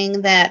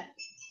saying that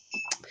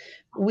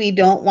we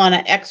don't want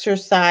to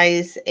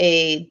exercise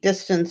a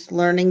distance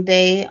learning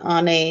day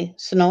on a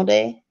snow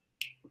day?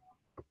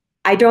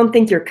 I don't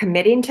think you're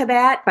committing to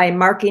that by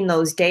marking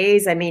those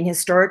days. I mean,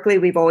 historically,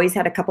 we've always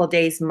had a couple of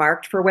days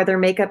marked for weather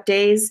makeup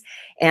days,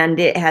 and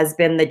it has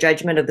been the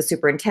judgment of the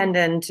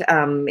superintendent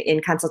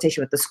in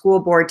consultation with the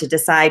school board to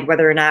decide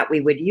whether or not we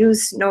would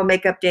use snow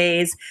makeup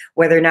days,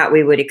 whether or not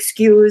we would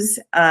excuse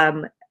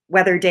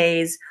weather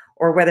days,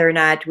 or whether or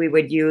not we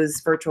would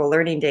use virtual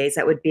learning days.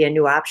 That would be a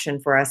new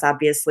option for us,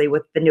 obviously,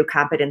 with the new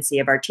competency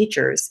of our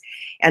teachers.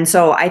 And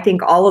so I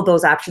think all of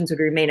those options would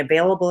remain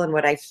available. And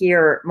what I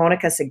hear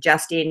Monica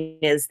suggesting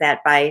is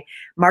that by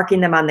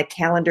marking them on the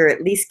calendar,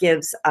 at least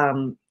gives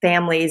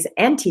families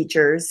and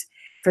teachers,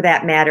 for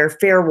that matter,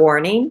 fair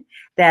warning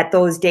that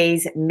those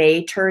days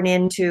may turn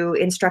into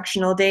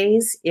instructional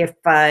days if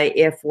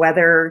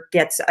weather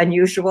gets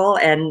unusual,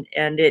 and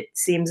it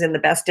seems in the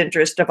best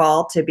interest of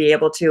all to be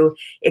able to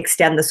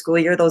extend the school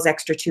year those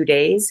extra 2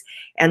 days.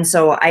 And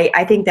so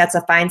I think that's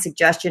a fine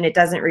suggestion. It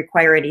doesn't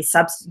require any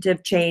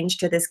substantive change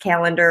to this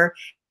calendar.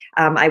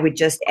 I would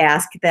just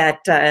ask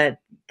that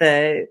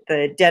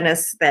the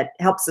dentist that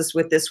helps us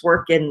with this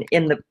work in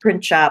the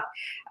print shop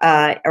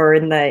or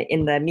in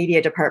the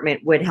media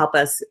department would help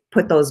us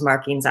put those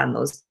markings on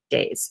those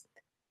days.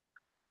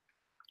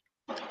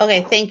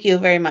 Okay, thank you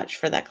very much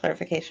for that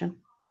clarification.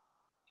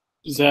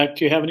 Zach,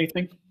 do you have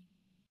anything?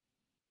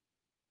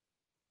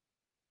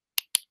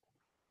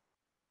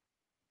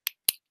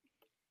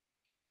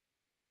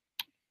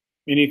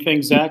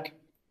 Anything, Zach?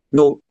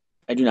 No,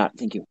 I do not.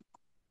 Thank you.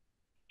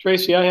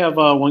 Tracy, I have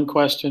one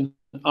question.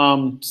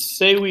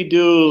 Say we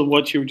do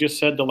what you just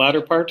said, the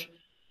latter part,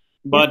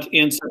 but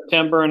in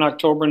September and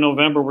October,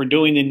 November, we're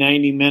doing the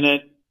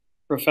 90-minute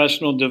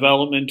professional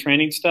development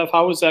training stuff.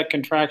 How is that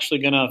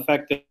contractually going to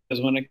affect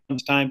us when it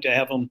comes time to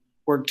have them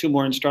work 2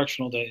 more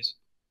instructional days?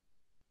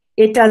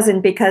 It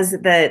doesn't, because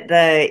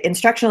the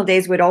instructional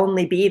days would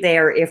only be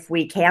there if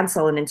we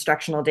cancel an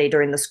instructional day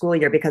during the school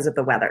year because of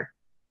the weather.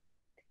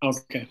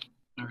 Okay.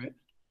 All right.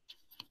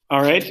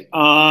 All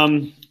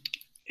right.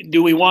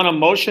 Do we want a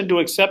motion to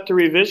accept the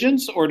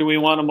revisions, or do we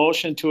want a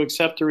motion to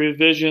accept the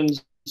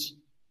revisions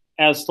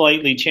as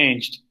slightly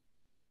changed?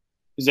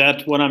 Is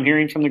that what I'm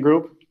hearing from the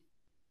group?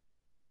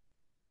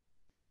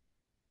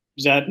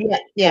 Is that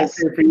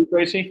yes okay for you,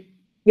 Tracy?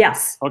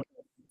 Yes. Okay.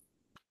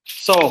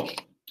 So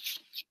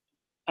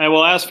I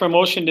will ask for a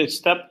motion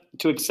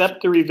to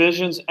accept the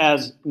revisions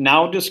as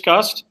now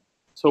discussed.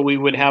 So we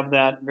would have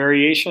that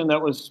variation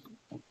that was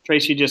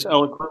Tracy just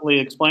eloquently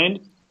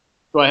explained.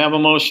 Do I have a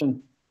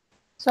motion?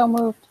 So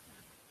moved.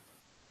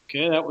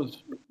 Okay, that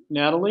was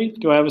Natalie.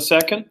 Do I have a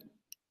second?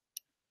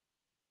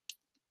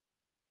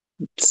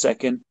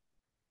 Second.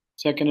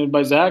 Seconded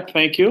by Zach.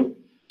 Thank you.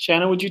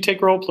 Shannon, would you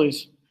take roll,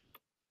 please?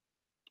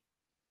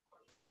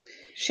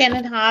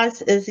 Shannon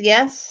Haas is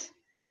yes.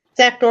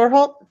 Zach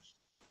Dorholt?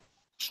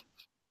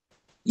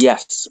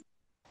 Yes.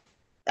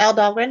 Al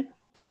Dahlgren?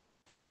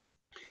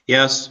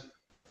 Yes.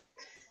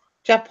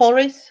 Jeff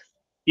Polreis?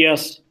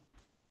 Yes.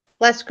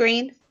 Les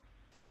Green?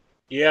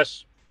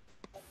 Yes.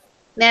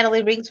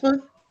 Natalie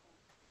Ringsmuth?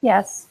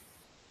 Yes.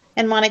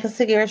 And Monica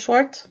Segura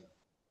Schwartz?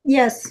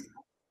 Yes.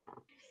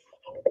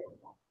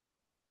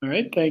 All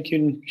right, thank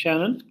you,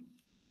 Shannon.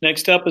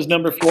 Next up is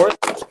number 4.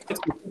 It's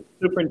the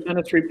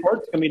superintendent's report.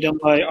 It's going to be done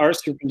by our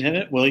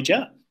superintendent, Willie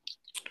Jett.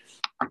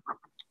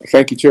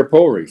 Thank you, Chair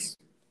Polreis.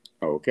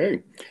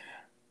 Okay.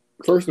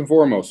 First and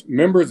foremost,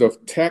 members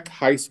of Tech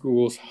High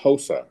School's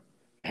HOSA,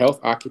 Health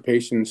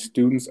Occupation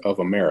Students of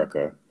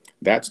America,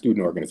 that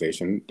student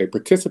organization, they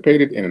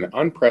participated in an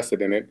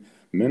unprecedented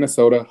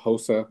Minnesota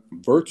HOSA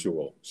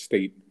virtual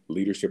state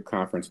leadership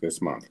conference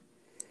this month.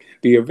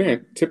 The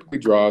event typically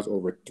draws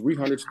over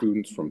 300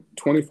 students from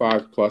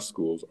 25 plus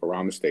schools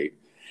around the state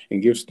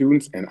and gives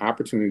students an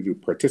opportunity to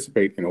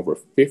participate in over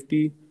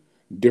 50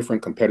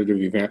 different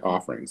competitive event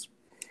offerings,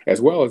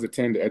 as well as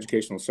attend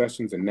educational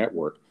sessions and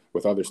network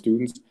with other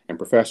students and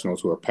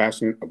professionals who are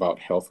passionate about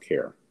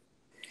healthcare.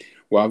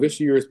 While this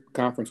year's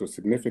conference was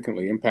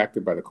significantly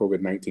impacted by the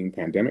COVID-19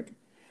 pandemic,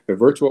 the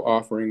virtual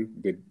offering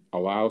did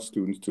allow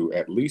students to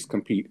at least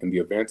compete in the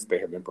events they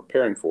have been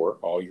preparing for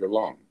all year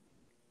long.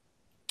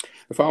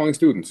 The following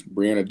students: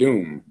 Brianna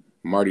Doom,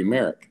 Marty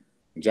Merrick,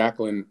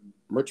 Jacqueline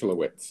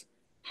Merchelowitz,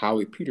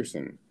 Holly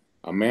Peterson,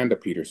 Amanda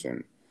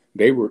Peterson.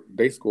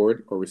 They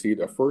scored or received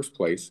a first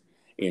place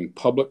in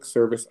public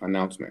service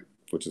announcement,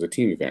 which is a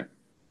team event.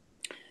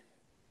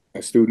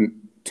 A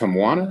student,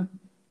 Tamwana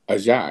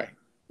Ajay,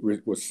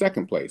 was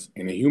second place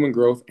in the human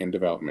growth and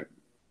development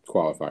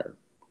qualifier.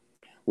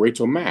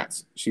 Rachel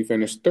Matz, she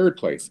finished third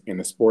place in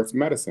the sports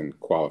medicine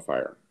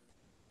qualifier.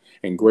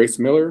 And Grace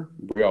Miller,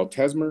 Brielle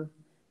Tesmer,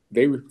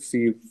 they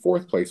received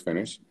fourth place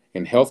finish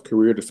in health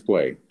career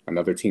display,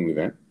 another team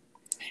event.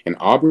 And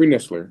Aubrey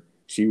Nisler,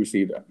 she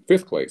received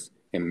fifth place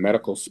in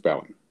medical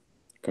spelling.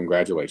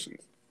 Congratulations.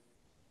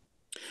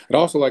 I'd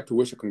also like to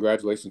wish a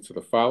congratulations to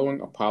the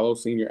following Apollo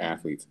senior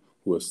athletes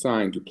who have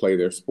signed to play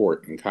their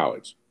sport in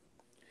college.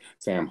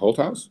 Sam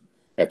Holthouse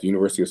at the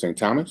University of St.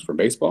 Thomas for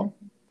baseball,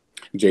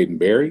 Jaden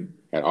Berry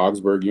at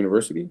Augsburg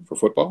University for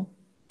football,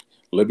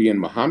 Libyan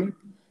Muhammad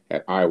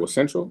at Iowa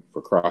Central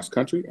for cross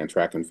country and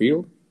track and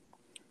field,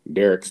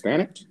 Derek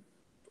Stanich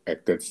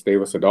at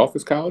Gustavus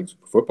Adolphus College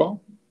for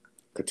football,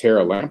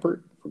 Katera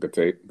Lampert for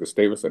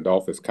Gustavus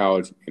Adolphus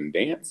College in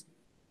dance,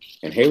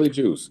 and Haley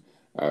Juice,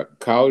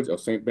 College of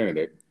St.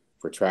 Benedict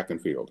for track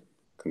and field.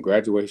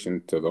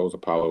 Congratulations to those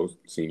Apollo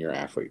senior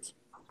athletes.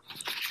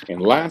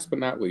 And last but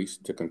not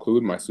least, to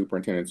conclude my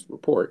superintendent's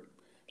report,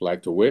 I'd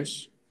like to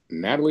wish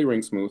Natalie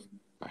Ringsmooth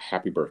a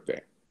happy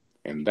birthday.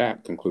 And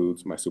that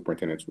concludes my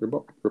superintendent's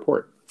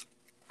report.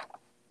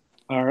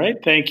 All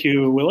right, thank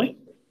you, Willie.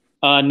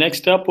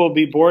 Next up will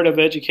be Board of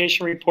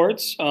Education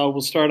reports.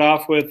 We'll start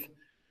off with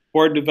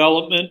Board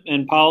Development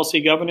and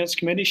Policy Governance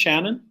Committee.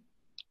 Shannon.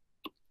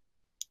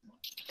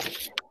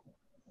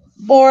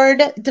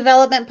 Board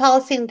Development,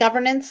 Policy, and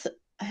Governance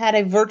had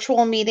a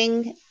virtual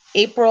meeting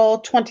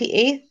April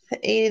 28th,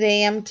 8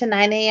 a.m. to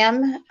 9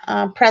 a.m.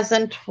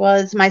 Present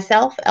was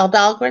myself, Elle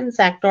Dahlgren,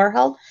 Zach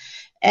Dorheld,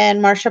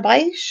 and Marcia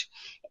Beisch.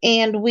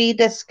 And we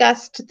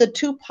discussed the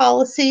two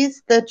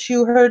policies that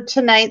you heard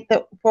tonight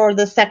for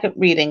the second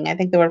reading. I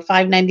think there were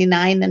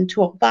 599 and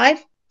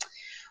 205.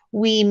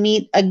 We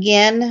meet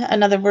again,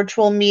 another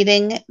virtual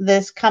meeting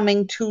this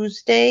coming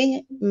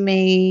Tuesday,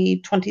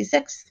 May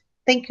 26th.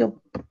 Thank you.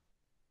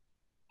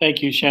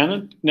 Thank you,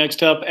 Shannon.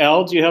 Next up,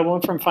 Al, do you have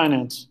one from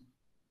Finance?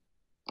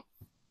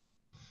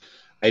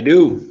 I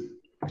do.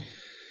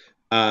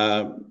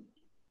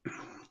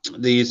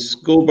 The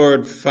School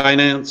Board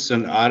Finance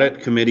and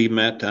Audit Committee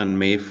met on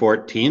May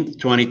 14th,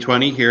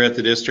 2020 here at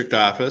the district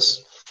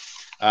office.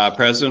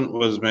 Present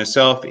was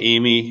myself,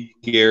 Amy,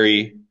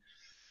 Gary.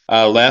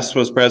 Les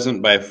was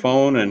present by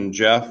phone, and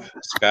Jeff,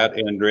 Scott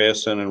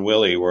Andreasen, and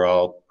Willie were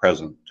all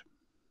present.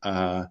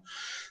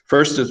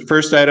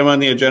 First item on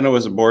the agenda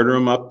was a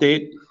boardroom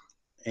update,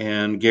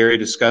 and Gary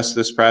discussed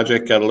this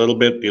project, got a little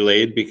bit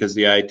delayed because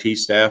the IT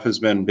staff has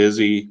been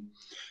busy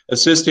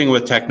assisting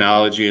with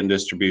technology and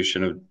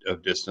distribution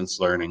of distance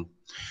learning.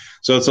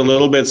 So it's a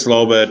little bit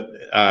slow, but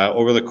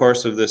over the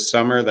course of this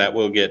summer, that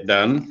will get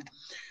done.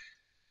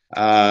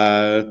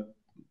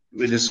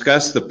 We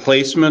discussed the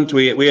placement.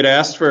 We had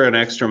asked for an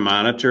extra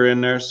monitor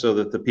in there so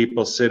that the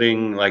people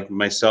sitting like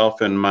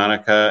myself and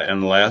Monica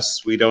and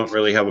Les, we don't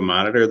really have a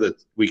monitor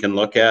that we can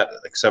look at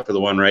except for the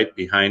one right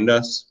behind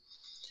us.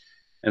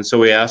 And so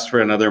we asked for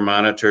another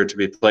monitor to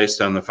be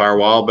placed on the far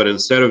wall, but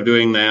instead of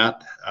doing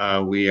that,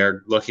 we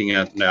are looking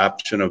at the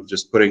option of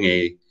just putting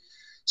a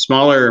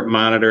smaller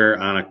monitor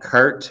on a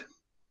cart,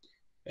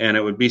 and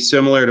it would be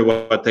similar to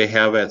what they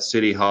have at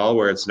City Hall,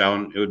 where it's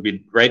down, it would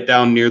be right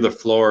down near the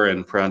floor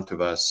in front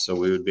of us, so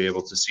we would be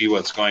able to see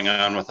what's going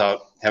on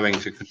without having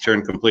to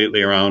turn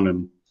completely around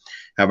and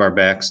have our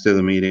backs to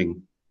the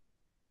meeting.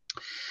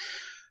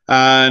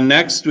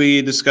 Next,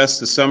 we discussed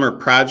the summer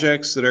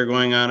projects that are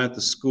going on at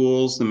the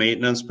schools, the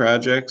maintenance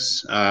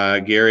projects.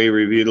 Gary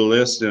reviewed a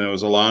list, and it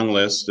was a long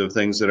list of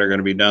things that are going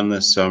to be done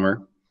this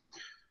summer.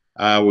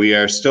 We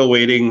are still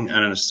waiting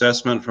on an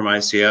assessment from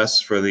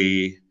ICS for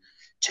the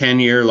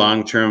 10-year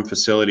long-term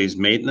facilities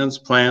maintenance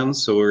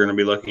plans, so we're going to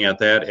be looking at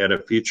that at a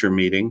future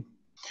meeting.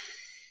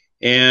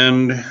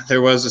 And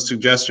there was a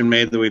suggestion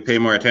made that we pay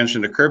more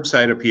attention to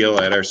curbside appeal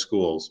at our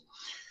schools.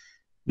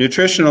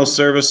 Nutritional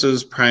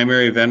services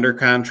primary vendor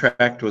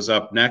contract was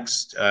up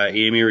next.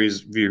 Amy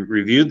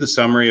reviewed the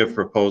summary of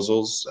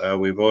proposals.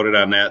 We voted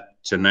on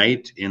that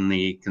tonight in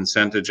the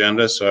consent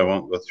agenda, so I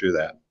won't go through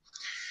that.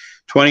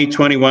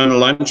 2021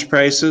 lunch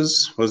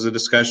prices was a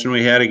discussion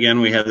we had. Again,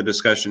 we had the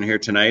discussion here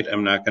tonight.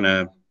 I'm not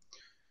going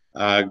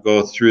to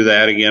go through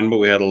that again, but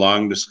we had a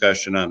long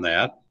discussion on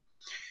that.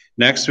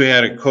 Next, we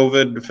had a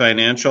COVID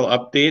financial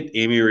update.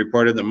 Amy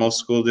reported that most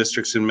school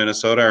districts in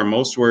Minnesota are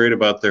most worried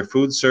about their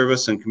food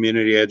service and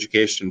community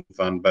education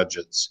fund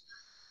budgets.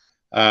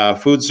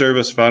 Food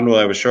service fund will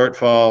have a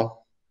shortfall,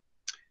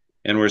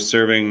 and we're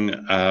serving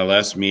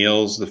less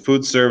meals. The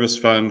food service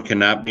fund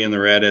cannot be in the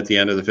red at the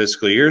end of the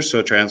fiscal year, so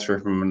a transfer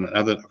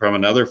from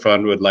another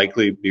fund would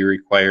likely be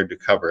required to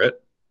cover it.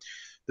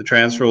 The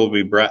transfer will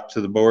be brought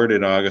to the board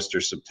in August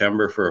or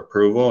September for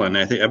approval, and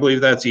I believe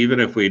that's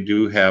even if we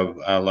do have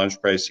lunch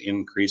price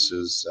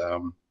increases,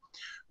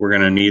 we're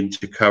going to need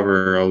to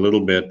cover a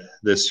little bit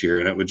this year,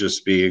 and it would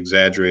just be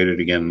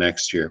exaggerated again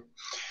next year.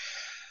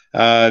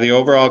 The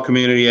overall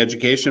community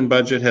education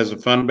budget has a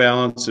fund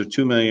balance of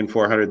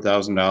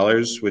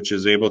 $2,400,000, which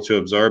is able to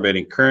absorb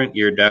any current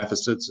year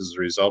deficits as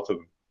a result of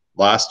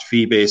lost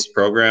fee-based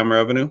program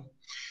revenue.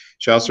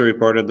 She also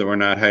reported that we're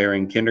not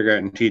hiring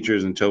kindergarten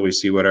teachers until we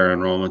see what our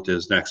enrollment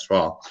is next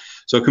fall.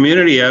 So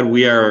community ed,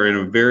 we are in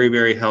a very,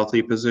 very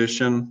healthy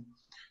position.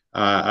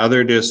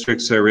 Other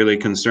districts are really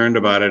concerned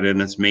about it,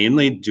 and it's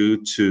mainly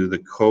due to the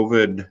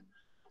COVID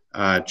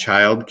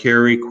child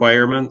care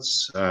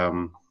requirements.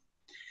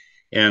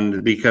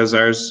 And because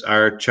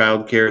our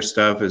child care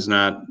stuff is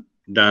not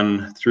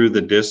done through the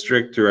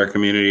district, through our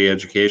community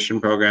education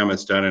program,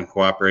 it's done in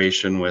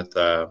cooperation with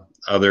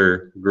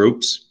other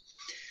groups.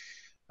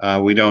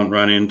 We don't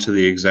run into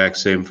the exact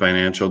same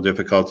financial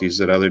difficulties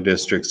that other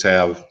districts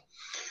have.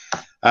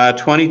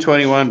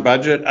 2021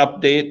 budget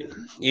update.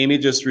 Amy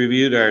just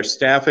reviewed our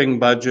staffing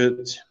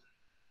budget,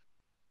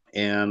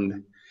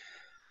 and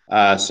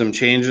some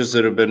changes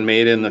that have been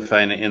made in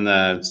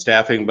the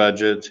staffing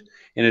budget.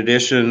 In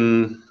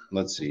addition,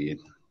 let's see,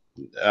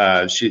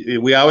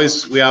 we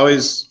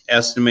always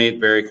estimate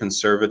very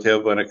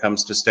conservative when it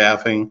comes to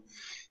staffing.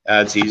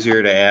 It's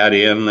easier to add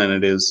in than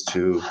it is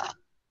to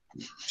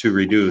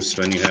reduce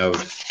when you have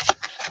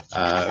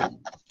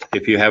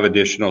if you have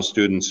additional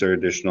students or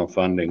additional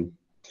funding.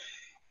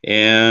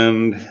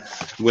 And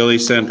Willie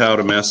sent out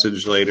a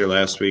message later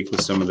last week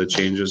with some of the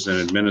changes in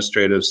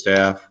administrative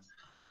staff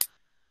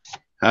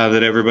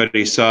that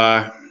everybody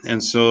saw.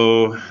 And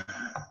so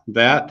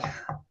that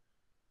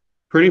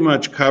pretty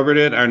much covered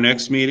it. Our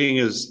next meeting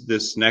is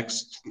this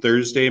next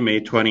Thursday,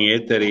 May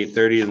 28th at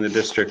 8:30 in the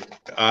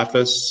district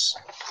office,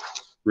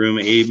 room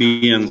A,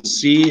 B, and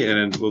C,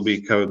 and it will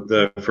be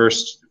the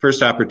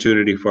first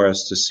opportunity for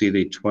us to see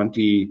the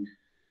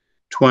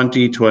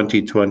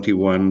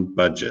 2020-2021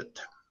 budget.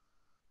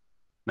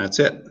 That's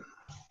it.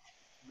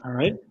 All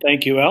right.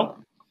 Thank you, Al.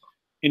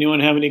 Anyone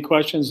have any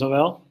questions of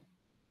Al?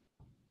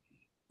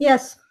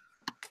 Yes.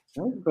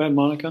 Go ahead,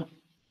 Monica.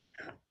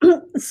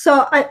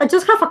 So I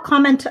just have a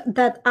comment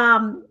that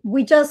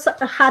we just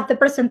had the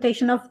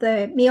presentation of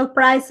the meal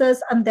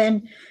prices, and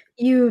then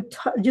you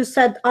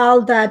said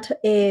all that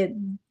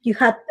you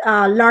had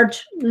a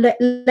large,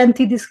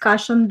 lengthy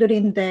discussion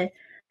during the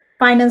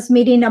finance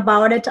meeting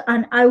about it,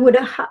 and I would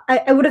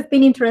have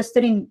been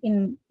interested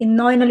in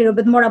knowing a little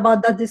bit more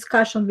about that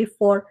discussion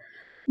before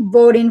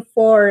voting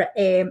for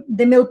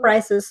the meal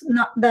prices.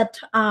 Not that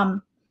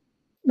I'm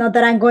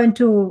going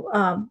to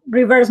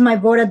reverse my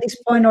vote at this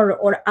point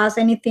or ask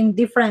anything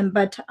different,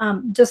 but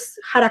just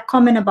had a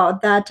comment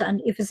about that.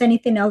 And if there's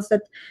anything else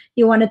that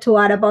you wanted to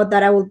add about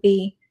that,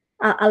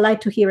 I'd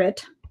like to hear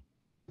it.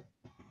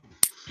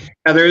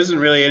 Yeah, there isn't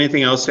really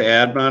anything else to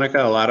add,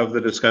 Monica. A lot of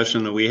the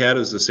discussion that we had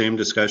is the same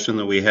discussion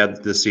that we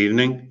had this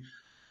evening.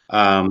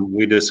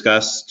 We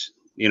discussed,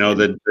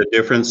 the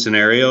different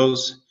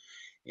scenarios,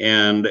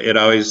 and it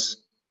always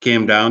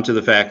came down to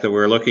the fact that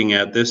we're looking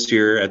at this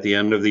year, at the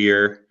end of the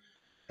year,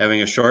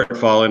 having a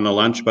shortfall in the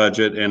lunch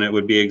budget, and it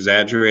would be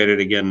exaggerated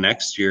again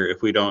next year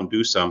if we don't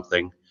do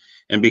something.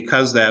 And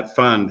because that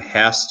fund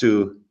has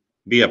to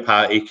be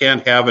you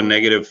can't have a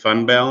negative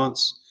fund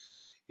balance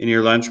in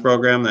your lunch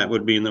program. That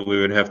would mean that we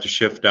would have to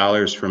shift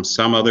dollars from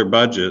some other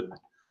budget,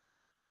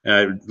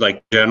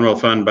 like general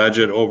fund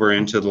budget, over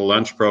into the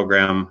lunch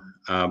program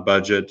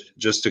budget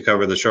just to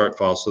cover the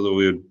shortfall, so that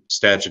we would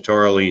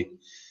statutorily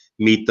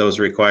meet those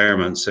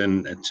requirements.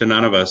 And to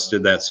none of us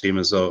did that seem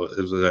as though it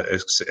was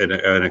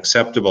an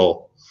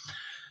acceptable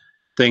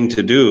thing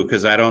to do,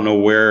 because I don't know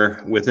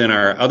where within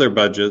our other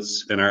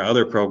budgets and our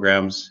other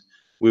programs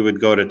we would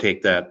go to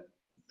take that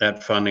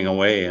funding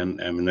away.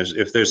 And I mean,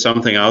 if there's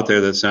something out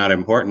there that's not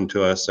important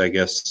to us, I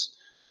guess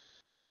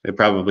it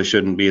probably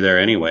shouldn't be there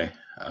anyway.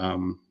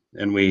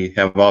 And we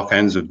have all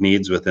kinds of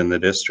needs within the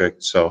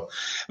district. So,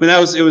 I mean,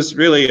 it was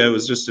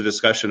just a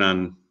discussion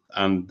on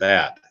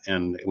that.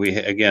 And we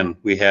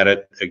had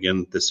it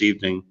again this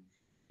evening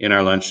in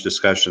our lunch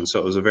discussion. So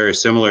it was a very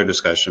similar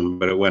discussion,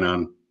 but it went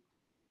on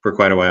for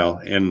quite a while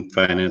in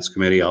Finance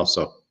Committee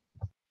also.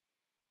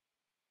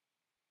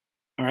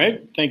 All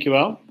right, thank you,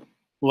 Al.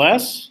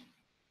 Les,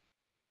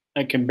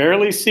 I can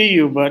barely see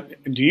you,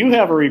 but do you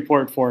have a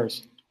report for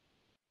us?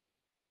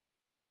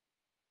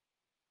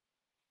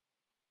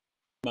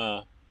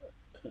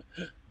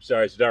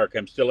 Sorry, it's dark.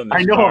 I'm still in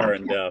this car,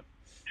 and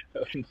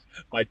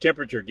my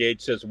temperature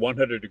gauge says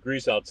 100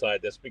 degrees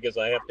outside. That's because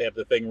I have to have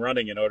the thing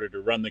running in order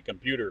to run the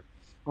computer.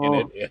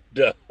 Oh.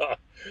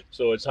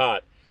 So it's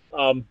hot.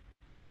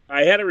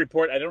 I had a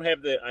report. I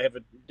have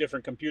a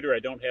different computer. I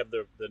don't have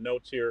the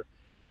notes here.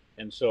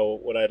 And so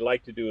what I'd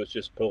like to do is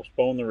just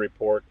postpone the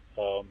report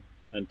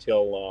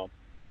until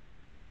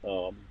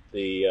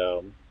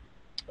the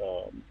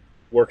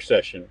work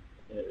session,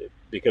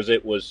 because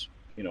it was,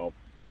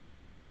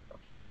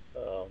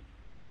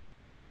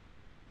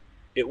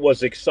 it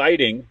was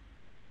exciting,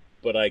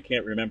 but I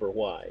can't remember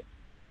why.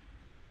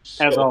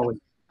 As always.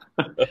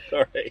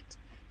 All right.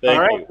 All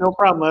right, no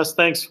problem, Les.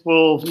 Thanks.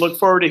 We'll look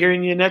forward to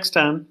hearing you next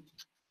time.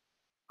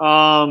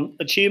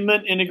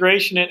 Achievement,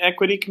 Integration, and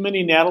Equity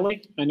Committee,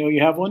 Natalie, I know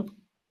you have one.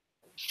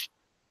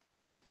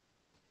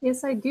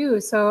 Yes, I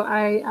do. So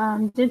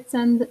I did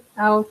send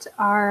out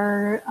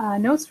our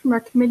notes from our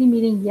committee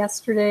meeting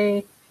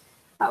yesterday.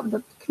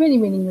 The committee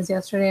meeting was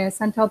yesterday. I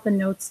sent out the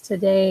notes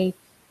today,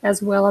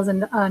 as well as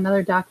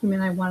another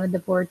document I wanted the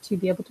board to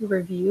be able to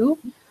review.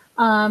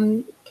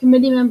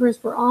 Committee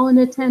members were all in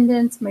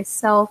attendance: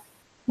 myself,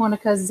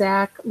 Monica,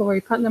 Zach,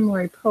 Lori Putnam,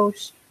 Lori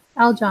Posch,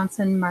 Al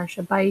Johnson,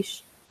 Marcia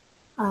Beisch,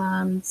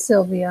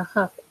 Sylvia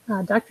Huff,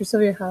 Dr.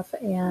 Sylvia Huff,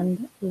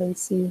 and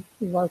Lacey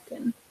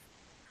Loken.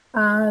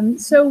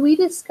 So we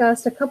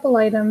discussed a couple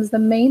items. The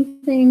main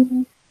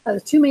thing,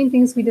 the two main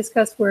things we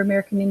discussed were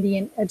American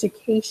Indian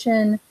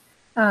education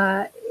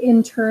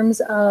in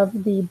terms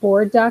of the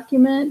board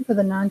document for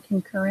the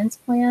non-concurrence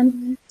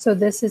plan. So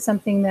this is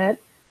something that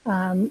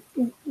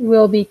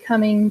will be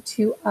coming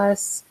to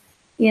us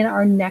in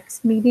our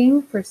next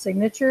meeting for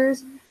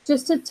signatures.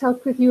 Just to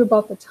talk with you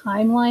about the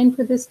timeline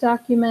for this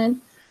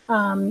document,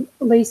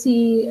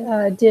 Lacey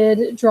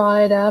did draw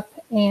it up,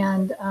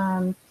 and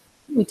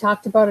we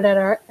talked about it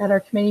at our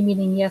committee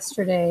meeting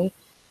yesterday.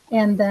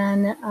 And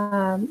then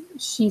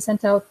she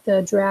sent out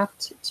the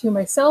draft to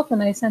myself,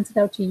 and I sent it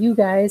out to you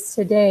guys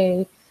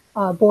today,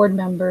 board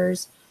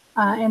members.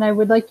 And I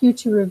would like you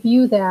to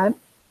review that.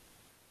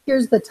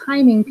 Here's the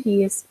timing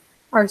piece.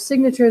 Our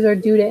signatures are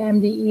due to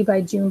MDE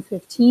by June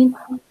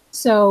 15th.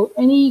 So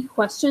any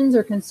questions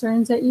or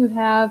concerns that you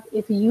have,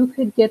 if you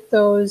could get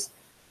those,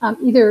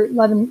 either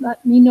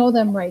let me know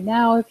them right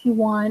now if you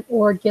want,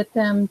 or get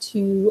them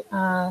to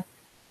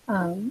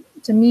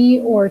me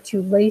or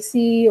to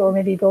Lacey, or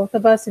maybe both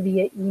of us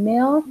via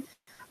email,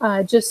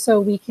 just so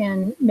we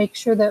can make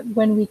sure that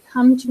when we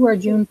come to our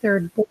June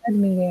 3rd board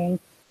meeting,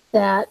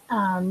 that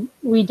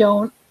we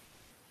don't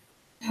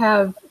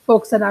have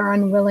folks that are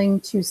unwilling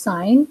to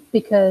sign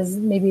because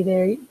maybe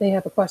they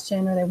have a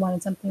question or they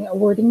wanted something, a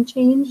wording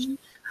changed.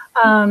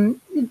 Because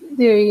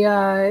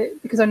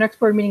our next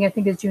board meeting, I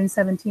think, is June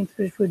 17th,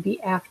 which would be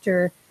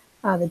after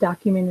the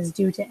document is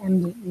due to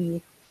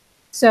MDE.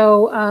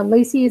 So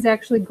Lacey is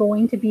actually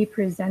going to be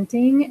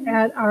presenting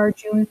at our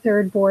June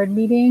 3rd board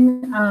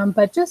meeting,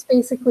 but just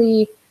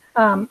basically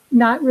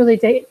not really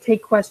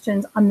take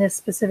questions on this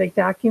specific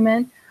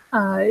document,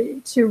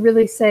 to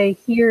really say,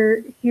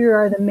 here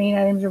are the main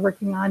items we're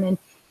working on, and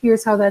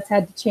here's how that's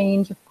had to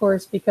change, of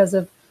course, because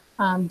of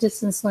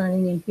distance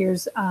learning, and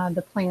here's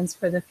the plans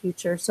for the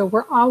future. So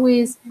we're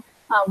always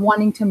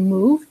wanting to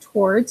move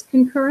towards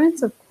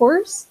concurrence, of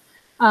course,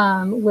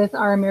 with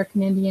our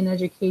American Indian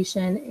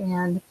education,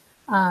 and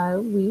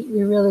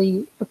we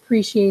really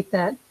appreciate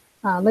that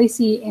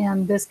Lacey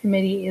and this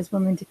committee is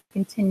willing to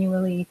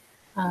continually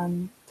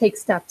take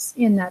steps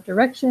in that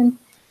direction.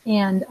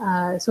 And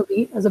so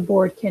we, as a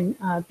board, can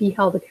be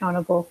held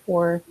accountable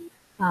for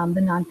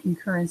the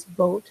non-concurrence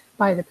vote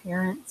by the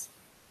parents.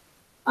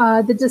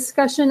 The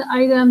discussion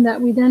item that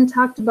we then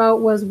talked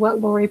about was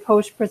what Lori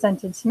Posch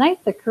presented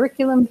tonight, the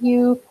curriculum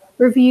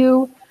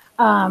review.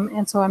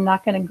 And so I'm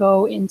not going to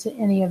go into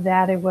any of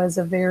that. It was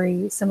a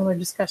very similar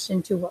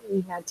discussion to what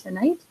we had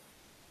tonight.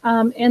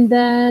 And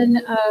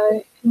then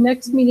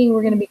next meeting,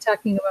 we're going to be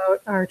talking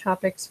about our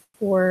topics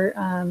for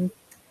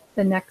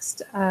the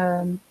next,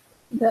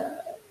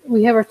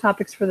 we have our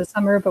topics for the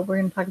summer, but we're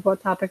going to talk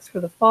about topics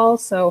for the fall.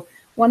 So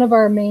one of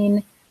our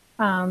main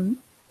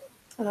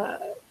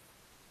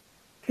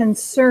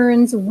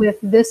concerns with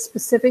this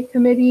specific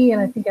committee,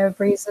 and I think I've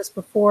raised this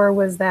before,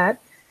 was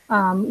that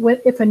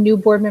if a new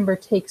board member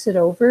takes it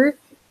over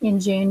in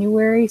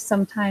January,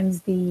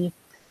 sometimes the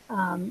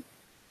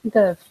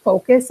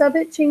focus of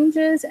it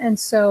changes. And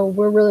so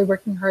we're really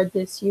working hard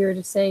this year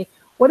to say,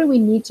 what do we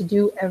need to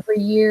do every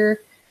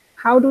year?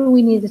 How do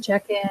we need to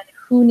check in?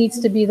 Who needs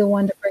to be the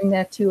one to bring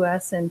that to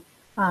us, and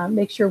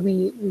make sure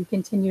we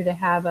continue to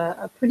have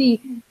a pretty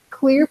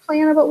clear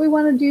plan of what we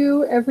want to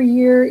do every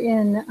year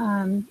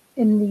in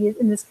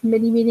this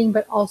committee meeting,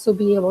 but also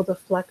be able to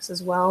flex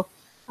as well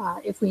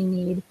if we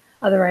need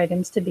other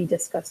items to be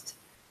discussed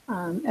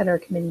at our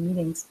committee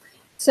meetings.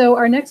 So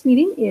our next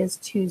meeting is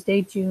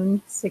Tuesday,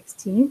 June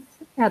 16th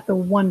at the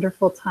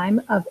wonderful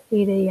time of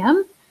 8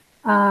 a.m.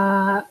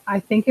 I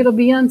think it'll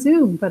be on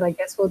Zoom, but I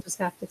guess we'll just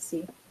have to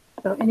see.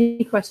 So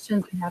any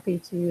questions, I'm happy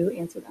to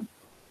answer them.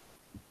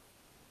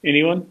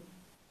 Anyone?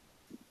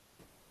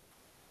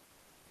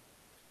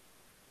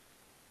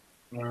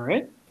 All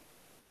right.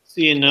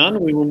 Seeing none,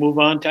 we will move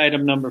on to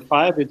item number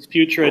 5. It's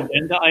future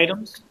agenda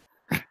items.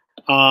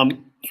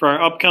 For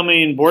our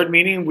upcoming board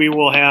meeting, we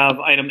will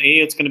have item A,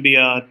 it's going to be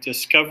a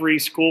Discovery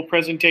School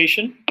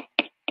presentation.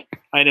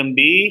 Item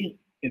B,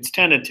 it's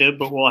tentative,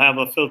 but we'll have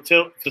a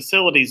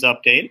facilities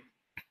update.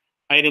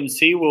 Item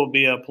C will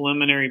be a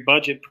preliminary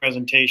budget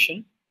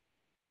presentation.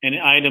 And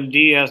item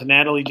D, as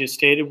Natalie just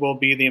stated, will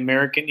be the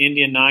American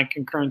Indian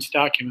non-concurrence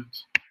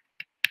documents.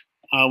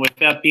 With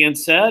that being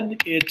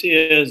said, it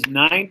is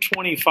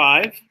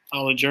 9:25.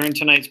 I'll adjourn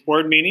tonight's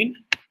board meeting.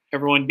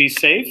 Everyone be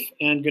safe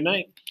and good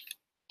night.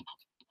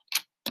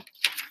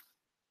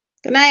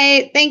 Good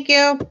night. Thank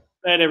you. Good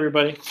night,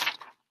 everybody.